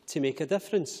to make a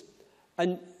difference.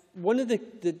 And one of the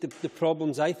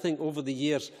problems, I think, over the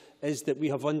years is that we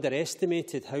have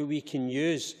underestimated how we can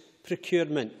use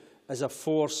procurement as a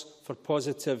force for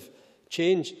positive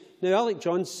change. Now, Alec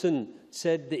Johnson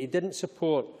said that he didn't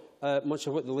support much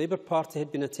of what the Labour Party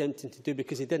had been attempting to do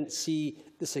because he didn't see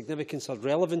the significance or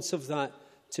relevance of that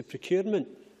to procurement.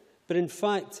 But in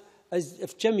fact,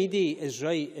 if Jim Eadie is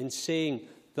right in saying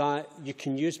that you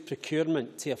can use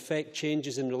procurement to affect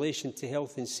changes in relation to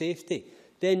health and safety,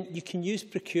 then you can use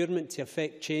procurement to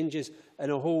affect changes in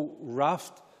a whole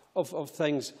raft of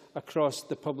things across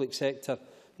the public sector.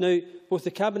 Now, both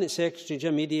the Cabinet Secretary,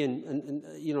 Jim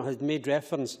Eadie, has made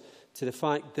reference to the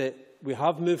fact that we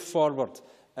have moved forward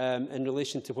in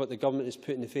relation to what the Government has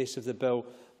put in the face of the bill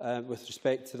with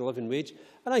respect to the living wage.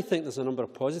 And I think there's a number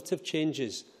of positive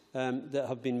changes that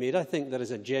have been made. I think there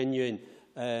is a genuine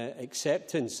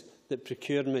acceptance that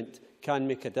procurement can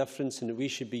make a difference and that we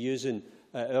should be using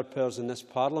our powers in this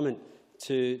Parliament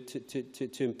to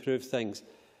improve things.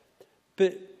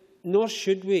 But nor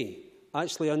should we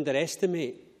actually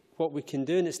underestimate what we can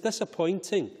do. And it's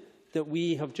disappointing that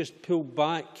we have just pulled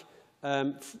back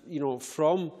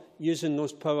from using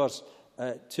those powers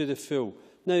to the full.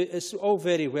 Now, it's all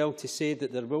very well to say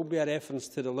that there will be a reference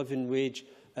to the living wage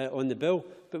on the bill,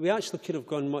 but we actually could have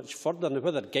gone much further. Now,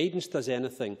 whether guidance does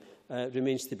anything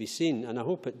remains to be seen, and I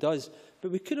hope it does. But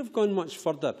we could have gone much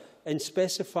further in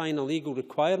specifying a legal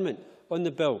requirement on the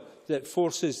bill that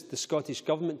forces the Scottish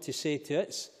Government to say to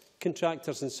its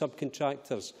contractors and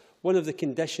subcontractors, one of the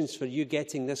conditions for you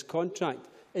getting this contract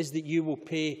is that you will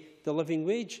pay the living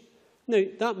wage. Now,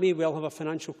 that may well have a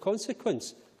financial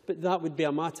consequence, but that would be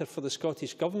a matter for the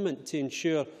Scottish Government to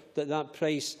ensure that that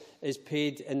price is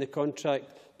paid in the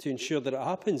contract to ensure that it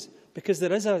happens. Because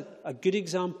there is a good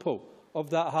example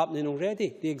of that happening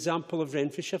already, the example of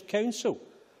Renfrewshire Council.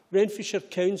 Renfrewshire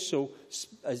Council,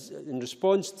 in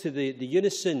response to the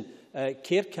Unison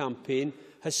Care campaign,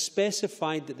 has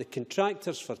specified that the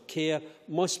contractors for care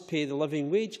must pay the living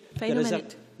wage.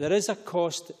 There is a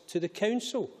cost to the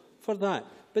council for that.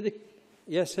 But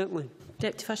yes, certainly.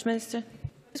 Deputy First Minister.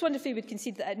 I just wonder if he would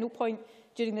concede that at no point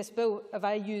during this bill have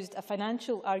I used a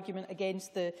financial argument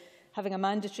against having a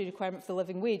mandatory requirement for the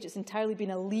living wage. It's entirely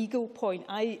been a legal point.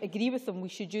 I agree with them. We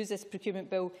should use this procurement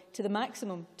bill to the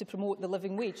maximum to promote the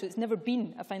living wage. So it's never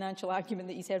been a financial argument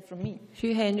that he's heard from me.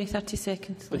 Hugh Henry, 30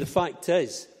 seconds. But the fact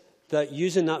is that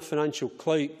using that financial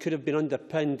clout could have been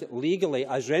underpinned legally,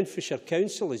 as Renfrewshire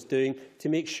Council is doing, to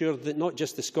make sure that not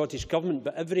just the Scottish Government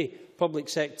but every public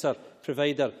sector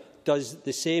provider does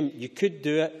the same. You could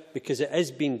do it because it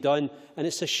is being done, and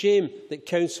it's a shame that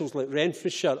councils like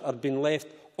Renfrewshire are being left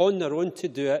on their own to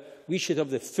do it. We should have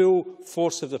the full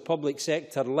force of the public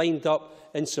sector lined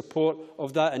up in support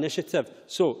of that initiative.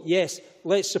 So, yes,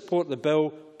 let's support the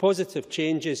bill, positive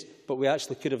changes, but we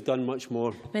actually could have done much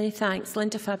more. Many thanks.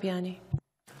 Linda Fabiani.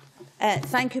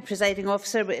 Thank you, Presiding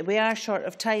Officer. We are short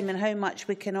of time and how much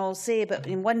we can all say, but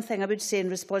one thing I would say in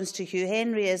response to Hugh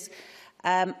Henry is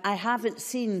I haven't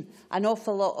seen an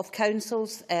awful lot of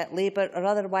councils, Labour or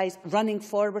otherwise, running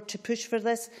forward to push for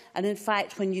this. And in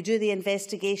fact, when you do the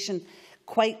investigation,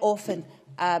 quite often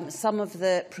some of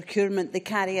the procurement they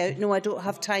carry out, no, I don't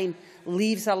have time,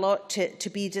 leaves a lot to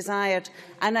be desired.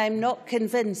 And I'm not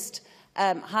convinced,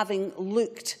 having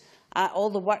looked at all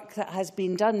the work that has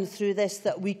been done through this,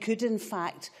 that we could in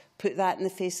fact put that in the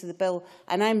face of the bill.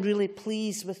 And I'm really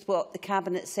pleased with what the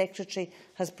Cabinet Secretary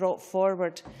has brought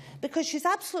forward. Because she's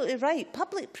absolutely right.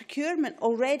 Public procurement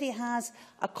already has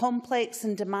a complex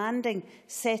and demanding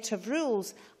set of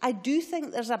rules. I do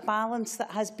think there's a balance that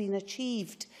has been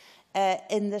achieved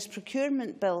in this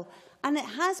procurement bill. And it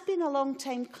has been a long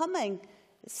time coming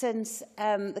since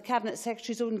the Cabinet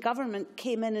Secretary's own government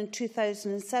came in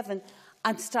 2007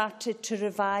 and started to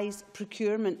revise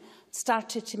procurement,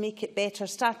 started to make it better,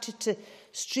 started to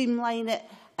streamline it,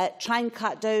 try and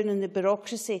cut down on the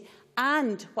bureaucracy.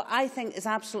 And what I think is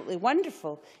absolutely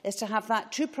wonderful is to have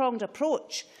that two-pronged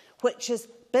approach, which is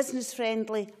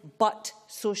business-friendly but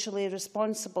socially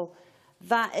responsible.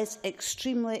 That is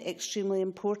extremely, extremely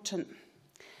important.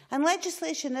 And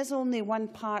legislation is only one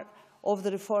part of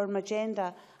the reform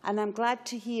agenda, and I'm glad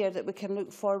to hear that we can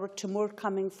look forward to more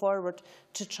coming forward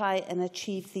to try and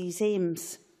achieve these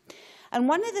aims. And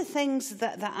one of the things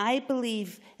that I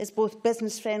believe is both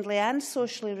business-friendly and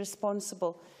socially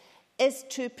responsible is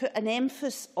to put an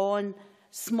emphasis on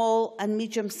small and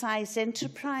medium-sized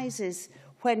enterprises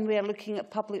when we are looking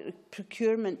at public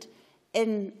procurement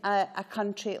in a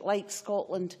country like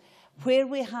Scotland, where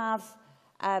we have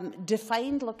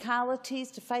defined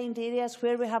localities, defined areas,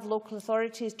 where we have local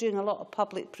authorities doing a lot of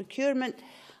public procurement.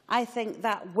 I think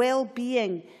that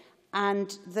well-being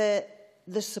and the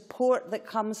support that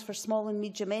comes for small and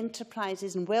medium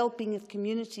enterprises and well-being of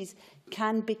communities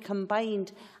can be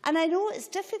combined. And I know it's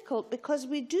difficult because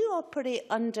we do operate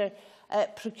under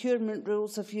procurement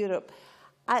rules of Europe.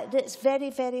 It's very,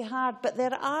 very hard, but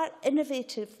there are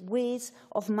innovative ways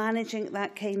of managing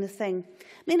that kind of thing.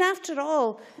 I mean, after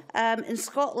all, in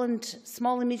Scotland,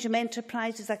 small and medium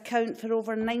enterprises account for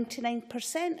over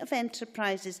 99% of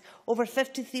enterprises, over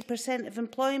 53% of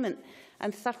employment,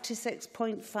 and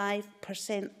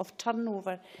 36.5% of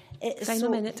turnover. It is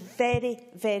so very,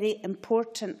 very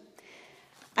important.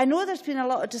 I know there's been a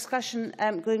lot of discussion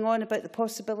going on about the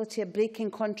possibility of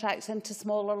breaking contracts into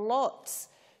smaller lots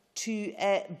to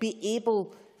be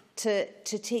able to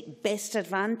take best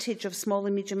advantage of small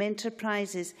and medium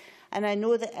enterprises. And I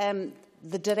know that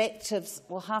the directives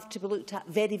will have to be looked at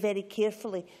very, very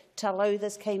carefully to allow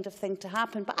this kind of thing to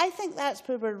happen. But I think that's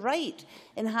where we're right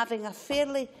in having a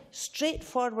fairly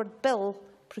straightforward bill,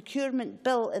 procurement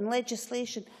bill and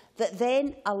legislation that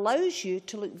then allows you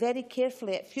to look very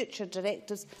carefully at future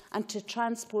directives and to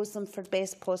transpose them for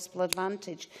best possible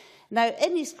advantage. Now,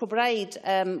 in East Kilbride,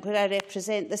 where I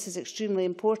represent, this is extremely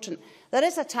important. There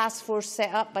is a task force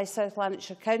set up by South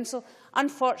Lanarkshire Council.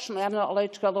 Unfortunately, I'm not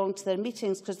allowed to go along to their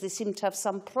meetings because they seem to have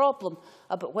some problem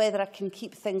about whether I can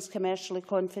keep things commercially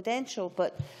confidential.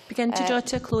 But begin to draw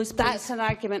to a close, please. That's an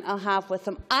argument I'll have with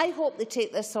them. I hope they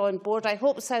take this on board. I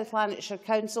hope South Lanarkshire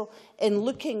Council, in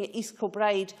looking at East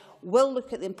Kilbride, will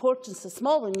look at the importance of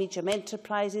small and medium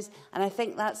enterprises, and I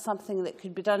think that's something that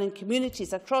could be done in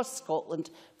communities across Scotland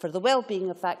for the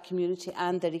well-being of that community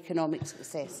and their economic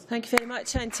success. Thank you very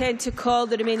much. I intend to call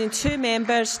the remaining two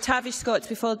members. Tavish Scott to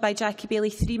be followed by Jackie Bailey.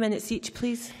 3 minutes each,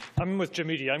 please. I'm with Jim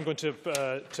Moody. I'm going to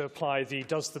apply the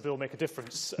 "Does the bill make a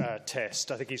difference"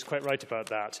 test. I think he's quite right about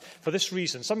that. For this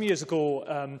reason, some years ago,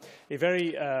 a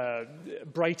very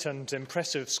bright and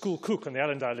impressive school cook on the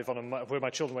island I live on, where my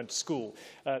children went to school,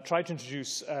 tried to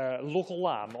introduce local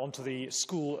lamb onto the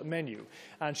school menu,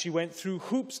 and she went through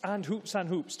hoops and hoops and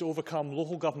hoops to overcome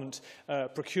local government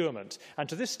procurement. And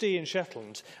to this day in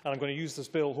Shetland, and I'm going to use this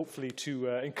bill hopefully to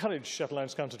encourage Shetland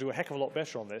Islands Council to do a heck of a lot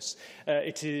better on this,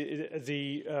 it is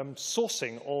the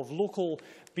sourcing of local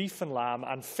beef and lamb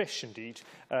and fish, indeed,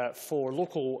 for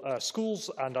local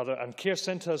schools and care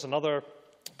centres and other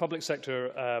public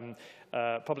sector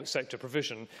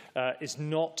provision is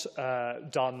not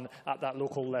done at that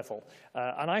local level.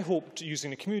 And I hope,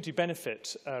 using the community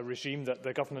benefit regime that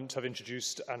the government have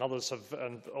introduced and others have,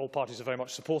 and all parties have very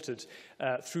much supported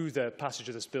through the passage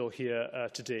of this bill here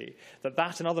today,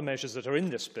 that and other measures that are in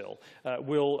this bill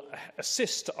will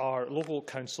assist our local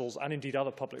councils and indeed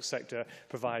other public sector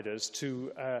providers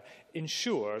to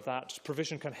ensure that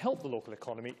provision can help the local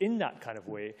economy in that kind of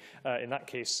way, in that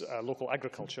case local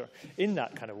agriculture, in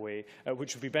that kind of way,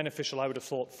 which would be beneficial, I would have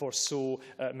thought, for so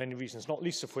many reasons, not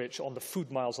least of which on the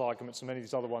food miles arguments and many of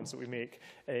these other ones that we make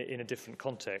in a different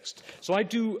context. So I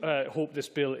do hope this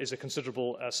bill is a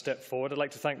considerable step forward. I'd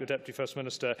like to thank the Deputy First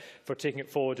Minister for taking it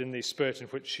forward in the spirit in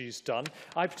which she's done.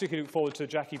 I particularly look forward to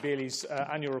Jackie Bailey's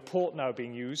annual report now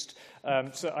being used.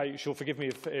 So she'll forgive me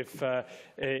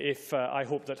if I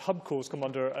hope that hubcos come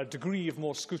under a degree of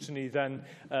more scrutiny than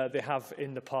they have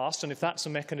in the past. And if that's a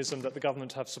mechanism that the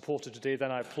government have supported today,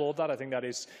 then I applaud that. I think that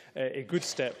is a good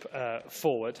step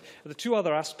forward. The two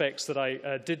other aspects that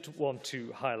I did want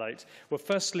to highlight were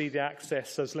firstly the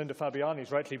access, as Linda Fabiani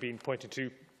has rightly been pointing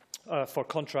to, for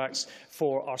contracts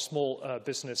for our small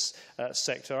business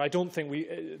sector. I don't think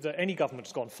that any government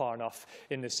has gone far enough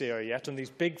in this area yet, and these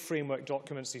big framework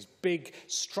documents, these big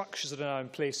structures that are now in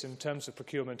place in terms of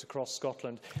procurement across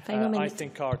Scotland, I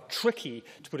think are tricky,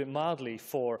 to put it mildly,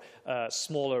 for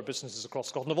smaller businesses across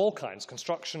Scotland of all kinds: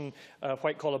 construction,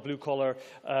 white-collar, blue-collar,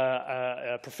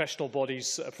 professional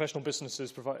bodies, professional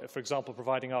businesses, for example,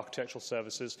 providing architectural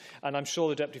services. And I'm sure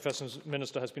the Deputy First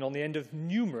Minister has been on the end of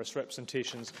numerous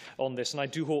representations on this, and I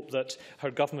do hope that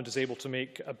her government is able to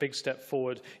make a big step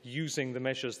forward using the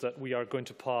measures that we are going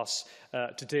to pass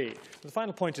today. The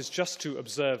final point is just to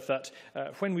observe that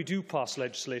when we do pass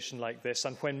legislation like this,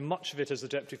 and when much of it, as the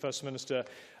Deputy First Minister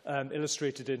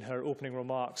illustrated in her opening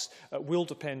remarks, will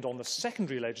depend on the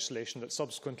secondary legislation that's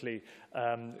subsequently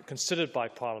considered by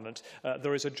Parliament,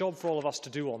 there is a job for all of us to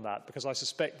do on that, because I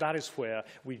suspect that is where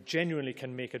we genuinely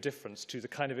can make a difference to the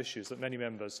kind of issues that many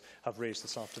members have raised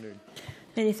this afternoon.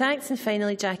 Many thanks. And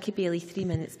finally, Jackie Bailey, 3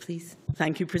 minutes, please.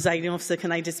 Thank you, Presiding Officer.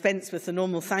 Can I dispense with the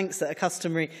normal thanks that are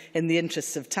customary in the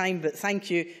interests of time? But thank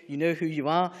you. You know who you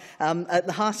are. At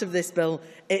the heart of this bill,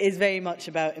 it is very much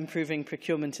about improving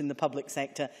procurement in the public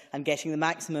sector and getting the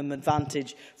maximum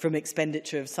advantage from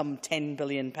expenditure of some £10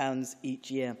 billion each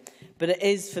year. But it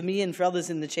is, for me and for others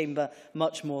in the Chamber,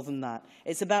 much more than that.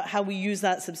 It's about how we use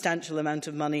that substantial amount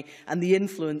of money and the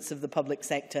influence of the public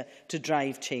sector to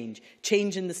drive change.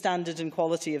 Change in the standard and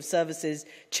quality of services,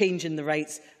 change in the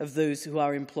rights of those who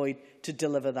are employed to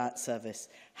deliver that service.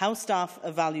 How staff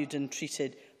are valued and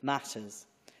treated matters.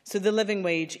 So the living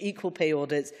wage, equal pay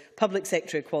audits, public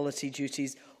sector equality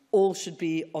duties, all should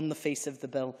be on the face of the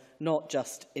bill, not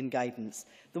just in guidance.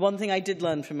 The one thing I did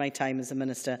learn from my time as a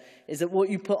minister is that what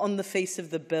you put on the face of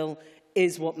the bill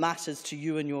is what matters to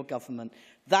you and your government.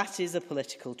 That is a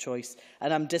political choice,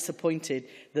 and I'm disappointed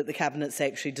that the Cabinet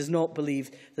Secretary does not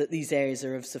believe that these areas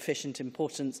are of sufficient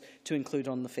importance to include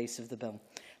on the face of the bill.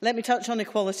 Let me touch on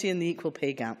equality and the equal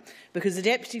pay gap, because the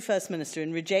Deputy First Minister,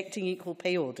 in rejecting equal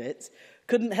pay audits,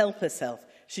 couldn't help herself.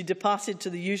 She departed to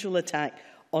the usual attack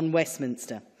on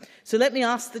Westminster. So let me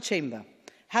ask the Chamber,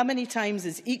 how many times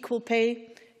is equal pay,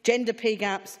 gender pay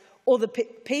gaps, or the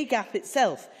pay gap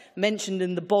itself mentioned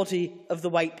in the body of the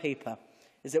White Paper?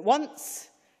 Is it once?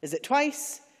 Is it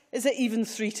twice? Is it even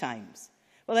 3 times?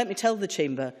 Well, let me tell the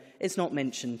Chamber, it's not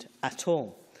mentioned at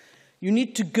all. You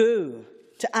need to go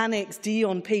to Annex D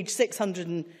on page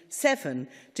 607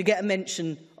 to get a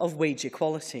mention of wage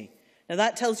equality. Now,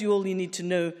 that tells you all you need to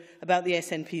know about the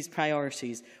SNP's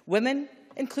priorities. Women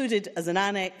included as an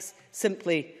annex,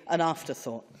 simply an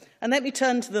afterthought. And let me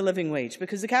turn to the living wage,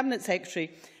 because the Cabinet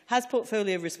Secretary has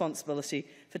portfolio responsibility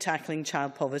for tackling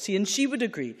child poverty, and she would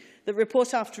agree that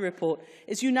report after report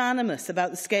is unanimous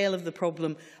about the scale of the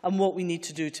problem and what we need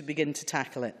to do to begin to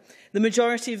tackle it. The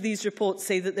majority of these reports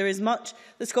say that there is much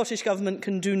the Scottish Government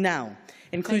can do now,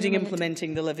 including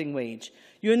implementing the living wage.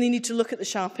 You only need to look at the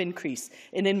sharp increase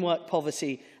in in-work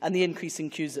poverty and the increase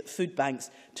in queues at food banks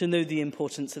to know the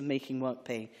importance of making work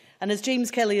pay. And as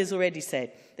James Kelly has already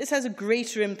said, this has a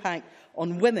greater impact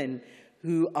on women,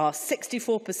 who are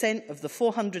 64% of the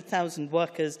 400,000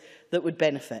 workers that would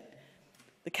benefit.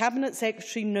 The Cabinet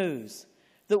Secretary knows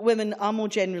that women are more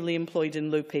generally employed in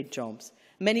low-paid jobs.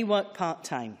 Many work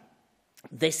part-time.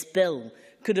 This bill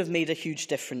could have made a huge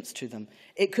difference to them.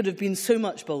 It could have been so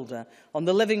much bolder on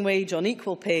the living wage, on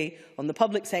equal pay, on the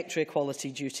public sector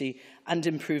equality duty and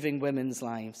improving women's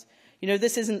lives. You know,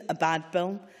 this isn't a bad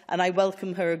bill, and I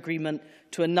welcome her agreement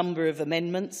to a number of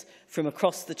amendments from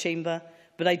across the chamber,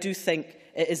 but I do think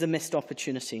it is a missed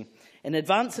opportunity. In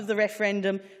advance of the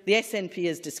referendum, the SNP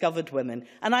has discovered women,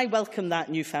 and I welcome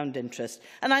that newfound interest.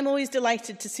 And I'm always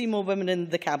delighted to see more women in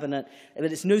the Cabinet,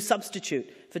 but it's no substitute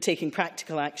for taking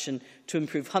practical action to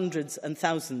improve hundreds and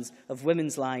thousands of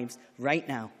women's lives right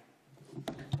now.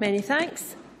 Many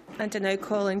thanks. And I now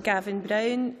call on Gavin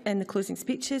Brown in the closing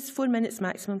speeches. 4 minutes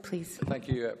maximum, please. Thank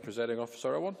you, Presiding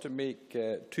Officer. I want to make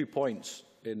 2 points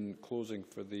in closing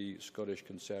for the Scottish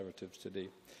Conservatives today.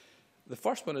 The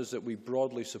first one is that we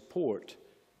broadly support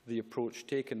the approach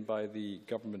taken by the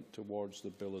Government towards the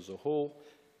bill as a whole,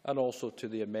 and also to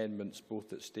the amendments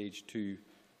both at Stage 2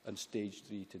 and Stage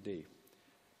 3 today.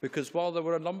 Because while there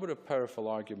were a number of powerful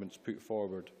arguments put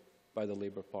forward by the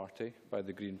Labour Party, by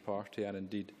the Green Party and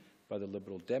indeed by the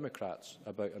Liberal Democrats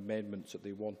about amendments that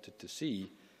they wanted to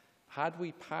see, had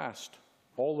we passed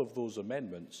all of those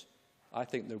amendments, I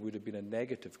think there would have been a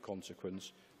negative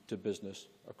consequence to business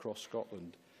across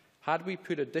Scotland. Had we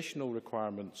put additional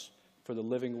requirements for the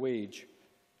living wage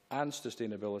and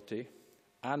sustainability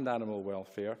and animal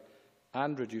welfare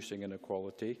and reducing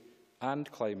inequality and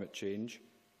climate change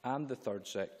and the third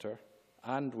sector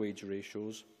and wage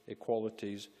ratios,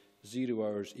 equalities, 0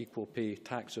 hours, equal pay,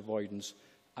 tax avoidance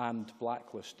and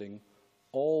blacklisting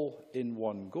all in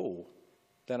one go,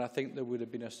 then I think there would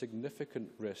have been a significant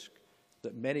risk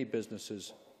that many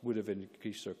businesses would have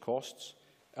increased their costs,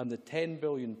 and the £10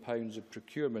 billion of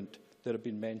procurement that have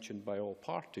been mentioned by all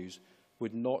parties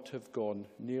would not have gone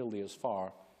nearly as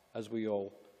far as we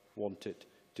all want it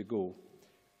to go.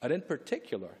 And in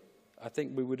particular, I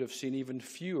think we would have seen even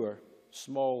fewer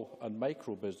small and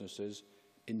micro businesses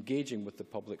engaging with the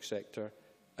public sector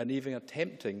and even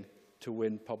attempting to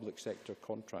win public sector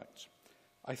contracts.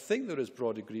 I think there is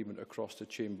broad agreement across the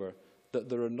chamber that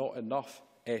there are not enough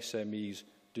SMEs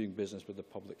doing business with the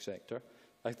public sector.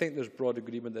 I think there's broad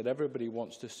agreement that everybody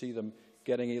wants to see them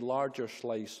getting a larger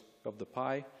slice of the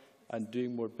pie and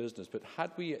doing more business. But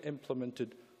had we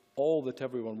implemented all that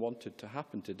everyone wanted to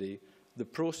happen today, the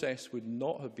process would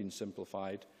not have been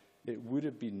simplified. It would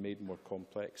have been made more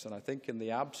complex. And I think in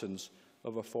the absence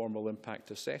of a formal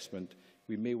impact assessment,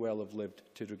 we may well have lived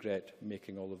to regret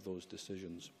making all of those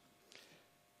decisions.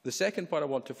 The second point I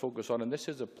want to focus on, and this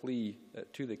is a plea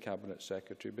to the Cabinet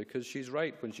Secretary, because she's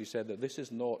right when she said that this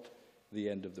is not the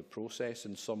end of the process.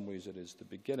 In some ways it is the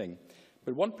beginning.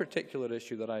 But one particular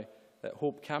issue that I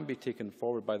hope can be taken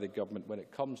forward by the Government when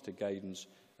it comes to guidance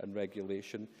and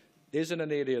regulation is in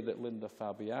an area that Linda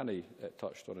Fabiani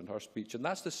touched on in her speech, and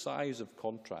that's the size of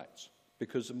contracts.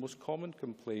 Because the most common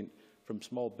complaint from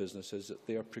small businesses is that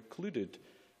they are precluded,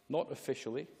 not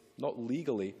officially, not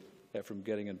legally, from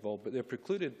getting involved, but they're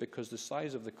precluded because the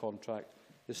size of the contract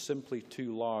is simply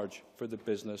too large for the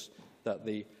business that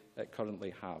they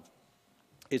currently have.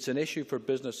 It's an issue for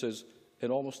businesses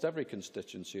in almost every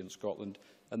constituency in Scotland,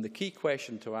 and the key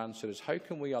question to answer is how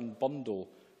can we unbundle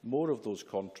more of those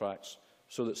contracts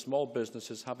so that small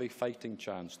businesses have a fighting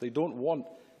chance? They don't want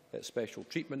special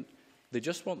treatment, they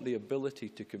just want the ability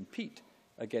to compete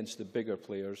against the bigger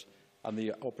players and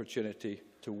the opportunity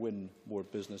to win more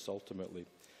business ultimately.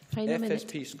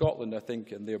 FSP Scotland, I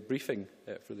think, in their briefing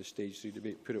for the Stage 3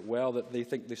 debate, put it well that they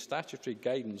think the statutory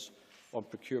guidance on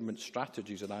procurement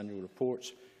strategies and annual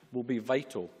reports will be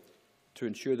vital to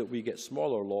ensure that we get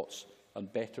smaller lots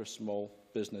and better small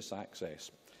business access.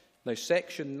 Now,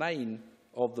 Section 9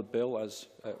 of the bill, as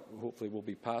hopefully will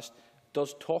be passed,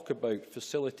 does talk about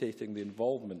facilitating the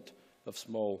involvement of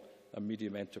small and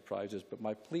medium enterprises, but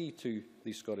my plea to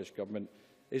the Scottish Government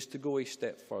is to go a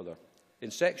step further. In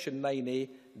Section 9A,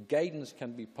 guidance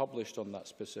can be published on that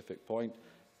specific point,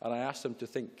 and I ask them to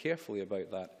think carefully about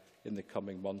that in the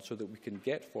coming months so that we can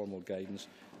get formal guidance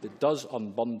that does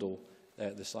unbundle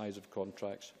the size of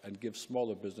contracts and give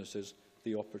smaller businesses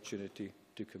the opportunity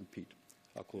to compete.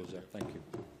 I'll close there. Thank you.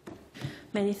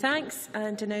 Many thanks.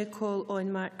 And I now call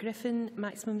on Mark Griffin.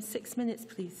 Maximum 6 minutes,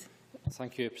 please.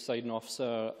 Thank you, Presiding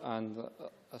Officer. And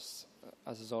as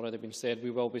has already been said,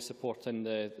 we will be supporting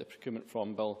the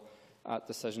Procurement-Reform Bill at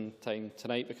decision time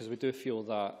tonight, because we do feel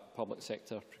that public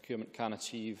sector procurement can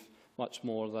achieve much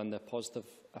more than the positive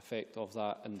effect of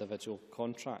that individual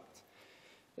contract.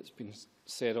 It's been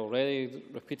said already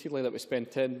repeatedly that we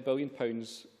spend £10 billion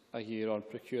a year on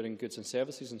procuring goods and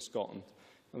services in Scotland,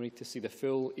 and we need to see the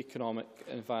full economic,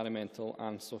 environmental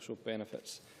and social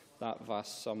benefits that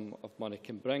vast sum of money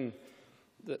can bring.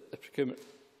 The Procurement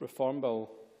Reform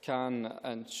Bill can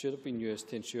and should have been used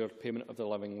to ensure payment of the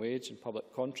living wage in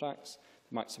public contracts,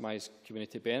 to maximise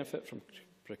community benefit from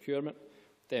procurement,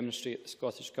 demonstrate the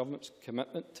Scottish Government's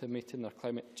commitment to meeting their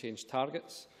climate change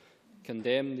targets,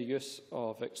 condemn the use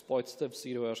of exploitative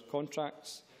zero-hours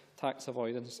contracts, tax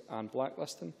avoidance and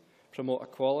blacklisting, promote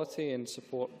equality and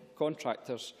support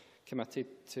contractors committed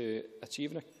to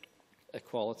achieving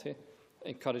equality,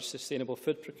 encourage sustainable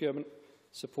food procurement,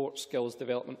 support skills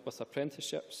development with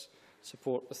apprenticeships,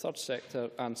 support the third sector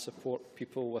and support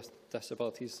people with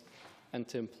disabilities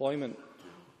into employment.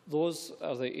 Those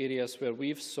are the areas where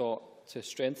we've sought to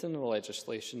strengthen the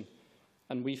legislation,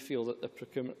 and we feel that the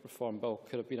Procurement Reform Bill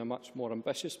could have been a much more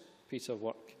ambitious piece of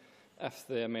work if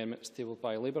the amendments tabled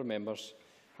by Labour members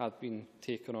had been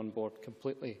taken on board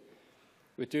completely.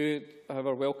 We do,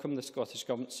 however, welcome the Scottish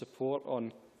Government's support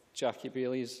on Jackie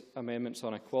Bailey's amendments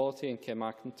on equality and Ken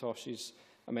McIntosh's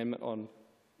amendment on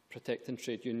protecting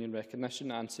trade union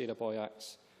recognition and Sarah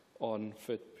Boyack's on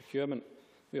food procurement.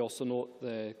 We also note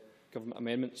the Government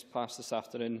amendments passed this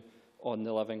afternoon on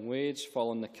the living wage,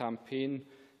 following the campaign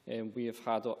we have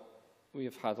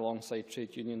had alongside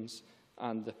trade unions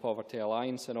and the Poverty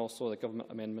Alliance, and also the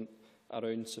Government amendment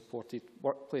around supported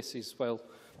workplaces. While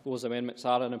those amendments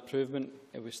are an improvement,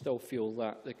 we still feel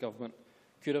that the Government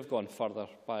could have gone further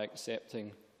by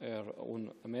accepting our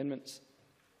own amendments.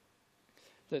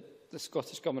 The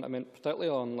Scottish Government amendment, particularly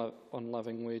on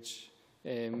living wage,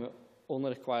 only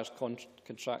requires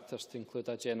contractors to include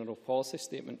a general policy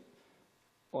statement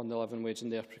on the living wage in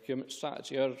their procurement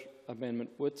strategy. Our amendment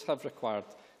would have required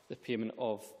the payment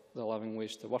of the living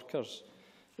wage to workers.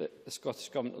 The Scottish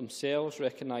Government themselves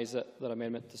recognise that their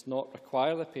amendment does not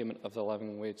require the payment of the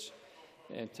living wage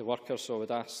to workers, so I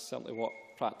would ask simply what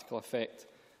practical effect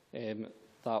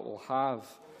that will have.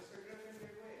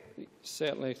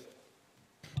 Certainly.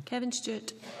 Kevin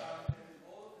Stewart.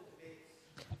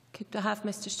 Could I have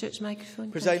Mr Stewart's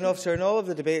microphone? Presiding Officer, in all of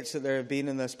the debates that there have been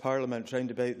in this Parliament round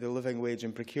about the living wage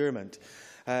and procurement,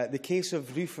 the case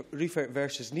of Rupert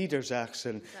versus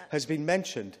Niedersachsen has been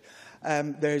mentioned.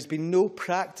 There has been no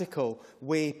practical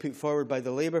way put forward by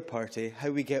the Labour Party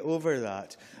how we get over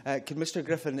that. Could Mr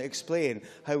Griffin explain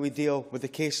how we deal with the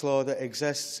case law that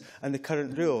exists and the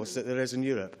current rules that there is in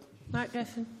Europe? Mark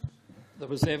Griffin. There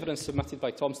was evidence submitted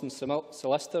by Thomson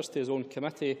solicitors to his own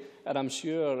committee, and I'm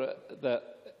sure that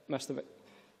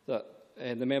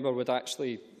the member would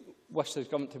actually wish the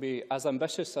government to be as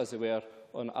ambitious as they were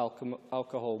on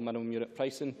alcohol minimum unit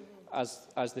pricing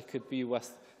as they could be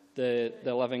with the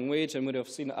living wage, and would have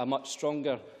seen a much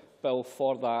stronger bill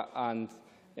for that, and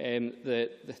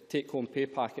the take-home pay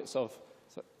packets of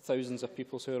thousands of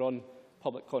people who are on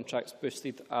public contracts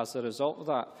boosted as a result of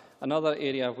that. Another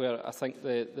area where I think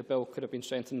the bill could have been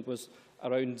strengthened was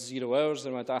around 0 hours,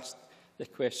 and I'd ask the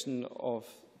question of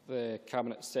the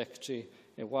Cabinet Secretary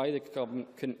why the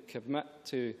government couldn't commit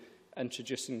to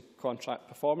introducing contract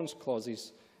performance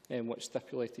clauses which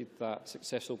stipulated that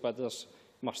successful bidders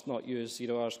must not use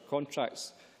 0 hours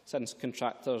contracts, since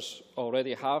contractors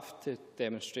already have to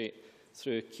demonstrate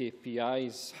through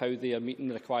KPIs how they are meeting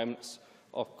the requirements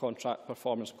of contract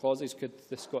performance clauses. Could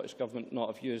the Scottish Government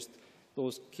not have used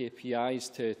those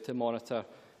KPIs to monitor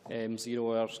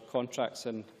 0 hours contracts?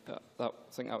 And I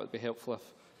think that would be helpful if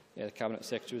the Cabinet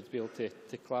Secretary would be able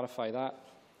to clarify that.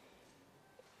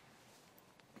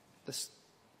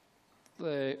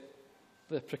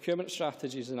 The procurement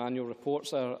strategies and annual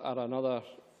reports are another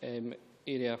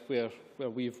area where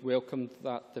we've welcomed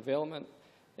that development.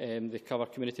 They cover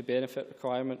community benefit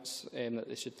requirements, that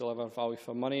they should deliver value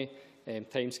for money,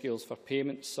 timescales for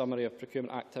payments, summary of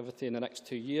procurement activity in the next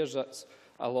 2 years. That's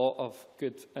a lot of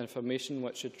good information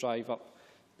which should drive up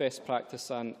best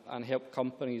practice and help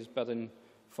companies bidding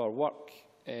for work.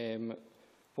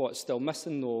 What's still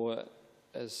missing, though,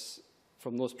 is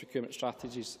from those procurement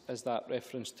strategies is that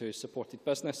reference to supported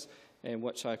business,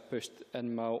 which I pushed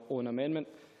in my own amendment.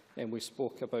 We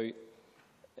spoke about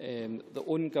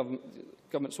the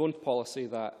government's own policy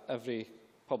that every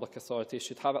public authority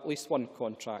should have at least one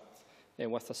contract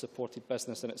with a supported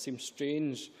business, and it seems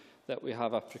strange that we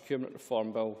have a procurement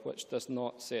reform bill which does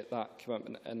not set that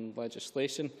commitment in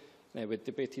legislation. We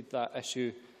debated that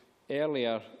issue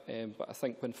earlier, but I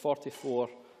think when 44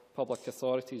 public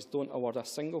authorities don't award a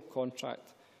single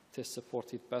contract to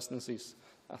supported businesses,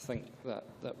 I think that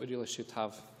we really should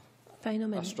have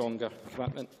a stronger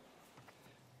commitment.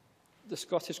 The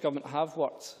Scottish Government have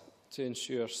worked to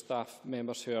ensure staff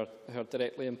members who are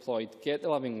directly employed get the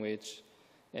living wage.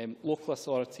 Local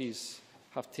authorities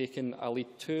have taken a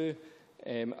lead too,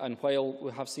 and while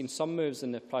we have seen some moves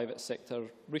in the private sector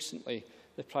recently,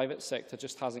 the private sector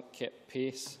just hasn't kept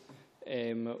pace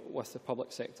with the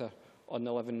public sector on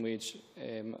the living wage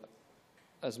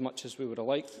as much as we would have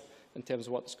liked in terms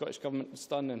of what the Scottish Government has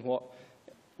done and what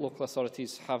local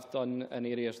authorities have done in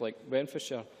areas like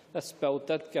Renfrewshire. This bill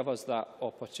did give us that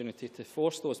opportunity to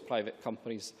force those private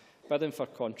companies bidding for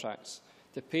contracts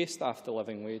to pay staff the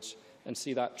living wage and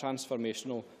see that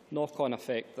transformational knock-on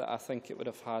effect that I think it would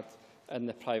have had in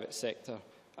the private sector.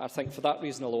 I think for that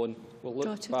reason alone, we'll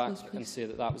look back and say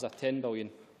that that was a £10 billion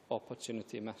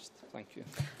opportunity missed. Thank you.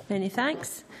 Many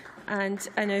thanks. And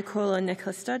I now call on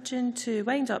Nicola Sturgeon to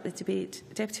wind up the debate.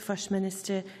 Deputy First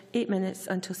Minister, 8 minutes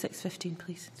until 6:15,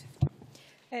 please.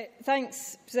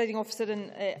 Thanks, Presiding Officer,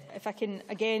 and if I can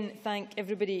again thank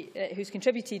everybody who's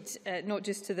contributed not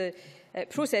just to the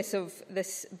process of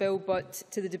this bill but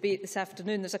to the debate this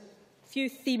afternoon. There's a few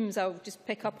themes I'll just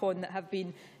pick up on that have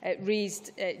been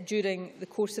raised during the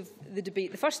course of the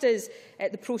debate. The first is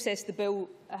the process the bill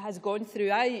has gone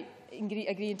through. I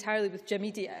agree entirely with Jim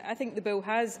Eadie. I think the bill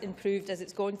has improved as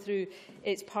it's gone through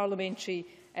its parliamentary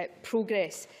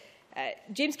progress.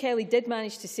 James Kelly did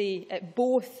manage to say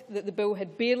both that the bill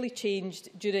had barely changed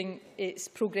during its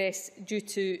progress due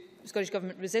to Scottish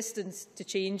Government resistance to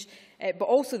change, but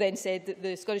also then said that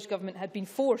the Scottish Government had been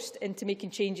forced into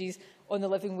making changes on the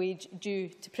living wage due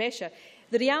to pressure.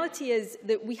 The reality is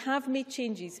that we have made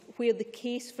changes where the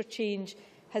case for change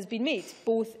has been made,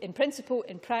 both in principle,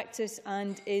 in practice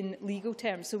and in legal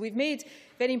terms. So we've made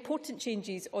very important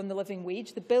changes on the living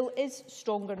wage. The bill is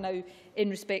stronger now in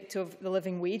respect of the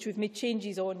living wage. We've made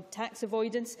changes on tax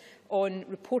avoidance, on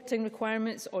reporting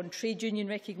requirements, on trade union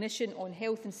recognition, on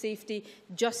health and safety,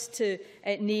 just to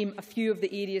name a few of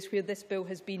the areas where this bill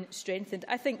has been strengthened.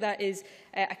 I think that is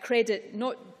a credit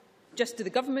not just to the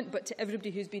Government but to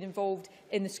everybody who's been involved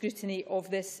in the scrutiny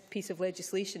of this piece of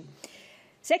legislation.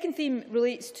 Second theme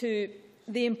relates to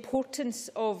the importance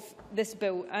of this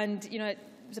bill, and it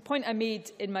was a point I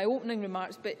made in my opening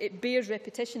remarks, but it bears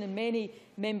repetition, and many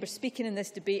members speaking in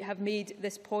this debate have made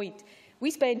this point.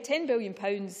 We spend £10 billion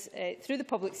through the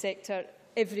public sector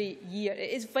every year.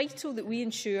 It is vital that we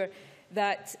ensure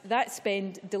that that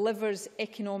spend delivers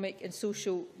economic and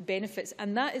social benefits,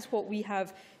 and that is what we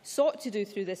have sought to do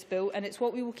through this bill, and it's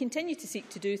what we will continue to seek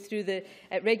to do through the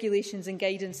regulations and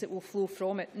guidance that will flow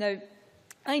from it. Now,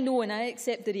 I know and I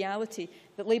accept the reality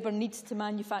that Labour needs to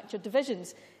manufacture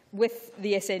divisions with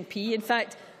the SNP. In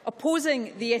fact,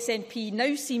 opposing the SNP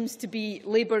now seems to be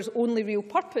Labour's only real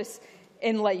purpose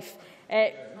in life.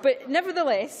 But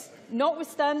nevertheless,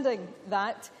 notwithstanding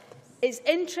that, it's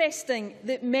interesting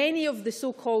that many of the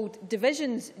so-called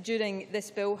divisions during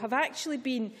this bill have actually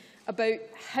been about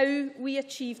how we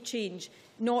achieve change,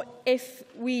 not if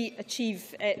we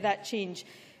achieve that change.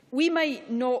 We might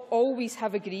not always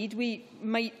have agreed, we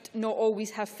might not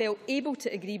always have felt able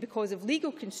to agree because of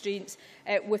legal constraints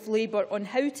with Labour on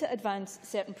how to advance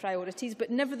certain priorities, but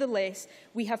nevertheless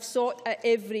we have sought at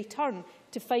every turn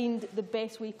to find the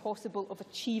best way possible of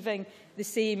achieving the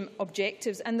same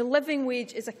objectives. And the living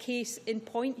wage is a case in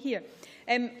point here.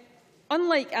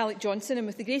 Unlike Alec Johnson, and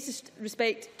with the greatest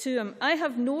respect to him, I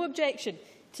have no objection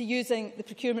to using the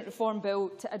Procurement Reform Bill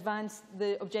to advance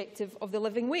the objective of the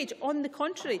living wage. On the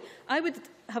contrary, I would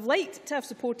have liked to have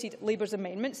supported Labour's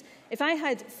amendments. If I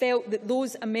had felt that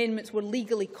those amendments were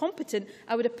legally competent,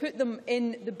 I would have put them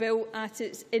in the bill at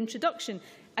its introduction.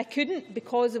 I couldn't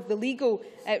because of the legal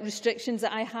restrictions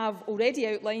that I have already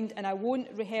outlined, and I won't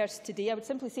rehearse today. I would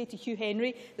simply say to Hugh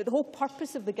Henry that the whole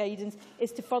purpose of the guidance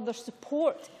is to further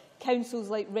support councils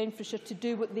like Renfrewshire to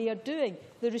do what they are doing.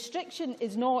 The restriction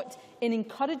is not in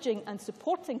encouraging and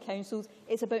supporting councils,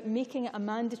 it's about making it a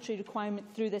mandatory requirement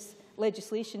through this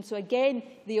legislation. So again,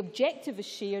 the objective is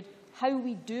shared. How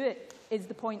we do it is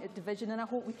the point of division, and I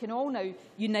hope we can all now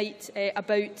unite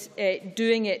about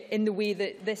doing it in the way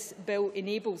that this bill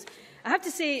enables. I have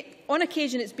to say, on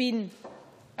occasion it's been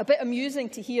a bit amusing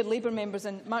to hear Labour members,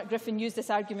 and Mark Griffin used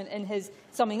this argument in his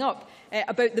summing up,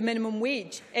 about the minimum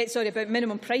wage, about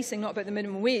minimum pricing, not about the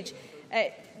minimum wage.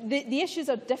 The issues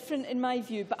are different in my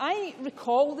view, but I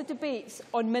recall the debates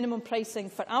on minimum pricing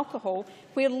for alcohol,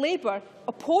 where Labour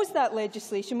opposed that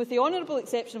legislation, with the honourable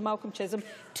exception of Malcolm Chisholm,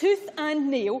 tooth and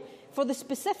nail, for the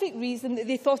specific reason that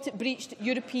they thought it breached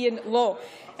European law.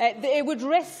 That it would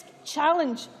risk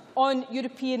challenge on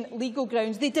European legal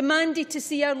grounds. They demanded to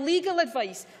see our legal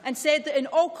advice and said that in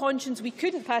all conscience we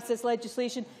couldn't pass this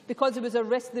legislation because there was a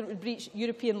risk that it would breach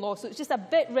European law. So it's just a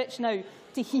bit rich now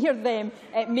to hear them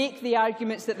make the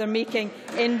arguments that they're making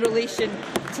in relation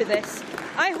to this.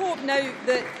 I hope now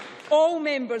that all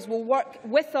members will work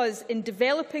with us in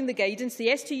developing the guidance. The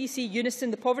STUC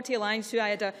Unison, the Poverty Alliance, who I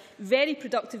had a very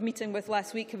productive meeting with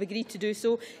last week, have agreed to do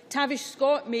so. Tavish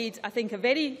Scott made, I think, a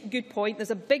very good point.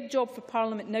 There's a big job for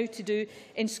Parliament now to do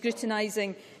in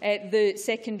scrutinising the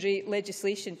secondary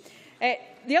legislation.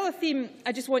 The other theme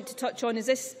I just want to touch on is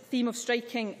this theme of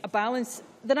striking a balance.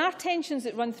 There are tensions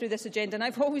that run through this agenda, and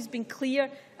I've always been clear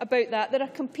about that. There are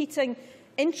competing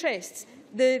interests.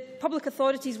 The public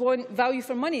authorities want value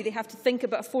for money. They have to think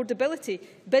about affordability.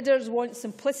 Bidders want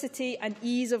simplicity and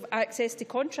ease of access to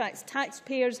contracts.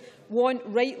 Taxpayers want,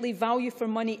 rightly, value for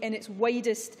money in its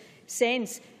widest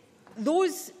sense.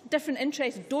 Those different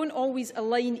interests don't always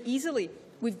align easily.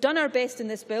 We've done our best in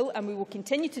this bill, and we will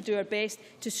continue to do our best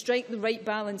to strike the right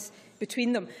balance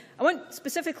between them. I want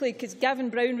specifically, because Gavin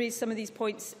Brown raised some of these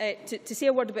points, to say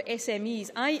a word about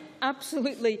SMEs. I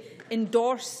absolutely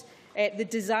endorse the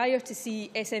desire to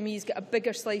see SMEs get a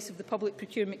bigger slice of the public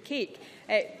procurement cake.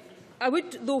 I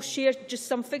would, though, share just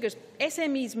some figures.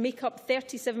 SMEs make up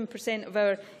 37% of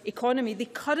our economy. They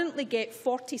currently get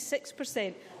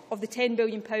 46% of the £10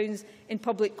 billion in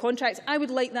public contracts. I would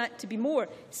like that to be more.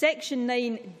 Section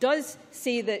 9 does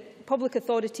say that public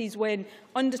authorities, when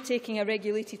undertaking a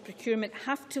regulated procurement,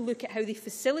 have to look at how they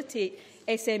facilitate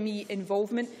SME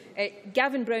involvement.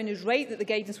 Gavin Brown is right that the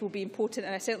guidance will be important,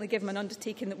 and I certainly give him an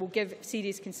undertaking that will give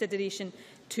serious consideration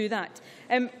to that.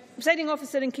 Presiding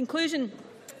Officer, in conclusion,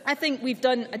 I think we've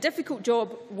done a difficult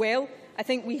job well. I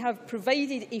think we have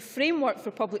provided a framework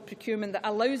for public procurement that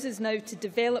allows us now to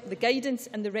develop the guidance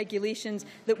and the regulations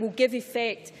that will give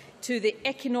effect to the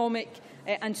economic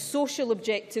and social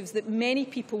objectives that many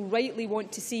people rightly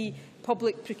want to see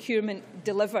public procurement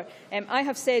deliver. I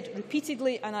have said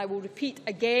repeatedly, and I will repeat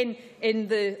again in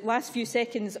the last few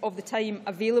seconds of the time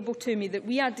available to me, that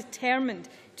we are determined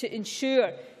to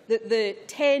ensure that the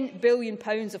 £10 billion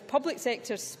of public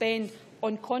sector spend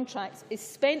on contracts is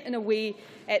spent in a way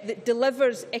that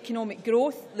delivers economic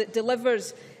growth, that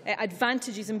delivers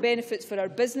advantages and benefits for our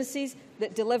businesses,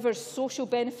 that delivers social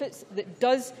benefits, that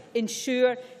does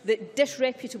ensure that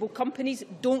disreputable companies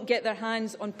don't get their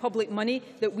hands on public money,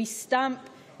 that we stamp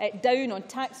down on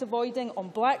tax avoiding, on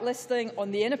blacklisting,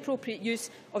 on the inappropriate use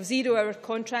of zero-hour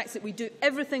contracts, that we do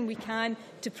everything we can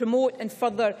to promote and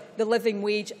further the living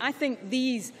wage. I think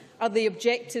these are the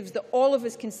objectives that all of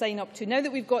us can sign up to. Now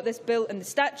that we've got this bill in the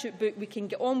statute book, we can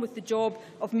get on with the job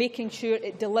of making sure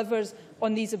it delivers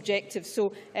on these objectives.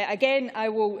 So, again, I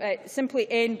will simply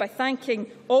end by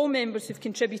thanking all members who have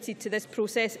contributed to this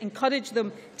process, encourage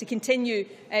them to continue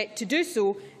to do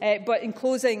so, but in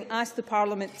closing, ask the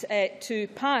Parliament to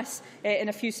pass, in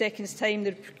a few seconds' time,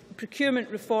 the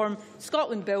Procurement-Reform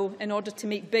Scotland Bill in order to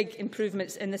make big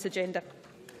improvements in this agenda.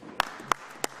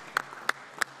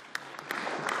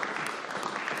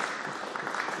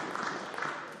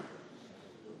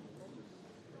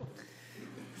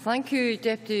 Thank you,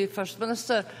 Deputy First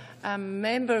Minister.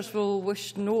 Members will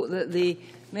wish to note that the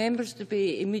members'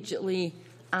 debate immediately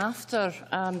after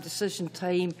decision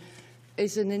time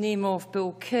is in the name of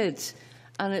Bill Kidd,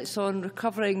 and it's on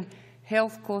recovering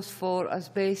health costs for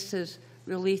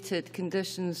asbestos-related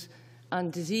conditions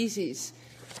and diseases.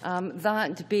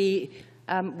 That debate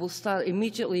will start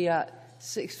immediately at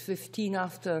 6:15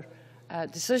 after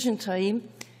decision time,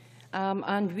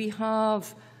 and we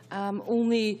have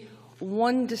only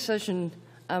one decision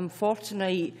for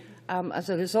tonight as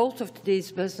a result of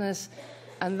today's business,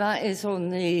 and that is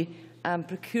on the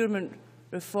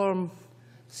Procurement-Reform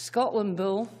Scotland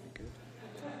Bill.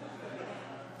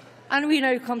 And we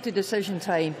now come to decision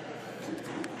time.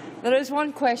 There is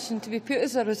one question to be put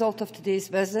as a result of today's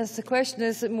business. The question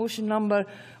is that motion number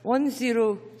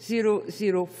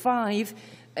 10005,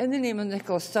 in the name of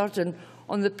Nicola Sturgeon,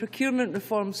 on the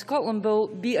Procurement-Reform Scotland Bill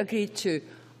be agreed to.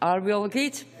 Are we all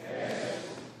agreed?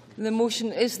 The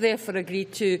motion is therefore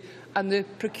agreed to, and the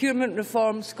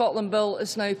Procurement-Reform Scotland Bill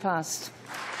is now passed.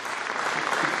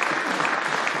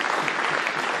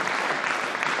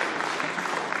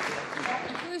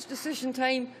 Concludes decision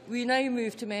time. We now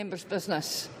move to members'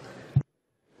 business.